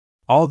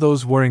 All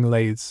those whirring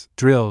lathes,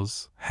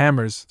 drills,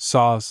 hammers,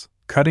 saws,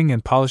 cutting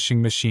and polishing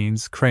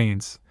machines,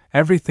 cranes,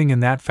 everything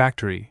in that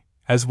factory,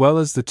 as well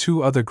as the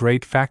two other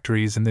great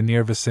factories in the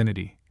near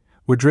vicinity,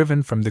 were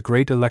driven from the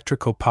great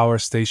electrical power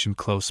station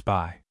close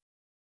by.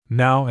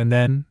 Now and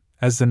then,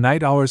 as the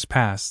night hours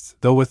passed,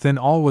 though within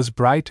all was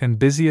bright and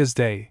busy as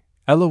day,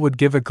 Ella would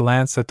give a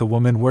glance at the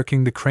woman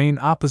working the crane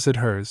opposite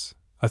hers,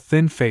 a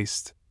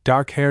thin-faced,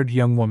 dark-haired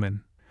young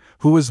woman,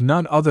 who was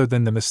none other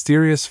than the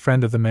mysterious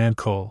friend of the man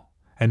Cole,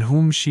 and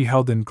whom she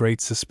held in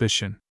great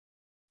suspicion.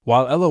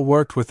 While Ella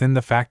worked within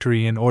the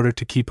factory in order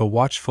to keep a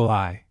watchful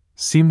eye,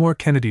 Seymour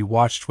Kennedy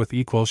watched with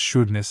equal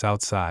shrewdness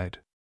outside.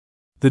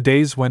 The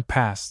days went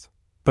past,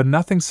 but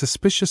nothing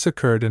suspicious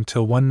occurred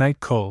until one night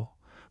Cole,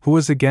 who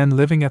was again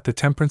living at the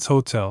Temperance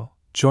Hotel,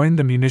 joined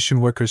the munition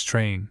workers'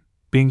 train,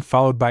 being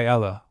followed by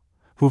Ella,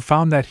 who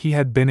found that he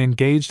had been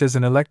engaged as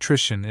an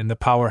electrician in the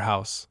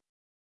powerhouse.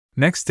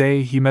 Next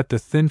day he met the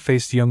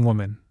thin-faced young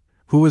woman,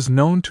 who was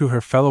known to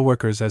her fellow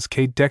workers as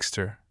Kate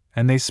Dexter,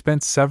 and they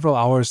spent several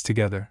hours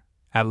together,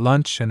 at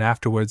lunch and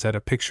afterwards at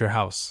a picture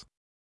house.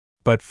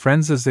 But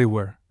friends as they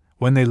were,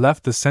 when they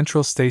left the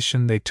central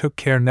station they took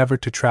care never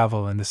to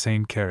travel in the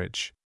same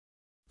carriage.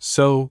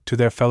 So, to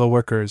their fellow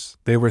workers,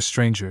 they were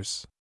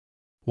strangers.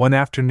 One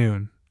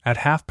afternoon, at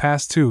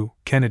 2:30,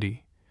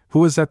 Kennedy, who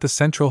was at the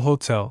Central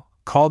Hotel,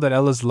 called at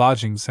Ella's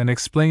lodgings and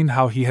explained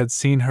how he had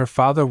seen her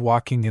father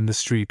walking in the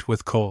street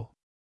with Cole.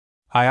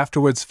 "I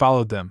afterwards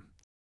followed them,"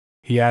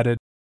 he added,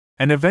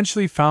 "and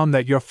eventually found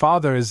that your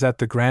father is at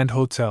the Grand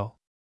Hotel."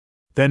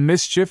 "Then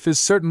mischief is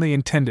certainly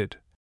intended,"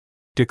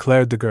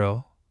 declared the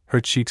girl,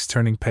 her cheeks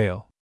turning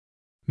pale.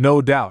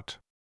 "No doubt.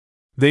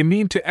 They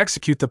mean to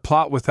execute the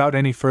plot without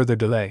any further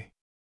delay.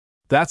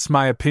 That's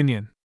my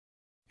opinion.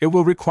 It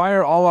will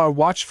require all our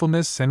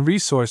watchfulness and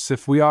resource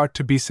if we are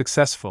to be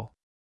successful."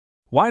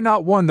 "Why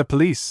not warn the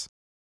police?"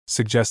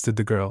 suggested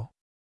the girl.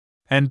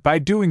 "And by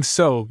doing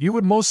so, you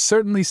would most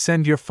certainly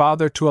send your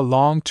father to a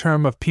long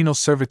term of penal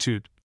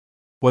servitude,"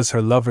 was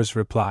her lover's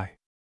reply.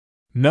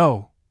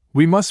 "No,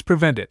 we must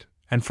prevent it,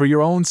 and for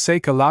your own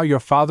sake allow your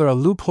father a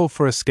loophole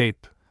for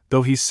escape,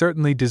 though he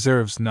certainly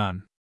deserves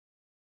none."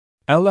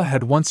 Ella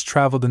had once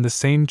traveled in the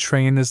same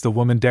train as the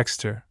woman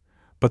Dexter,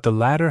 but the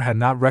latter had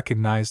not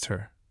recognized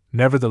her.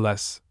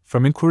 Nevertheless,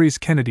 from inquiries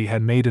Kennedy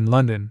had made in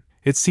London,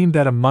 it seemed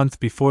that a month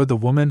before the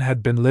woman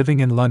had been living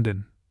in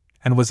London,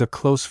 and was a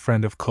close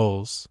friend of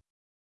Cole's.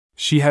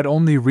 She had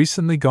only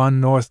recently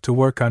gone north to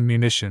work on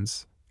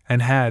munitions,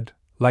 and had,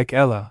 like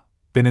Ella,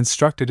 been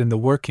instructed in the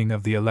working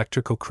of the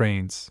electrical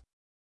cranes.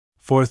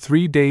 For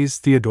 3 days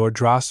Theodore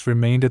Drost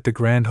remained at the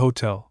Grand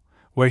Hotel,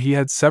 where he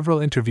had several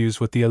interviews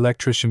with the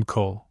electrician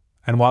Cole,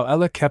 and while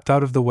Ella kept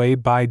out of the way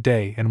by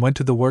day and went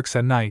to the works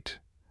at night,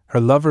 her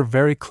lover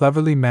very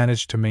cleverly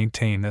managed to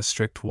maintain a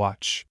strict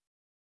watch.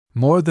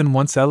 More than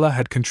once Ella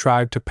had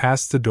contrived to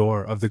pass the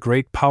door of the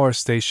great power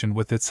station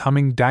with its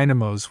humming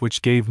dynamos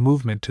which gave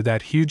movement to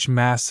that huge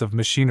mass of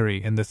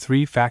machinery in the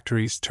 3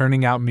 factories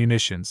turning out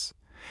munitions,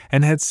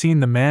 and had seen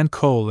the man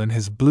Cole in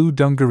his blue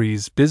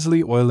dungarees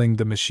busily oiling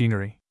the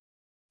machinery.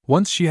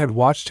 Once she had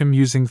watched him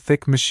using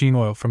thick machine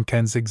oil from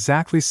cans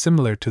exactly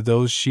similar to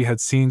those she had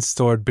seen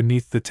stored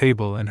beneath the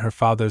table in her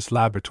father's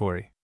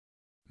laboratory.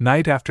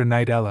 Night after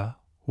night Ella,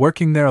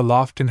 working there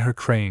aloft in her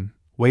crane,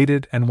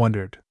 waited and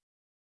wondered.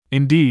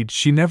 Indeed,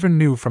 she never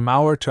knew from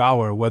hour to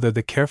hour whether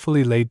the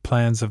carefully laid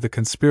plans of the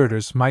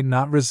conspirators might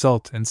not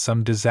result in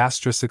some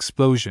disastrous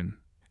explosion,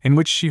 in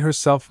which she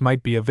herself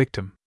might be a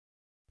victim.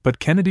 But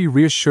Kennedy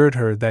reassured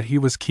her that he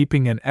was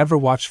keeping an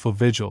ever-watchful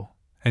vigil,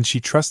 and she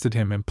trusted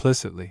him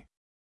implicitly.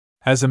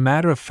 As a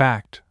matter of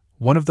fact,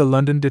 one of the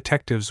London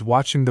detectives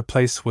watching the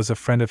place was a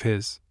friend of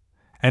his,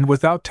 and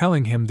without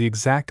telling him the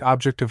exact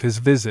object of his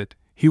visit,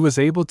 he was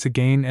able to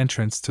gain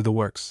entrance to the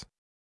works.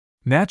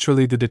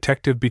 Naturally, the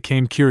detective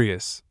became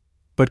curious,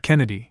 but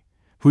Kennedy,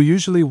 who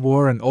usually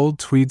wore an old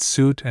tweed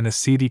suit and a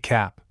seedy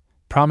cap,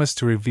 promised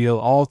to reveal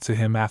all to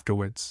him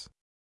afterwards.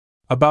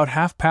 About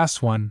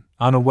 1:30,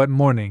 on a wet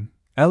morning,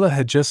 Ella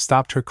had just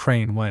stopped her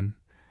crane when,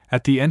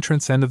 at the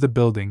entrance end of the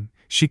building,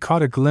 she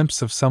caught a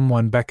glimpse of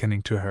someone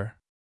beckoning to her.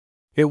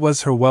 It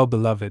was her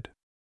well-beloved.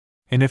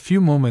 In a few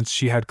moments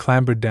she had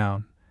clambered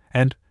down,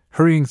 and,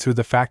 hurrying through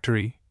the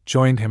factory,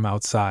 joined him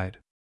outside.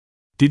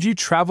 "Did you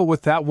travel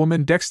with that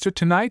woman Dexter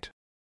tonight?"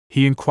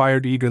 he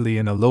inquired eagerly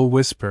in a low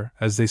whisper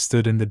as they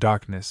stood in the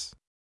darkness.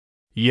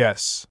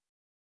 "Yes."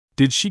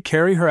 "Did she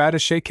carry her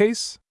attaché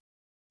case?"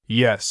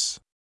 "Yes.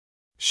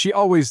 She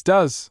always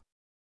does."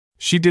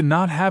 "She did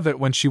not have it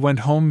when she went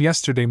home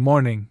yesterday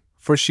morning,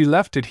 for she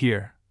left it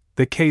here,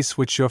 the case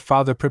which your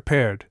father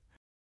prepared,"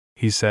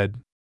 he said.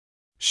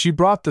 "She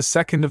brought the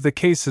second of the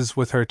cases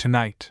with her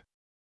tonight."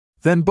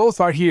 "Then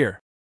both are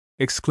here!"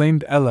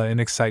 exclaimed Ella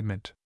in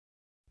excitement.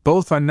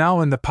 "Both are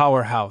now in the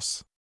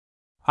powerhouse.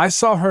 I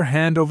saw her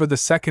hand over the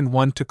second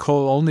one to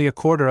Cole only a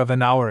quarter of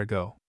an hour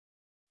ago.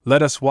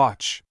 Let us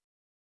watch."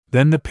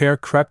 Then the pair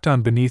crept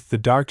on beneath the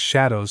dark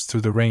shadows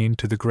through the rain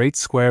to the great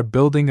square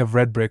building of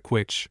red brick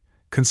which,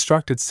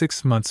 constructed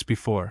 6 months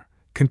before,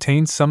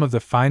 contained some of the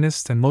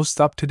finest and most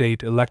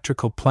up-to-date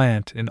electrical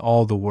plant in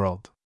all the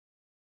world.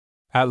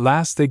 At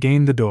last they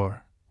gained the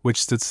door,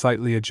 which stood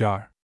slightly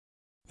ajar.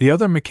 The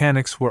other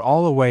mechanics were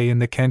all away in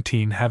the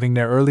canteen having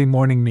their early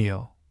morning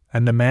meal,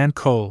 and the man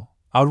Cole,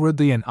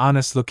 outwardly an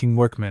honest-looking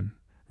workman,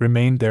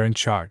 remained there in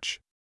charge.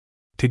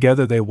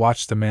 Together they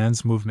watched the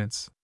man's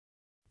movements.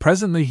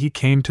 Presently he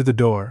came to the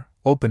door,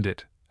 opened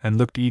it, and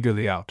looked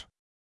eagerly out.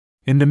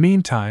 In the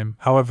meantime,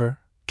 however,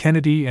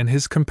 Kennedy and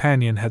his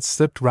companion had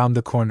slipped round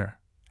the corner,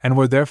 and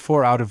were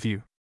therefore out of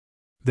view.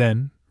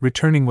 Then,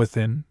 returning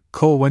within,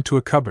 Queux went to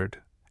a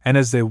cupboard, and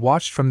as they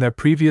watched from their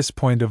previous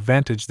point of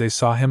vantage they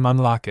saw him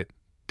unlock it,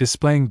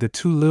 displaying the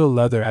 2 little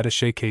leather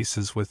attaché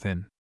cases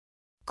within.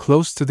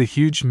 Close to the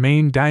huge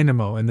main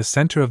dynamo in the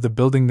center of the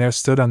building there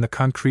stood on the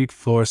concrete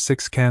floor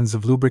 6 cans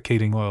of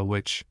lubricating oil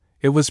which,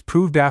 it was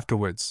proved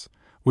afterwards,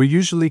 were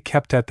usually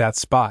kept at that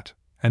spot,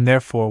 and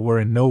therefore were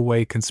in no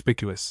way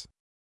conspicuous.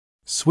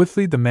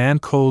 Swiftly the man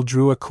Queux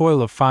drew a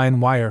coil of fine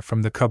wire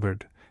from the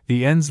cupboard,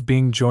 the ends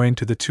being joined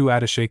to the 2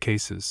 attaché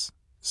cases,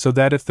 so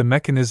that if the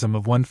mechanism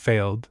of one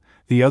failed,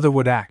 the other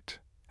would act,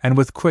 and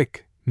with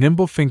quick,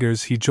 nimble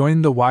fingers he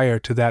joined the wire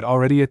to that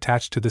already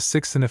attached to the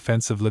 6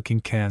 inoffensive-looking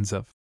cans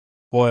of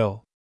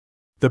oil.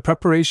 The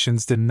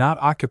preparations did not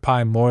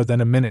occupy more than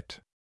a minute.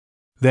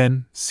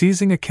 Then,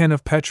 seizing a can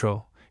of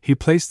petrol, he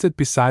placed it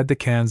beside the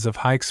cans of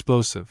high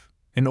explosive,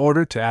 in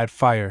order to add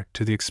fire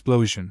to the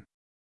explosion.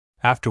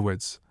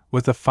 Afterwards,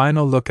 with a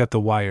final look at the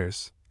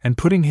wires, and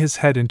putting his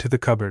head into the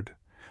cupboard,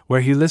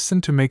 where he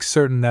listened to make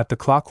certain that the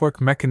clockwork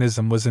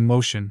mechanism was in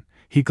motion,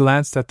 he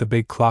glanced at the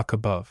big clock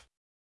above.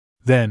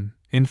 Then,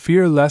 in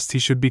fear lest he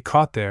should be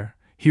caught there,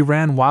 he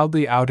ran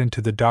wildly out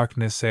into the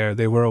darkness ere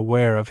they were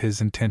aware of his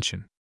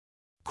intention.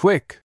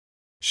 "Quick!"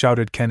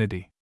 shouted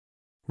Kennedy.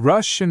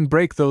 "Rush and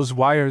break those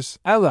wires,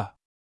 Ella!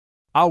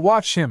 I'll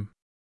watch him!"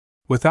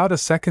 Without a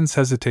second's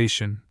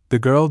hesitation, the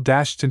girl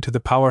dashed into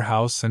the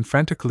powerhouse and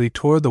frantically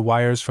tore the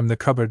wires from the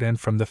cupboard and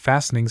from the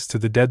fastenings to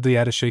the deadly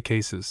attaché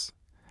cases,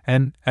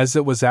 and, as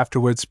it was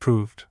afterwards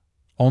proved,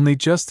 only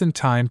just in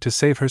time to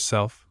save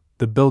herself,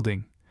 the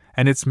building,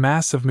 and its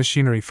mass of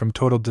machinery from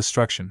total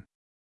destruction.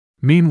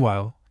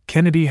 Meanwhile,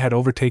 Kennedy had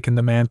overtaken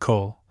the man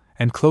Queux,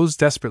 and closed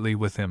desperately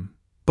with him,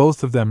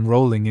 both of them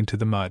rolling into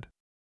the mud.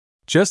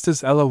 Just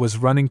as Ella was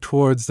running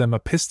towards them, a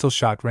pistol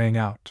shot rang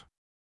out.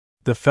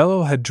 The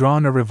fellow had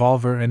drawn a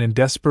revolver and in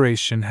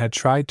desperation had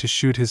tried to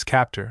shoot his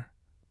captor,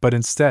 but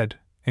instead,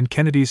 in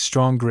Kennedy's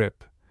strong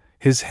grip,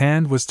 his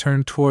hand was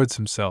turned towards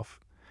himself,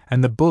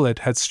 and the bullet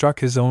had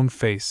struck his own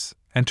face,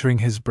 entering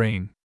his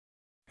brain.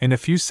 In a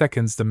few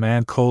seconds the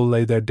man Queux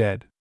lay there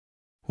dead.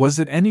 Was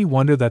it any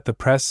wonder that the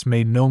press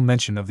made no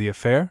mention of the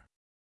affair?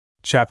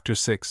 Chapter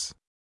 6.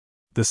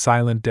 The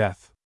Silent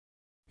Death.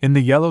 In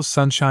the yellow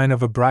sunshine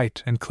of a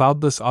bright and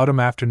cloudless autumn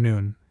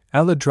afternoon,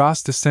 Ella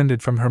Drost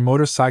descended from her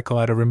motorcycle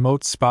at a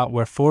remote spot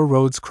where 4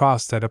 roads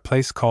crossed at a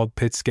place called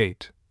Pitt's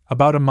Gate,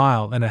 about 1.5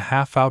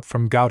 miles out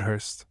from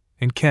Goudhurst,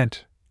 in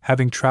Kent,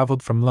 having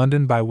travelled from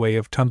London by way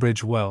of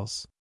Tunbridge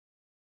Wells.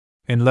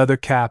 In leather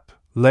cap,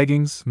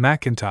 leggings,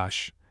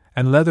 mackintosh,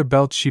 and leather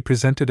belt she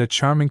presented a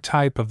charming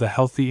type of the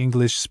healthy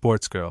English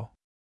sports girl.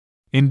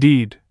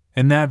 Indeed,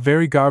 in that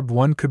very garb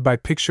one could buy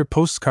picture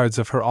postcards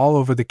of her all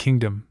over the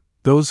kingdom,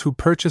 those who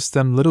purchased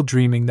them little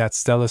dreaming that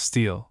Stella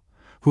Steele,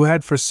 who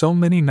had for so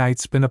many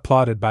nights been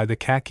applauded by the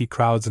khaki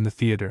crowds in the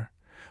theatre,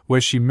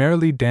 where she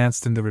merrily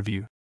danced in the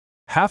review.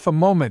 Half a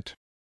moment!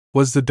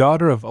 Was the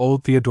daughter of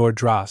old Theodore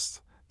Drost,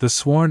 the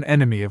sworn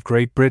enemy of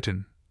Great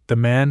Britain, the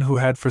man who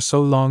had for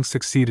so long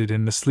succeeded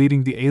in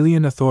misleading the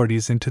alien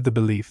authorities into the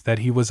belief that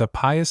he was a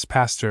pious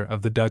pastor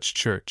of the Dutch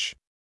Church.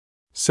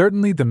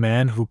 Certainly the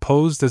man who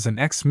posed as an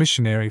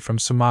ex-missionary from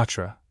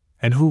Sumatra,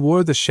 and who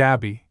wore the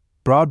shabby,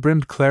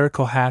 broad-brimmed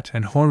clerical hat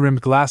and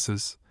horn-rimmed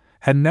glasses,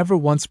 had never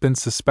once been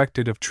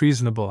suspected of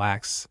treasonable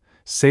acts,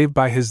 save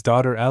by his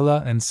daughter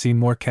Ella and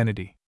Seymour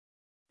Kennedy.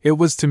 It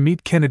was to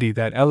meet Kennedy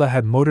that Ella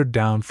had motored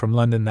down from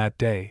London that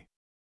day.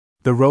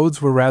 The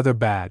roads were rather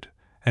bad,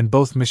 and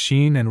both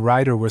machine and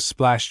rider were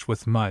splashed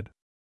with mud.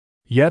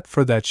 Yet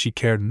for that she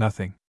cared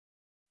nothing.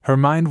 Her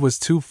mind was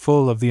too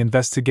full of the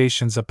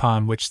investigations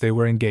upon which they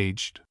were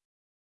engaged.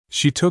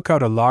 She took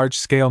out a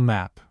large-scale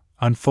map,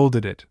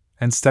 unfolded it,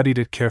 and studied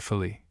it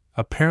carefully,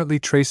 apparently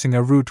tracing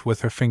a route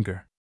with her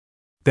finger.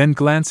 Then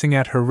glancing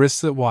at her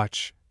wristlet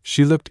watch,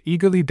 she looked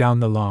eagerly down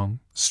the long,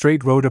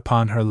 straight road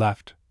upon her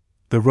left,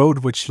 the road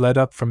which led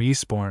up from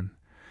Eastbourne,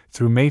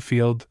 through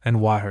Mayfield and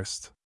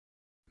Wadhurst.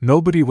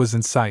 Nobody was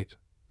in sight,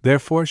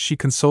 therefore she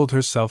consoled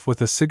herself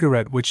with a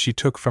cigarette which she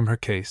took from her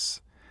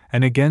case,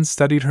 and again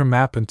studied her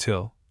map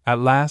until, at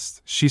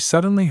last, she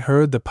suddenly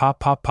heard the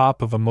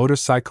pop-pop-pop of a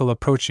motorcycle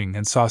approaching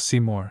and saw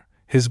Seymour,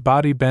 his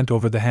body bent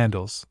over the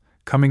handles,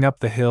 coming up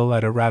the hill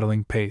at a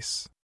rattling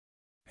pace.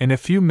 In a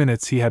few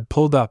minutes he had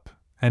pulled up,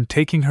 and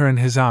taking her in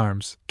his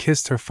arms,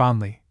 kissed her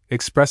fondly,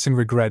 expressing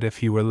regret if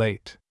he were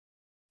late.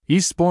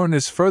 "Eastbourne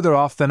is further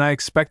off than I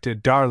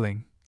expected,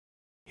 darling,"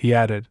 he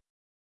added.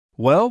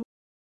 "Well?"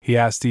 he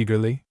asked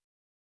eagerly.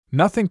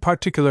 "Nothing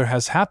particular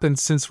has happened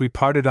since we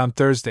parted on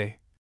Thursday,"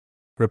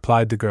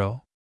 replied the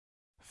girl.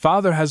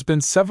 "Father has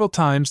been several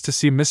times to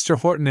see Mr.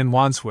 Horton in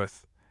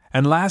Wandsworth,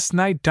 and last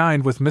night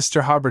dined with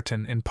Mr.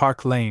 Harberton in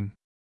Park Lane.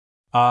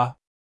 Ah!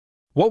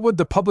 What would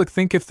the public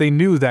think if they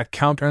knew that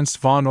Count Ernst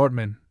von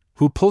Ortmann,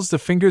 who pulls the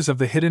fingers of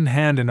the hidden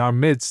hand in our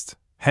midst,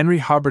 Henry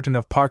Harberton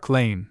of Park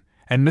Lane,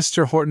 and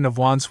Mr. Horton of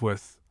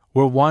Wandsworth,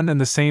 were one and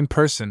the same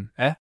person,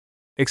 eh?"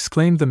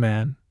 exclaimed the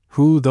man,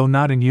 who, though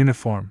not in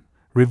uniform,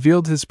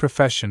 revealed his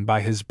profession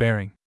by his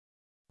bearing.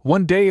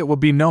 "One day it will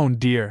be known,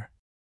 dear,"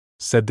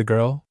 said the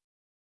girl.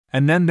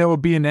 and then there will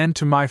be an end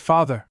to my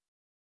father.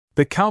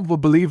 The Count will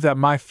believe that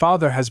my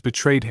father has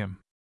betrayed him.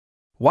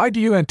 Why do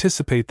you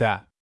anticipate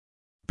that?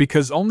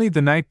 Because only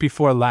the night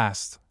before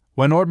last,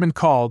 when Ortman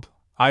called,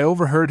 I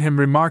overheard him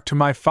remark to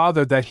my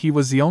father that he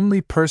was the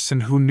only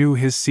person who knew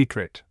his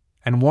secret,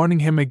 and warning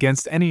him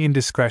against any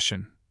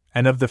indiscretion,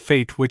 and of the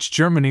fate which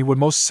Germany would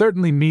most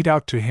certainly mete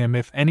out to him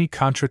if any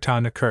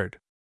contretemps occurred.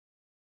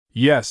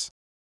 Yes,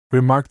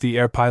 remarked the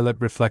air pilot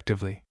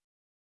reflectively.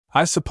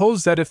 I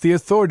suppose that if the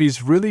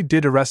authorities really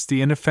did arrest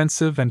the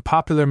inoffensive and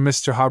popular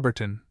Mr.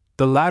 Harberton,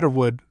 the latter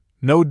would,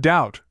 no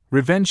doubt,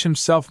 revenge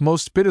himself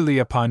most bitterly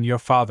upon your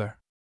father.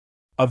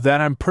 Of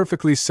that I'm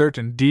perfectly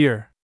certain,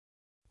 dear.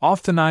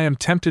 Often I am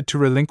tempted to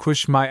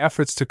relinquish my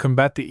efforts to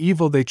combat the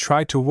evil they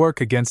try to work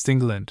against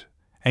England,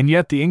 and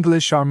yet the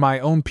English are my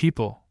own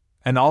people,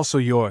 and also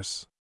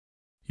yours.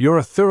 You're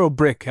a thorough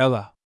brick,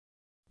 Ella.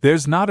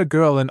 There's not a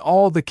girl in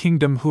all the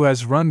kingdom who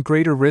has run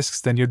greater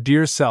risks than your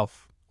dear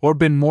self, or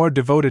been more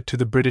devoted to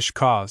the British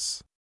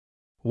cause.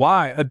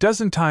 Why, a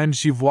dozen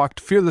times you've walked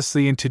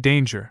fearlessly into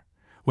danger,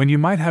 when you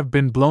might have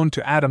been blown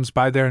to atoms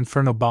by their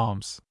infernal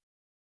bombs.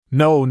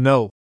 No,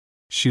 no,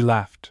 she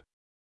laughed.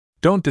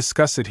 Don't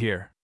discuss it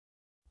here.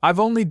 I've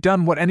only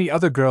done what any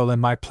other girl in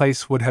my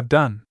place would have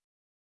done.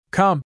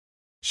 Come,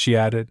 she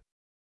added.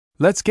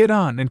 Let's get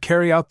on and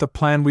carry out the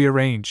plan we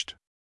arranged.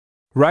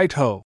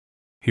 Right-ho,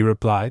 he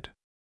replied.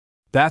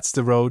 That's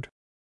the road,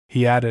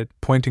 he added,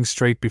 pointing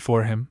straight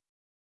before him.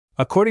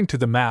 According to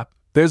the map,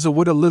 there's a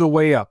wood a little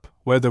way up,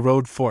 where the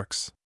road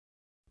forks.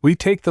 We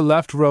take the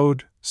left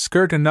road,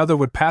 skirt another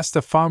wood past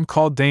a farm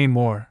called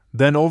Danemore,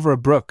 then over a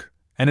brook,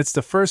 and it's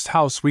the first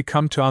house we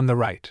come to on the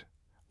right,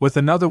 with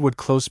another wood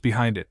close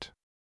behind it.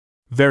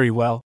 Very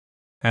well,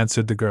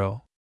 answered the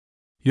girl.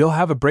 You'll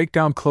have a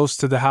breakdown close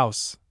to the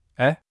house,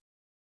 eh?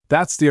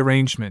 That's the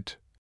arrangement.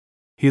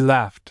 He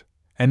laughed,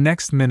 and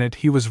next minute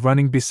he was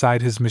running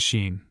beside his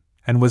machine,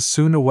 and was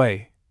soon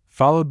away,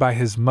 followed by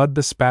his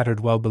mud-bespattered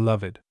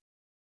well-beloved.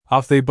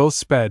 Off they both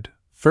sped,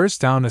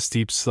 first down a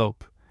steep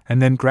slope,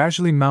 and then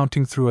gradually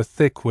mounting through a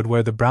thick wood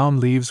where the brown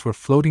leaves were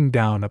floating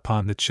down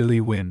upon the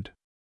chilly wind.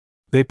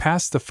 They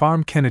passed the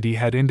farm Kennedy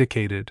had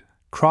indicated,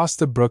 crossed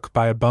the brook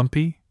by a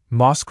bumpy,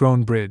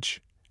 moss-grown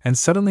bridge, and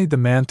suddenly the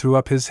man threw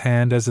up his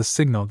hand as a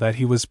signal that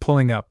he was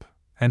pulling up,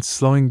 and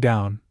slowing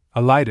down,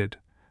 alighted,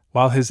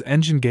 while his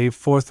engine gave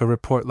forth a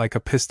report like a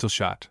pistol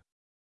shot.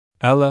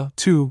 Ella,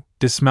 too,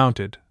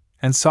 dismounted,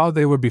 and saw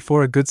they were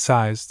before a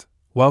good-sized,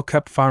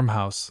 well-kept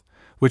farmhouse,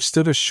 which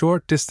stood a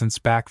short distance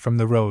back from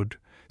the road,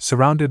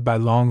 surrounded by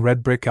long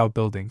red-brick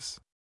outbuildings.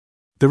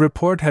 The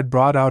report had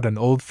brought out an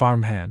old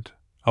farmhand,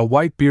 a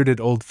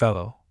white-bearded old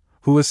fellow,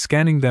 who was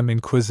scanning them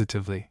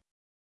inquisitively.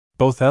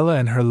 Both Ella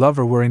and her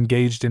lover were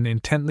engaged in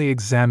intently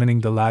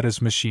examining the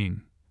latter's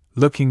machine,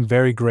 looking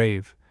very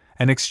grave,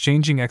 and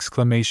exchanging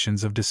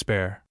exclamations of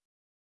despair.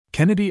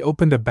 Kennedy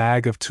opened a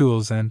bag of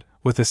tools and,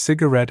 with a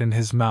cigarette in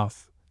his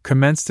mouth,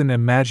 commenced an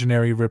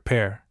imaginary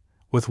repair,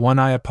 with one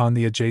eye upon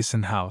the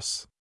adjacent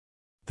house.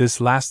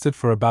 This lasted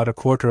for about a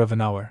quarter of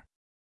an hour.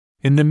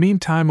 In the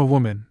meantime a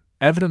woman,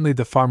 evidently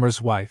the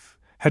farmer's wife,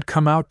 had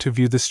come out to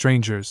view the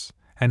strangers,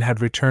 and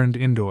had returned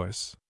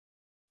indoors.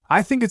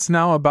 I think it's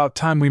now about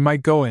time we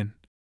might go in,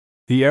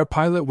 the air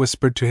pilot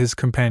whispered to his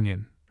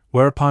companion,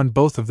 whereupon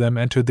both of them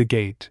entered the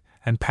gate,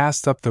 and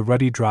passed up the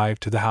ruddy drive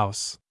to the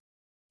house.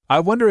 I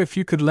wonder if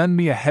you could lend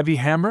me a heavy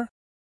hammer?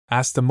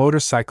 Asked the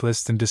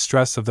motorcyclist in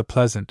distress of the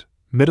pleasant,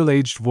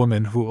 middle-aged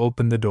woman who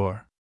opened the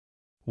door.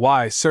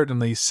 Why,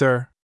 certainly,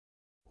 sir.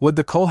 Would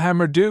the coal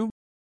hammer do?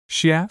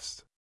 She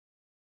asked.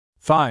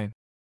 Fine,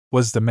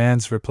 was the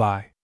man's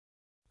reply.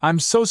 I'm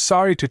so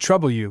sorry to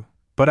trouble you,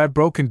 but I've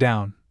broken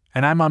down,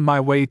 and I'm on my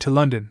way to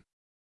London.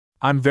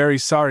 I'm very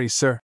sorry,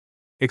 sir,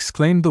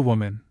 exclaimed the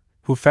woman,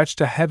 who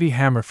fetched a heavy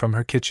hammer from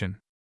her kitchen.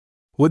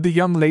 Would the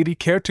young lady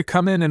care to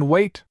come in and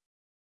wait?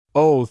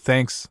 Oh,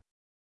 thanks.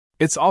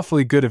 It's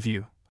awfully good of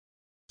you,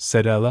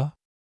 said Ella.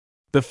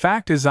 The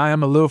fact is I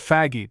am a little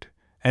fagged,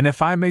 and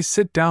if I may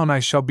sit down I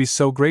shall be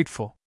so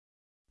grateful.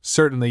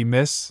 Certainly,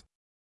 miss.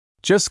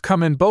 Just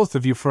come in both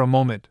of you for a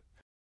moment.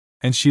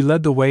 And she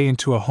led the way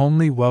into a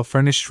homely,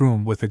 well-furnished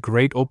room with a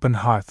great open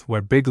hearth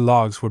where big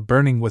logs were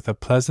burning with a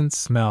pleasant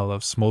smell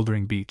of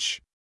smoldering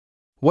beech.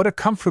 What a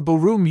comfortable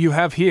room you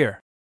have here,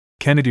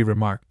 Kennedy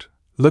remarked,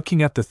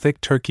 looking at the thick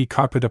Turkey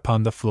carpet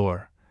upon the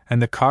floor,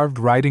 and the carved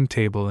writing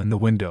table in the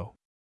window.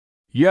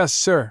 Yes,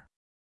 sir.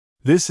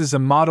 This is a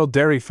model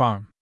dairy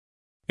farm.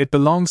 It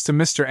belongs to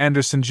Mr.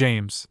 Anderson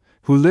James,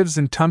 who lives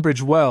in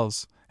Tunbridge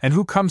Wells, and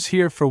who comes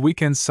here for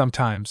weekends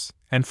sometimes,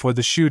 and for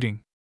the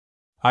shooting.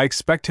 I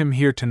expect him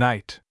here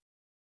tonight.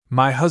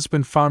 My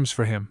husband farms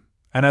for him,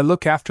 and I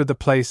look after the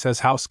place as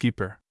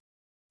housekeeper.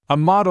 A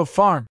model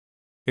farm!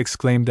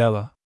 Exclaimed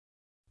Ella.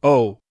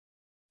 Oh!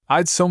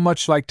 I'd so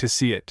much like to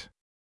see it.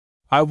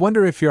 I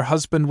wonder if your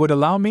husband would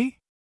allow me?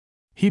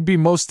 He'd be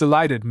most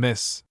delighted,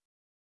 miss.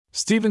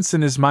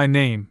 Stevenson is my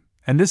name,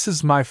 and this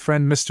is my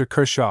friend Mr.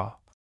 Kershaw,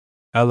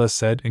 Ella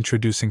said,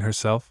 introducing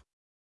herself.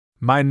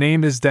 My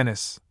name is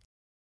Dennis,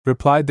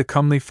 replied the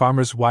comely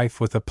farmer's wife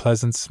with a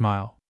pleasant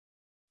smile.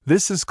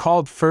 This is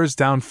called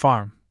Fursdown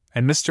Farm,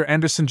 and Mr.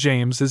 Anderson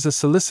James is a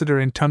solicitor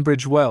in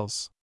Tunbridge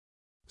Wells.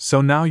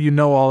 So now you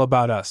know all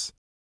about us.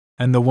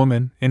 And the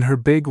woman, in her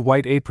big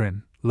white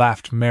apron,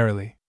 laughed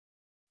merrily.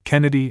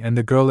 Kennedy and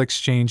the girl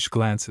exchanged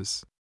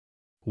glances.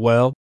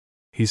 Well,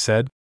 he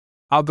said,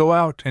 I'll go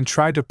out and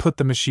try to put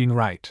the machine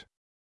right.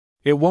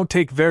 It won't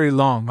take very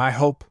long, I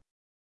hope.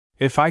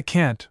 If I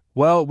can't,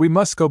 well, we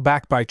must go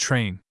back by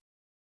train.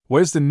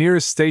 Where's the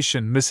nearest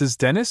station, Mrs.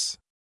 Dennis?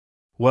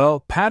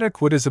 Well,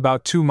 Paddock Wood is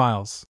about 2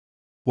 miles,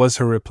 was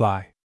her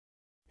reply.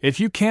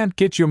 If you can't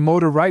get your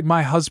motor right,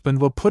 my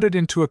husband will put it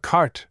into a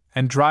cart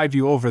and drive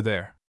you over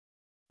there.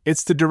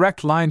 It's the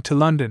direct line to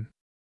London.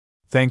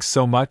 Thanks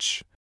so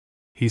much,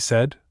 he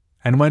said,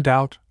 and went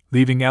out,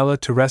 leaving Ella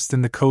to rest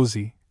in the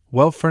cozy,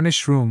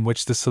 well-furnished room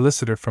which the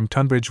solicitor from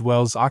Tunbridge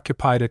Wells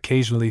occupied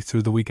occasionally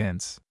through the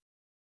weekends.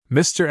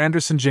 Mr.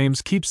 Anderson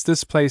James keeps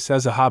this place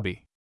as a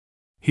hobby.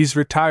 He's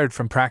retired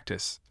from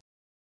practice,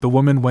 the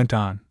woman went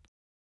on,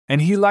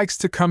 and he likes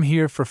to come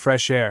here for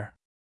fresh air.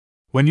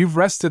 When you've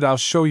rested, I'll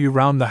show you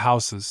round the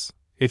houses,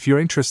 if you're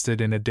interested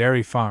in a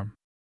dairy farm.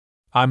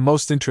 I'm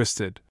most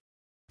interested,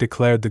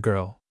 declared the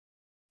girl.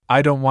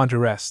 I don't want to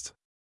rest.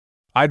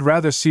 I'd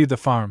rather see the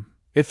farm,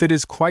 if it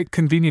is quite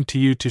convenient to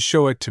you to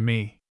show it to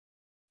me.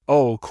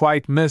 Oh,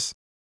 quite, miss,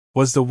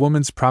 was the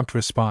woman's prompt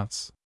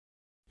response.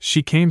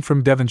 She came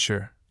from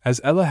Devonshire,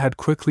 as Ella had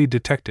quickly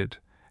detected,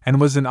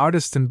 and was an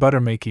artist in butter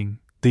making,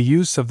 the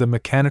use of the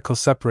mechanical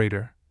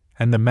separator,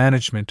 and the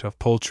management of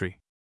poultry.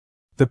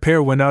 The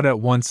pair went out at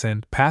once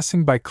and,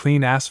 passing by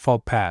clean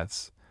asphalt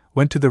paths,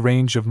 went to the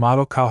range of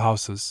model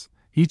cowhouses,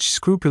 each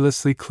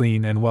scrupulously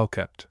clean and well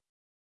kept.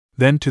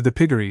 Then to the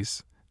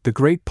piggeries, the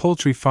great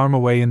poultry farm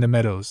away in the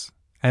meadows,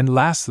 and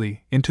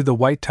lastly into the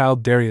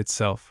white-tiled dairy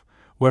itself,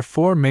 where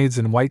 4 maids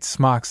in white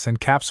smocks and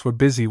caps were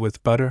busy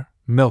with butter,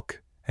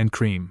 milk, and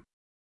cream.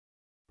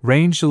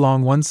 Ranged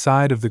along one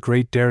side of the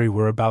great dairy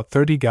were about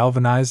 30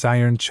 galvanized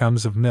iron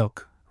chums of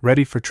milk,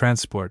 ready for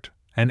transport,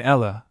 and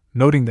Ella,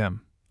 noting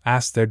them,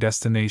 asked their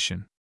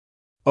destination.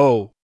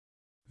 Oh,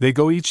 they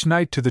go each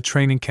night to the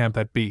training camp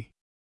at B.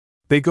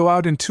 They go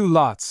out in 2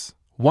 lots,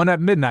 one at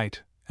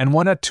midnight, and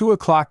one at 2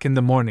 o'clock in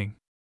the morning.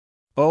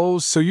 Oh,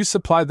 so you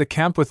supply the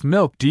camp with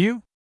milk, do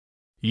you?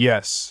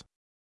 Yes.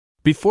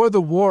 Before the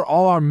war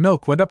all our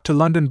milk went up to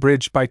London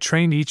Bridge by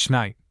train each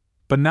night,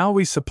 but now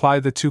we supply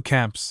the 2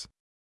 camps.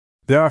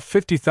 There are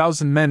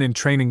 50,000 men in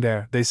training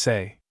there, they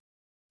say.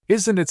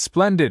 Isn't it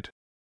splendid?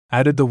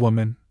 Added the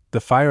woman, the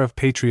fire of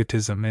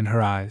patriotism in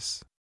her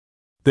eyes.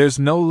 There's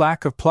no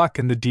lack of pluck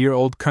in the dear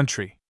old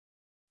country.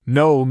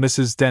 No,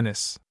 Mrs.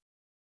 Dennis.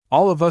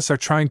 All of us are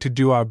trying to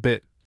do our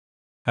bit,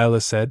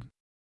 Ella said.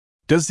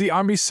 Does the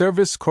Army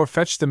Service Corps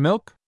fetch the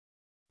milk?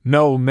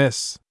 No,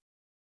 miss.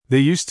 They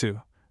used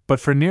to,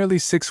 but for nearly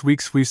 6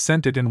 weeks we've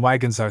sent it in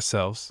wagons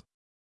ourselves.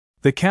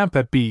 The camp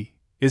at B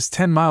is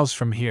 10 miles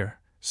from here,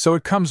 so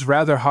it comes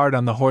rather hard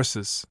on the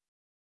horses.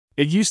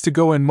 It used to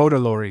go in motor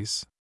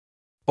lorries.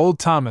 Old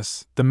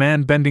Thomas, the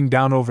man bending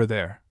down over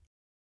there,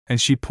 and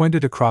she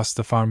pointed across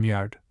the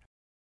farmyard.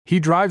 He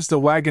drives the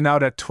wagon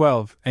out at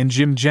 12, and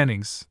Jim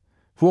Jennings,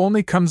 who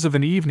only comes of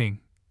an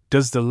evening,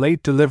 does the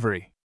late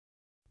delivery.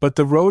 But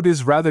the road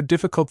is rather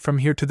difficult from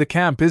here to the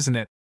camp, isn't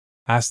it?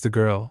 Asked the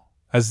girl,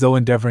 as though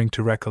endeavoring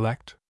to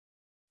recollect.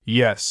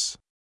 Yes.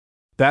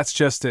 That's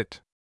just it.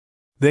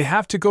 They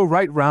have to go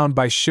right round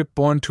by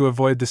Shipbourne to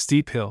avoid the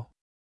steep hill.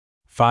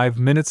 5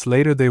 minutes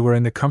later they were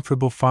in the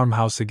comfortable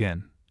farmhouse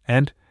again,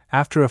 and,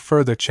 after a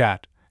further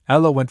chat,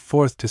 Ella went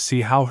forth to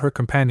see how her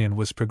companion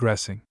was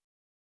progressing.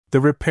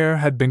 The repair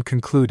had been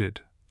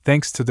concluded,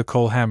 thanks to the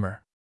coal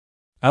hammer.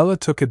 Ella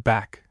took it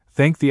back,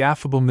 thanked the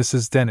affable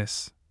Mrs.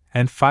 Dennis,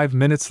 and 5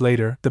 minutes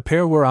later the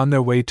pair were on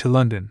their way to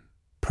London,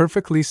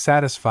 perfectly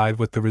satisfied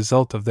with the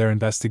result of their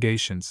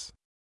investigations.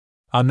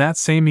 On that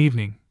same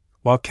evening,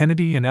 while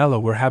Kennedy and Ella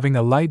were having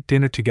a light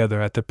dinner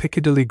together at the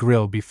Piccadilly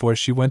Grill before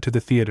she went to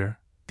the theatre,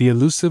 the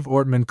elusive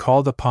Ortman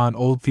called upon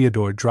old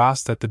Theodore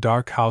Drost at the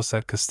dark house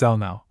at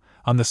Castelnau,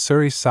 on the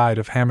Surrey side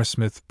of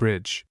Hammersmith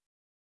Bridge.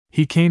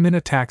 He came in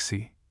a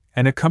taxi,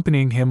 and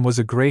accompanying him was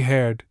a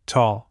grey-haired,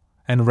 tall,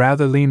 and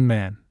rather lean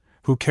man,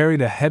 who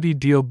carried a heavy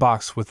deal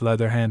box with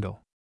leather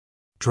handle.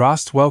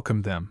 Drost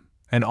welcomed them,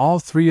 and all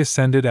 3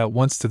 ascended at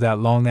once to that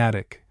long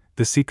attic,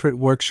 the secret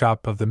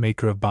workshop of the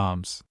maker of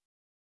bombs.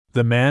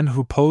 The man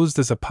who posed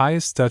as a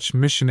pious Dutch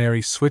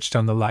missionary switched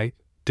on the light,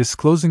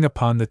 disclosing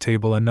upon the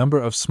table a number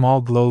of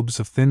small globes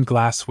of thin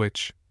glass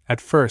which,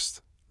 at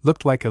first,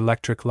 looked like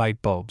electric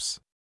light bulbs.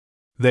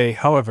 They,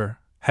 however,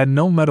 had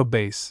no metal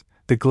base,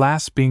 the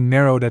glass being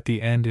narrowed at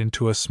the end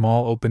into a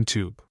small open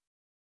tube.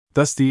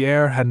 Thus the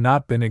air had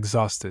not been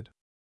exhausted.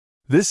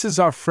 "This is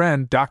our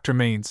friend, Dr.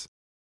 Mains,"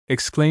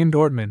 exclaimed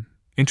Ortman,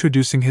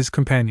 introducing his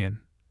companion,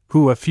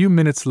 who a few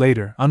minutes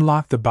later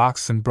unlocked the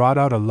box and brought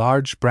out a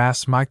large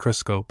brass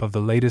microscope of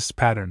the latest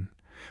pattern,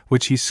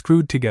 which he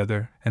screwed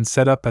together and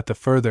set up at the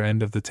further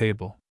end of the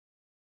table.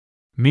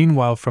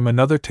 Meanwhile, from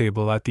another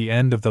table at the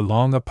end of the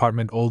long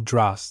apartment, old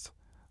Drost,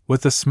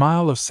 with a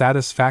smile of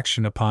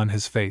satisfaction upon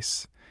his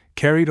face,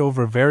 carried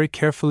over very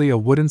carefully a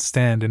wooden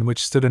stand in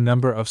which stood a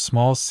number of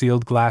small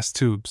sealed glass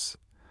tubes,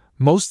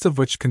 most of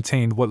which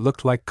contained what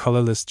looked like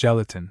colorless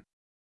gelatin.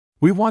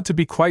 "We want to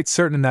be quite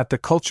certain that the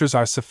cultures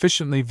are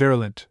sufficiently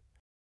virulent,"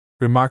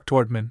 remarked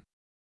Ortman.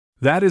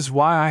 "That is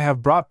why I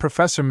have brought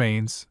Professor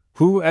Maines,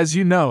 who, as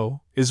you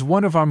know, is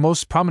one of our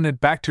most prominent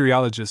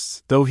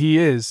bacteriologists, though he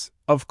is,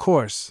 of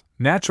course,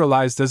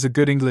 naturalized as a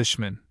good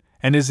Englishman,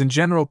 and is in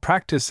general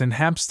practice in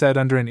Hampstead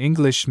under an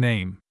English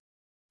name."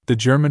 The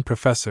German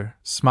professor,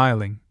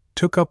 smiling,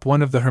 took up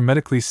one of the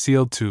hermetically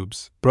sealed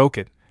tubes, broke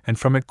it, and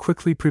from it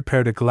quickly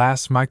prepared a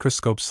glass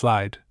microscope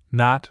slide,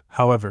 not,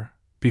 however,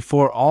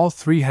 before all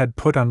three had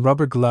put on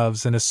rubber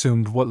gloves and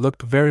assumed what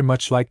looked very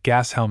much like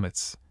gas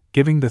helmets,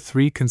 giving the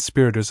three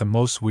conspirators a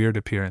most weird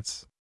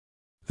appearance.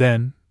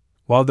 Then,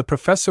 while the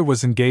professor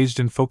was engaged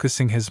in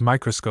focusing his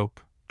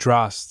microscope,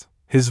 Drost,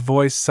 his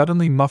voice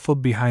suddenly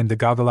muffled behind the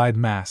goggle-eyed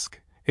mask,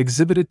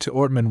 exhibited to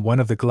Ortman one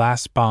of the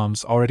glass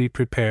bombs already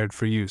prepared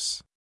for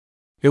use.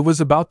 It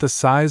was about the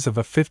size of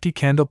a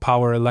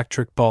 50-candle-power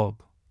electric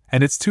bulb,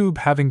 and its tube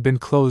having been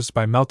closed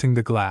by melting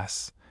the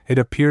glass, it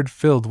appeared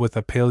filled with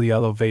a pale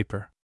yellow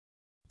vapor.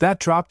 "That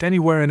dropped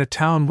anywhere in a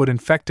town would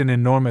infect an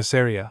enormous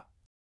area,"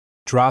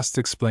 Drost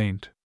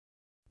explained.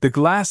 "The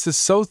glass is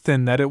so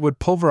thin that it would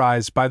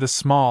pulverize by the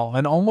small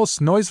and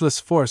almost noiseless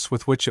force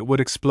with which it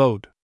would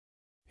explode."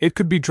 "It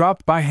could be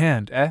dropped by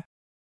hand, eh?"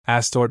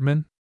 asked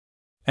Ortman.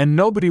 "And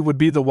nobody would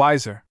be the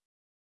wiser."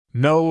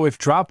 "No, if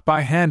dropped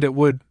by hand it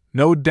would,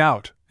 no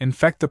doubt,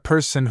 infect the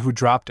person who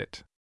dropped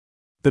it.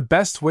 The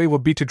best way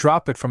would be to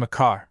drop it from a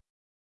car."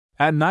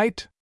 "At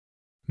night?"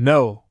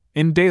 "No,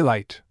 in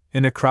daylight,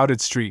 in a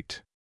crowded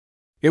street.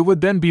 It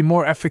would then be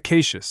more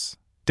efficacious,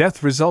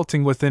 death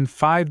resulting within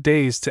 5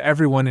 days to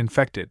everyone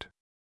infected."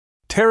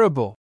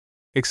 "Terrible!"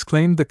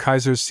 exclaimed the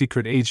Kaiser's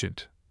secret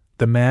agent,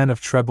 the man of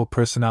treble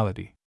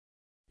personality.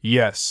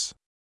 "Yes.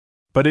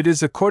 But it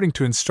is according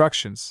to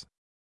instructions.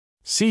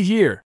 See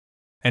here!"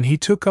 And he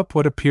took up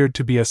what appeared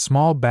to be a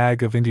small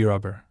bag of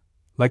india-rubber,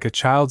 like a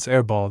child's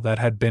airball that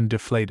had been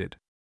deflated.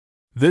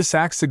 "This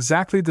acts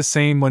exactly the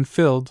same when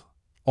filled,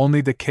 only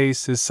the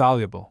case is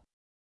soluble.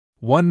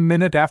 1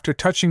 minute after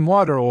touching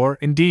water or,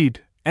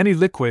 indeed, any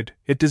liquid,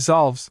 it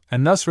dissolves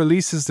and thus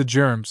releases the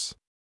germs."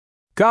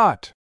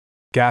 "Got!"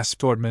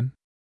 gasped Ortman.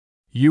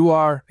 "You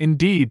are,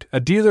 indeed, a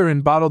dealer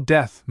in bottled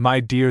death, my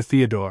dear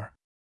Theodore.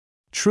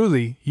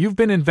 Truly, you've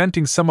been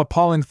inventing some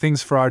appalling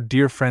things for our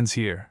dear friends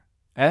here,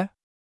 eh?"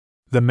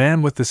 The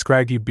man with the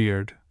scraggy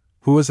beard,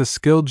 who was a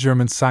skilled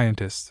German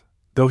scientist,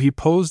 though he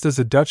posed as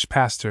a Dutch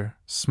pastor,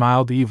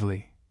 smiled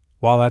evilly,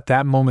 while at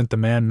that moment the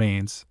man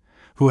Maines,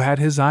 who had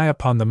his eye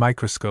upon the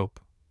microscope,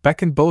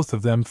 beckoned both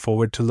of them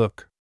forward to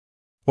look.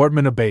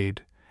 Ortman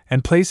obeyed,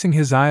 and placing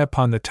his eye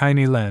upon the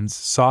tiny lens,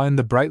 saw in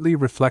the brightly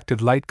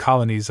reflected light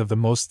colonies of the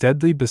most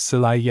deadly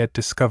bacilli yet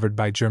discovered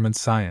by German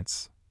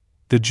science,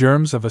 the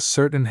germs of a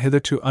certain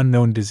hitherto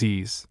unknown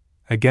disease,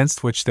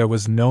 against which there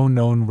was no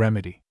known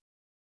remedy.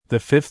 The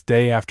 5th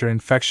day after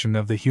infection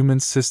of the human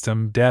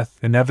system, death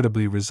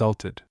inevitably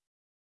resulted.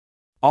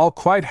 "All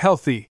quite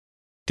healthy,"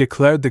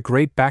 declared the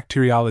great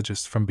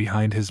bacteriologist from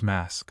behind his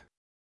mask.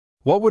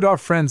 "What would our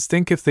friends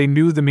think if they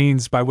knew the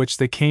means by which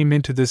they came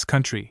into this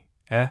country,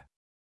 eh?"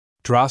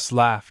 Drost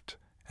laughed,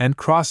 and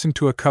crossing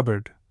to a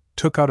cupboard,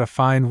 took out a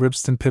fine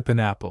Ribston pippin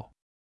apple.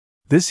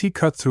 This he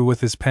cut through with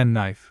his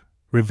penknife,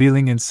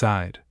 revealing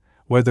inside,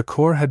 where the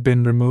core had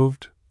been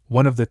removed,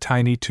 one of the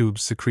tiny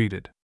tubes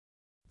secreted.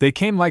 "They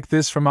came like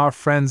this from our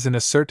friends in a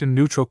certain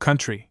neutral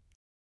country."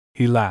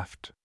 He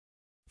laughed.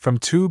 From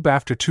tube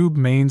after tube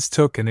Maines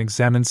took and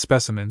examined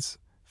specimens,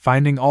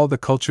 finding all the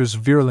cultures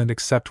virulent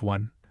except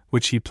one,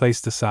 which he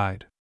placed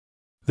aside.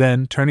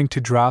 Then, turning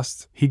to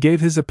Drost, he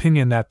gave his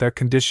opinion that their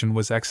condition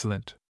was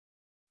excellent.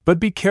 "But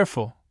be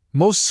careful,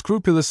 most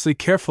scrupulously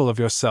careful of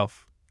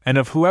yourself, and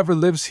of whoever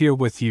lives here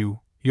with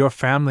you, your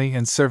family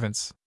and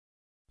servants.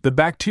 The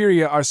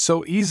bacteria are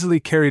so easily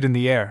carried in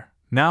the air,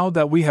 now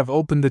that we have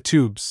opened the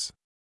tubes."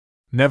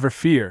 "Never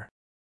fear,"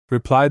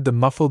 replied the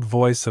muffled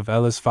voice of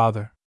Ella's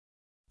father.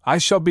 "I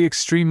shall be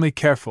extremely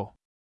careful.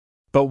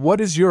 But what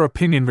is your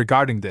opinion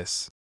regarding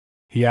this?"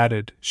 he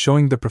added,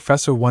 showing the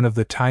professor one of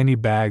the tiny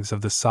bags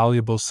of the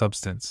soluble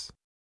substance.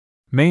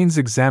 Maines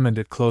examined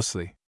it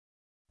closely.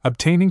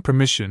 Obtaining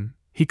permission,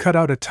 he cut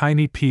out a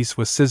tiny piece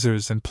with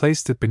scissors and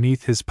placed it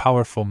beneath his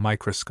powerful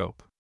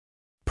microscope.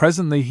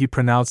 Presently he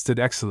pronounced it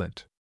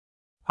excellent.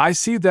 "I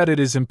see that it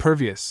is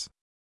impervious.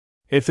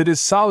 If it is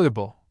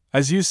soluble,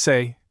 as you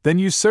say, then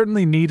you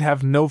certainly need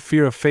have no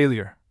fear of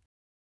failure,"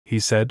 he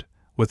said,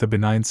 with a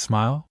benign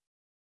smile.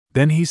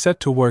 Then he set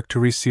to work to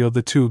reseal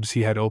the tubes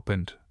he had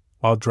opened,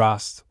 while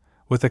Drost,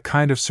 with a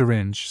kind of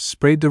syringe,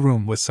 sprayed the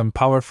room with some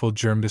powerful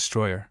germ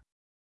destroyer.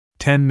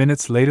 10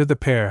 minutes later the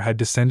pair had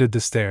descended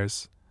the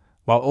stairs,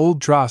 while old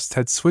Drost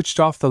had switched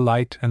off the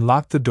light and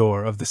locked the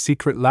door of the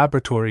secret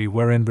laboratory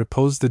wherein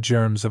reposed the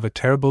germs of a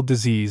terrible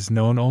disease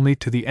known only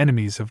to the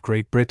enemies of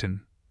Great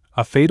Britain,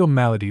 a fatal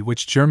malady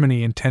which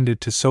Germany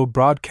intended to sow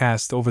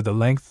broadcast over the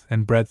length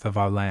and breadth of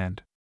our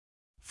land.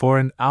 For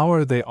an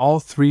hour they all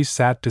three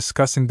sat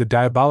discussing the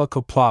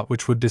diabolical plot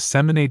which would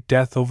disseminate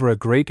death over a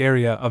great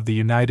area of the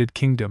United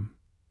Kingdom,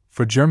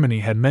 for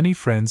Germany had many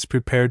friends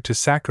prepared to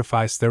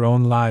sacrifice their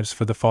own lives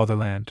for the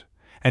fatherland,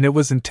 and it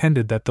was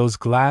intended that those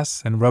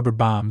glass and rubber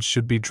bombs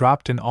should be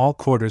dropped in all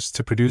quarters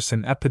to produce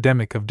an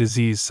epidemic of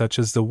disease such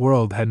as the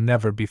world had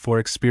never before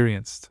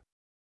experienced.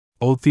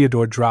 Old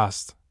Theodore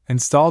Drost,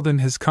 installed in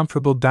his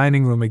comfortable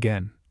dining room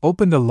again,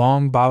 opened a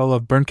long bottle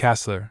of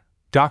Bernkasseler,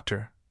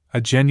 Doctor,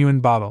 a genuine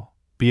bottle,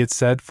 be it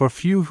said, for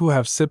few who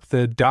have sipped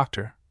the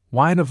Doctor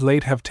wine of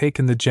late have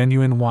taken the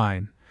genuine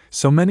wine,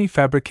 so many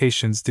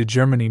fabrications did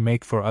Germany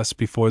make for us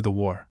before the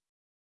war.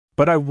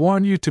 But I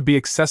warn you to be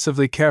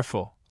excessively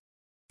careful,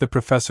 the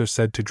professor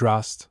said to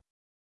Drost.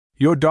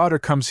 Your daughter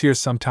comes here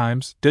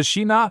sometimes, does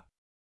she not?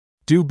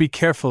 Do be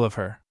careful of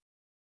her.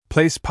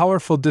 Place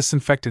powerful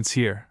disinfectants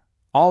here,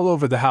 all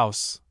over the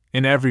house,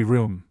 in every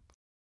room,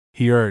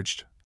 he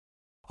urged.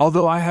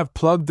 Although I have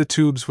plugged the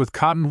tubes with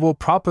cotton wool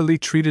properly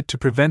treated to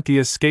prevent the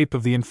escape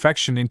of the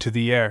infection into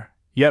the air,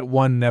 yet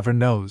one never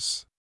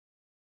knows.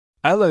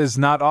 Ella is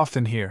not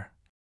often here,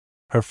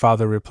 her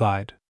father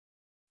replied.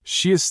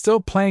 She is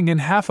still playing in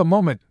half a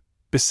moment.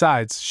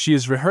 Besides, she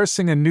is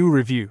rehearsing a new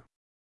review.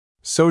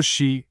 So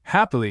she,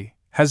 happily,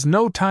 has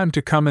no time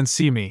to come and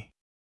see me.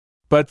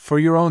 But for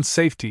your own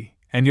safety,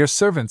 and your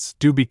servants,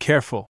 do be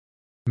careful,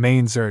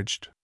 Maines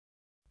urged.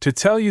 To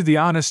tell you the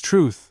honest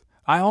truth,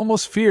 I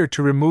almost fear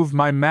to remove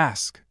my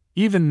mask,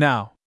 even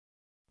now.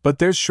 But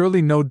there's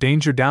surely no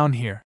danger down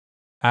here?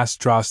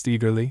 Asked Drost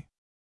eagerly.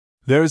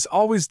 There is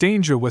always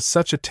danger with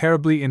such a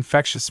terribly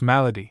infectious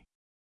malady.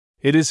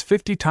 It is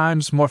 50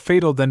 times more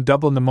fatal than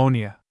double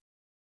pneumonia.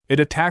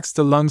 It attacks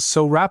the lungs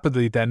so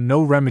rapidly that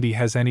no remedy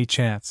has any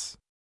chance.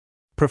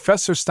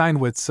 Professor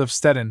Steinwitz of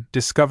Stettin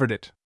discovered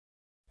it.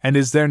 And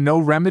is there no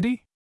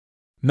remedy?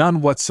 None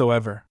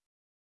whatsoever.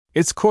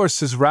 Its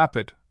course is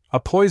rapid, a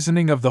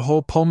poisoning of the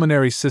whole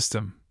pulmonary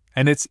system,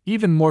 and it's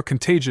even more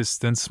contagious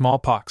than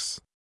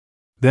smallpox.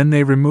 Then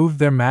they removed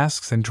their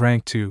masks and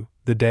drank to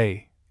the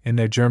day in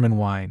their German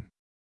wine.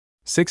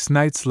 6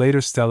 nights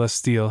later Stella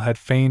Steele had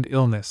feigned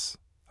illness,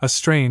 a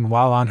strain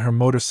while on her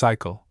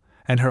motorcycle,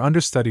 and her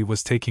understudy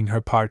was taking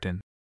her part in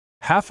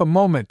Half a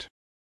Moment,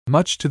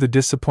 much to the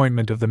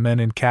disappointment of the men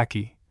in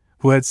khaki,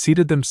 who had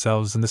seated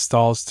themselves in the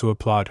stalls to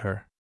applaud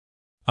her.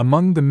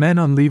 Among the men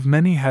on leave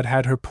many had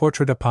had her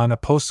portrait upon a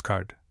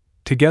postcard,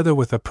 together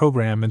with a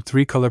program in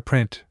 3-color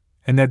print,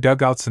 in their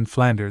dugouts in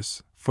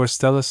Flanders, for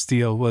Stella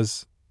Steele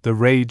was the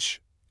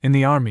rage in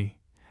the army,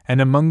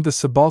 and among the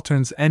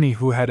subalterns any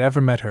who had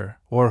ever met her,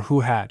 or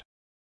who had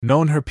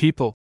known her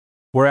people,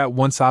 were at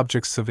once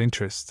objects of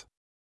interest.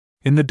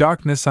 In the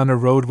darkness on a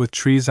road with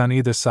trees on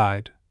either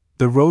side,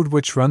 the road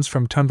which runs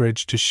from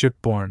Tunbridge to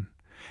Shipbourne,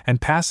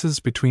 and passes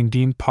between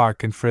Dean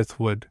Park and Frith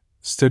Wood,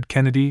 stood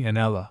Kennedy and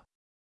Ella.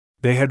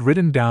 They had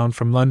ridden down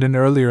from London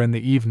earlier in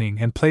the evening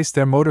and placed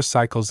their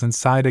motorcycles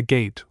inside a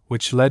gate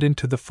which led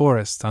into the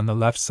forest on the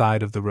left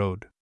side of the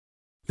road.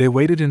 They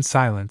waited in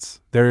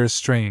silence, their ears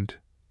strained,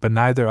 but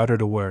neither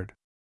uttered a word.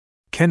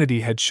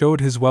 Kennedy had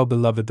showed his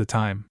well-beloved the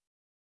time.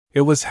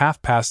 It was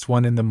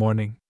 1:30 in the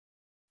morning.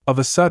 Of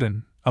a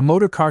sudden, a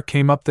motor car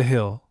came up the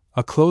hill,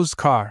 a closed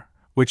car,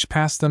 which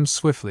passed them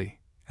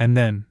swiftly, and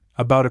then,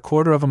 about a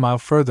quarter of a mile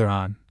further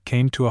on,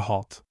 came to a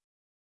halt.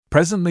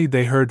 Presently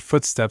they heard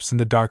footsteps in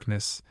the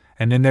darkness,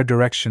 and in their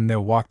direction there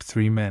walked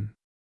 3 men.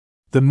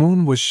 The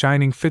moon was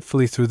shining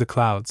fitfully through the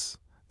clouds,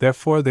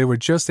 therefore they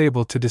were just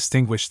able to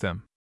distinguish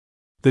them.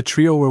 The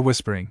trio were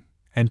whispering,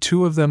 and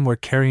 2 of them were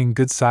carrying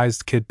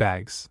good-sized kit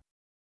bags.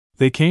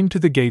 They came to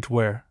the gate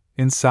where,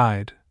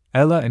 inside,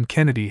 Ella and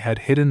Kennedy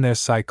had hidden their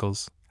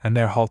cycles, and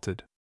there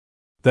halted.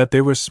 That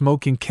they were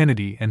smoking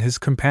Kennedy and his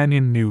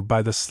companion knew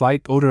by the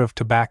slight odor of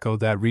tobacco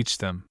that reached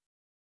them.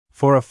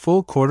 For a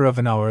full quarter of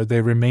an hour they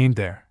remained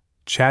there,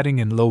 chatting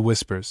in low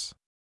whispers.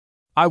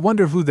 I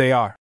wonder who they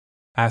are?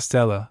 Asked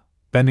Ella,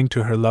 bending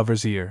to her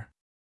lover's ear.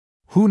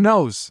 Who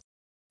knows?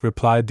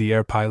 Replied the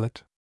air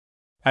pilot.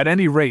 At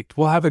any rate,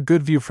 we'll have a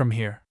good view from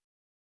here.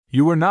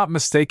 You were not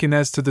mistaken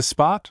as to the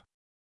spot?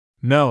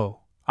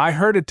 No, I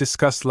heard it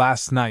discussed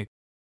last night,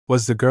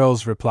 was the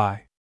girl's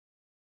reply.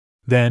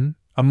 Then,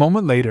 a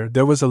moment later,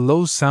 there was a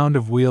low sound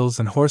of wheels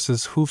and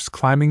horses' hoofs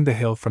climbing the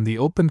hill from the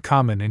open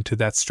common into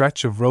that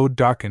stretch of road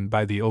darkened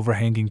by the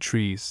overhanging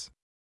trees.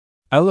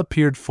 Ella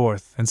peered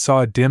forth and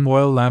saw a dim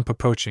oil lamp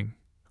approaching,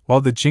 while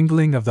the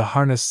jingling of the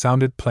harness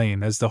sounded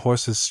plain as the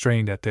horses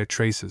strained at their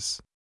traces.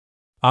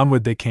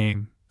 Onward they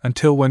came,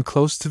 until when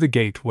close to the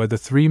gate where the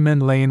 3 men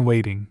lay in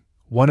waiting,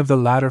 one of the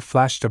latter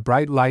flashed a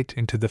bright light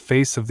into the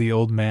face of the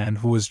old man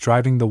who was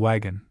driving the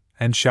wagon,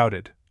 and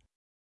shouted,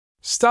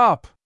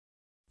 Stop!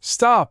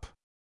 Stop!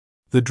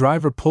 The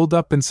driver pulled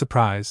up in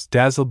surprise,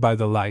 dazzled by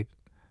the light,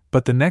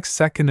 but the next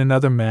second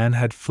another man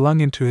had flung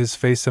into his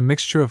face a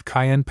mixture of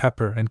cayenne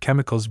pepper and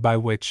chemicals by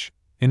which,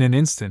 in an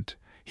instant,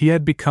 he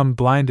had become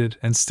blinded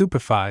and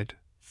stupefied,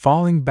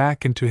 falling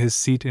back into his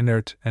seat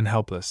inert and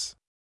helpless.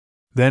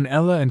 Then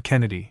Ella and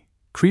Kennedy,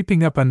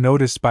 creeping up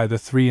unnoticed by the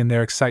 3 in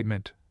their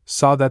excitement,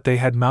 saw that they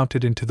had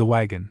mounted into the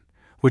wagon,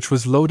 which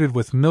was loaded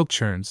with milk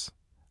churns,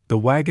 the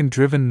wagon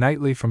driven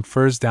nightly from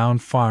Fursdown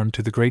Farm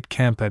to the great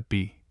camp at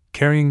B,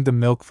 carrying the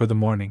milk for the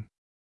morning.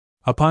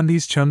 Upon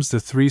these chums the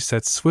three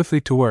set swiftly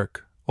to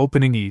work,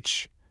 opening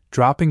each,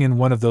 dropping in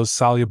one of those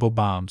soluble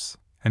bombs,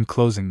 and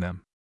closing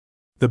them.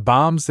 The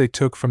bombs they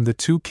took from the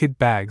 2 kit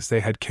bags they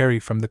had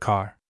carried from the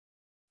car.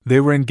 They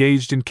were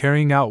engaged in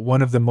carrying out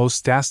one of the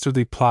most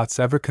dastardly plots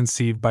ever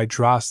conceived by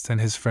Drost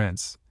and his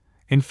friends,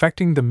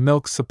 infecting the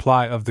milk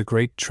supply of the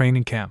great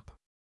training camp.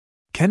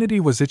 Kennedy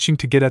was itching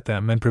to get at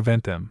them and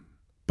prevent them,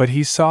 but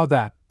he saw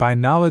that, by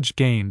knowledge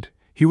gained,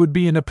 he would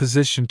be in a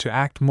position to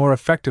act more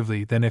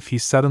effectively than if he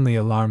suddenly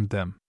alarmed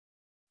them.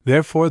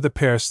 Therefore the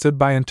pair stood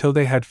by until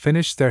they had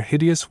finished their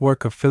hideous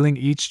work of filling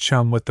each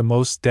chum with the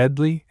most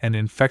deadly and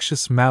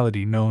infectious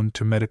malady known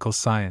to medical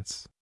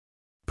science.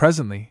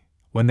 Presently,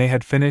 when they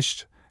had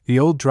finished, the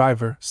old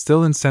driver,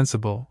 still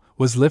insensible,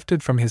 was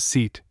lifted from his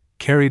seat,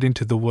 carried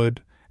into the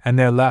wood, and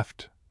there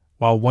left,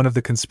 while one of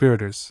the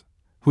conspirators,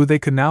 who they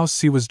could now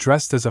see was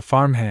dressed as a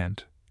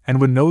farmhand, and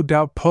would no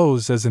doubt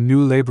pose as a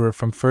new laborer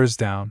from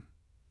Fursdown,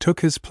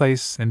 took his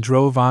place and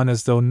drove on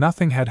as though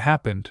nothing had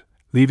happened,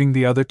 leaving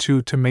the other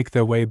 2 to make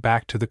their way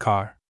back to the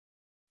car.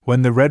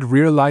 When the red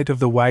rear light of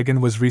the wagon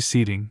was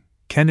receding,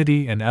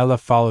 Kennedy and Ella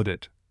followed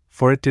it,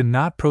 for it did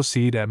not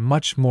proceed at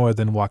much more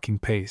than walking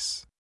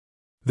pace.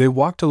 They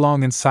walked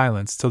along in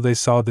silence till they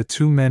saw the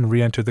 2 men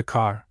re-enter the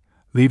car,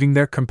 leaving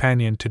their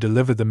companion to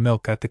deliver the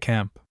milk at the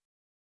camp.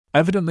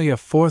 Evidently a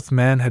 4th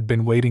man had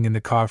been waiting in the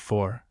car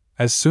for,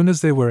 as soon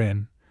as they were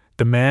in,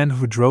 the man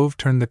who drove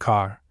turned the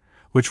car,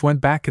 which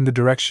went back in the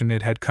direction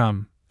it had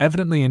come,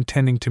 evidently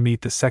intending to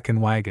meet the 2nd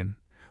wagon,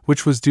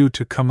 which was due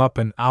to come up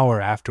an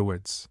hour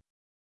afterwards.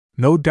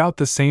 No doubt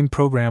the same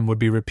program would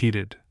be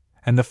repeated,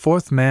 and the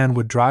 4th man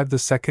would drive the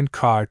 2nd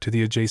car to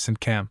the adjacent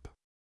camp.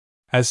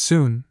 As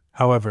soon,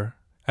 however,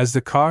 as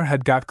the car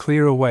had got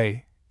clear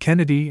away,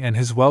 Kennedy and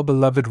his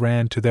well-beloved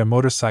ran to their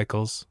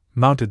motorcycles,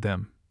 mounted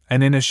them,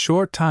 and in a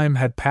short time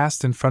had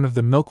passed in front of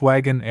the milk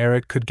wagon ere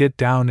it could get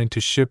down into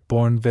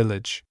Shipbourne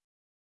village.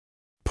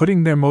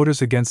 Putting their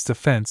motors against the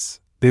fence,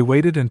 they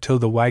waited until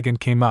the wagon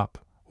came up,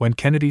 when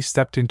Kennedy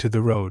stepped into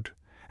the road,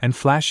 and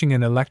flashing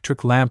an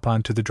electric lamp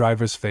onto the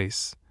driver's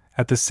face,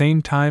 at the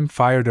same time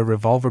fired a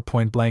revolver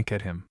point blank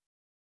at him.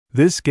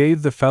 This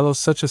gave the fellow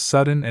such a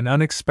sudden and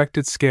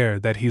unexpected scare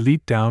that he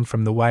leaped down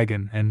from the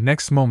wagon and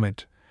next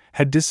moment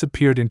had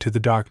disappeared into the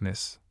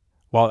darkness,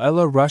 while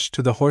Ella rushed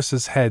to the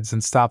horses' heads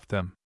and stopped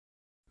them.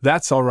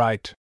 "That's all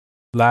right,"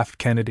 laughed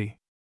Kennedy.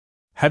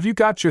 "Have you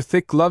got your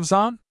thick gloves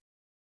on?"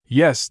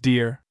 "Yes,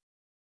 dear."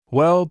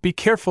 "Well, be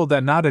careful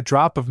that not a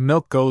drop of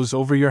milk goes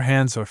over your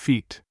hands or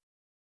feet.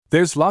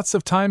 There's lots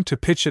of time to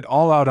pitch it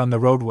all out on the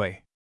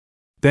roadway."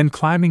 Then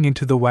climbing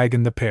into the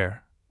wagon the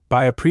pair,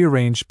 by a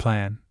prearranged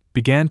plan,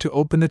 began to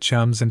open the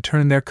chums and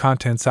turn their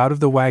contents out of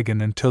the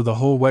wagon until the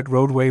whole wet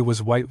roadway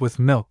was white with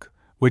milk,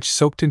 which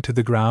soaked into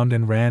the ground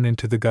and ran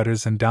into the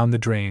gutters and down the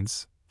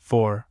drains,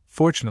 for,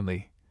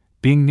 fortunately,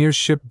 being near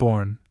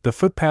Shipbourne, the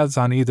footpaths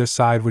on either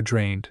side were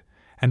drained,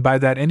 and by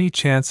that any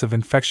chance of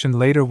infection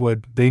later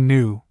would, they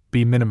knew,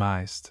 be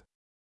minimized.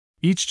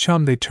 Each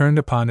chum they turned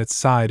upon its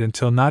side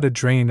until not a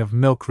drain of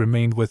milk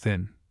remained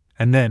within,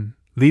 and then,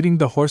 leading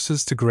the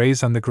horses to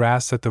graze on the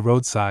grass at the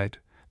roadside,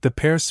 the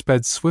pair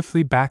sped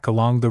swiftly back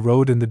along the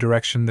road in the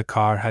direction the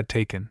car had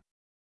taken.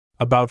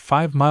 About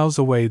 5 miles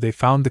away they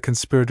found the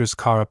conspirators'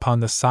 car upon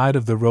the side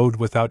of the road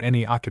without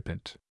any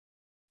occupant.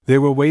 They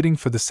were waiting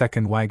for the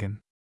 2nd wagon.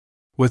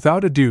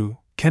 Without ado,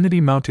 Kennedy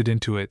mounted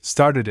into it,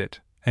 started it,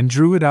 and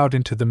drew it out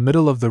into the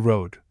middle of the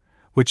road,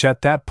 which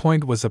at that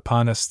point was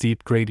upon a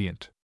steep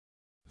gradient.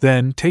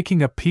 Then,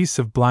 taking a piece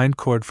of blind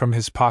cord from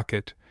his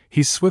pocket,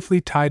 he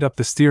swiftly tied up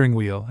the steering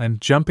wheel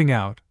and, jumping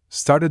out,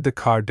 started the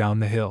car down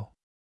the hill.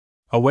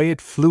 Away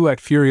it flew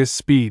at furious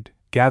speed,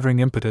 gathering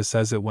impetus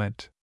as it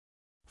went.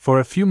 For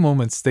a few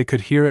moments they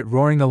could hear it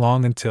roaring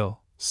along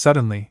until,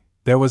 suddenly,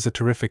 there was a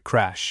terrific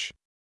crash.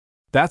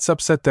 "That's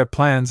upset their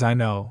plans, I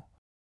know,"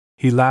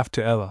 he laughed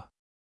to Ella.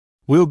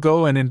 "We'll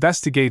go and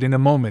investigate in a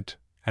moment,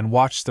 and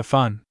watch the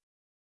fun."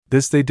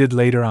 This they did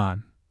later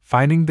on,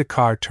 finding the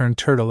car turned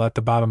turtle at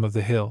the bottom of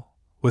the hill,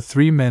 with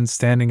 3 men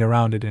standing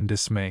around it in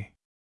dismay.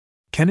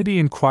 Kennedy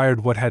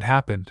inquired what had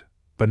happened,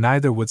 but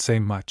neither would say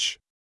much.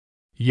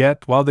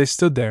 Yet, while they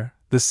stood there,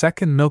 the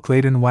 2nd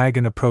milk-laden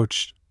wagon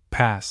approached,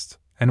 passed,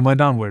 and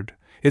went onward,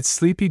 its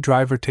sleepy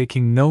driver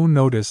taking no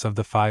notice of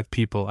the 5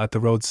 people at the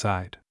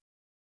roadside.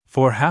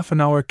 For half an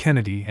hour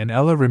Kennedy and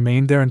Ella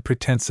remained there in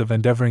pretense of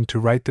endeavoring to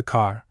right the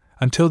car,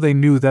 until they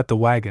knew that the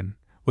wagon,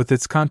 with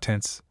its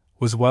contents,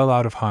 was well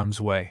out of harm's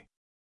way.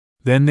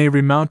 Then they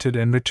remounted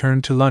and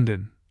returned to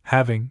London,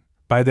 having,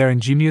 by their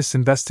ingenious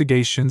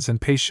investigations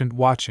and patient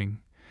watching,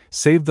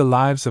 saved the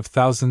lives of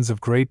thousands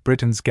of Great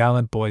Britain's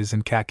gallant boys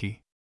in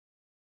khaki.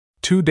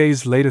 2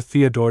 days later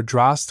Theodore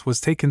Drost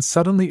was taken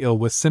suddenly ill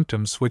with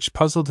symptoms which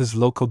puzzled his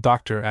local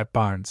doctor at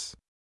Barnes.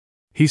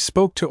 He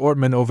spoke to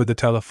Ortman over the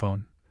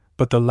telephone,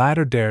 but the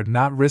latter dared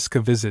not risk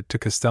a visit to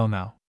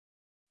Castelnau.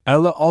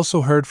 Ella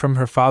also heard from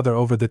her father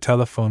over the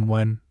telephone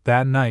when,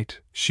 that night,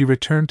 she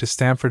returned to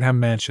Stamfordham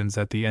Mansions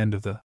at the end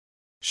of the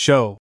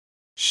show.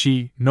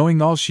 She,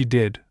 knowing all she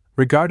did,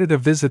 regarded a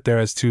visit there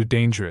as too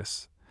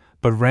dangerous,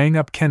 but rang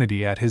up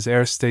Kennedy at his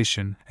air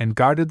station and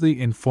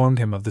guardedly informed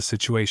him of the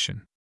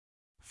situation.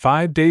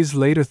 5 days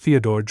later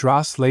Theodore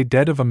Drost lay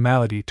dead of a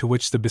malady to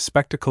which the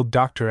bespectacled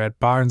doctor at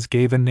Barnes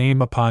gave a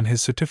name upon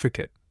his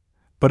certificate,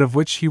 but of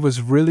which he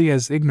was really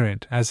as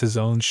ignorant as his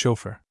own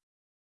chauffeur.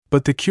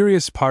 But the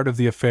curious part of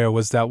the affair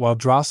was that while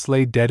Drost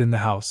lay dead in the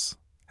house,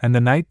 and the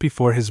night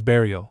before his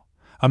burial,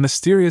 a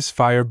mysterious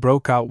fire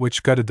broke out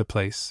which gutted the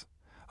place,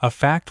 a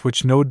fact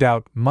which no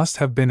doubt must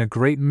have been a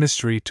great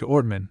mystery to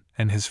Ortman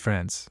and his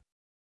friends.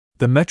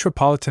 The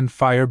Metropolitan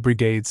Fire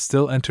Brigade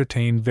still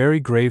entertained very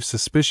grave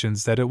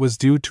suspicions that it was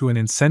due to an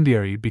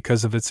incendiary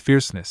because of its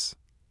fierceness,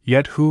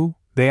 yet who,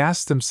 they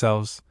asked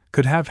themselves,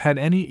 could have had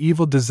any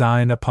evil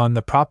design upon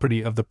the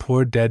property of the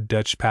poor dead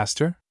Dutch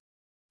pastor?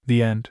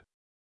 The end.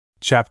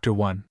 Chapter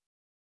 1.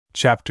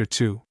 Chapter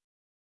 2.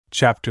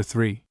 Chapter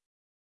 3.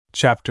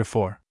 Chapter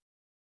 4.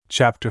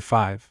 Chapter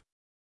 5.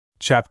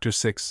 Chapter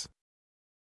 6.